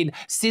competitive scene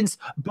since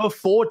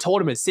before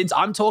tournaments, since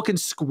I'm talking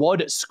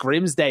squad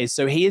scrims days.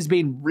 So he has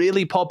been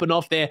really popping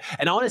off there,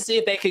 and I want to see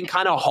if they can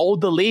kind of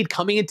hold the lead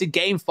coming into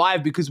Game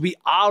 5, because we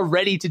are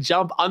ready to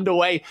jump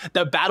underway.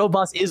 The battle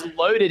bus is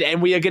loaded,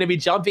 and we are going to be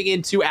jumping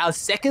into our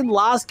second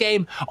last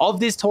game of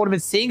this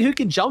tournament, seeing who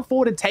can jump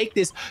forward and take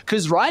this,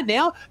 because right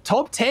now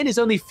top 10 is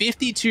only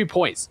 52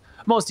 points.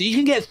 Monster, you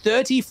can get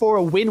 30 for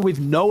a win with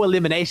no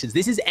eliminations.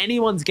 This is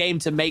anyone's game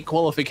to make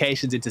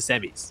qualifications into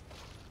semis.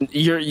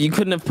 You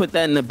couldn't have put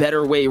that in a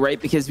better way, right?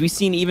 Because we've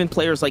seen even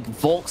players like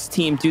Volk's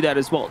team do that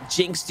as well.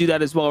 Jinx do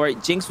that as well,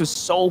 right? Jinx was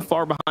so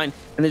far behind,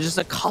 and there's just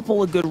a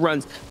couple of good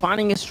runs.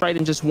 Finding a stride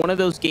in just one of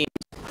those games,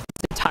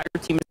 the entire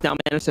team has now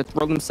managed to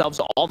throw themselves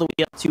all the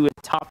way up to a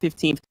top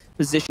 15th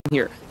position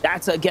here.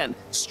 That's, again,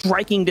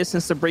 striking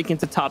distance to break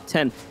into top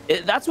 10.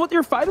 That's what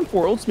they're fighting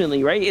for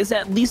ultimately, right? Is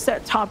at least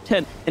that top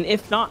 10. And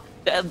if not,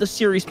 the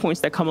series points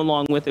that come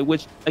along with it,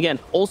 which again,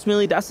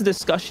 ultimately that's a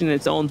discussion in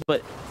its own,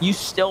 but you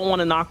still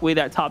want to knock away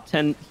that top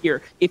 10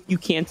 here if you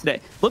can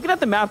today. Looking at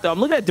the map though, I'm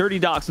looking at Dirty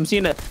Docks. I'm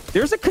seeing that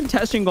there's a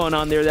contestation going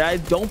on there that I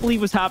don't believe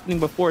was happening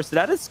before, so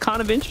that is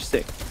kind of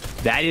interesting.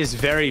 That is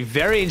very,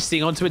 very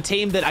interesting. Onto a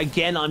team that,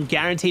 again, I'm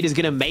guaranteed is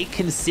going to make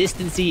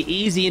consistency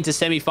easy into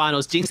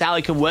semifinals. Jinx,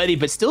 Alec, and Worthy,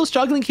 but still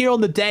struggling here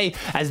on the day.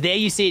 As there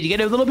you see it, you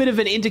get a little bit of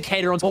an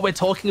indicator on what we're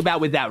talking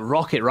about with that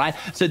rocket, right?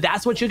 So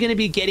that's what you're going to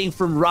be getting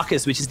from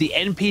Ruckus, which is the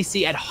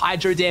NPC at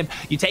Hydro Dam.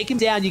 You take him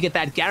down, you get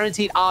that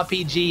guaranteed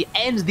RPG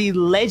and the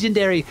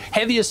legendary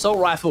heavy assault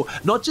rifle.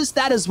 Not just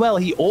that as well,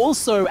 he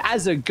also,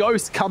 as a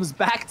ghost, comes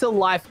back to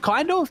life,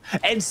 kind of,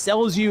 and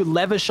sells you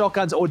lever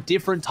shotguns or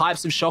different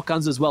types of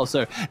shotguns as well.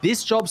 So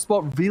this job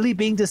spot really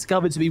being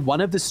discovered to be one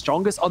of the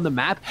strongest on the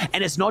map,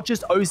 and it's not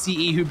just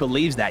OCE who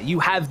believes that. You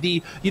have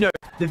the,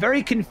 the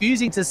very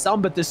confusing to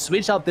some, but the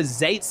switch up, the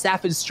Zate,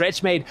 Saf, and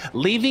Stretch made,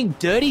 leaving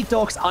Dirty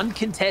Docks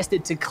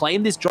uncontested to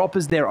claim this drop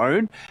as their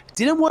own.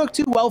 Didn't work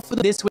too well for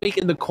them this week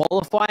in the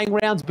qualifying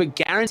rounds, but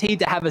guaranteed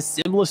to have a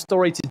similar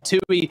story to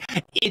Tui,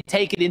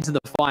 take it into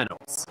the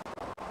finals.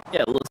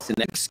 Yeah, listen,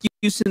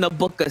 excuse in the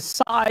book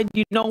aside,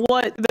 you know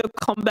what? They'll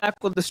come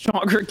back with a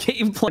stronger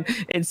game plan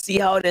and see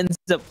how it ends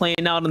up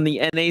playing out on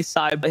the NA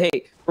side. But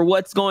hey, for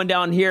what's going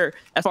down here,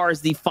 as far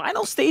as the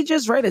final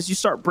stages, right, as you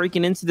start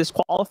breaking into this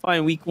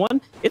qualifying week 1,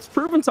 it's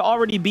proven to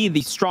already be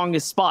the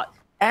strongest spot.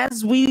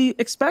 As we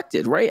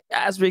expected, right?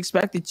 As we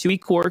expected, Tui,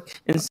 Cork,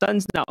 and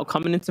Suns now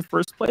coming into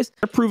first place.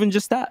 They're proving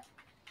just that.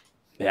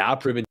 They are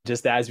proving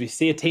just that, as we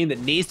see a team that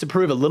needs to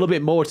prove a little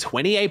bit more.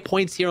 28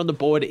 points here on the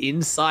board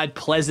inside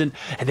Pleasant,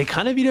 and they're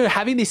kind of,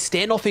 having these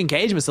standoff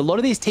engagements. A lot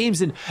of these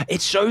teams, and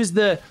it shows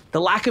the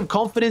lack of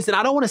confidence, and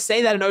I don't want to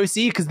say that in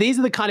OCE, because these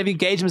are the kind of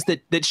engagements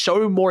that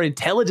show more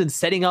intelligence,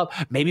 setting up,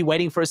 maybe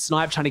waiting for a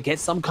snipe, trying to get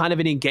some kind of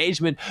an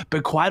engagement,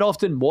 but quite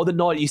often, more than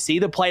not, you see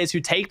the players who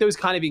take those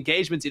kind of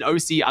engagements in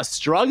OCE are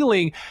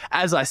struggling.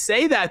 As I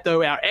say that,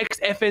 though, our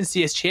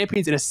ex-FNCS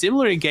champions in a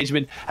similar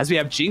engagement, as we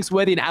have Jinx,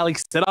 Worthy, and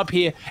Alex set up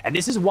here, and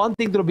this is one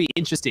thing that'll be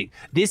interesting.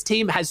 This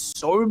team has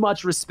so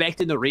much respect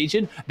in the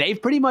region.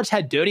 They've pretty much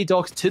had Dirty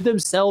Docks to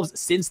themselves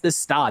since the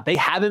start. They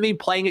haven't been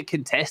playing it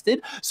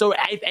contested. So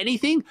if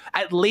anything,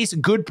 at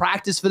least good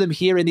practice for them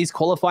here in these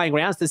qualifying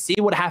rounds to see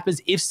what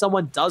happens if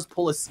someone does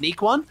pull a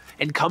sneak one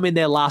and come in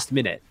there last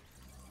minute.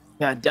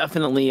 Yeah,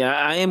 definitely.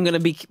 I am going to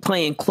be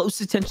paying close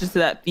attention to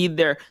that feed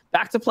there.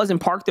 Back to Pleasant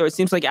Park, though. It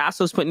seems like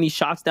Asso's putting these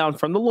shots down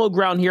from the low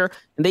ground here,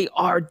 and they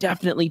are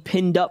definitely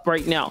pinned up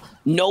right now.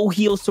 No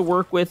heals to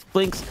work with.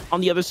 Blinks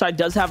on the other side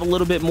does have a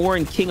little bit more,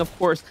 and King, of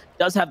course,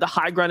 does have the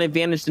high ground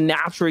advantage, the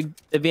natural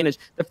advantage.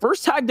 The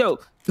first tag, though,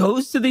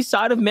 goes to the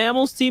side of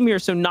Mammal's team here,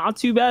 so not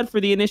too bad for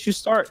the initial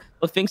start.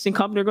 But Finks and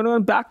company are going to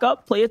back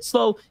up, play it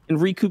slow,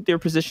 and recoup their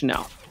position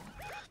now.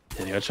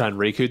 And they're going to try and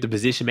recoup the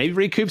position, maybe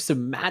recoup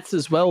some mats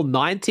as well.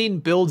 19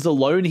 builds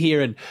alone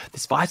here, and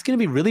this fight's going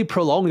to be really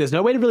prolonged. There's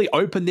no way to really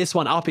open this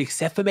one up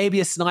except for maybe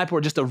a sniper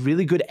or just a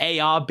really good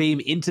AR beam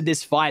into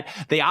this fight.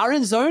 They are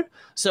in zone,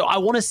 so I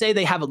want to say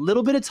they have a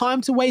little bit of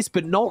time to waste,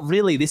 but not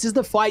really. This is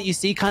the fight you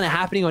see kind of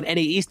happening on NA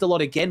East a lot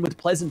again with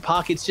Pleasant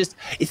Park.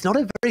 It's not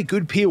a very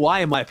good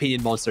POI in my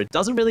opinion, Monster. It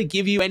doesn't really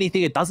give you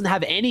anything. It doesn't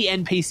have any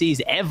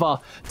NPCs ever.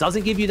 It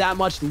doesn't give you that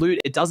much loot.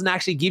 It doesn't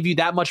actually give you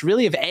that much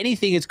really of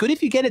anything. It's good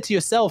if you get it to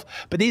yourself,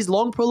 but these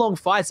long prolonged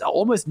fights are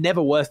almost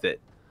never worth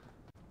it.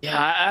 Yeah,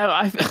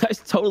 I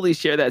totally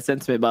share that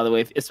sentiment, by the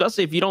way,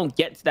 especially if you don't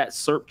get to that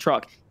SERP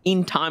truck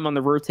in time on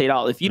the rotate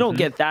out. If you don't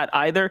get that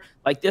either,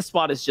 like this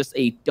spot is just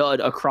a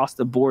dud across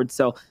the board.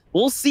 So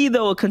we'll see,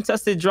 though, a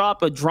contested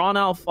drop, a drawn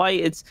out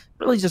fight. It's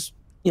really just,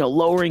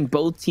 lowering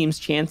both teams'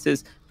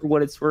 chances for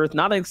what it's worth.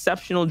 Not an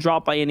exceptional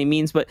drop by any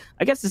means, but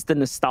I guess it's the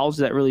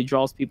nostalgia that really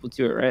draws people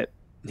to it, right?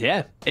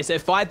 Yeah, it's a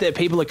fight that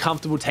people are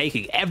comfortable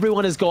taking.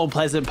 Everyone has gone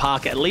Pleasant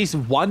Park at least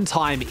one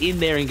time in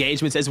their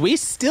engagements, as we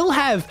still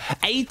have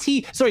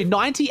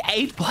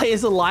 98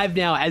 players alive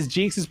now, as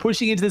Jinx is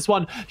pushing into this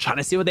one, trying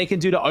to see what they can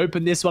do to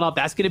open this one up.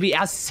 That's going to be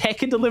our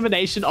second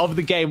elimination of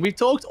the game. We've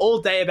talked all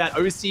day about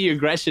OCE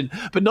aggression,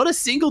 but not a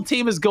single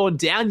team has gone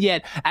down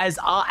yet, as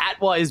our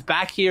Atwa is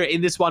back here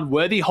in this one.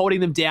 Worthy holding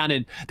them down,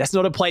 and that's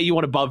not a player you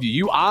want above you.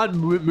 You aren't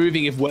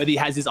moving if Worthy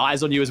has his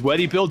eyes on you, as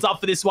Worthy builds up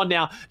for this one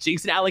now.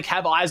 Jinx and Alec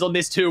have eyes on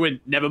this too, and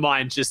never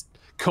mind, just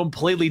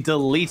completely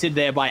deleted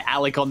there by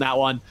Alec on that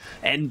one.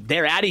 And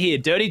they're out of here.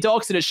 Dirty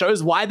Dogs, and it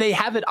shows why they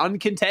have it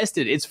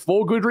uncontested. It's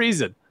for good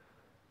reason.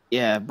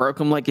 Yeah, broke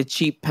him like a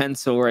cheap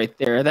pencil right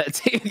there. That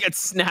thing gets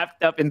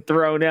snapped up and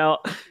thrown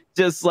out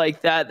just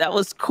like that. That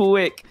was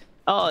quick.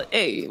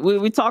 Hey,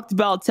 we talked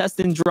about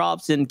testing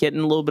drops and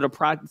getting a little bit of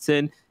practice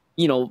in.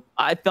 You know,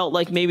 I felt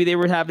like maybe they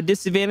would have a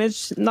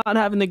disadvantage not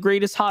having the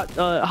greatest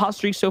hot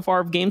streak so far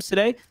of games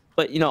today.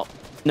 But, you know,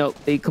 no,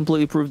 they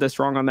completely proved us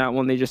wrong on that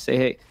one. They just say,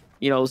 hey,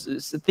 you know,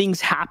 things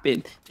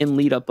happen in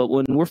lead up. But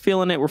when we're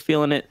feeling it, we're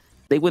feeling it.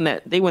 They win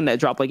that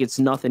drop like it's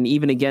nothing,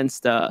 even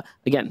against,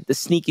 again, the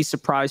sneaky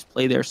surprise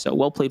play there. So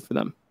well played for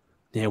them.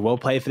 Yeah, well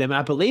played for them.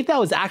 I believe that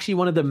was actually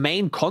one of the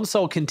main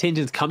console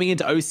contingents coming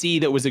into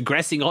OCE that was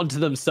aggressing onto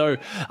them. So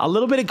a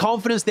little bit of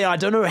confidence there. I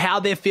don't know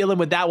how they're feeling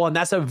with that one.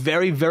 That's a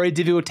very, very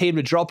difficult team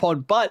to drop on.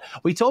 But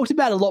we talked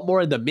about a lot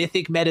more of the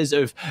mythic metas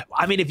of,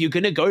 I mean, if you're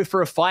going to go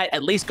for a fight,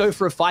 at least go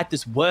for a fight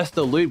that's worth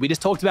the loot. We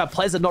just talked about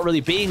Pleasant not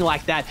really being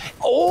like that.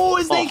 Oh,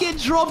 as they get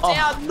dropped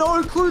out.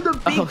 No clue. The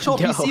big chop.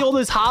 No. You see all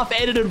those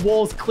half-edited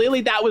walls.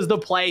 Clearly that was the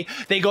play.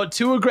 They got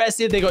too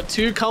aggressive. They got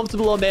too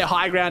comfortable on their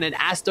high ground, and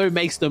Asto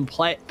makes them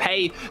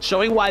pay,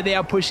 showing why they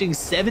are pushing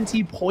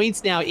 70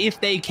 points now if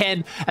they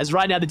can, as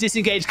right now the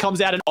disengage comes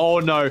out and oh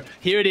no,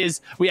 here it is.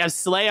 We have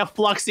Slayer,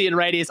 Fluxy, and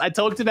Radius. I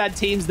talked about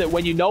teams that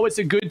when you know it's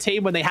a good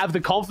team, when they have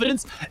the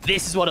confidence,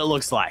 this is what it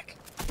looks like.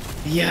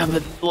 Yeah,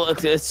 but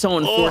look, it's so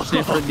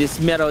unfortunate for this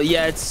meta.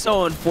 Yeah, it's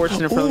so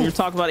unfortunate for them. You're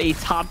talking about a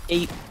top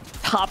 8,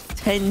 top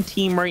 10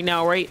 team right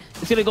now, right?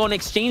 It's going to go in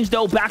exchange,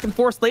 though, back and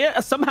forth.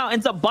 Slaya somehow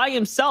ends up by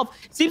himself.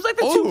 Seems like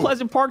the two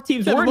Pleasant Park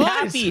teams weren't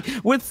happy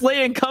with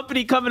Slaya and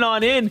company coming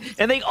on in,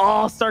 and they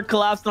all start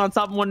collapsing on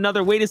top of one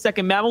another. Wait a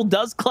second. Mammal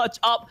does clutch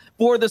up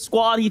for the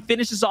squad. He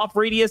finishes off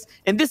Radius,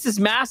 and this is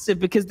massive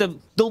because the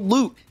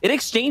loot, it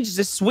exchanges,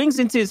 it swings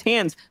into his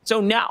hands. So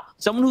now,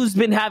 someone who's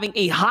been having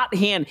a hot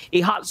hand,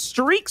 a hot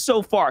streak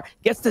so far,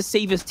 gets to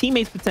save his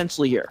teammates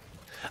potentially here.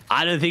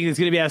 I don't think he's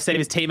going to be able to save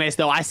his teammates,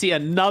 though. I see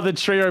another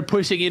trio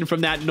pushing in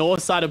from that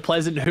north side of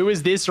Pleasant. Who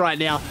is this right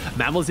now?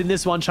 Mammal's in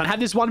this one, trying to have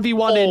this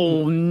 1v1.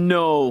 Oh,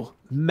 no.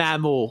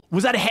 Mammal.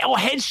 Was that a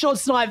headshot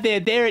snipe there?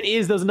 There it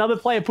is. There's another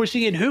player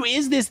pushing in. Who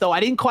is this, though?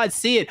 I didn't quite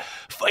see it.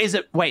 Is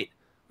it... Wait.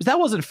 That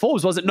wasn't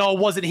Forbes, was it? No, it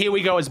wasn't. Here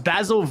we go. It's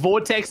Basil,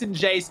 Vortex, and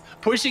Jace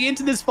pushing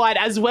into this fight,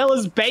 as well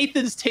as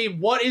Bathan's team.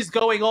 What is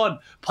going on?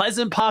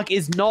 Pleasant Park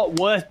is not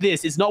worth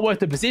this. It's not worth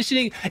the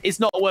positioning.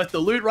 It's not worth the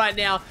loot right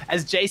now,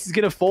 as Jace is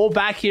going to fall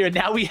back here. And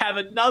now we have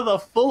another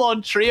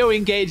full-on trio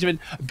engagement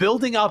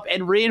building up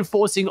and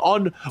reinforcing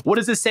on what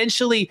is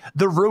essentially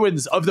the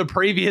ruins of the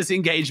previous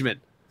engagement.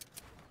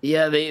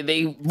 Yeah,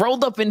 they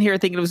rolled up in here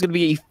thinking it was going to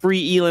be a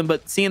free Elan,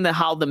 but seeing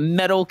how the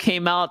metal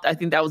came out, I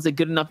think that was a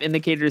good enough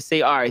indicator to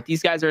say, all right,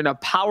 these guys are in a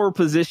power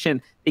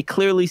position. They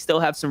clearly still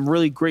have some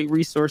really great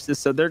resources,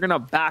 so they're going to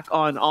back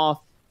on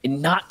off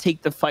and not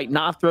take the fight,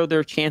 not throw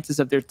their chances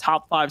of their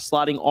top 5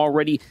 slotting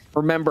already.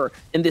 Remember,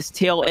 in this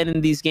tail end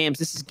in these games,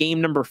 this is game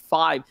number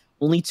 5.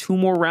 Only 2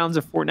 more rounds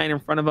of Fortnite in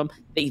front of them.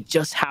 They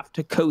just have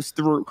to coast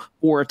through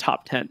for a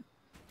top 10.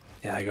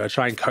 Yeah, they got to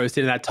try and coast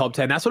into that top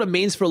 10. That's what it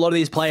means for a lot of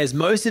these players.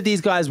 Most of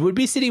these guys would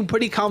be sitting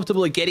pretty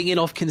comfortable at getting in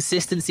off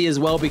consistency as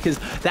well, because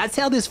that's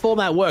how this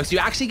format works.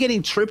 You're actually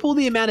getting triple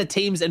the amount of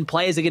teams and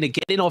players are going to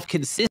get in off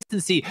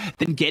consistency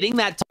than getting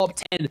that top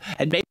 10.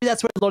 And maybe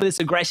that's where a lot of this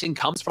aggression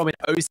comes from in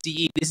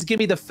OCE. This is going to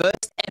be the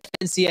first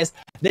FNCS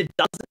that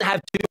doesn't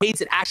have 2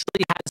 heats. It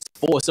actually has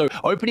 4. So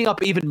opening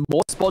up even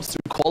more spots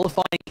through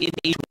qualifying in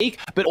each week,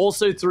 but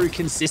also through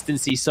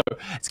consistency. So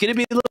it's going to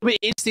be a little bit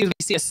interesting as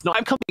we see a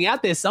snipe coming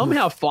out there,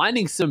 somehow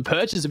finding some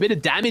purchase, a bit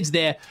of damage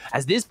there,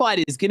 as this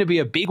fight is going to be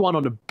a big one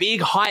on a big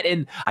height,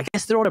 and I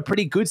guess they're on a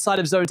pretty good side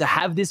of zone to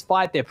have this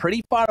fight. They're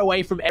pretty far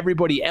away from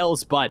everybody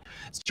else, but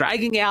it's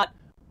dragging out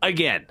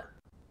again.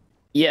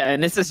 Yeah,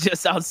 and this is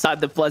just outside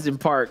the Pleasant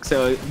Park,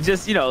 so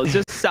just, you know,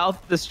 just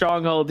south of the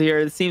stronghold here.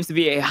 It seems to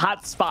be a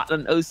hot spot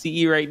on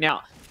OCE right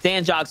now.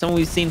 Danjog, someone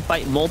we've seen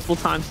fight multiple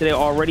times today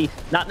already,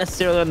 not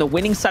necessarily on the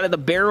winning side of the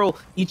barrel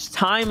each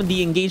time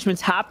the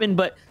engagements happen,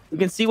 but we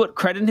can see what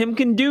Credit him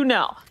can do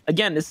now.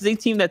 Again, this is a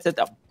team that's at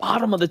the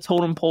bottom of the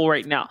totem pole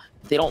right now.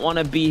 If they don't want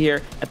to be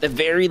here, at the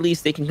very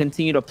least, they can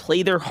continue to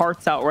play their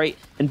hearts out, right,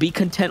 and be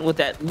content with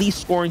at least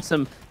scoring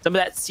some of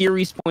that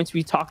series points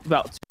we talked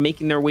about,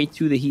 making their way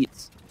to the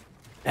heats.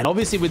 And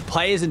obviously with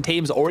players and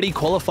teams already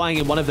qualifying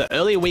in one of the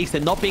earlier weeks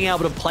and not being able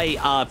to play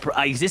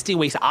existing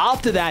weeks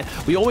after that,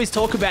 we always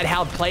talk about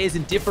how players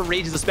in different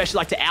regions especially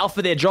like to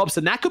alpha their drops,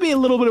 and that could be a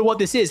little bit of what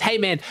this is. Hey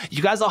man,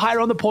 you guys are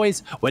higher on the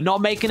points. We're not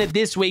making it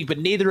this week, but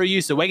neither are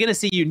you. So we're going to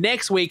see you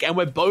next week, and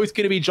we're both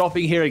going to be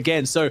dropping here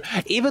again. So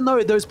even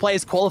though those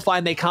players qualify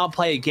and they can't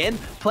play again,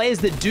 players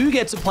that do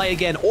get to play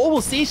again or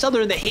will see each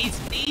other in the heats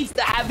needs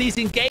to have these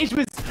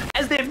engagements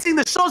as they're missing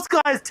the shots,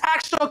 guys.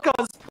 Tack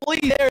shotguns,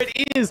 please. There it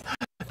is.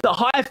 The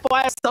high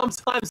fire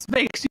sometimes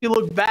makes you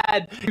look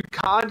bad. You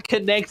can't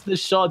connect the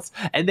shots,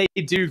 and they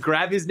do.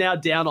 Grav is now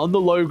down on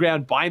the low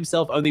ground by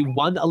himself, only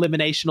one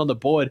elimination on the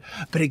board.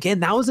 But again,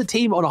 that was a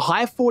team on a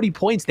high 40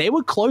 points. They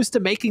were close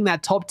to making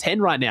that top 10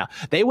 right now.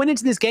 They went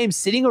into this game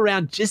sitting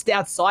around just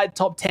outside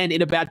top 10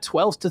 in about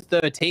 12th to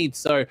 13th.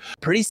 So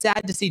pretty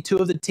sad to see two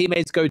of the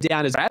teammates go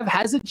down, as Grav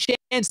has a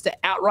chance to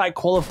outright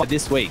qualify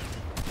this week.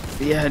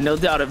 Yeah, no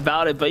doubt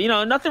about it. But, you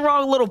know, nothing wrong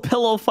with a little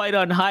pillow fight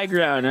on high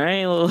ground, right?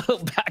 A little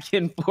back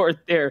and forth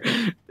there.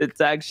 The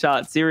tag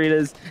shot.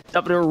 Serena's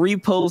up in a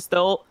repost,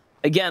 though.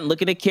 Again,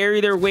 looking to carry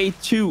their way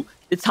to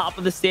the top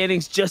of the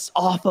standings just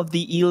off of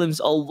the Elims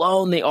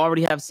alone. They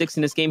already have 6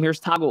 in this game. Here's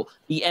Toggle,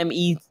 the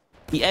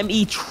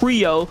ME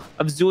trio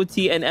of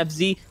Zuati and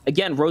FZ.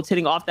 Again,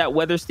 rotating off that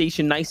weather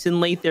station nice and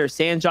late there.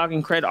 Sanjog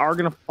and Cred are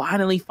going to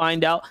finally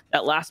find out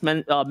that last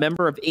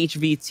member of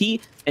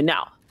HVT. And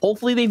now,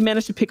 hopefully they've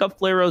managed to pick up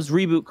Flaro's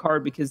reboot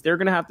card, because they're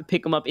going to have to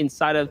pick him up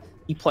inside of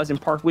the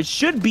Pleasant Park, which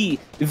should be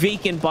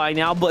vacant by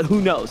now, but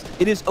who knows?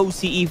 It is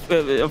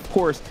OCE, of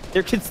course.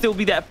 There could still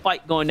be that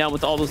fight going down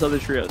with all those other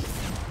trios.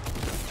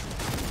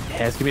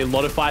 Yeah, it's going to be a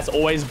lot of fights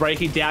always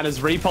breaking down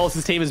as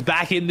Repulse's team is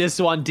back in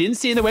this one. Didn't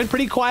see, and they went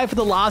pretty quiet for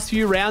the last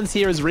few rounds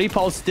here as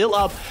Repulse still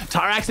up.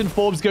 Tyrax and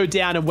Forbes go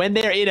down, and when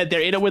they're in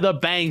it with a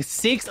bang.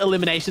 6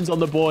 eliminations on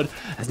the board,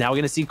 as now we're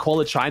going to see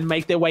Quala try and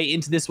make their way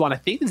into this one. I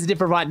think this is a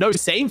different fight. No,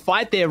 same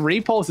fight there.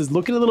 Repulse is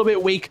looking a little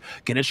bit weak.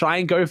 Going to try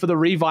and go for the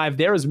revive.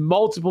 There is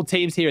multiple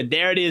teams here, and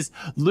there it is.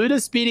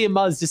 Luda, Speedy, and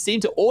Muzz just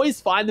seem to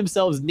always find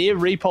themselves near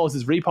Repulse,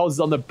 as Repulse is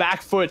on the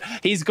back foot.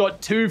 He's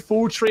got 2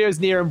 full trios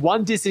near him,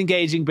 1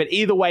 disengaging, but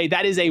either way,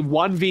 that is a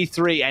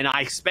 1v3, and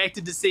I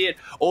expected to see it.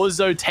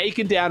 Orzo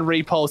taken down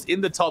Repulse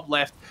in the top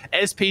left.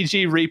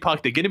 SPG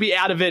Repuck, they're going to be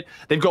out of it.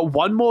 They've got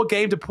one more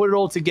game to put it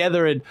all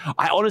together, and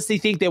I honestly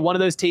think they're one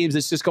of those teams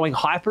that's just going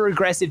hyper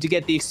aggressive to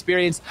get the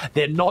experience.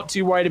 They're not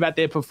too worried about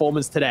their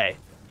performance today.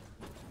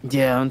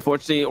 Yeah,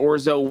 unfortunately,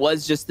 Orzo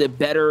was just the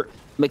better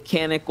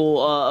mechanical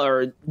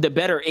or the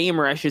better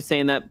aimer, I should say,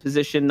 in that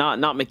position.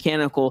 Not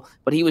mechanical,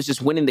 but he was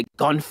just winning the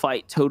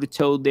gunfight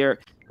toe-to-toe there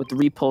with the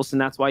Repulse,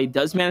 and that's why he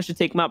does manage to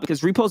take him out,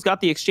 because Repulse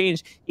got the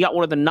exchange. He got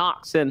one of the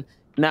knocks, and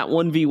in that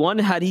 1v1,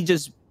 had he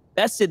just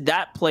bested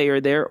that player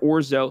there,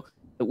 Orzo,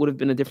 it would have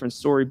been a different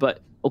story. But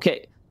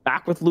okay,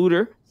 back with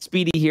Looter,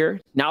 Speedy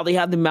here. Now they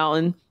have the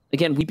mountain.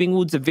 Again, Weeping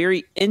Wood's a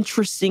very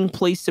interesting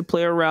place to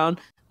play around.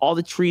 All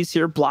the trees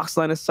here, blocks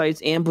line of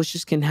sights,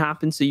 ambushes can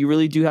happen, so you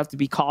really do have to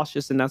be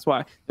cautious, and that's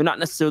why they're not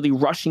necessarily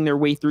rushing their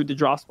way through the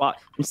draw spot.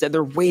 Instead,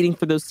 they're waiting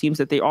for those teams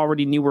that they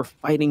already knew were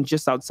fighting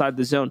just outside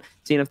the zone,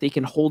 seeing if they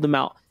can hold them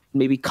out and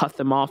maybe cut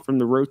them off from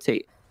the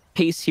rotate.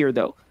 Pace here,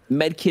 though.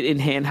 Medkit in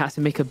hand has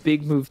to make a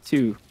big move,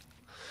 too.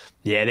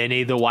 Yeah, they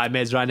need the white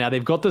meds right now.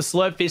 They've got the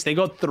slurp fish. They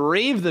got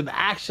 3 of them,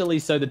 actually.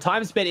 So the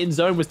time spent in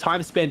zone was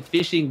time spent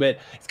fishing, but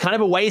it's kind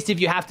of a waste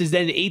if you have to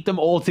then eat them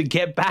all to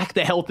get back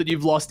the health that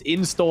you've lost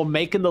in Storm,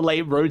 making the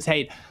late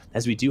rotate.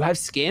 As we do have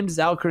Scammed,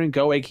 Zalka, and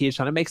Goegg here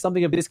trying to make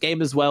something of this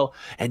game as well.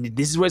 And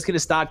this is where it's going to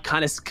start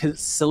kind of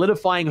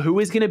solidifying who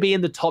is going to be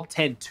in the top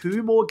 10.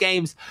 2 more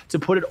games to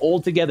put it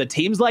all together.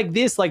 Teams like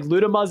this, like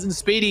Ludamuz and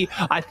Speedy,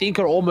 I think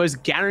are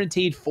almost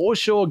guaranteed for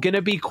sure going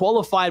to be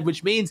qualified,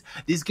 which means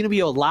this is going to be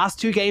your last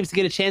 2 games to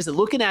get a chance at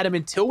looking at them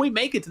until we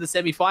make it to the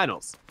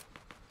semifinals.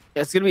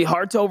 It's going to be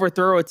hard to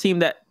overthrow a team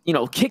that, you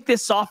know, kicked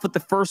this off with the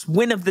first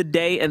win of the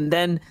day and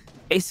then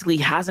basically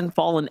hasn't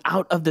fallen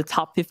out of the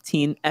top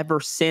 15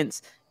 ever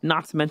since.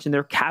 Not to mention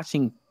they're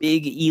catching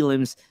big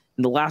elims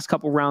in the last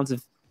couple rounds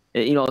of,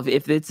 you know,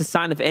 if it's a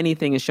sign of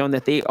anything, is shown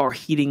that they are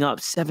heating up.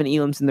 7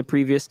 elims in the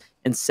previous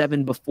and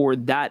 7 before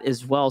that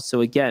as well.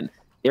 So again,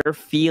 they're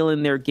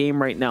feeling their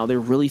game right now. They're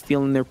really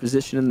feeling their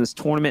position in this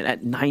tournament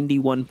at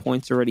 91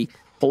 points already,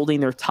 holding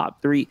their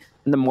top 3.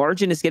 And the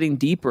margin is getting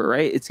deeper,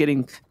 right? It's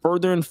getting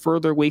further and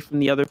further away from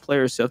the other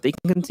players. So if they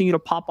can continue to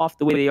pop off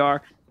the way they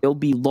are, they'll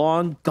be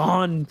long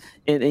gone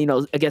and, you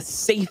know, I guess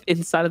safe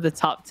inside of the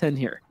top 10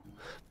 here.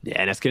 Yeah,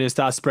 and it's going to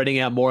start spreading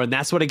out more. And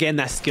that's what, again,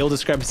 that skill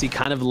discrepancy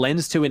kind of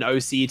lends to in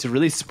OCE, to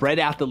really spread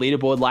out the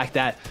leaderboard like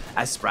that.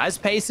 As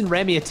Spraz, Pace, and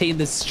Remy, a team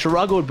that's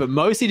struggled, but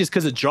mostly just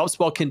because of drop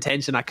spot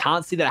contention. I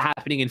can't see that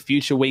happening in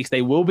future weeks.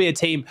 They will be a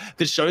team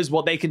that shows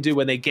what they can do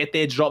when they get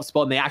their drop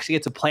spot and they actually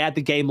get to play out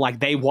the game like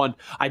they want.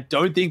 I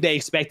don't think they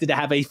expected to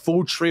have a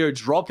full trio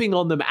dropping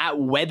on them at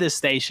Weather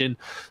Station.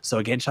 So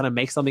again, trying to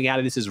make something out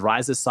of this is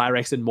Ryza,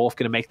 Cyrex, and Morph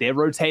going to make their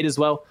rotate as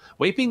well.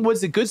 Weeping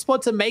Wood's a good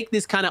spot to make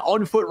this kind of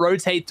on-foot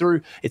rotate through.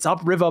 It's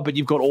upriver, but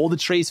you've got all the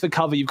trees for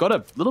cover. You've got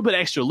a little bit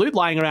extra loot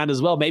lying around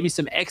as well. Maybe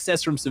some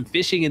excess from some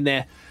fishing in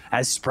there,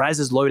 as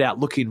Spraz's loadout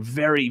looking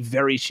very,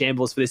 very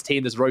shambles for this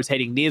team that's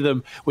rotating near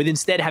them, with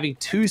instead having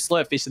 2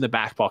 slurpfish in the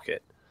back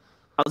pocket.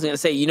 I was going to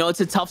say,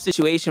 it's a tough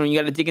situation when you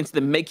got to dig into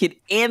the mid-kit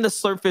and the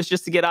slurpfish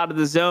just to get out of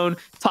the zone.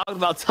 Talking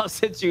about tough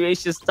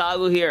situations,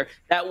 Toggle here,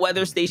 that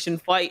weather station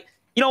fight.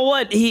 You know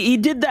what? He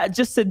did that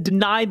just to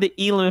deny the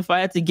Elam, if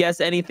I had to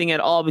guess anything at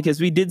all, because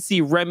we did see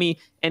Remy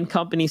and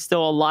company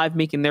still alive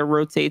making their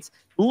rotates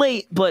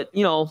late. But,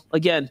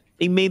 again,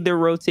 they made their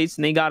rotates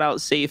and they got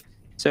out safe.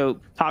 So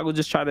Toggle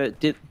just try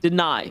to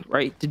deny,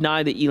 right?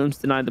 Deny the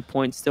Elams, deny the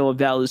points. Still a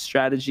valid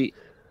strategy.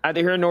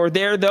 Neither here nor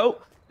there,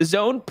 though. The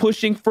zone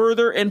pushing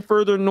further and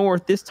further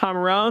north this time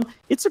around.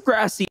 It's a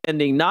grassy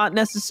ending, not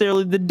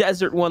necessarily the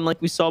desert one like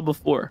we saw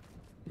before.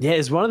 Yeah,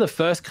 it's one of the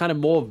first kind of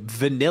more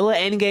vanilla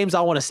end games,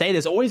 I want to say.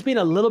 There's always been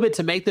a little bit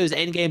to make those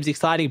end games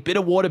exciting. Bit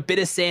of water, bit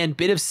of sand,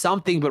 bit of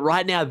something. But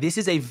right now, this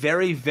is a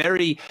very,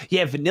 very,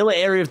 vanilla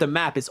area of the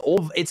map. It's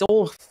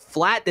all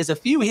flat. There's a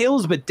few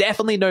hills, but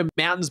definitely no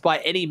mountains by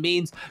any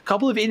means. A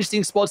couple of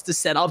interesting spots to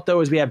set up, though,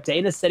 as we have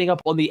Dana setting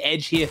up on the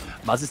edge here.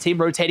 Muzz's team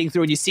rotating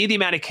through, and you see the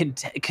amount of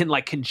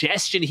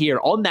congestion here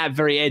on that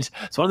very edge.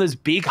 It's one of those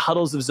big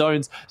huddles of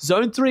zones.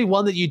 Zone 3,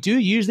 one that you do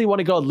usually want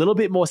to go a little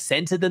bit more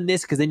centered than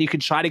this, because then you can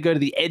try to go to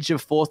the edge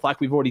of 4th like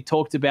we've already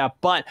talked about.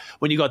 But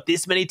when you got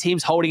this many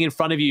teams holding in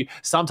front of you,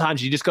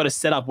 sometimes you just got to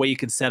set up where you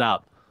can set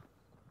up.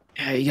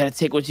 Yeah, you got to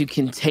take what you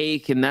can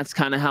take, and that's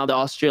kind of how the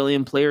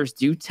Australian players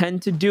do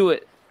tend to do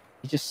it.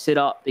 You just sit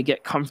up, they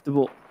get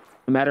comfortable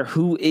no matter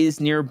who is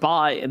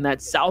nearby, and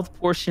that south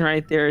portion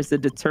right there is the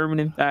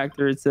determining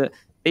factor. It's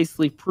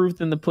basically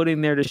proof in the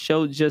pudding there to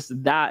show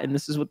just that, and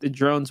this is what the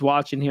drone's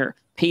watching here.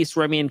 Pace,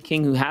 Remy, and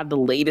King, who had the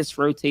latest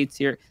rotates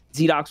here.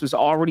 Zdox was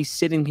already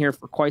sitting here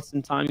for quite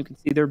some time. You can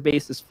see their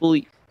base is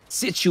fully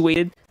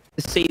situated,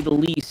 to say the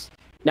least.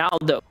 Now,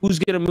 though, who's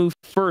going to move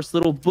first?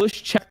 Little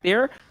bush check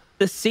there.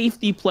 The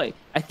safety play.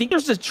 I think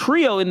there's a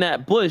trio in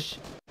that bush.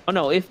 Oh,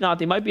 no, if not,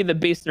 they might be in the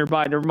base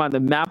nearby. Never mind,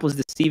 the map was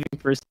deceiving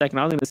for a second.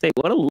 I was going to say,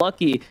 what a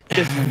lucky,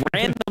 just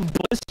random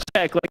bush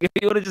check. Like, if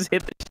he would have just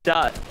hit the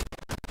shot.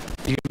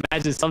 You can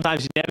imagine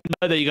sometimes you never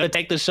know that you got to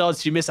take the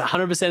shots. You miss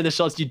 100% of the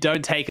shots you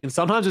don't take. And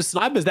sometimes with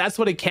snipers, that's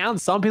what it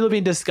counts. Some people have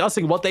been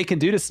discussing what they can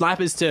do to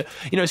snipers to,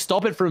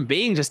 stop it from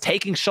being just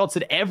taking shots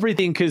at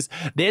everything, because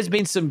there's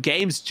been some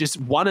games just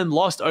won and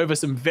lost over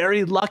some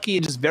very lucky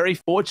and just very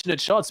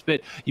fortunate shots. But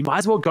you might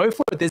as well go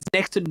for it. There's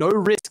next to no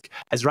risk,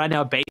 as right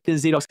now Bait and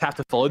Zdox have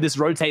to follow this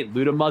rotate.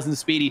 Luda, Muzz, and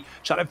Speedy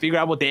trying to figure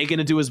out what they're going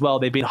to do as well.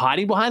 They've been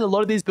hiding behind a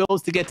lot of these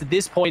builds to get to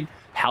this point.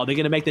 How they're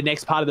going to make the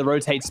next part of the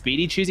rotate.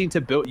 Speedy choosing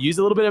to use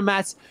a little bit of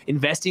mats,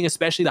 investing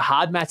especially the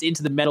hard mats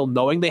into the metal,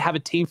 knowing they have a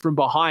team from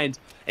behind.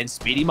 And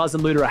Speedy, Muzz,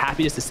 and Luda are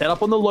happy just to set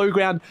up on the low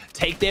ground,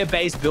 take their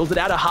base, build it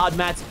out of hard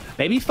mats,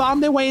 maybe farm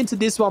their way into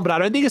this one, but I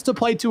don't think it's to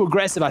play too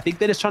aggressive. I think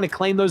they're just trying to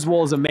claim those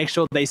walls and make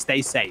sure they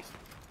stay safe.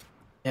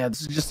 Yeah, this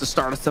is just the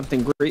start of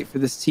something great for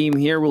this team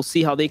here. We'll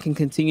see how they can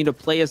continue to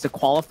play as the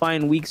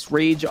qualifying weeks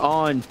rage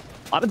on.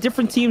 A lot of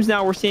different teams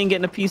now we're seeing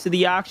getting a piece of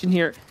the action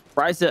here.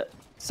 Ryza,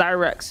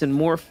 Cyrex, and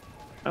Morph.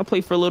 I'll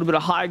play for a little bit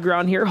of high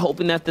ground here,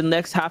 hoping that the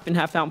next half and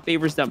half out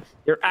favors them.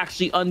 They're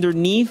actually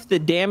underneath the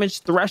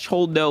damage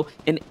threshold, though,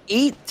 and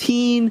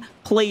 18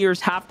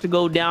 players have to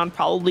go down.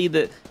 Probably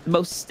the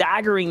most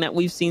staggering that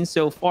we've seen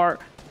so far.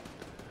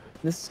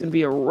 This is going to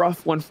be a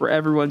rough one for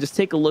everyone. Just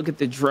take a look at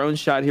the drone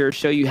shot here to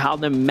show you how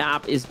the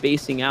map is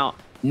basing out.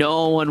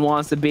 No one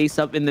wants to base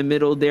up in the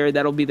middle there.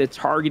 That'll be the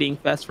targeting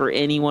fest for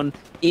anyone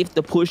if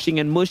the pushing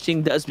and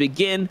mushing does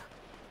begin.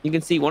 You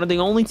can see one of the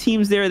only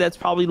teams there that's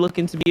probably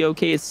looking to be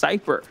okay is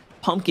Cypher,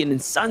 Pumpkin, and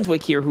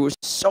Sunswick here, who are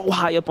so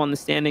high up on the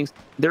standings.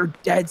 They're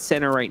dead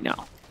center right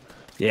now.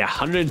 Yeah,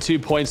 102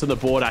 points on the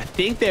board. I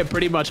think they're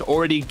pretty much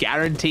already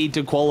guaranteed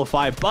to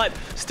qualify, but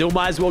still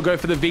might as well go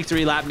for the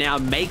victory lap now.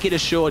 Make it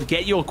assured.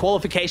 Get your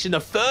qualification the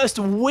first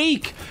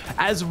week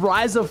as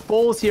Ryza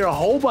falls here. A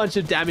whole bunch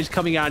of damage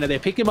coming out. Now they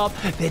pick him up.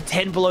 They're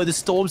 10 below the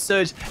Storm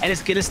Surge, and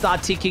it's going to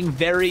start ticking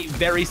very,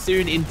 very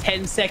soon in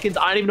 10 seconds.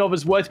 I don't even know if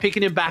it's worth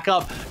picking him back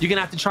up. You're going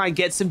to have to try and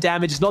get some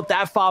damage. It's not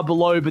that far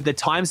below, but the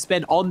time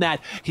spent on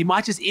that, he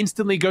might just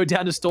instantly go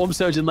down to Storm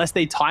Surge unless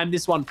they time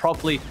this one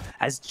properly,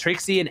 as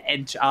Trixie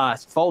and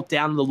Fault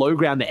down on the low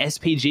ground. The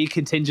SPG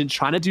contingent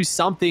trying to do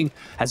something,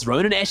 as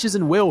Ronan, Eshes,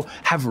 and Will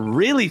have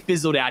really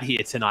fizzled out here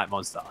tonight,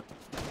 Monster.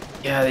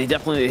 Yeah, they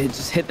definitely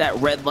just hit that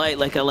red light,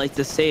 like I like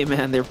to say,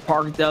 man. They're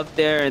parked up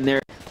there, and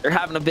they're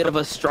having a bit of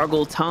a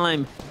struggle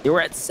time. They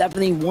were at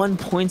 71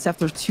 points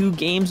after 2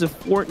 games of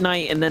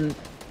Fortnite, and then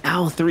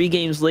now 3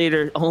 games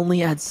later,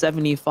 only at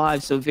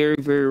 75, so very,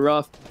 very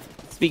rough.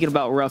 Speaking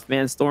about rough,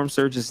 man, Storm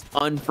Surge is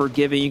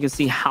unforgiving. You can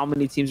see how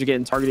many teams are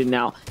getting targeted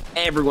now.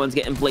 Everyone's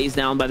getting blazed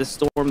down by the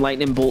storm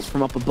lightning bolts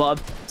from up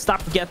above.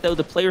 Stop forget, though,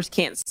 the players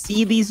can't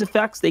see these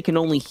effects. They can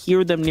only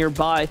hear them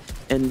nearby.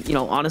 And,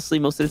 honestly,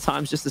 most of the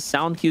times, just the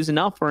sound cue's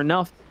enough for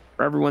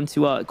everyone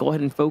to go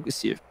ahead and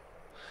focus you.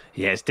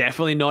 Yeah, it's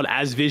definitely not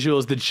as visual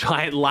as the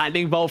giant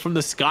lightning bolt from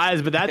the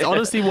skies, but that's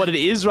honestly what it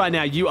is right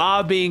now. You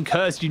are being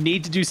cursed. You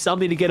need to do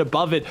something to get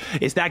above it.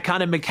 It's that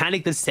kind of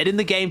mechanic that's set in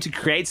the game to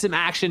create some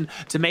action,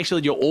 to make sure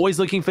that you're always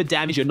looking for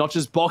damage. You're not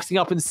just boxing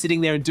up and sitting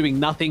there and doing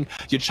nothing.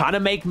 You're trying to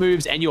make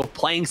moves and you're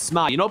playing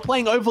smart. You're not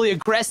playing overly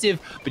aggressive,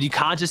 but you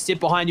can't just sit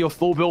behind your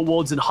full build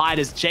wards and hide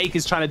as Jake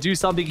is trying to do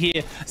something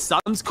here.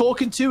 Suns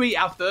Korkentui,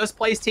 our first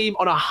place team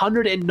on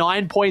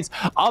 109 points,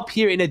 up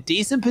here in a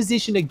decent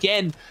position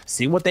again,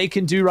 seeing what they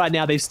can do right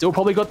now. They've still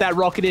probably got that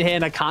rocket in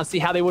hand. I can't see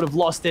how they would have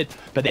lost it,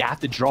 but they have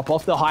to drop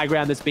off the high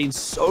ground that's been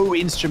so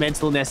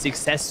instrumental in their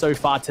success so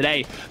far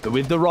today. But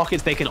with the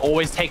Rockets, they can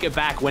always take it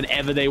back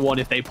whenever they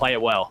want if they play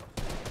it well.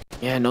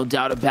 Yeah, no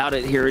doubt about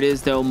it. Here it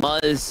is, though.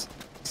 Muzz,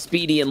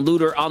 Speedy, and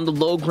Looter on the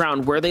low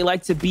ground, where they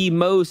like to be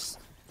most.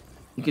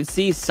 You can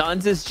see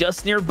Suns is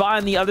just nearby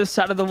on the other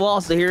side of the wall.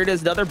 So here it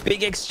is, another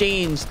big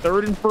exchange.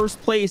 Third and first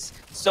place,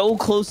 so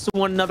close to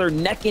one another,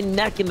 neck and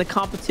neck in the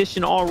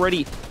competition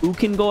already. Who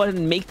can go ahead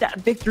and make that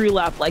victory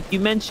lap, like you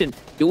mentioned?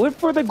 Do it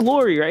for the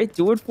glory, right?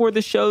 Do it for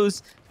the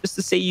shows, just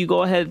to say you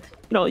go ahead.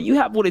 You know, you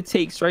have what it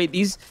takes, right?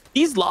 These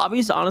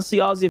lobbies, honestly,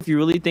 Ozzy, if you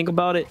really think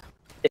about it,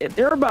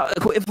 they're about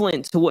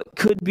equivalent to what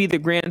could be the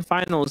grand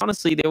finals.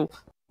 Honestly, they'll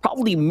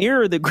probably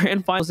mirror the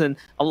grand finals in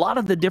a lot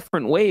of the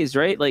different ways,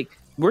 right? Like,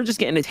 we're just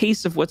getting a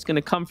taste of what's going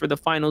to come for the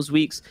finals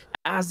weeks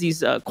as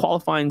these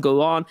qualifying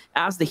go on,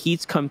 as the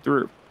heats come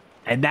through.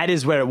 And that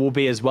is where it will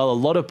be as well. A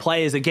lot of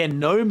players, again,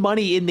 no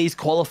money in these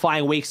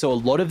qualifying weeks. So a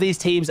lot of these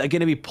teams are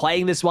going to be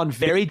playing this one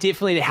very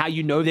differently to how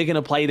you know they're going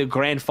to play the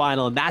grand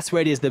final. And that's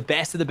where it is, the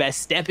best of the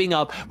best, stepping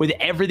up with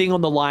everything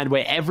on the line,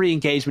 where every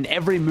engagement,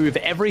 every move,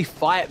 every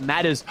fight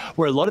matters,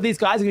 where a lot of these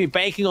guys are going to be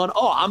banking on,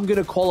 oh, I'm going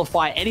to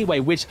qualify anyway,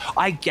 which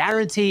I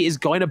guarantee is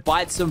going to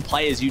bite some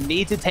players. You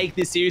need to take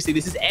this seriously.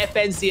 This is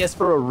FNCS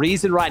for a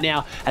reason right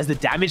now as the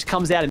damage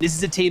comes out. And this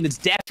is a team that's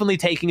definitely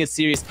taking it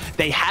serious.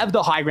 They have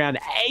the high ground,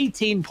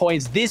 18 points.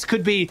 This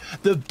could be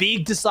the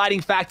big deciding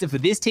factor for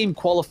this team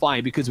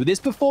qualifying, because with this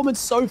performance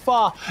so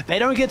far, they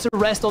don't get to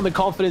rest on the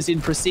confidence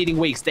in preceding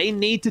weeks. They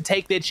need to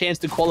take their chance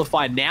to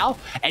qualify now,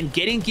 and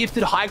getting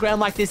gifted high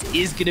ground like this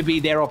is going to be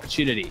their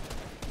opportunity.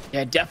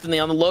 Yeah, definitely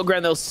on the low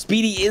ground, though.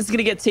 Speedy is going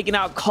to get taken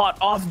out, caught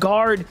off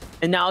guard.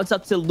 And now it's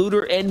up to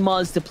Looter and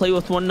Muzz to play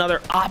with one another,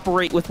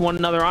 operate with one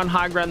another on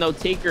high ground, though.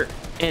 Taker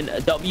and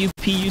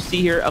WPUC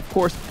here, of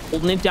course,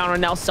 holding it down right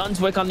now.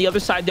 Sunswick on the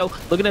other side, though,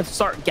 looking to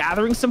start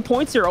gathering some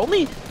points here.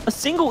 Only a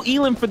single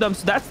elim for them,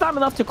 so that's not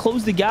enough to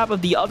close the gap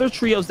of the other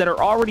trios that are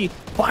already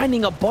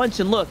finding a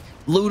bunch. And look,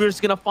 Looter's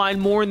gonna find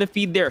more in the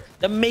feed there.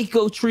 The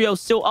Mako trio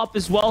still up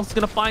as well. It's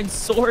gonna find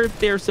Sorf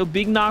there, so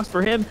big knocks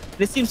for him.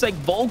 And it seems like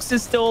Volks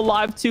is still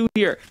alive too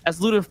here, as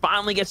Looter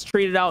finally gets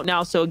traded out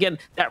now. So again,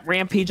 that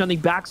rampage on the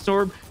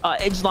backstorm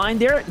edge line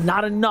there,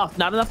 not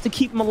enough to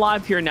keep him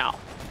alive here now.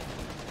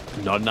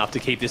 Not enough to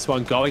keep this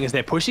one going, as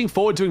they're pushing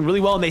forward, doing really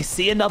well, and they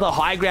see another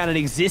high ground, an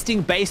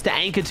existing base to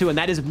anchor to, and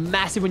that is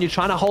massive when you're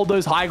trying to hold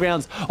those high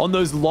grounds on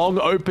those long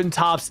open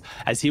tops.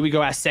 As here we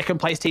go, our second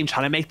place team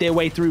trying to make their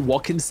way through.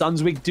 What can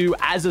Sunswick do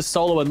as a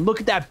solo? And look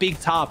at that big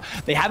top.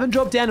 They haven't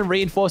dropped down and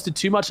reinforced it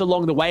too much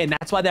along the way, and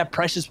that's why that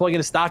pressure's probably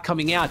going to start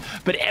coming out.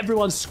 But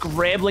everyone's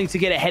scrambling to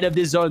get ahead of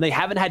this zone. They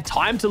haven't had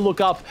time to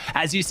look up,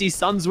 as you see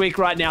Sunswick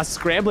right now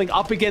scrambling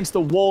up against the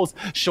walls.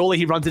 Surely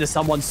he runs into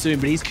someone soon,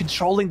 but he's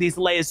controlling these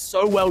layers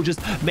so well, just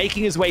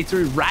making his way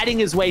through, ratting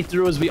his way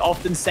through, as we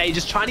often say,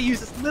 just trying to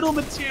use as little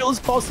material as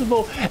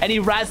possible. And he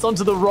rats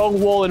onto the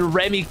wrong wall, and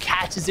Remy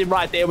catches him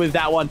right there with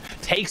that one,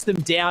 takes them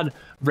down.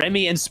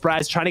 Remy and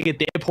Spraz trying to get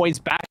their points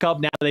back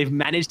up now. They've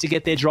managed to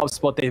get their drop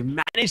spot. They've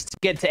managed to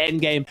get to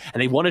endgame,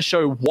 and they want to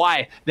show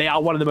why they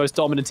are one of the most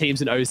dominant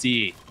teams in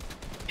OCE.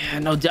 Yeah,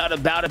 no doubt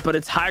about it, but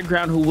it's high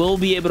ground who will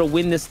be able to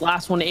win this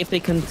last one if they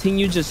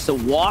continue just to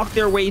walk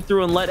their way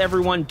through and let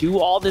everyone do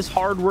all this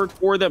hard work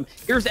for them.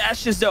 Here's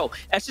Eshes, though.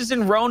 Eshes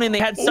and Ronan, they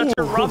had such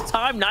a rough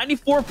time.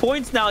 94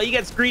 points now. He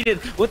gets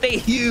greeted with a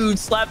huge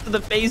slap to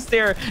the face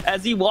there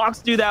as he walks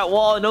through that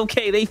wall. And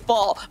okay, they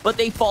fall, but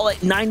they fall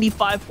at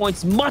 95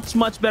 points. Much,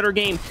 much better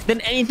game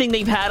than anything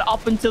they've had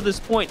up until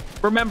this point.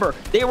 Remember,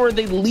 they were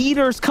the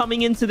leaders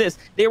coming into this.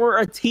 They were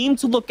a team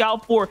to look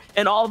out for,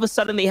 and all of a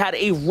sudden they had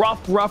a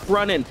rough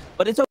run-in.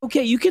 But it's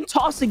okay. You can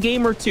toss a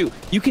game or two.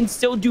 You can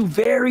still do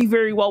very,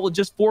 very well with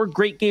just 4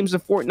 great games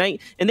of Fortnite,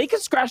 and they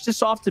can scratch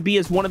this off to be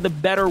as one of the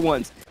better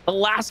ones. The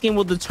last game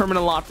will determine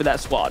a lot for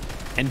that squad.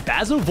 And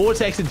Basil,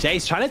 Vortex, and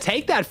Jace trying to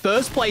take that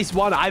first place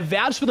one. I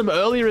vouched for them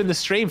earlier in the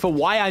stream for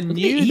why I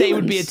knew they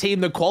would be a team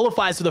that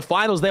qualifies for the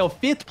finals. They were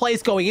 5th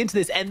place going into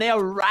this, and they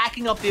are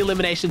racking up the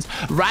eliminations,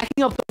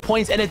 racking up the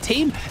points, and a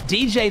team,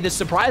 DJ, that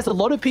surprised a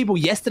lot of people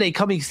yesterday,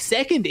 coming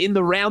 2nd in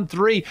the round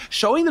 3,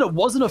 showing that it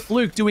wasn't a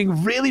fluke,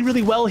 doing really,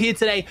 really well here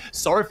today.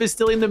 Sorif is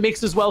still in the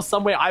mix as well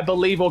somewhere, I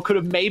believe, or could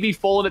have maybe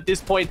fallen at this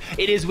point.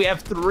 It is, we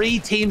have 3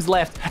 teams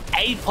left,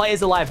 8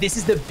 players alive. This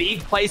is the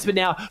big placement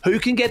now. Who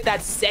can get that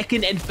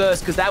 2nd and 1st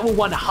first, because that will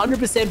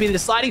 100% be the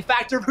deciding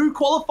factor of who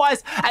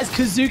qualifies, as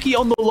Kazuki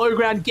on the low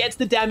ground gets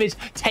the damage,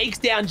 takes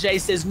down Jay,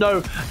 says,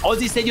 no,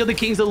 Aussie said you're the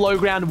kings of the low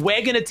ground.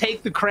 We're going to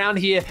take the crown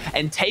here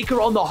and take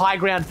her on the high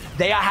ground.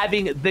 They are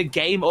having the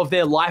game of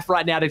their life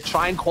right now to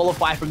try and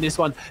qualify from this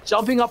one,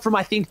 jumping up from,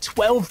 I think,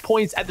 12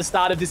 points at the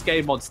start of this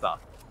game, Monster.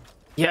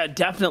 Yeah,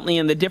 definitely.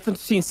 And the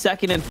difference between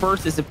second and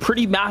first is a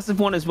pretty massive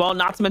one as well,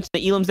 not to mention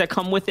the elims that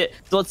come with it.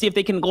 So let's see if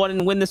they can go ahead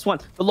and win this one.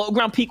 The low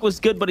ground peak was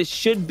good, but it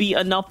should be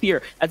enough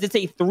here, as it's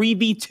a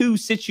 3v2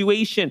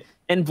 situation,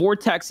 and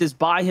Vortex is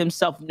by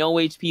himself, no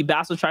HP.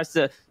 Basso tries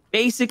to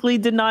basically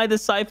deny the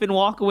siphon,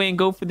 walk away, and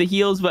go for the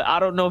heals, but I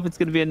don't know if it's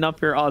going to be enough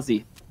here,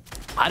 Aussie.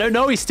 I don't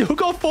know. He's still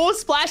got 4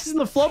 splashes in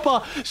the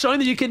flopper, showing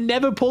that you can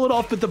never pull it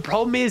off. But the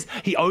problem is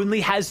he only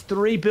has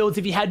 3 builds.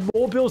 If he had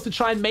more builds to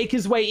try and make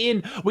his way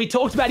in, we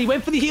talked about he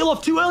went for the heal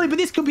off too early, but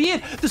this could be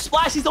it. The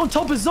splash is on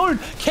top of zone.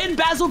 Can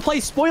Basil play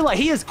spoiler?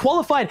 He is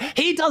qualified.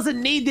 He doesn't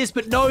need this,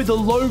 but no, the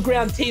low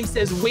ground team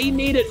says we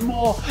need it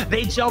more.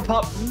 They jump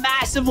up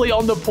massively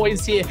on the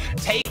points here.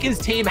 Taker's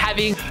team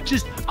having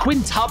just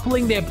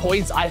quintupling their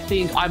points, I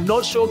think. I'm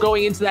not sure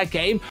going into that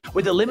game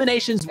with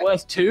eliminations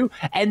worth 2,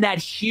 and that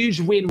huge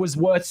win was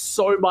worth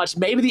so much.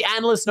 Maybe the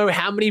analysts know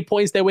how many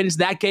points they went into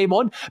that game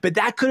on, but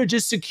that could have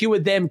just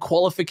secured them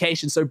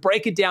qualification. So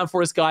break it down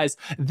for us, guys.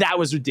 That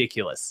was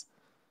ridiculous.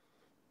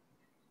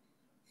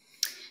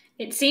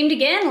 It seemed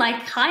again like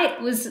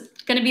height was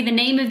going to be the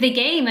name of the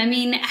game. I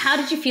mean, how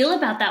did you feel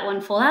about that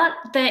one, Fallout?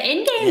 The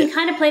end game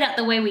kind of played out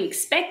the way we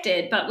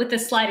expected, but with a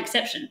slight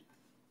exception.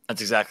 That's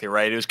exactly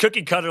right. It was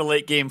cookie cutter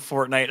late game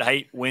Fortnite.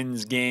 Height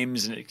wins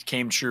games, and it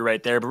came true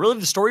right there. But really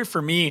the story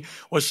for me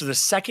was for the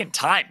second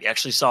time, you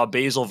actually saw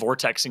Basil,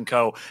 Vortex, and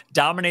co.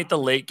 dominate the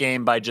late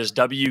game by just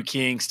W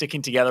keying,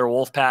 sticking together,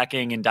 wolf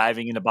packing, and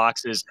diving into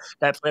boxes.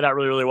 That played out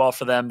really, really well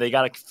for them. They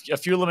got a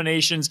few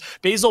eliminations.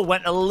 Basil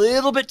went a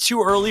little bit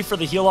too early for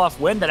the heal off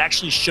win that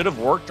actually should have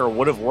worked or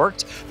would have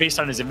worked based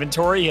on his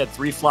inventory. He had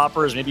 3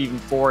 floppers, maybe even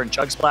 4 and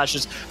chug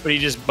splashes, but he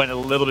just went a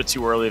little bit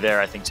too early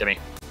there, I think, Timmy.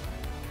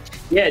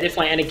 Yeah,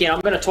 definitely. And again, I'm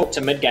going to talk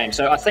to mid-game.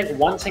 So I think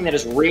one thing that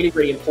is really,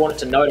 really important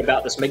to note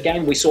about this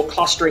mid-game, we saw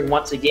clustering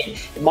once again.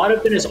 It might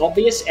have been as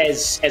obvious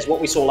as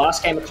what we saw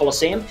last game at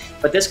Coliseum,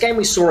 but this game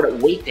we saw it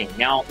at Weeping.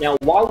 Now,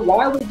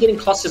 why are we getting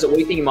clusters at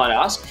Weeping, you might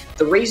ask?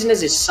 The reason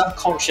is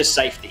subconscious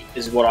safety,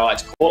 is what I like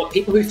to call it.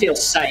 People who feel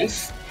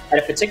safe at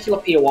a particular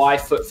POI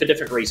for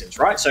different reasons,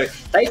 right? So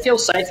they feel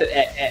safe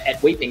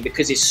at Weeping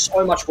because there's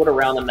so much wood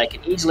around them. They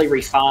can easily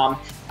refarm.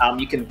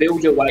 You can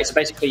build your way. So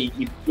basically,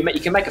 you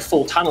can make a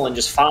full tunnel and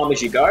just farm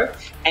as you go.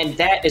 And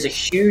that is a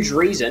huge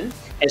reason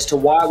as to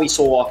why we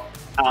saw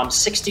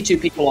 62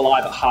 people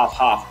alive at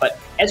half-half. But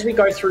as we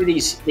go through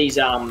these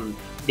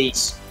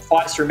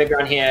fights through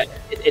mid-ground here,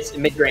 it's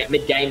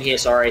mid-game here,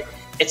 sorry.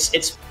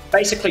 It's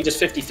basically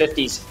just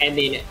 50-50s, and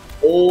then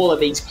all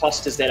of these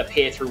clusters that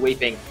appear through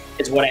Weeping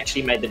is what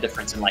actually made the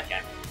difference in late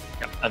game.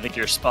 Yep, I think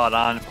you're spot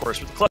on, of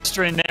course, with the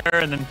clustering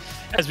there. And then,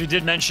 as we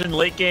did mention,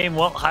 late game,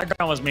 well, high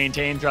ground was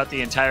maintained throughout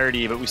the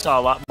entirety, but we saw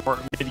a lot more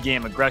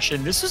mid-game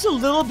aggression. This was a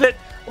little bit,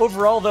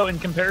 overall, though, in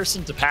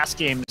comparison to past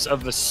games,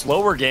 of a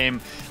slower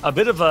game, a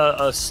bit of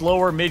a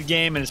slower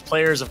mid-game, and his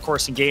players, of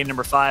course, in game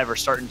number 5 are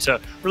starting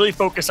to really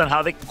focus on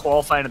how they can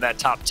qualify into that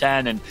top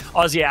 10. And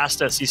Ozzy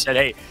asked us, he said,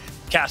 hey,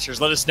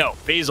 casters, let us know.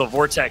 Basil,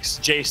 Vortex,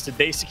 Jace, did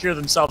they secure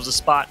themselves a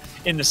spot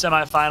in the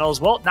semifinals?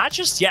 Well, not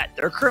just yet.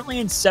 They're currently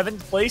in 7th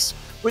place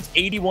with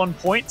 81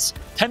 points.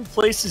 10th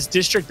place is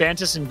District,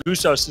 Bantus, and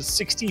Gusos with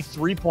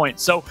 63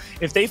 points. So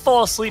if they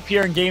fall asleep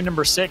here in game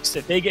number 6,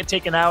 if they get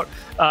taken out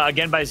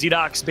again by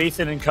Zedox,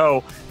 Bathan, and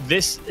co.,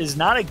 this is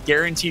not a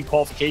guaranteed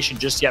qualification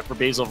just yet for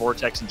Basil,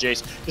 Vortex, and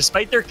Jace.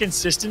 Despite their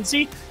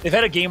consistency, they've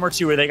had a game or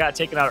two where they got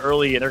taken out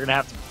early, and they're going to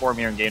have to perform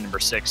here in game number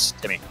 6,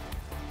 Timmy.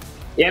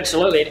 Yeah,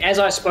 absolutely. And as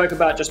I spoke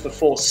about just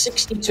before,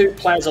 62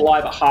 players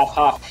alive at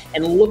half-half.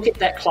 And look at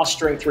that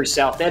clustering through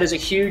South. That is a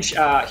huge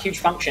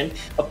function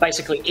of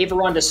basically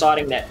everyone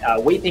deciding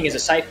that Weeping is a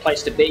safe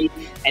place to be.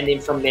 And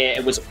then from there,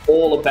 it was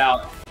all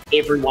about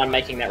everyone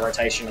making that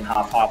rotation in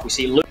half-half. We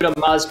see Luda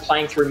Muzz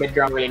playing through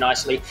mid-ground really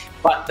nicely.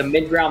 But the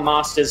mid-ground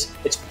masters,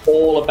 it's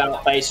all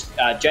about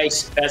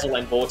Jace, Basil,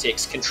 and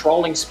Vortex,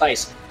 controlling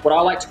space. What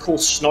I like to call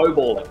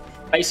snowballing.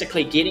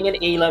 Basically getting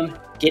an Elim,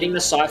 getting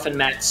the Siphon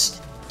Mats,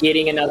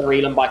 getting another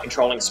Elim by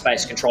controlling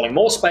space, controlling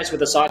more space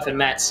with the Siphon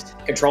Mats,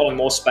 controlling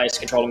more space.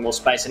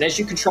 And as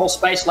you control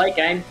space late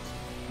game,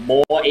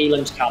 more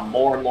Elims come,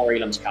 more and more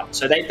Elims come.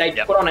 So they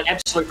put on an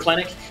absolute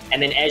clinic,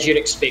 and then as you'd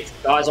expect,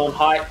 guys on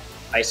height,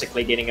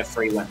 basically getting a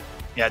free win.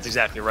 Yeah, that's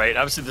exactly right.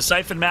 Obviously, the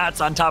Siphon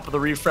Mats on top of the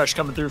refresh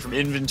coming through from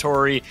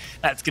inventory,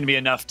 that's going to be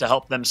enough to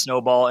help them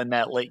snowball in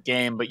that late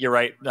game. But you're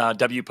right,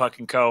 W, Puck,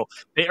 and co.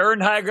 They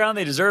earned high ground.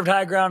 They deserved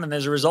high ground. And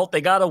as a result, they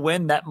got a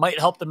win. That might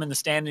help them in the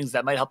standings.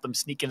 That might help them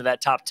sneak into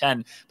that top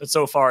 10. But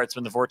so far, it's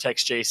been the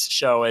Vortex Jace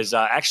show, as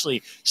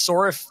actually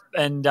Sorif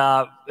and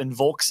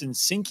Volks and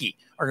Sinky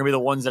are going to be the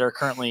ones that are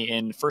currently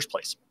in first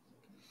place.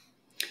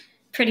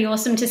 Pretty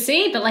awesome to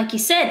see, but like you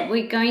said,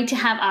 we're going to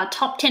have our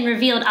top 10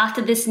 revealed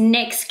after this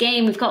next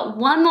game. We've got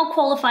one more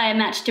qualifier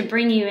match to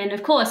bring you, and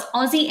of course,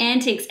 Aussie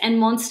Antics and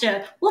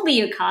Monster will be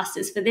your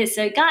casters for this.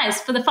 So guys,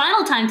 for the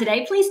final time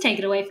today, please take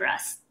it away for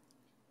us.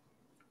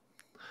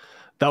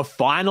 The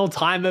final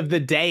time of the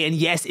day. And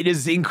yes, it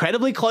is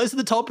incredibly close to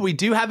the top. We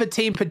do have a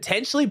team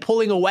potentially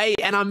pulling away.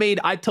 And I mean,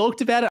 I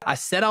talked about it. I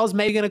said I was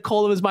maybe going to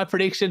call them as my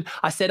prediction.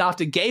 I said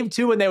after game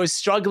 2 when they were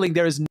struggling,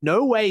 there is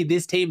no way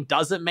this team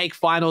doesn't make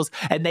finals.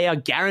 And they are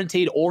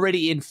guaranteed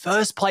already in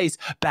first place.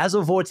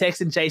 Basil, Vortex,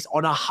 and Jace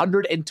on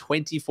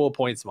 124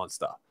 points,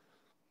 Monster.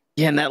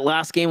 Yeah, and that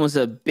last game was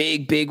a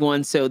big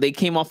one. So they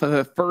came off of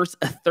a first,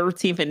 a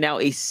 13th, and now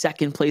a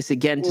second place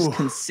again. Just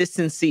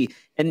consistency.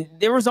 And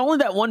there was only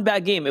that one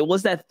bad game. It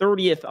was that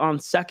 30th on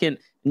second.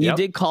 And you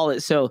did call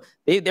it. So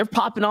they're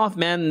popping off,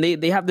 man.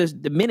 They have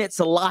the minutes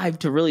alive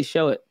to really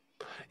show it.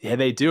 Yeah,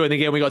 they do. And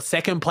again, we got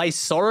second place,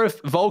 Sorif,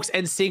 Volks,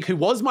 and Sink, who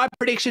was my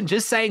prediction.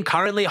 Just saying,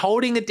 currently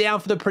holding it down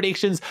for the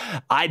predictions.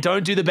 I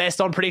don't do the best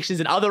on predictions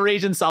in other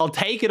regions, so I'll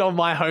take it on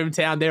my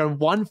hometown. They're on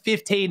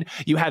 115.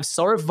 You have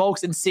Sorif,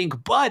 Volks, and Sink,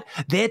 but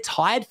they're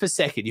tied for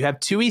second. You have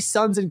Tui,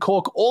 Suns, and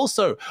Cork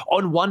also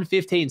on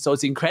 115. So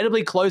it's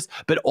incredibly close,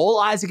 but all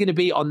eyes are going to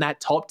be on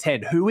that top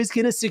 10. Who is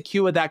going to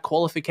secure that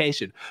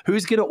qualification?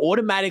 Who's going to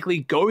automatically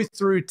go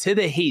through to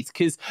the heats?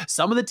 Because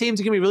some of the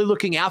teams are going to be really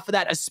looking out for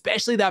that,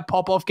 especially that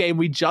pop-off game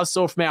we just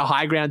saw from our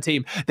high ground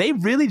team. They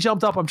really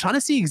jumped up. I'm trying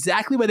to see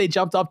exactly where they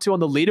jumped up to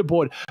on the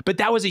leaderboard, but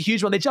that was a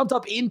huge one. They jumped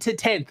up into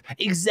 10th,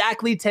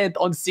 exactly 10th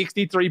on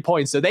 63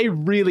 points. So they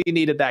really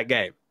needed that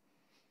game.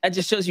 That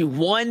just shows you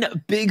one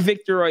big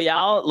victory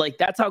royale. Like,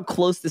 that's how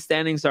close the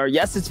standings are.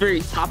 Yes, it's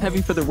very top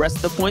heavy for the rest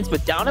of the points,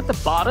 but down at the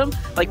bottom,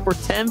 like for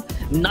 10th,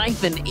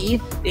 9th, and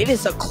 8th, it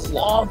is a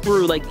claw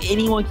through. Like,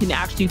 anyone can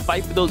actually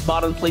fight for those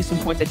bottom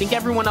placement points. I think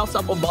everyone else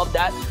up above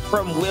that,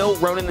 from Will,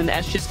 Ronan, and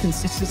Esch's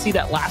consistency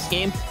that last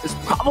game is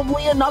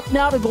probably enough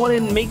now to go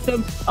in and make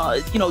them,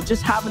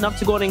 just have enough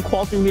to go in and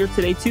qual through here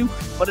today too.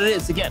 But it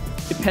is, again,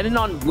 depending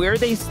on where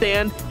they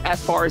stand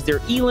as far as their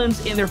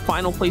elims and their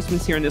final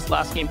placements here in this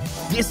last game.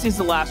 This is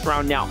the last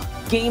round now.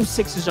 Game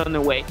 6 is on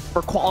their way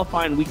for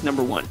qualifying week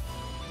number 1.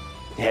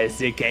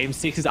 Yes, game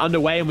 6 is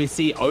underway, and we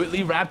see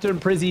Oatly, Raptor, and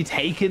Prizzy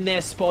taking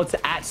their spots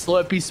at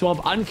Slurpee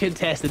Swamp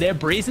uncontested. They're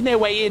breezing their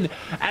way in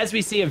as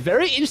we see a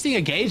very interesting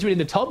engagement in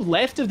the top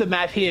left of the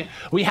map here.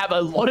 We have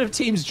a lot of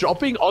teams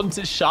dropping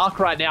onto Shark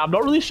right now. I'm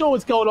not really sure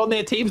what's going on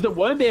there. Teams that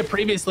weren't there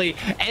previously,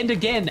 and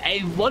again,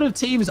 a lot of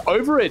teams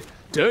over it.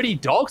 Dirty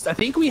Dogs. I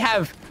think we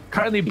have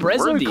currently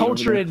Brezo,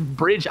 Culture, and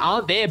Bridge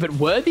aren't there, but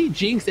Worthy,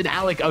 Jinx, and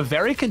Alec are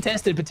very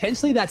contested.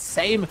 Potentially that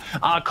same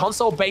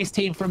console-based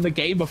team from the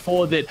game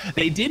before that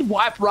they did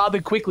wipe rather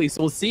quickly.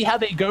 So we'll see how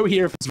they go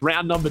here if it's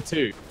round number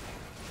 2.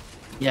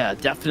 Yeah,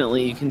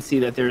 definitely. You can see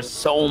that there's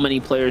so many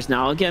players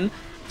now. Again,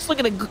 just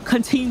looking to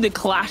continue the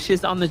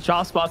clashes on the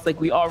draw spots like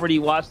we already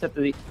watched at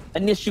the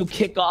initial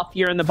kickoff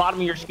here in the bottom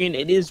of your screen.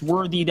 It is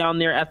Worthy down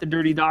there at the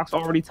Dirty Docks,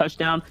 already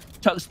touchdown,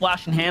 Chug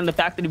Splash in hand. The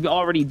fact that if you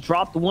already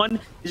dropped one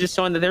is just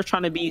showing that they're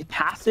trying to be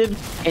passive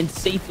and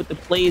safe with the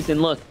plays.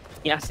 And look,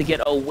 he has to get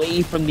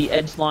away from the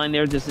edge line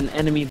there. There's an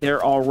enemy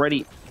there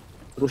already.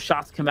 Little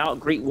shots come out.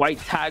 Great white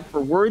tag for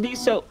Worthy.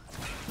 So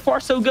far,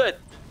 so good.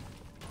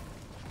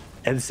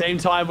 At the same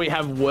time, we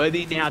have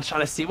Worthy now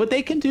trying to see what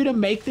they can do to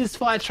make this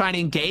fight, try and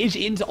engage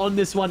on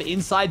this one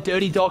inside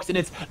Dirty Dogs, and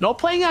it's not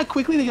playing out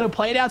quickly. They're going to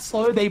play it out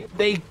slow. They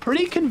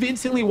pretty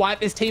convincingly wiped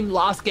this team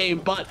last game,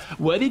 but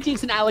Worthy,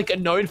 Jinx, and Alec are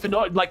known for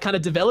not kind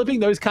of developing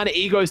those kind of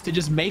egos to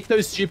just make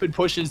those stupid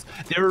pushes.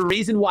 They're a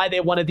reason why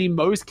they're one of the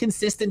most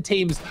consistent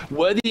teams,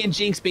 Worthy and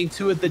Jinx being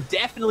two of the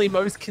definitely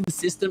most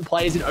consistent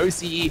players in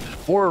OCE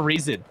for a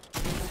reason.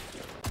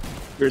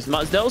 Here's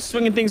Muzdell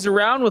swinging things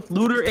around with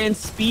Looter and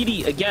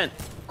Speedy again.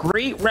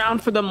 Great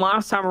round for them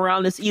last time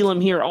around. This Elam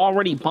here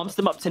already bumps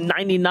them up to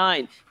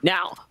 99.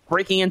 Now,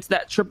 breaking into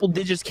that triple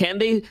digits. Can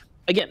they,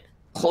 again,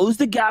 close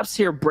the gaps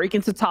here, break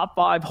into top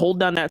 5, hold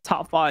down that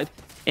top 5,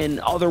 and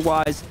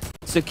otherwise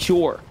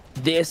secure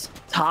this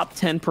top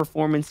 10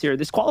 performance here?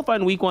 This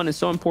qualifying week 1 is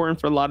so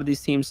important for a lot of these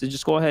teams to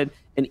just go ahead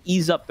and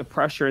ease up the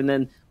pressure and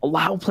then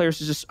allow players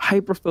to just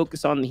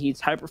hyper-focus on the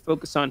heats,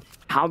 hyper-focus on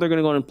how they're going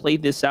to go and play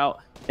this out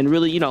and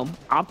really,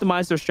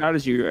 optimize their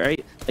strategy,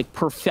 right? Like,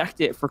 perfect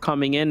it for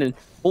coming in and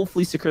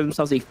hopefully secure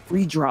themselves a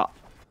free drop.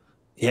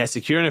 Yeah,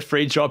 securing a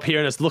free drop here,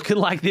 and it's looking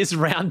like this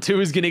round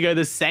 2 is going to go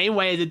the same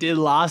way as it did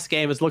last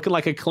game. It's looking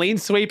like a clean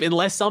sweep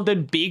unless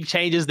something big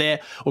changes there.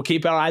 We'll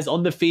keep our eyes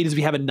on the feed as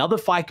we have another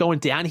fight going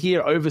down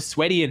here over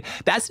Sweaty, and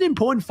that's an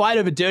important fight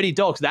over Dirty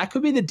Dogs. That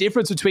could be the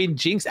difference between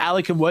Jinx,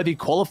 Alec, and Worthy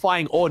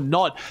qualifying or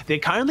not. They're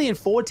currently in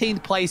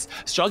 14th place,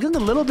 struggling a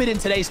little bit in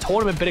today's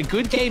tournament, but a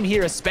good game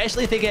here,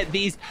 especially if they get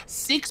these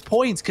 6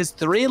 points, because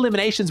 3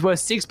 eliminations worth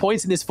 6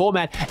 points in this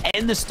format,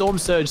 and the Storm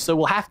Surge. So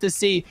we'll have to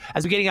see,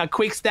 as we're getting our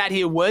quick stat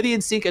here, Worthy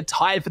and sync are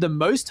tied for the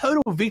most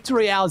total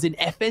victory hours in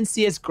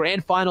FNCS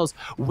Grand Finals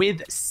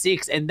with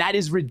 6, and that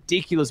is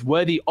ridiculous.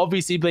 Worthy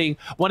obviously being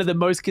one of the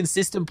most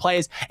consistent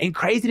players, and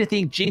crazy to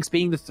think Jinx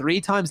being the 3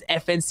 times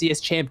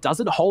FNCS champ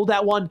doesn't hold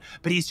that one,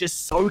 but he's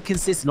just so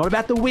consistent. Not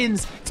about the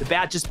wins, it's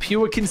about just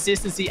pure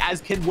consistency,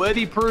 as can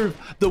Worthy prove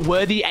the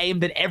Worthy aim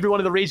that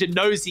everyone in the region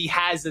knows he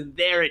has, and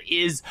there it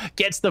is.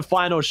 Gets the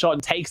final shot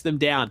and takes them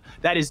down.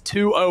 That is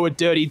 2-0 at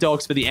Dirty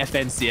Dogs for the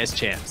FNCS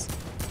champs.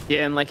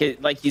 Yeah, and like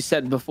you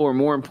said before,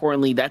 more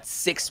importantly, that's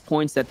 6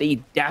 points that they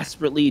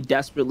desperately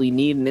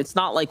need. And it's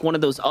not like one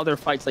of those other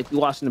fights like we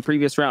watched in the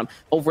previous round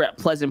over at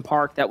Pleasant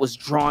Park that was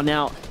drawn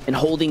out and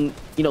holding,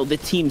 you know, the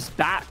teams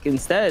back.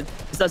 Instead,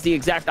 this does the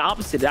exact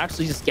opposite. It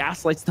actually just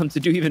gaslights them to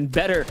do even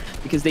better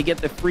because they get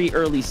the free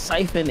early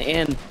siphon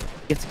and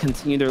get to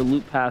continue their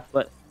loop path.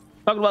 But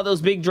talking about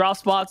those big draw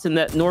spots in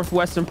that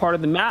northwestern part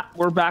of the map,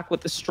 we're back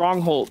with the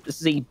Stronghold.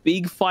 This is a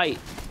big fight,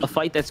 a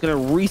fight that's going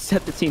to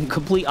reset the team,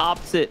 complete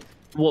opposite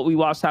what we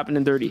watched happen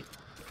in Dirty.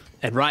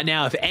 And right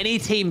now, if any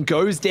team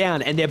goes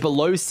down and they're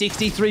below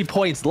 63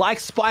 points, like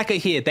Spiker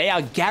here, they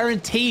are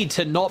guaranteed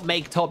to not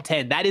make top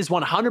 10. That is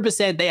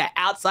 100%. They are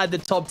outside the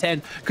top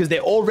 10 because they're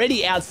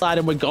already outside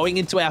and we're going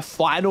into our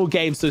final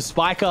game. So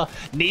Spiker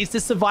needs to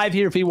survive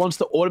here if he wants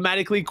to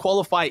automatically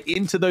qualify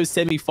into those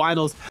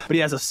semifinals. But he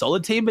has a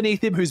solid team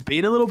beneath him who's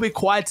been a little bit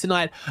quiet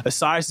tonight.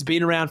 Osiris has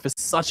been around for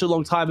such a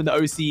long time in the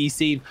OCE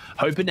scene,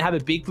 hoping to have a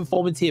big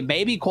performance here,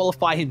 maybe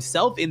qualify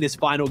himself in this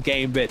final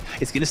game. But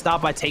it's going to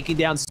start by taking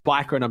down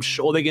Spiker, and I'm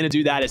sure they're going to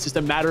do that. It's just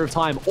a matter of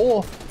time.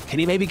 Or can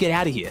he maybe get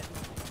out of here?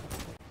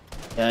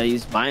 Yeah,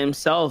 he's by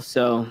himself,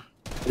 so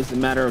it's a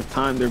matter of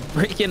time. They're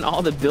breaking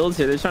all the builds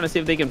here. They're trying to see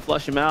if they can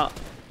flush him out.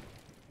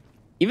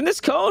 Even this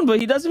cone, but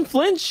he doesn't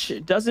flinch,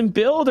 doesn't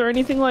build or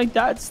anything like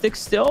that. Sticks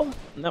still.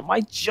 And that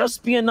might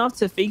just be enough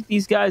to fake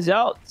these guys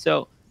out.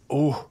 So,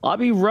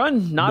 lobby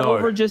run, not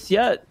over just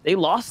yet. They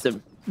lost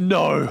him.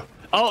 No.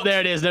 Oh, there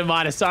it is. Never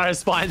mind. Osiris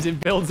spines and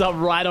builds up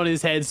right on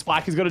his head.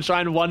 Spike is going to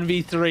try and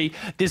 1v3.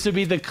 This would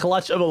be the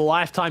clutch of a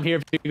lifetime here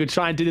if he could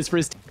try and do this for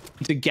his team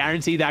to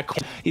guarantee that.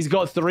 He's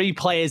got 3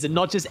 players, and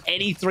not just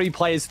any 3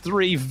 players,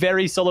 3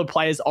 very solid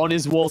players on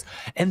his walls.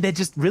 And they're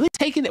just really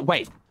taking it.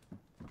 Wait.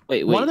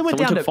 One of them went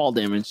down to fall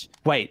damage.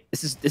 Wait,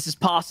 this is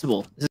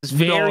possible. This is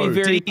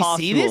very possible.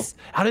 See this?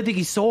 I don't think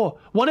he saw.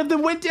 One of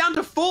them went down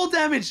to fall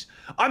damage.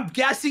 I'm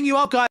gassing you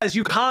up, guys.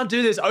 You can't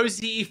do this.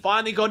 OCE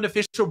finally got an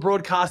official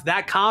broadcast.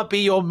 That can't be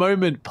your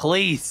moment,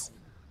 please.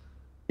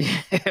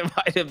 It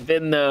might have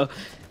been though,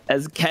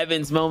 as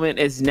Kevin's moment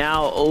is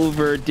now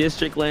over.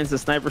 District lands the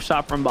sniper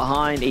shot from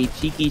behind, a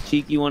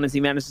cheeky one as he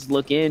manages to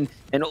look in.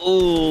 And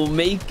oh,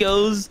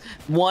 Mako's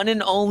one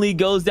and only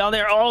goes down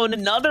there. Oh, and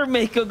another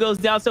Mako goes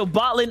down. So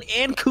Botlin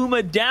and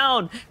Kuma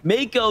down.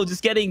 Mako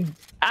just getting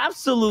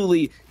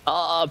absolutely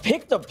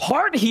picked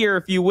apart here,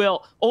 if you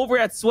will, over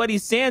at Sweaty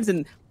Sands.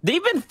 And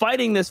they've been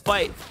fighting this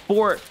fight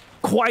for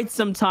quite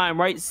some time,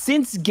 right?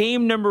 Since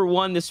game number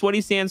 1, the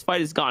Sweaty Sands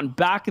fight has gone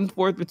back and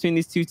forth between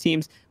these two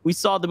teams. We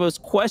saw the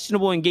most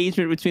questionable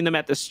engagement between them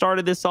at the start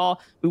of this all.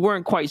 We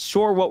weren't quite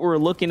sure what we were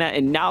looking at,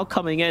 and now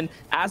coming in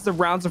as the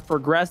rounds have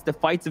progressed, the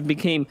fights have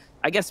become,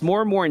 I guess,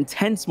 more and more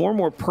intense, more and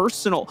more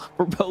personal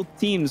for both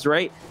teams,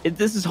 right?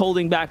 This is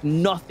holding back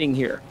nothing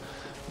here.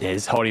 It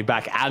is holding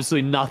back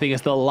absolutely nothing.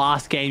 It's the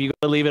last game. You've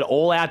got to leave it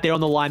all out there on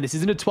the line. This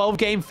isn't a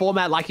 12-game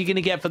format like you're going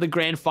to get for the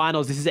grand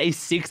finals. This is a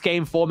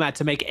 6-game format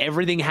to make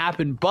everything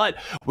happen. But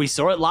we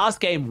saw it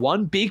last game.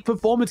 One big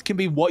performance can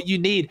be what you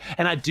need.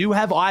 And I do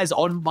have eyes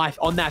on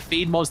that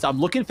feed monster. I'm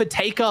looking for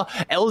Taker,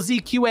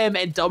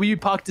 LZQM, and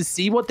WPuck to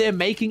see what they're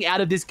making out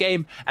of this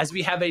game as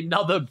we have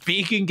another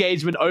big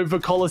engagement over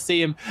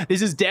Coliseum.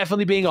 This is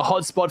definitely being a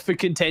hot spot for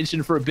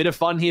contention for a bit of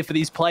fun here for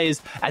these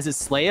players, as it's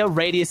Slayer,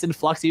 Radius, and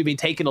Fluxy have been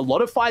taking a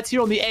lot of fights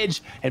here on the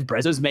edge, and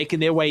Brezzo's making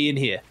their way in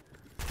here.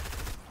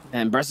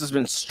 And Brezzo's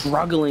been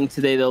struggling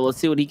today, though. Let's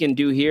see what he can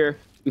do here.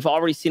 We've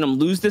already seen him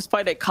lose this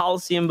fight at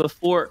Coliseum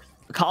before.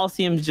 The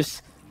Coliseum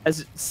just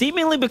has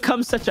seemingly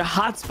become such a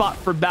hot spot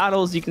for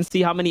battles. You can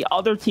see how many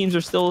other teams are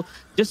still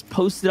just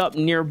posted up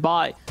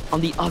nearby on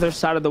the other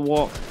side of the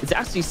wall. It's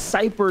actually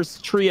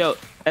Cypher's trio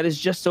that is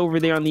just over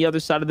there on the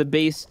other side of the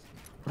base.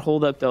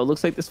 Hold up, though.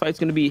 Looks like this fight's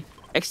going to be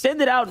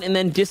extended out and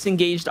then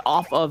disengaged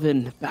off of,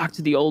 and back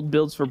to the old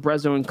builds for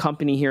Brezzo and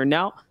company here.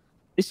 Now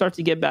they start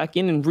to get back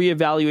in and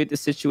reevaluate the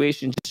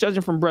situation. Just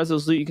judging from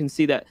Brezzo's loot, you can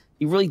see that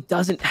he really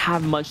doesn't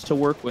have much to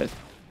work with.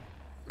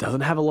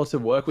 Doesn't have a lot to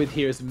work with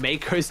here, as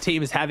Mako's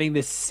team is having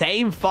the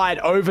same fight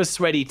over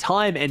Sweaty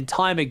time and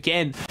time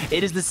again.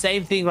 It is the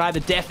same thing, right? The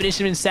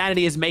definition of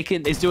insanity is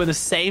doing the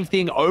same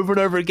thing over and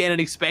over again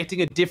and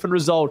expecting a different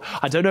result.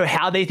 I don't know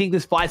how they think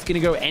this fight's going to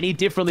go any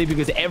differently,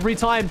 because every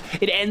time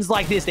it ends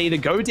like this, they either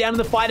go down in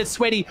the fight at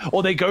Sweaty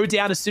or they go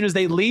down as soon as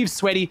they leave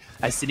Sweaty,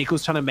 as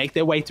Cynical's trying to make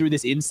their way through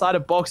this insider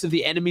box of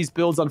the enemy's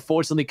builds.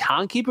 Unfortunately,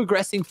 can't keep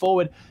progressing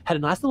forward. Had a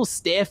nice little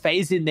stair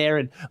phase in there,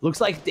 and looks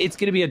like it's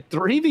going to be a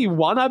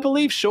 3v1, I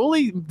believe.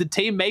 surely the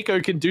team Mako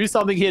can do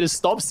something here to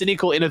stop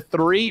Cynical in a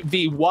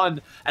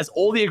 3v1 as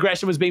all the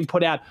aggression was being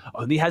put out.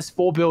 Only has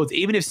 4 builds.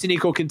 Even if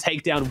Cynical can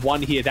take down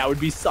 1 here, that would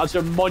be such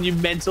a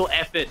monumental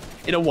effort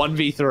in a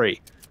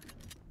 1v3.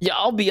 Yeah,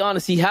 I'll be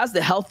honest. He has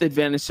the health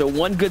advantage, so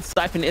one good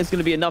siphon is going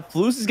to be enough.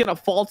 Flus is going to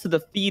fall to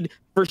the feed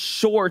for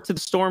sure to the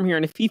Storm here,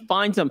 and if he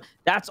finds him,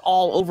 that's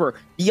all over.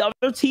 The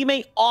other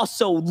teammate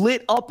also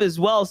lit up as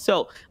well,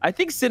 so I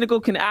think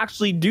Cynical can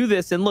actually do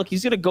this. And look,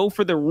 he's going to go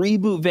for the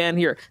reboot van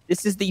here.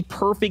 This is the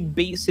perfect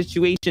bait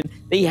situation.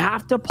 They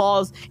have to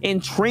pause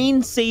and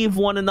train save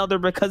one another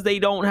because they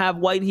don't have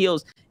white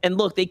heals. And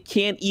look, they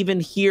can't even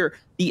hear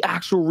the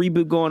actual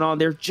reboot going on.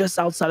 They're just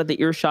outside of the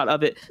earshot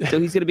of it. So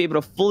he's going to be able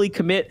to fully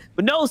commit.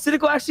 But no,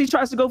 Cynical actually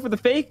tries to go for the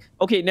fake.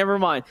 Okay, never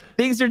mind.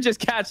 Things are just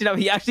catching up.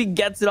 He actually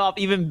gets it off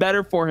even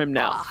better for him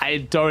now.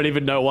 I don't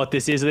even know what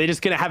this is. Are they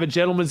just going to have a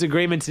gentleman's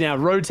agreement to now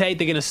rotate?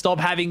 They're going to stop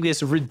having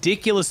this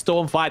ridiculous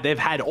Storm fight they've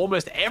had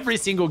almost every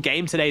single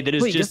game today that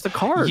has just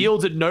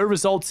yielded no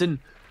results. And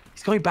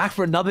he's going back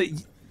for another...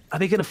 Are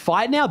they going to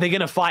fight now? They're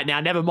going to fight now.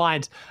 Never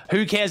mind.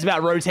 Who cares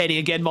about rotating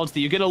again, Monster?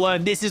 You're going to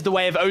learn this is the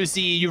way of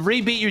OCE. You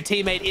rebeat your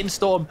teammate in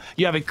Storm.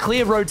 You have a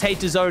clear rotate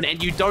to zone,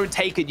 and you don't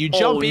take it. You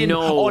jump in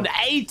on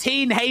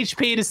 18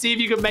 HP to see if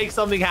you can make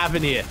something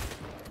happen here.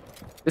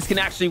 This can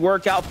actually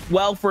work out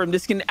well for him.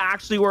 This can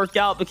actually work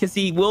out because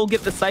he will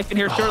get the siphon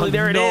here shortly.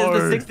 There it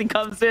is. The 60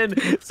 comes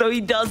in. So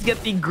he does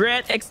get the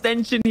Grant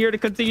extension here to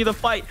continue the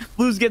fight.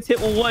 Flus gets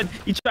hit with 1.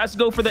 He tries to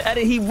go for the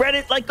edit. He read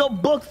it like a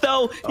book,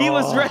 though. He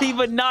was ready,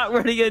 but not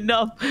ready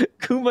enough.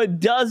 Kuma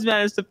does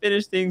manage to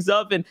finish things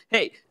up. And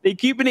hey, they're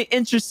keeping it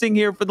interesting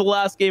here for the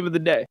last game of the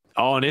day.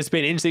 Oh, and it's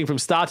been interesting from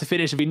start to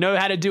finish. If we know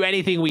how to do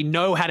anything, we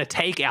know how to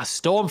take our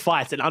Storm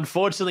fights. And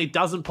unfortunately,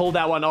 doesn't pull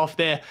that one off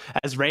there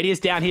as Radius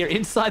down here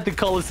inside the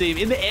Coliseum,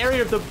 in the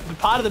area of the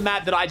part of the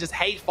map that I just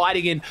hate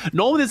fighting in.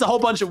 Normally, there's a whole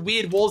bunch of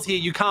weird walls here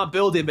you can't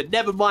build in, but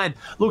never mind.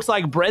 Looks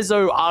like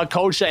Brezzo,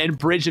 Culture, and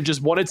Bridge have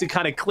just wanted to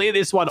kind of clear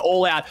this one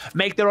all out,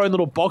 make their own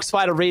little box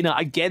fight arena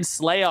against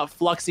Slayer,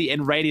 Fluxy,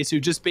 and Radius,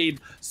 who've just been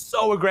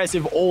so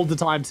aggressive all the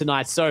time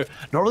tonight. So,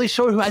 not really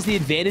sure who has the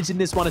advantage in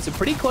this one. It's a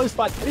pretty close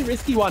fight, pretty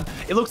risky one.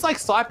 It looks like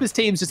Cyprus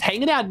team's just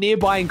hanging out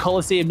nearby in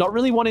Coliseum, not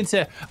really wanting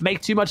to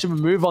make too much of a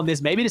move on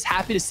this. Maybe just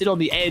happy to sit on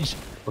the edge.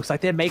 Looks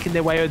like they're making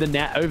their way over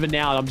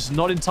now. I'm just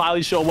not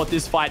entirely sure what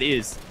this fight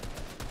is.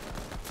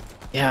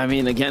 Yeah, I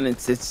mean, again,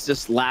 it's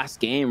just last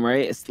game,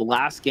 right? It's the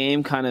last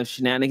game kind of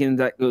shenanigans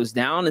that goes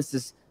down. It's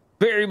just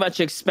very much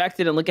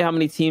expected. And look at how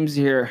many teams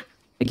here.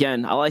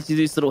 Again, I like to do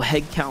these little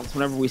head counts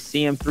whenever we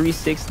see them. 3,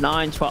 6,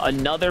 9, 12.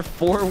 Another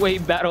 4-way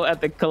battle at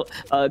the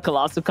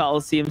Colossal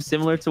Coliseum,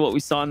 similar to what we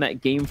saw in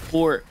that game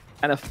 4.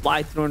 Kind of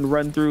fly through and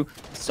run through.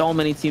 So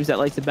many teams that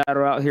like to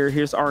battle out here.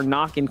 Here's our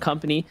Knock and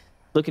company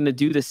looking to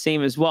do the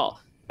same as well.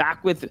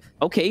 Back with,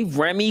 okay,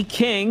 Remy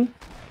King,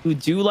 who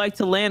do like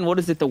to land, what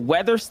is it, the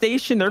weather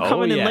station? They're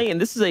coming in late,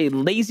 and this is a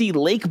lazy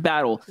lake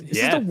battle. This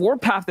is the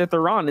warpath that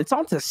they're on. It's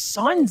on to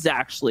Suns,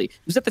 actually,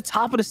 who's at the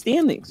top of the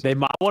standings. They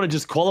might want to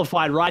just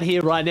qualify right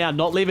here, right now,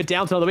 not leave it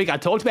down to another week. I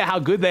talked about how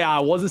good they are. I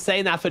wasn't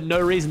saying that for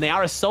no reason. They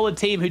are a solid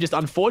team who just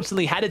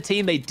unfortunately had a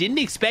team they didn't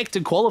expect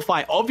to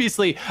qualify.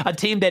 Obviously, a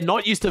team they're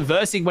not used to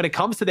versing when it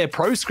comes to their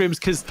pro scrims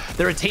because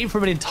they're a team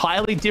from an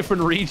entirely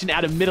different region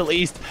out of Middle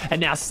East, and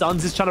now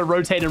Suns is trying to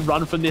rotate and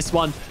run from this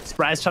one.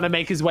 Spraz trying to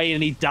make his way in,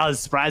 and he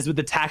does. Spraz with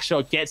the tack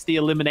shot gets the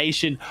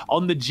elimination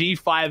on the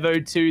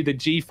G502, the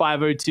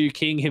G502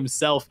 king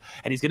himself,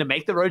 and he's going to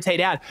make the rotate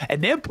out.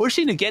 And they're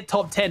pushing to get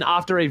top 10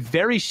 after a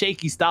very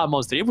shaky start,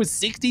 Monster. It was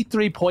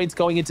 63 points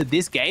going into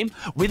this game.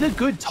 With a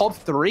good top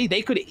 3,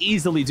 they could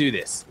easily do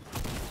this.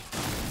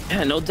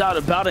 Yeah, no doubt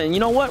about it. And you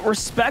know what?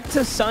 Respect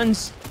to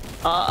Suns,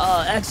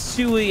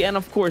 Xui, and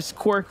of course,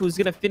 Quirk, who's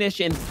going to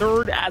finish in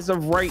 3rd as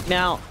of right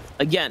now.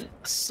 Again,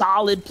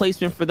 solid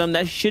placement for them.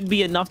 That should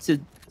be enough to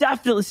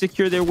definitely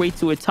secure their way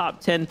to a top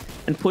 10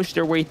 and push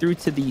their way through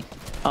to the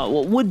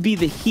what would be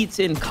the heats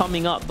in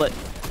coming up, but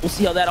we'll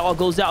see how that all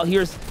goes out.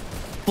 Here's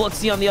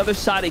Fluxy on the other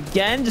side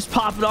again, just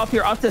pop it off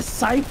here up to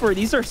Cypher.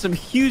 These are some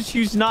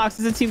huge knocks.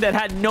 This is a team that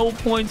had no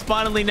points,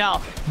 finally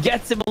now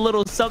gets him a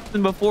little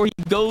something before he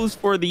goes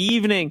for the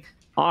evening.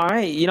 All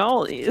right, you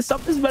know,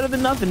 something's better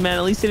than nothing, man.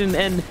 At least it didn't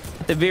end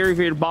at the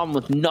very bottom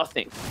with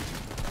nothing.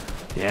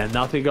 Yeah,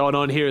 nothing going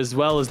on here as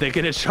well as they're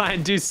going to try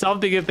and do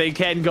something if they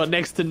can. Got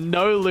next to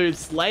no loot.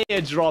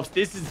 Slayer drops.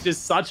 This is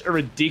just such a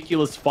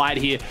ridiculous fight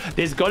here.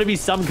 There's got to be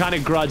some kind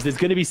of grudge. There's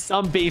going to be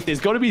some beef. There's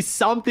got to be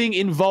something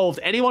involved.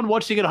 Anyone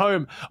watching at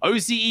home,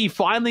 OCE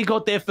finally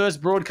got their first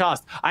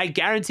broadcast. I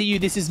guarantee you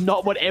this is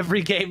not what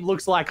every game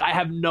looks like. I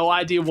have no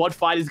idea what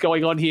fight is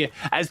going on here,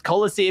 as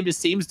Coliseum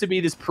just seems to be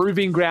this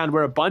proving ground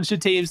where a bunch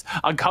of teams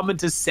are coming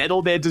to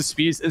settle their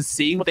disputes and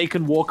seeing what they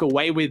can walk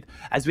away with,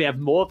 as we have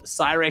more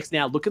Cyrex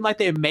now looking like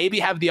they maybe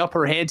have the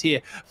upper hand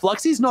here.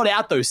 Fluxy's not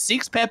out though.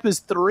 6 peppers,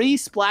 3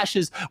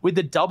 splashes with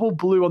the double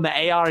blue on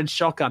the AR and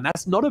shotgun.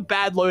 That's not a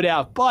bad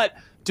loadout, but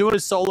doing a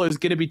solo is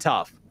going to be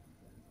tough.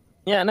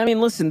 Yeah, and I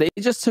mean, listen, they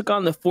just took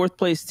on the 4th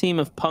place team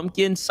of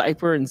Pumpkin,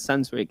 Cypher, and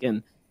Sunswick,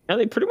 and know,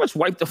 they pretty much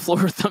wiped the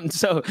floor with them.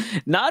 So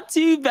not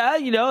too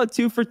bad, you know, a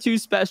 2-for-2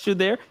 special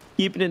there,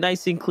 keeping it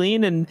nice and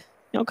clean and,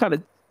 you know, kind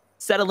of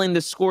settling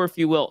the score, if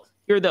you will.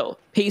 Here, though,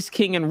 Pace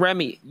King and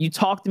Remy, you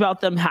talked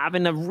about them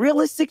having a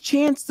realistic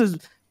chance to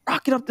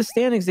rocket up the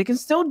standings. They can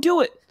still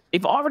do it.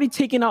 They've already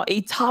taken out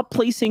a top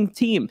placing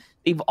team.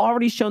 They've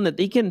already shown that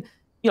they can,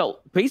 you know,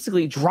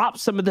 basically drop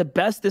some of the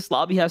best this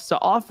lobby has to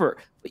offer.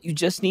 But you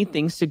just need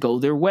things to go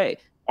their way.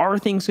 Are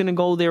things going to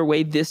go their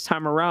way this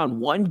time around?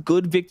 One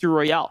good victory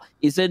royale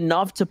is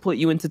enough to put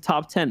you into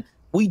top 10.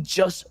 We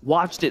just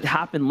watched it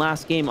happen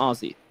last game,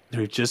 Ozzy.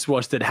 We've just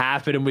watched it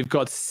happen, and we've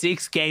got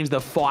 6 games, the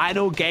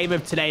final game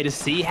of today, to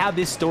see how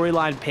this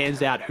storyline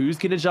pans out. Who's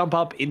going to jump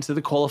up into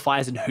the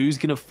qualifiers and who's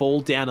going to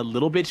fall down a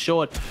little bit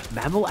short.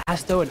 Mammal,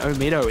 Asto, and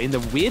Omido in the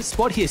weird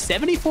spot here,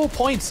 74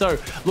 points. So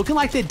looking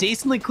like they're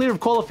decently clear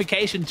of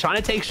qualification, trying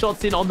to take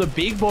shots in on the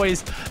big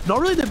boys. Not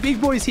really the big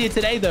boys here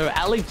today, though.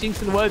 Alec,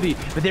 Jinx, and Worthy,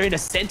 but they're in a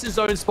center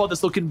zone spot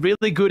that's looking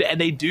really good,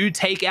 and they do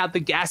take out the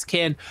gas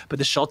can, but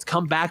the shots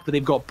come back, but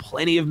they've got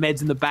plenty of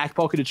meds in the back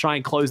pocket to try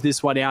and close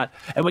this one out.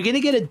 And we're going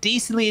to get a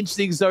decently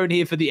interesting zone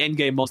here for the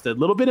endgame monster. A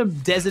little bit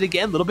of desert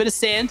again, a little bit of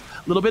sand,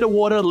 a little bit of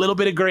water, a little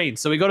bit of green.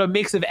 So we got a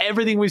mix of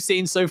everything we've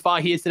seen so far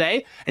here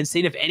today, and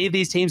seeing if any of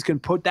these teams can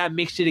put that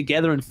mixture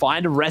together and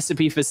find a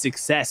recipe for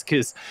success,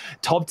 because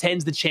top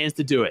 10's the chance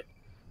to do it.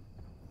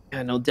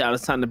 Yeah, no doubt.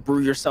 It's time to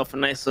brew yourself a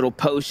nice little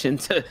potion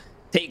to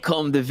take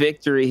home the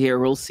victory here.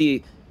 We'll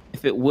see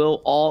if it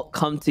will all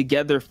come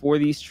together for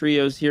these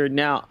trios here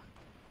now.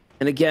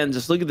 And again,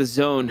 just look at the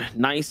zone.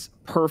 Nice,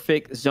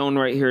 perfect zone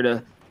right here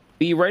to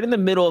be right in the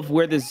middle of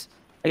where this,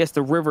 I guess,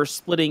 the river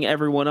splitting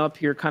everyone up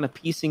here, kind of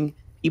piecing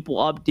people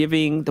up,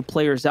 divvying the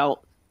players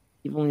out,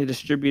 evenly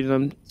distributing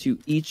them to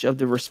each of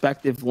the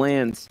respective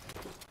lands.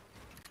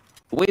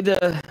 The way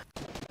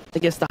I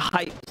guess the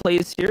height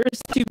plays here is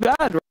too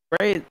bad,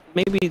 right?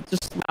 Maybe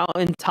just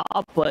mountain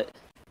top, but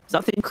it's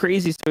nothing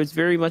crazy. So it's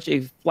very much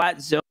a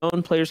flat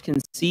zone. Players can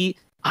see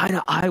eye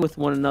to eye with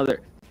one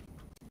another.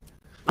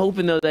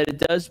 Hoping though that it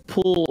does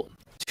pull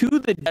to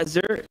the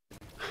desert.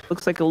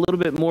 Looks like a little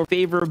bit more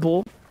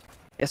favorable,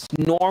 it's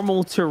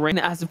normal terrain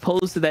as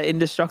opposed to that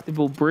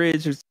indestructible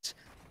bridge, which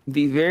would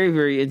be very,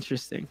 very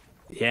interesting.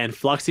 Yeah, and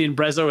Fluxy and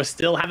Brezzo are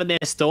still having their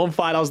storm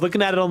fight. I was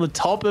looking at it on the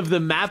top of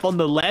the map on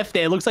the left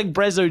there. It looks like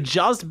Brezzo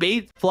just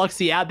beat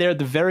Fluxy out there at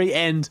the very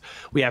end.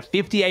 We have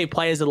 58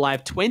 players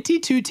alive,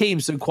 22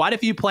 teams, so quite a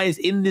few players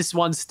in this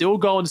one, still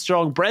going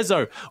strong.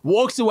 Brezzo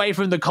walks away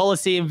from the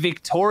Coliseum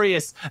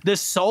victorious. The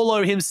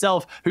solo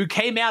himself, who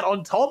came out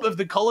on top of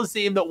the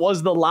Coliseum that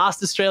was the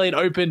last Australian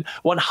Open.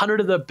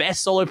 100 of the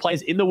best solo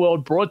players in the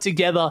world brought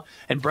together,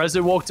 and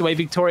Brezzo walked away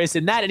victorious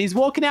in that, and he's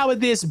walking out with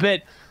this,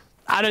 but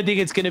I don't think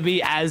it's going to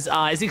be as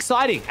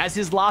exciting as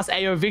his last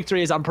AO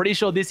victory is. I'm pretty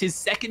sure this is his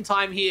second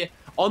time here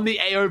on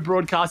the AO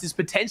broadcast. Is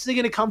potentially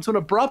going to come to an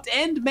abrupt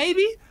end,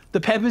 maybe? The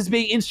Peppers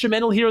being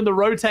instrumental here in the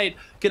rotate.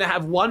 Going to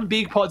have one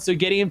big pot, so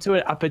getting him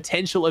to a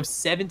potential of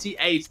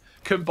 78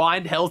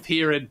 combined health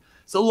here. And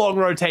it's a long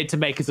rotate to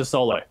make as a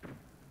solo.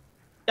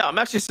 Yeah, I'm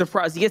actually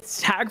surprised. He gets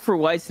tagged for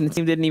Weiss, and the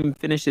team didn't even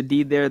finish a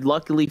deed there.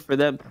 Luckily for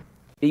them,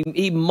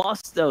 they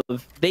must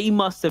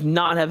have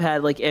not have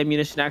had like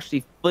ammunition to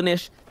actually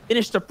finish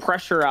the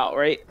pressure out,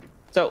 right?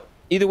 So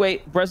either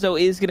way, Brezzo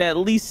is going to at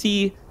least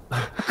see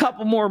a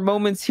couple more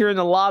moments here in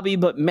the lobby,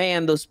 but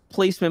man, those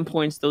placement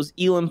points, those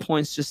Elam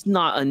points, just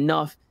not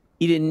enough.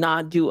 He did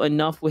not do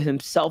enough with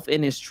himself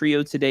and his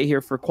trio today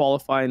here for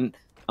qualifying,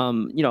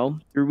 you know,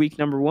 through week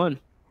number 1.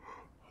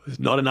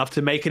 Not enough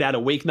to make it out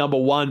of week number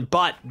 1,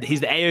 but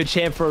he's the AO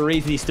champ for a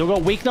reason. He's still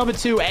got week number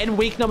 2 and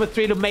week number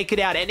 3 to make it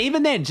out. And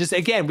even then, just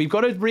again, we've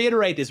got to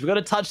reiterate this. We've got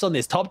to touch on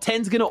this. Top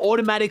 10's going to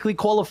automatically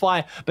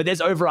qualify, but there's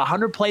over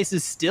 100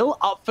 places still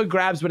up for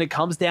grabs when it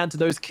comes down to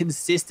those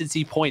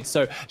consistency points.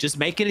 So just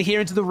making it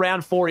here into the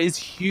round 4 is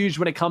huge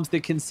when it comes to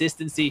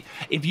consistency.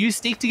 If you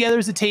stick together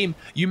as a team,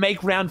 you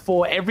make round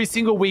 4 every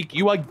single week,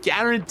 you are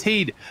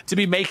guaranteed to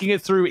be making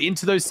it through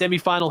into those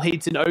semifinal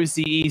heats in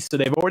OCE. So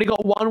they've already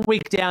got 1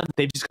 week down.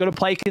 They've just got to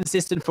play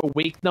consistent for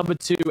week number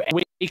 2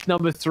 and week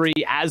number 3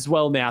 as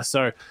well now.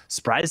 So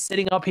Spraz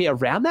setting up here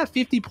around that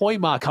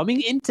 50-point mark.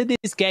 Coming into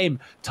this game,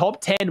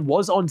 top 10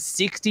 was on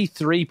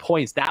 63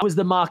 points. That was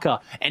the marker.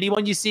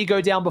 Anyone you see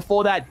go down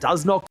before that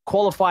does not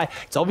qualify.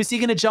 It's obviously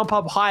going to jump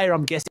up higher.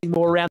 I'm guessing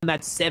more around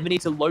that 70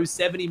 to low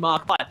 70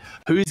 mark. But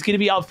who's going to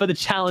be up for the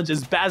challenge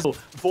as Basil,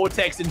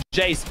 Vortex, and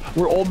Jace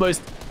were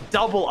almost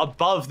double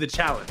above the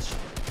challenge?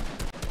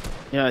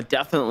 Yeah,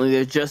 definitely.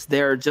 They're just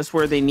there, just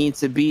where they need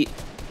to be.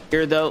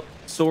 Here, though,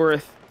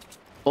 Sorith,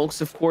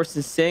 Folks, of course,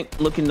 in sync,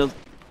 looking to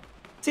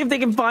see if they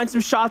can find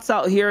some shots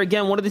out here.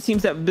 Again, one of the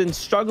teams that have been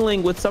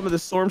struggling with some of the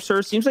Storm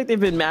Surge. Seems like they've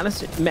been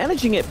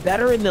managing it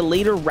better in the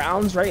later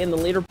rounds, right? In the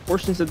later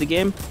portions of the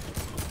game.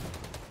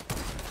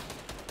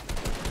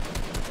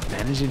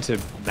 managing to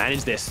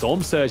manage their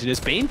storm surge, and it's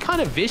been kind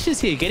of vicious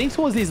here. Getting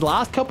towards these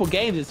last couple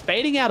games, it's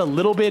fading out a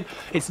little bit.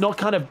 It's not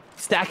kind of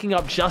stacking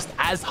up just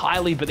as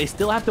highly, but they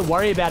still have to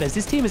worry about it as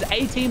this team is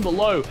 18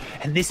 below,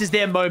 and this is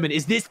their moment.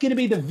 Is this going to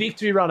be the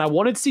victory run? I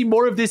wanted to see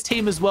more of this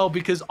team as well,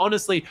 because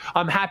honestly,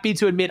 I'm happy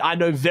to admit I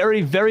know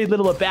very, very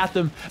little about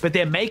them, but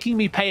they're making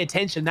me pay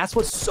attention. That's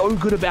what's so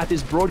good about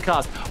this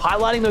broadcast,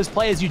 highlighting those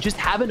players you just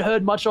haven't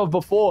heard much of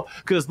before,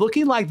 because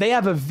looking like they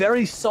have a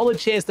very solid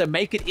chance to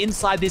make it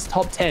inside this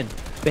top 10.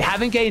 They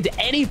haven't gained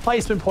any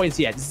placement points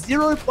yet.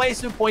 0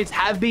 placement points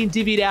have been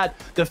divvied out.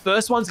 The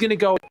first one's going to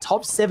go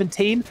top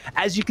 17.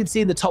 As you can see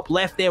in the top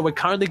left there, we're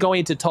currently going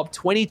into top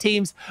 20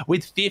 teams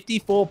with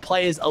 54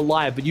 players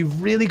alive. But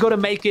you've really got to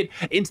make it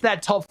into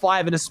that top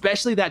 5 and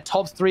especially that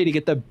top 3 to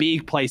get the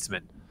big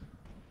placement.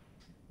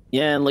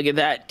 Yeah, and look at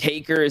that.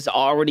 Taker is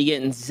already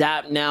getting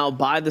zapped now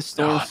by the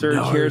Storm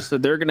Surge here, so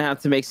they're going to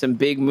have to make some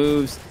big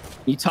moves.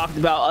 You talked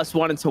about us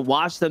wanting to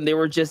watch them. They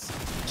were just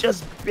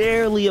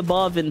barely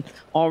above, and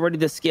already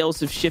the scales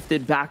have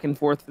shifted back and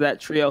forth for that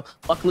trio.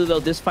 Luckily, though,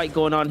 this fight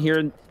going on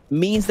here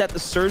means that the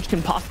Surge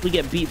can possibly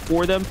get beat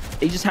for them.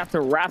 They just have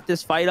to wrap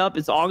this fight up.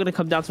 It's all going to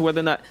come down to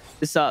whether or not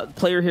this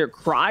player here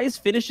cries,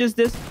 finishes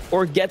this,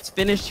 or gets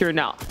finished here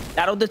now.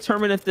 That'll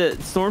determine if the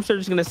Storm Surge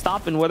is going to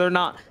stop and whether or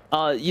not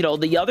you know,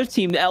 the other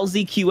team, the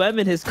LZQM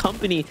and his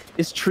company,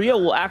 his trio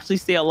will actually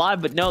stay alive.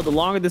 But no, the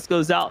longer this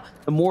goes out,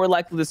 the more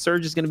likely the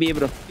Surge is going to be able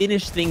to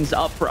finish things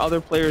up for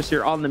other players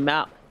here on the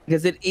map,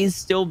 because it is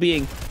still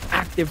being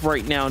active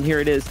right now. And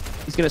here it is.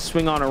 He's going to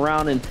swing on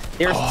around, and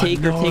there's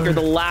Taker. Taker, the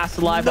last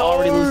alive,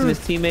 already losing his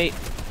teammate.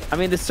 I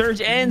mean, the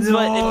Surge ends,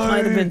 but it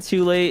might have been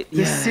too late.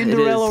 The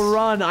Cinderella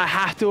run, I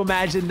have to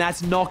imagine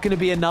that's not going to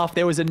be enough.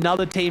 There was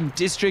another team,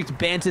 District,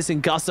 Bantus,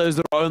 and Gussos,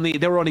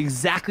 they were on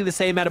exactly the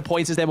same amount of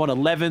points as them on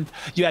 11th.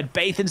 You had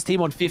Bathan's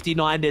team on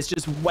 59. There's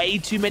just way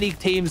too many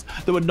teams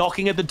that were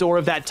knocking at the door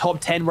of that top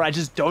 10 where I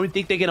just don't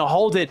think they're going to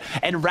hold it.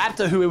 And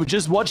Raptor, who we were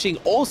just watching,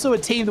 also a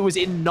team that was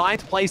in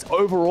 9th place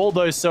overall,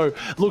 though. So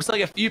looks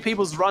like a few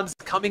people's runs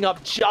coming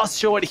up just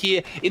short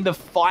here in the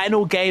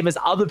final game as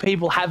other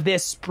people have their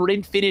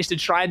sprint finish to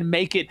try and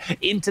make it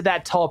into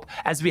that top,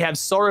 as we have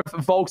Sorif,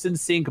 Volks, and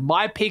Sync,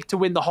 my pick to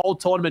win the whole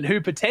tournament,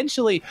 who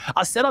potentially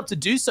are set up to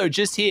do so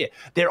just here.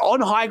 They're on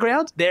high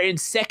ground. They're in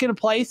 2nd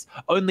place,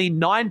 only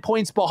 9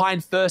 points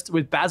behind first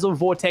with Basil,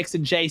 Vortex,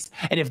 and Jace.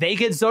 And if they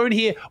get zone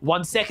here,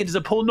 1 second, does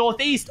it pull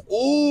northeast?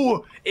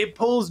 Ooh, it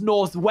pulls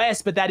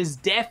northwest, but that is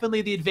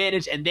definitely the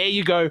advantage. And there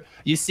you go.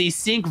 You see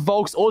Sync,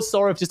 Volks, or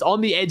Sorif just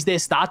on the edge there,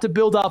 start to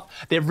build up.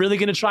 They're really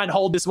going to try and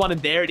hold this one,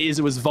 and there it is.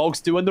 It was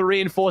Volks doing the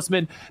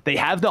reinforcement. They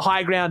have the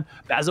high ground.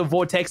 Basil,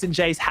 Vortex, and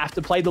Jace have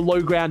to play the low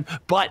ground,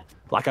 but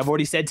like I've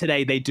already said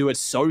today, they do it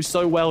so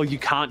well, you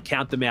can't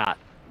count them out.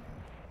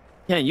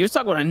 Yeah, you're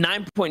talking about a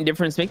 9-point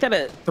difference. Make that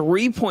a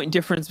 3-point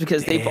difference,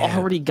 because they've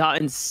already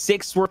gotten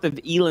 6 worth of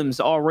elims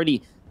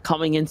already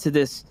coming into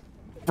this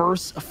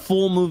first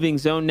full moving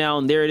zone now.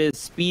 And there it is.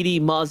 Speedy,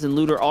 Muzz, and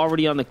Looter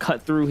already on the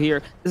cut through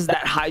here. This is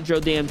that Hydro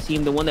Dam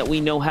team, the one that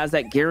we know has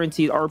that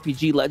guaranteed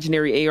RPG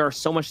legendary AR,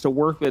 so much to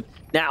work with.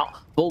 Now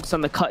Volks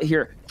on the cut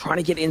here, trying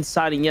to get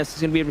inside, and yes,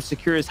 he's gonna be able to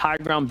secure his high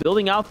ground.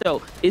 Building out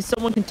though, is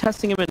someone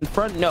contesting him in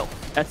front? No,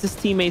 that's his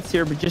teammates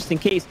here, but just in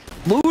case.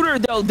 Looter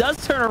though does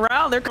turn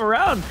around. They're coming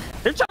around.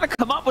 They're trying to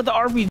come up with the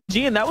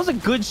RPG, and that was a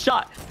good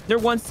shot. They're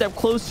 1 step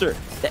closer.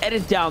 The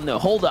edit down though.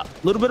 Hold up,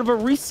 a little bit of a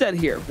reset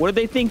here. What are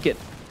they thinking?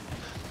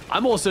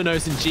 I'm also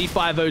noticing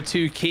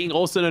G502 King,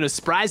 also known as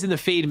Spraz in the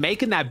feed,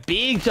 making that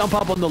big jump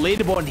up on the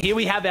leaderboard. And here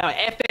we have our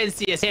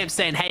FNCS champ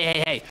saying,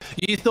 hey,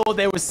 you thought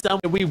there was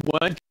somewhere we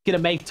weren't going to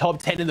make top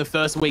 10 in the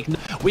first week.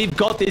 We've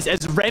got this,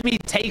 as Remy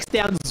takes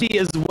down Z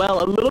as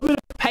well. A little bit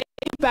of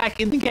payback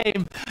in the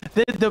game.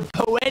 The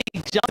poetic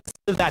justice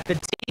of that, the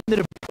team that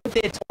have put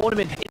their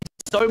tournament into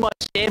so much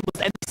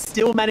shambles and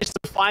still managed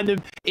to find them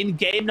in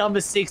game number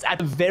 6 at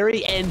the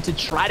very end to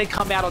try to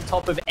come out on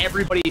top of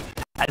everybody,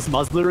 as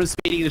Muzzler is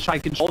speeding to try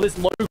and control this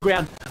low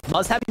ground.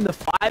 Muzz having the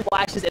 5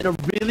 lashes and a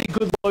really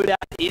good loadout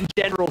in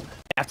general.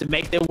 They have to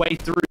make their way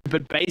through,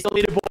 but based on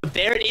leaderboard,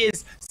 there it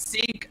is.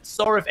 Sync,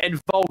 Sorif, and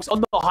Volks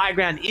on the high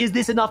ground. Is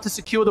this enough to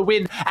secure the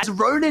win? As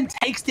Ronan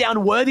takes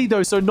down Worthy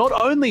though, so not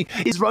only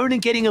is Ronan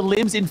getting a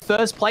limbs in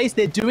first place,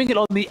 they're doing it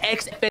on the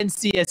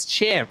ex-FNCS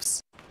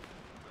champs.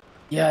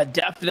 Yeah,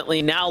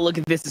 definitely. Now look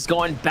at this. It's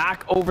going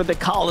back over the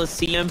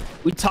Coliseum.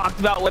 We talked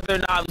about whether or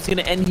not it was going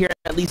to end here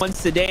at least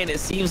once today, and it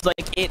seems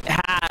like it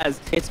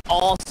has. It's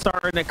all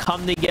starting to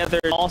come together.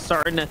 It's all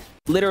starting to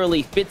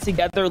literally fit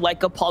together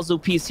like a puzzle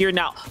piece here.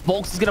 Now,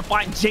 Volks is going to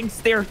find Jinx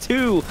there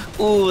too.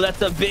 Ooh,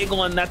 that's a big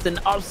one. That's an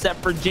upset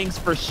for Jinx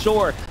for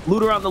sure.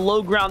 Looter on the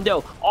low ground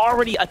though.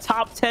 Already a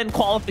top 10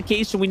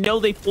 qualification. We know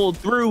they pulled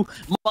through.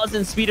 Muzz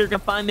and Speed are going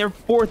to find their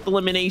 4th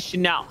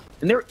elimination now.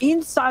 And they're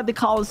inside the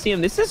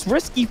Coliseum. This is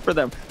risky for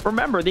them.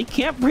 Remember, they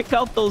can't break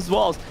out those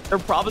walls. They're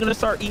probably going to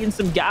start eating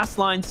some gas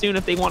lines soon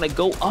if they want to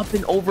go up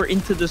and over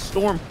into the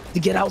storm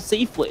to get out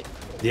safely.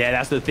 Yeah,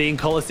 that's the thing.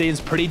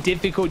 Coliseum's pretty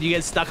difficult. You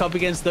get stuck up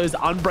against those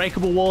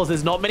unbreakable walls.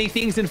 There's not many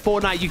things in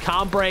Fortnite you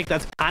can't break.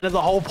 That's kind of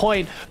the whole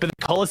point. But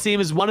the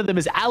Coliseum is one of them,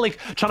 as Alec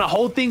trying to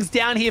hold things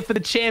down here for the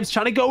champs,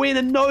 trying to go in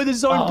and know the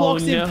zone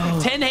blocks him.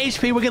 10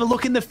 HP, we're going to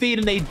look in the feed,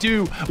 and they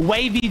do.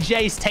 Wavy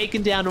Jace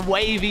taken down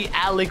Wavy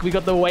Alec. We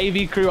got the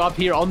Wavy crew up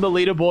here on the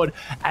leaderboard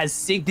as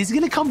Sync. This is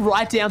going to come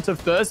right down to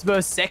first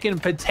versus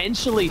second,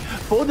 potentially,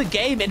 for the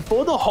game and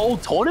for the whole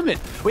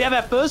tournament. We have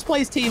our first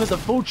place team as a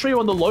full trio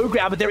on the low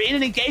ground, but they're in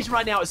an engagement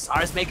right now as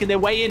Cyrus making their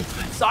way in.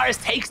 Cyrus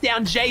takes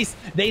down Jace.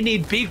 They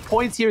need big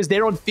points here as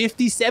they're on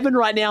 57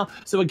 right now.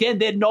 So again,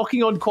 they're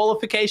knocking on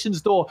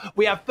qualification's door.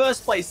 We have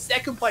first place,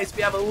 second place,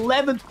 we have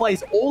 11th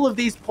place. All of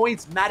these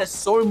points matter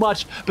so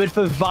much, but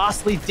for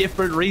vastly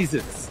different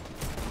reasons.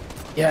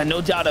 Yeah, no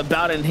doubt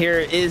about it. And here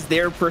is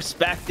their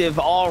perspective,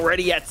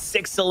 already at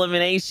 6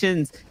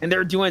 eliminations, and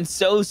they're doing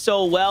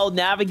so well,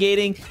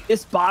 navigating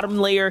this bottom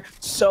layer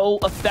so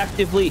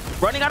effectively.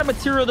 Running out of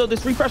material, though,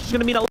 this refresh is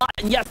going to mean a lot.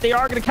 And yes, they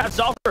are going to catch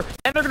Zolfer,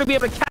 and they're going to be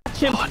able to catch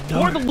him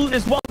for the loot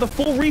as well. The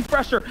full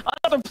refresher,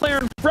 another player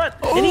in front,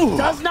 and he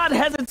does not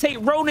hesitate.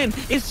 Ronan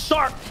is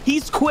sharp,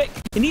 he's quick,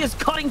 and he is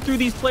cutting through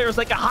these players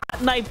like a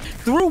hot knife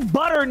through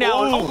butter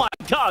now. And oh my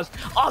gosh,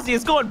 Aussie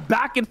is going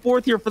back and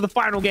forth here for the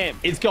final game.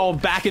 It's going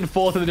back and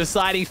forth, and the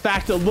deciding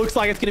factor looks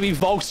like it's going to be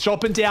Volks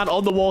dropping down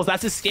on the walls.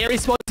 That's a scary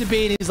spot to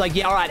be in. He's like,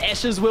 yeah, all right,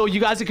 Escher's will, you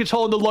guys are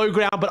controlling the low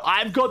ground, but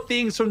I've got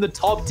things from the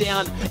top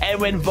down. And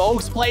when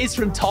Volks plays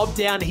from top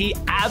down, he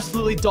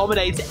absolutely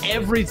dominates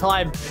every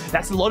time.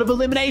 That's a lot of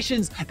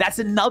eliminations. That's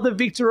another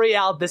victory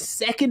out, the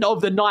second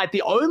of the night,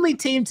 the only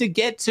team to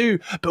get to,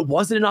 but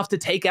wasn't enough to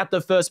take out the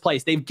first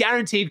place. They've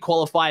guaranteed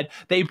qualified.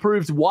 They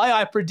proved why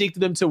I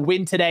predicted them to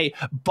win today,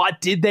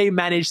 but did they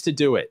manage to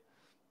do it?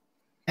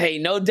 Hey,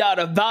 no doubt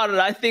about it.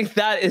 I think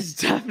that is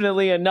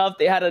definitely enough.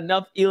 They had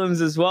enough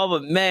elims as well,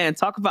 but man,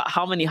 talk about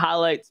how many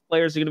highlights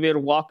players are going to be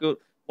able to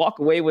walk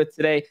away with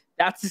today.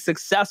 That's a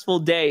successful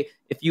day,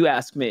 if you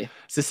ask me.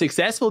 It's a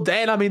successful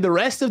day, and I mean, the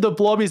rest of the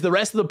blobbies, the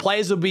rest of the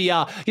players will be,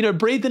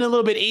 breathing a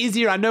little bit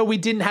easier. I know we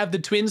didn't have the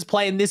Twins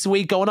playing this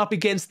week, going up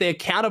against their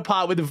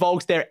counterpart with the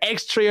Volks, their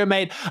ex-trio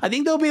mate. I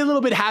think they'll be a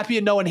little bit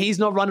happier knowing he's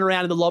not running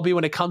around in the lobby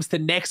when it comes to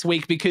next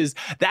week, because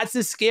that's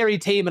a scary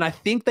team, and I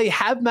think they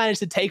have managed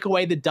to take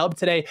away the dub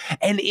today,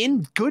 and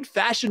in good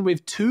fashion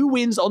with 2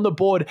 wins on the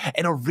board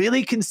and a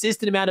really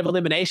consistent amount of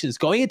eliminations.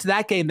 Going into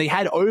that game, they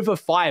had over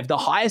 5, the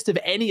highest of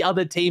any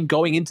other team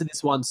going into this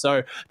one, so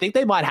I think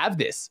they might have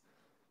this.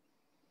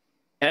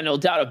 And no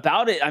doubt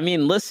about it. I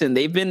mean, listen,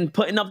 they've been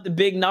putting up the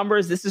big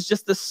numbers. This is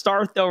just the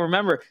start, though.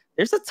 Remember,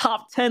 there's a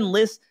top 10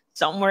 list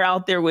somewhere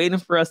out there waiting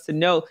for us to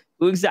know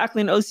who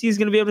exactly in OC is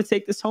going to be able to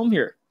take this home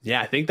here.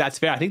 Yeah, I think that's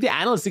fair. I think the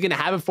analysts are going to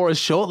have it for us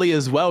shortly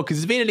as well, because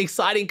it's been an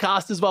exciting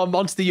cast as well.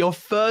 Monster, your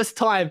first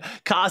time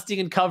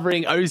casting and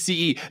covering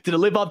OCE. Did it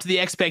live up to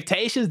the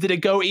expectations? Did it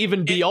go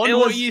even beyond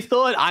what you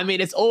thought? I mean,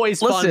 it's always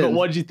fun, but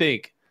what did you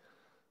think?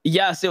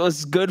 Yes, it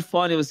was good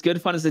fun. It was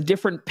good fun. It's a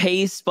different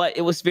pace, but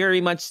it was very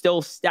much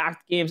still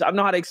stacked games. I don't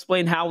know how to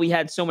explain how we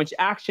had so much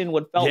action,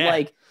 what felt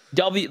like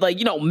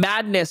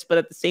madness, but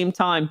at the same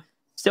time,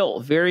 still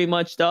very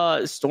much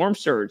storm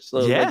surge. So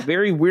like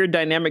very weird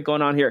dynamic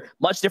going on here.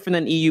 Much different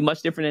than EU,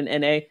 much different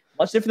than NA,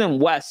 much different than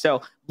West.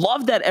 So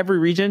love that every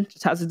region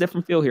just has a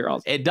different feel here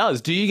also. It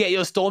does. Do you get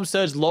your storm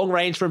surge long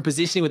range from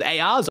positioning with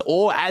ARs,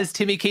 or as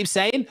Timmy keeps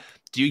saying,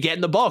 do you get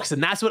in the box?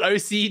 And that's what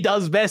OCE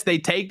does best. They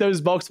take those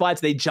box fights,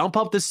 they jump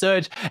up the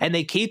surge, and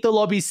they keep the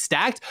lobbies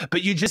stacked,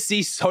 but you just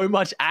see so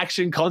much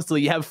action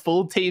constantly. You have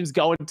full teams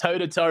going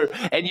toe-to-toe,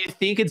 and you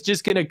think it's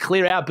just going to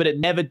clear out, but it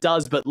never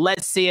does. But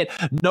let's see it.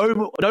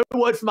 No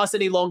word from us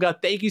any longer.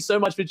 Thank you so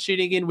much for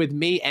tuning in with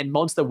me and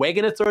Monster. We're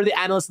going to throw the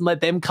analysts and let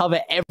them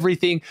cover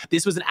everything.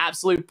 This was an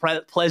absolute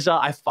pleasure.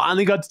 I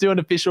finally got to do an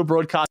official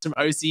broadcast from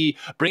OCE.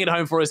 Bring it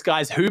home for us,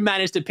 guys. Who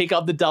managed to pick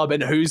up the dub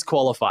and who's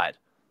qualified?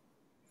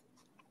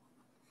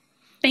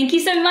 Thank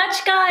you so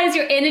much, guys.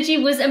 Your energy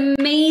was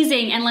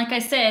amazing. And like I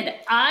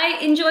said, I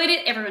enjoyed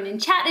it. Everyone in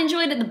chat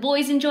enjoyed it. The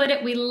boys enjoyed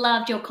it. We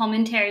loved your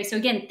commentary. So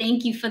again,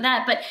 thank you for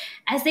that. But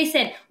as they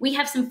said, we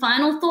have some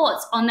final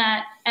thoughts on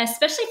that,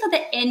 especially for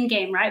the end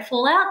game, right?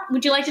 Fallout,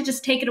 would you like to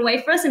just take it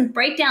away for us and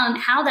break down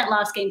how that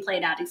last game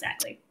played out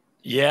exactly?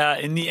 Yeah,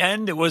 in the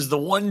end, it was the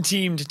one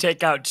team to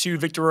take out 2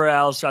 Victory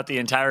Royales throughout the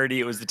entirety.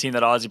 It was the team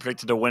that Aussie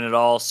predicted to win it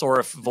all.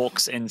 Sorif,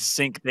 Volks, and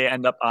Sync, they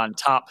end up on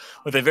top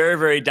with a very,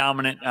 very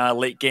dominant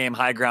late game,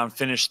 high ground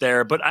finish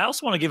there. But I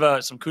also want to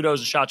give some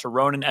kudos and shout to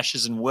Ronan,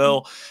 Esches, and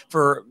Will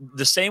for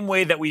the same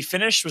way that we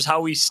finished was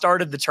how we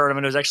started the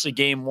tournament. It was actually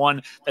game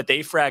 1 that they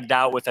fragged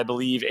out with, I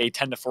believe, a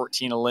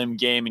 10-14 elim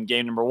game in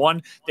game number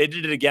 1. They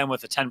did it again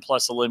with a 10+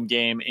 elim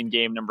game in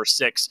game number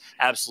 6.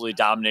 Absolutely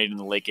dominating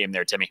the late game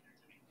there, Timmy.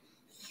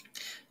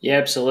 Yeah,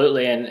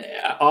 absolutely. And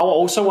I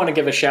also want to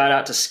give a shout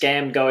out to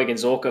Scam, Goig, and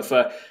Zorka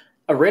for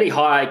a really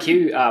high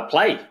IQ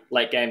play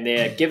late game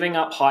there, giving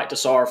up height to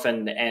Sorif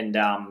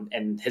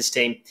and his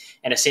team,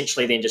 and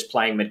essentially then just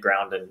playing mid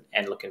ground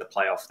and looking to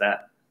play off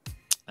that.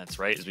 That's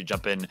right. As we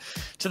jump in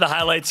to the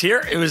highlights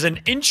here, it was an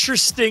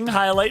interesting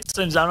highlight.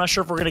 Since I'm not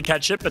sure if we're going to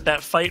catch it, but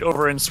that fight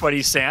over in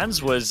Sweaty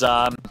Sands was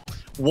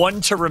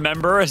one to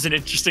remember as an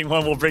interesting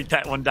one. We'll break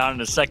that one down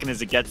in a second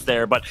as it gets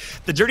there. But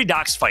the Dirty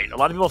Docks fight, a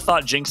lot of people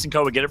thought Jinx &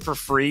 Co. would get it for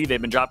free.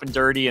 They've been dropping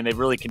Dirty, and they've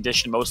really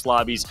conditioned most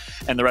lobbies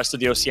and the rest of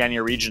the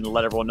Oceania region to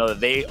let everyone know that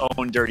they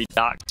own Dirty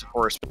Docks, of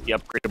course, with the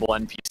upgradable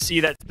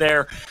NPC that's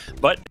there.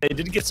 But they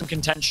did get some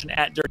contention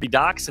at Dirty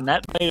Docks, and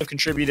that may have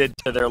contributed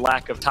to their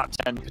lack of top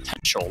 10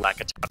 potential, lack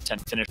of top 10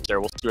 finish there.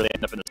 We'll see where they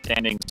end up in the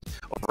standings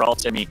overall,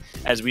 Timmy.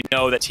 As we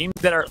know that teams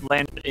that are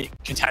land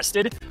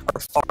contested are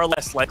far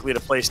less likely to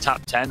place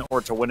top 10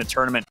 or to win a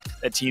tournament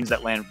than teams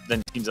that land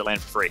for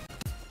free.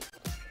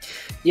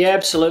 Yeah,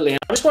 absolutely. I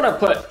just want to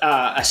put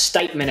a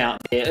statement out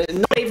there.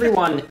 Not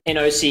everyone in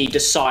OC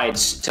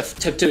decides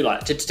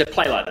to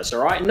play like this.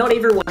 All right, not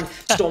everyone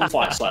storm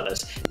fights like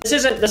this.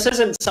 This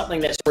isn't something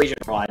that's region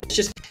wide. It's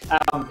just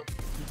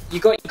you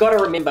got to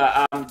remember,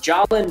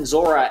 Jarlin,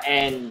 Zora,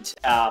 and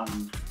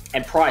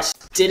Price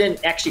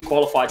didn't actually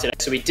qualify today,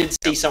 so we did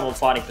see someone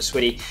fighting for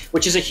Sweaty,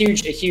 which is a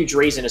huge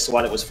reason as to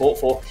why that was fought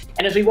for.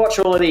 And as we watch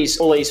all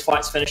these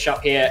fights finish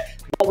up here,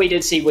 what we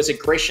did see was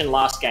aggression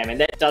last game, and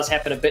that does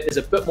happen a bit. There's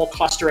a bit more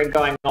clustering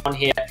going on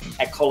here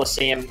at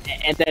Coliseum,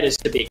 and that is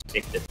to be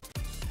expected.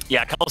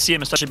 Yeah,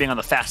 Coliseum, especially being on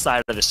the fast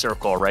side of the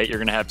circle, right? You're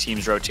going to have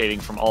teams rotating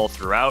from all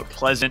throughout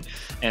Pleasant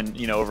and,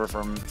 over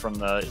from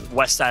the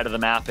west side of the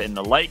map and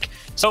the like.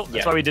 So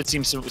that's why we did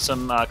see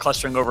some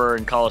clustering over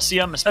in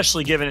Coliseum,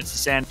 especially given it's the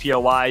Sand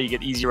POI. You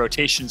get easy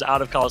rotations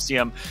out of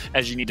Coliseum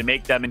as you need to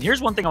make them. And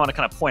here's one thing I want to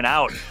kind of point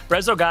out.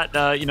 Brezzo got,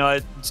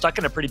 stuck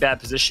in a pretty bad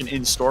position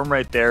in Storm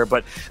right there,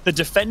 but the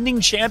defending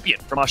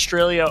champion from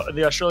Australia,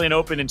 the Australian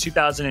Open in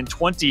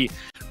 2020,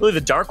 really the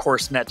dark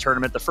horse in that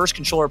tournament, the first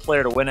controller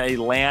player to win a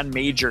LAN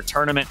major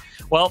tournament.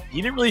 Well,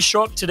 he didn't really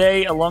show up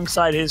today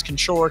alongside his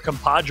controller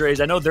compadres.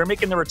 I know they're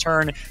making the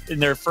return in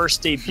their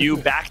first debut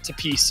back to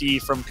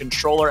PC from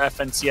controller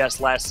FNCS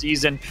last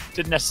season.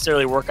 Didn't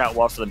necessarily work out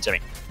well for them, Timmy.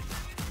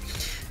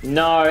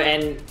 No,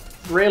 and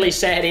really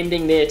sad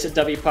ending there to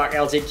W Park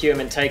LZQM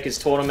and Takers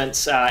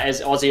tournaments,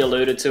 as Ozzy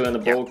alluded to in the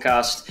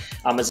broadcast,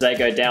 as they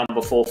go down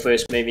before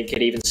first moving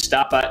could even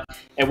start. But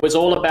it was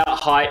all about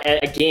height,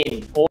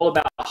 again, all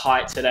about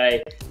height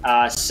today.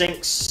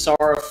 Sinks,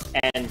 Sorif,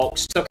 and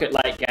Volks took it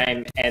late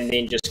game and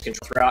then just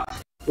control out.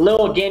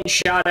 Lil, again,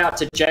 shout out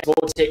to Jay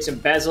Vortex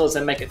and Basil as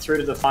they make it through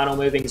to the final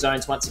moving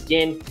zones once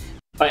again.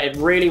 But it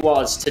really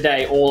was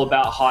today all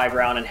about high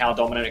ground and how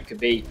dominant it could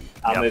be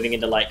moving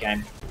into late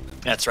game.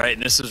 That's right,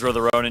 and this is where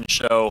the Ronin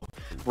show,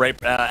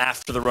 right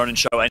after the Ronin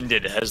show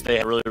ended, as they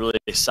had really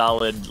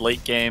solid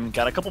late game.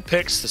 Got a couple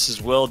picks. This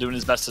is Will doing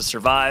his best to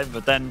survive,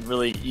 but then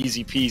really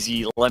easy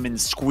peasy lemon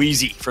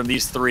squeezy from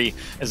these three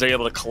as they're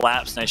able to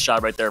collapse. Nice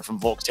shot right there from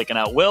Volks taking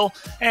out Will,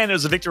 and it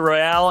was a victory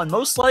royale, and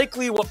most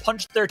likely what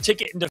punched their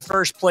ticket into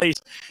first place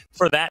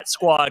for that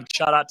squad.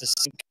 Shout out to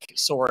Sink,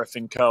 Sorif,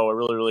 and Co. A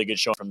really good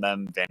show from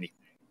them, Vandy.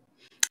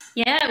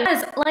 Yeah, it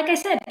was. Like I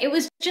said, it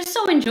was just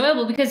so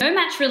enjoyable because no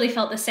match really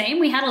felt the same.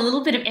 We had a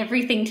little bit of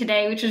everything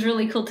today, which was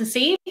really cool to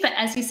see. But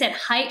as you said,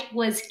 height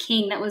was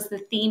king. That was the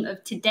theme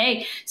of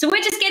today. So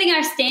we're just getting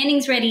our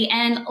standings ready.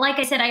 And like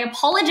I said, I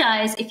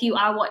apologize if you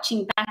are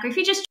watching back or if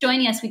you're just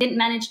joining us. We didn't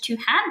manage to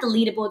have the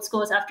leaderboard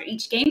scores after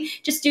each game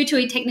just due to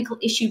a technical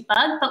issue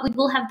bug, but we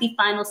will have the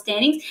final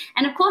standings.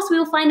 And of course, we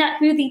will find out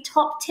who the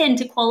top 10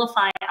 to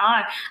qualify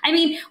are. I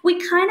mean, we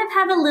kind of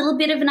have a little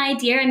bit of an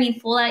idea. I mean,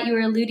 Fallout, you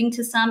were alluding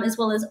to some, as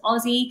well as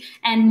Aussie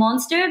and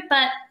Monster,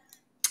 but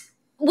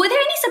were there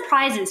any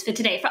surprises for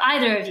today for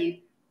either of you?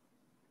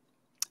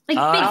 Like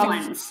big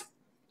ones?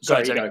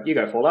 Sorry, you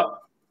go Fallout.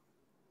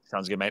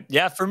 Sounds good, mate.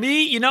 Yeah, for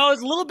me,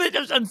 it's a little bit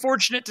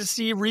unfortunate to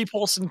see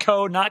Repulse and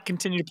Co. not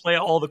continue to play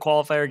all the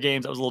qualifier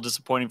games. That was a little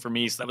disappointing for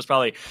me. So that was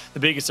probably the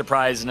biggest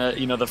surprise in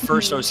the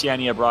first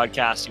Oceania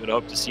broadcast. You would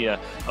hope to see a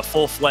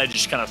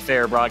full-fledged kind of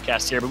fair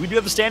broadcast here. But we do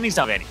have the standings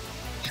now, Vanny.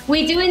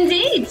 We do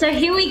indeed. So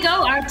here we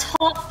go, our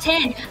top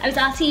 10. I was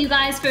asking you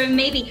guys for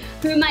maybe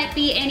who might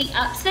be any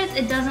upsets.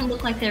 It doesn't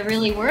look like there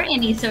really were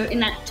any. So in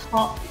that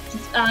top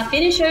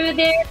finish over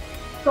there,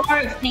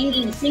 Scarf,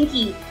 Hanging,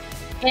 Sinky,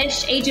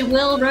 Esh, Agent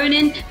Will,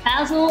 Ronan,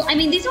 Basil. I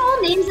mean, these are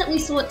all names that we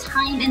saw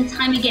time and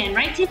time again,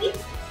 right, Timmy?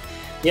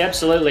 Yeah,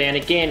 absolutely. And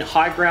again,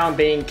 high ground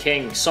being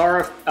king.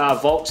 Sorif,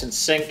 Volks, and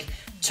Sink.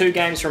 2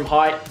 games from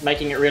height,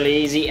 making it really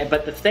easy.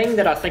 But the thing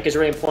that I think is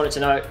really important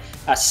to note,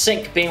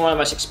 Sink, being one of the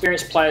most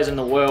experienced players in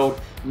the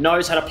world,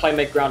 knows how to play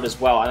mid-ground as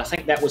well. And I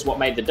think that was what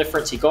made the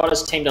difference. He got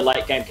his team to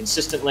late game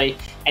consistently.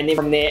 And then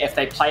from there, if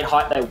they played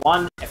height, they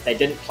won. If they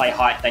didn't play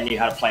height, they knew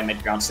how to play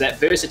mid-ground. So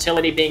that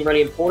versatility being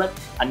really important.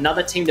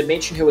 Another team to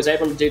mention who was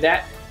able to do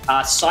that,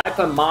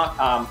 Cypher, Mark,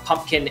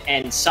 Pumpkin,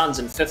 and Sons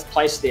in 5th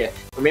place there.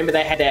 Remember,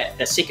 they had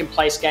the 2nd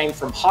place game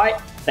from height.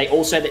 They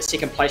also had that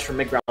 2nd place from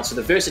mid-ground. So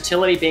the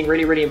versatility being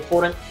really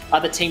important.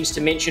 Other teams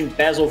to mention,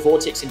 Basil,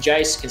 Vortex, and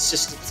Jace,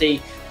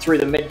 consistency through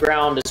the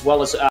mid-ground, as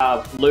well as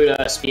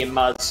Luda, Spear,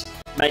 Muds,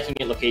 making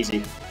it look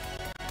easy.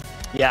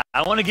 Yeah,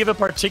 I want to give a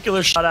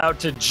particular shout out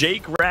to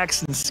Jake,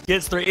 Rax, and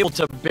Skits. They're able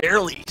to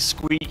barely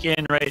squeak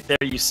in right there.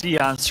 You see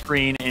on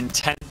screen in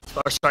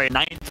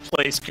 9th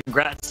place.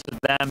 Congrats to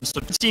them. So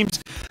the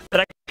teams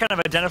that I kind kind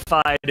of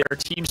identified their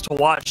teams to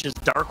watch as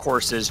dark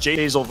horses.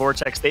 J-Dazel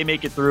Vortex, they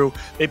make it through.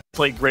 They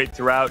play great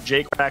throughout.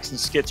 J-Cracks and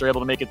Skits are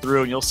able to make it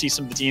through, and you'll see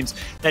some of the teams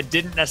that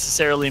didn't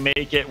necessarily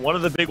make it. One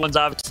of the big ones,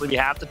 obviously, we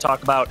have to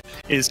talk about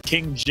is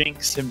King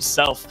Jinx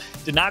himself.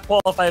 Did not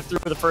qualify through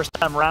for the first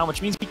time around,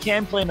 which means he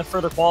can play in the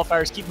further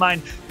qualifiers. Keep in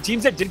mind, the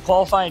teams that did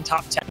qualify in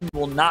top 10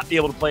 will not be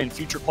able to play in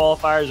future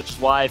qualifiers, which is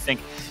why I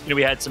think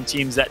we had some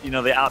teams that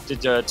they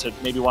opted to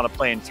maybe want to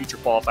play in future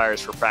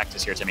qualifiers for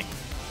practice here, Timmy.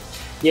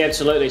 Yeah,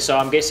 absolutely. So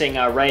I'm guessing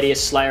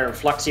Radius, Slayer, and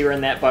Fluxy are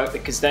in that boat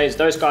because those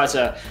guys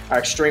are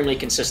extremely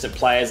consistent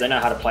players. They know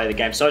how to play the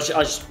game. So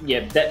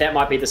that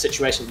might be the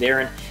situation they're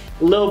in.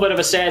 A little bit of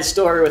a sad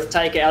story with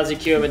Taker,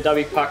 LZQM, and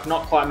WPuck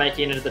not quite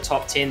making it into the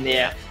top 10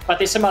 there. But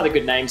there's some other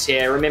good names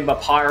here. Remember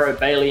Pyro,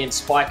 Bailey, and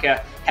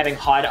Spiker having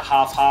Hyde at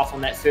half-half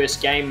on that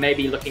first game,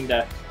 maybe looking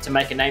to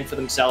make a name for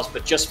themselves,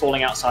 but just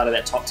falling outside of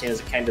that top 10 as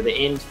it came to the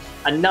end.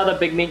 Another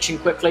big mention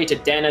quickly to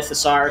Danith,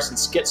 Osiris, and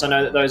Skits. I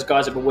know that those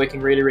guys have been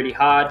working really, really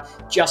hard,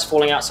 just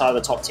falling outside of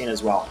the top 10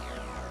 as well.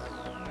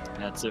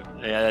 That's it.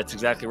 Yeah, that's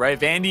exactly right.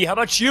 Vandy, how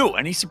about you?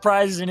 Any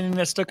surprises, anything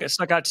that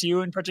stuck out to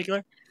you in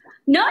particular?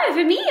 No,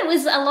 for me, it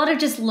was a lot of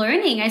just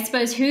learning, I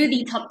suppose, who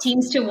the top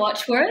teams to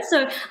watch were.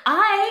 So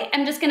I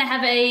am just going to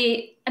have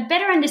a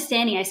better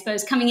understanding, I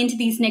suppose, coming into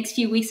these next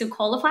few weeks of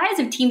qualifiers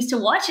of teams to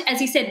watch.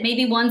 As you said,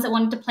 maybe ones that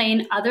wanted to play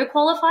in other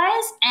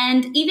qualifiers,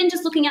 and even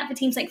just looking out for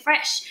teams like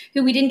Fresh,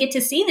 who we didn't get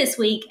to see this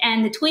week,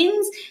 and the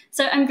Twins.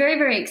 So I'm very,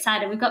 very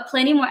excited. We've got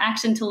plenty more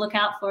action to look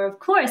out for, of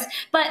course.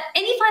 But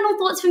any final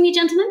thoughts from you,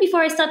 gentlemen,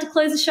 before I start to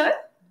close the show?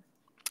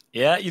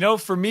 Yeah,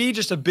 for me,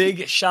 just a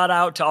big shout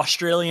out to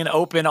Australian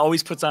Open.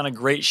 Always puts on a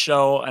great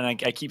show, and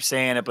I keep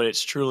saying it, but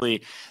it's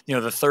truly,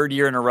 the third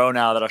year in a row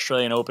now that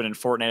Australian Open and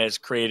Fortnite has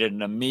created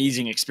an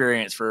amazing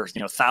experience for,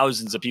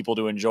 thousands of people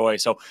to enjoy.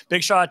 So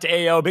big shout out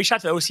to AO, big shout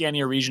out to the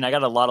Oceania region. I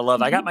got a lot of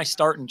love. I got my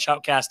start in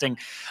shoutcasting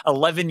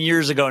 11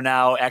 years ago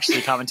now,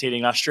 actually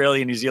commentating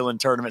Australia, New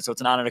Zealand tournament. So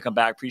it's an honor to come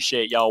back.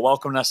 Appreciate y'all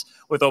welcoming us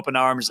with open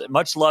arms.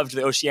 Much love to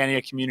the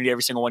Oceania community,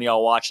 every single one of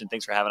y'all watching.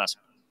 Thanks for having us.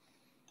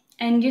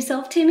 And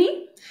yourself,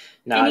 Timmy?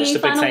 No, just a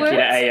big thank you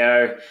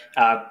to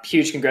AO.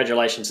 Huge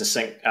congratulations to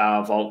Sync,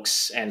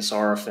 Volks, and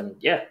Sorif. And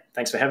yeah,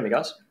 thanks for having me,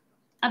 guys.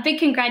 A big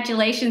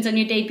congratulations on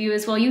your debut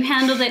as well. You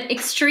handled it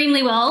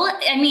extremely well.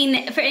 I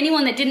mean, for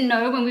anyone that didn't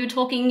know, when we were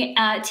talking,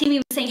 Timmy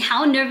was saying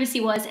how nervous he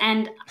was,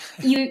 and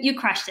you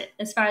crushed it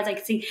as far as I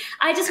could see.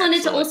 I just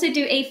wanted to also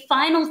do a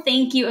final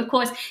thank you, of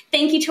course.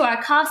 Thank you to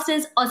our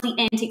casters,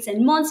 Aussie Antics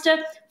and Monster,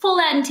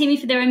 Fallout and Timmy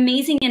for their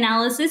amazing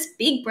analysis,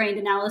 big brain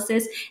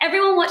analysis.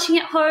 Everyone watching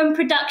at home,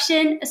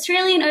 production,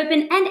 Australian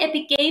Open and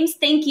Epic Games,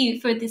 thank you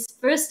for this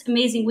first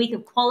amazing week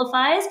of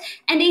qualifiers.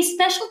 And a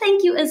special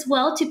thank you as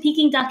well to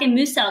Peking Duck and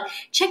Moosel.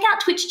 Check out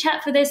Twitch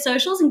chat for their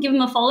socials and give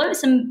them a follow.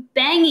 Some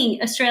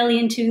banging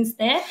Australian tunes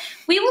there.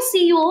 We will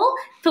see you all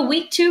for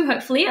week 2,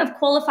 hopefully, of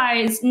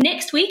qualifiers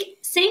next week.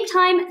 Same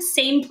time,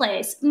 same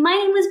place. My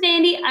name was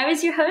Vandy. I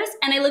was your host,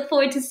 and I look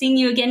forward to seeing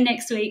you again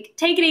next week.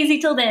 Take it easy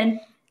till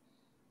then.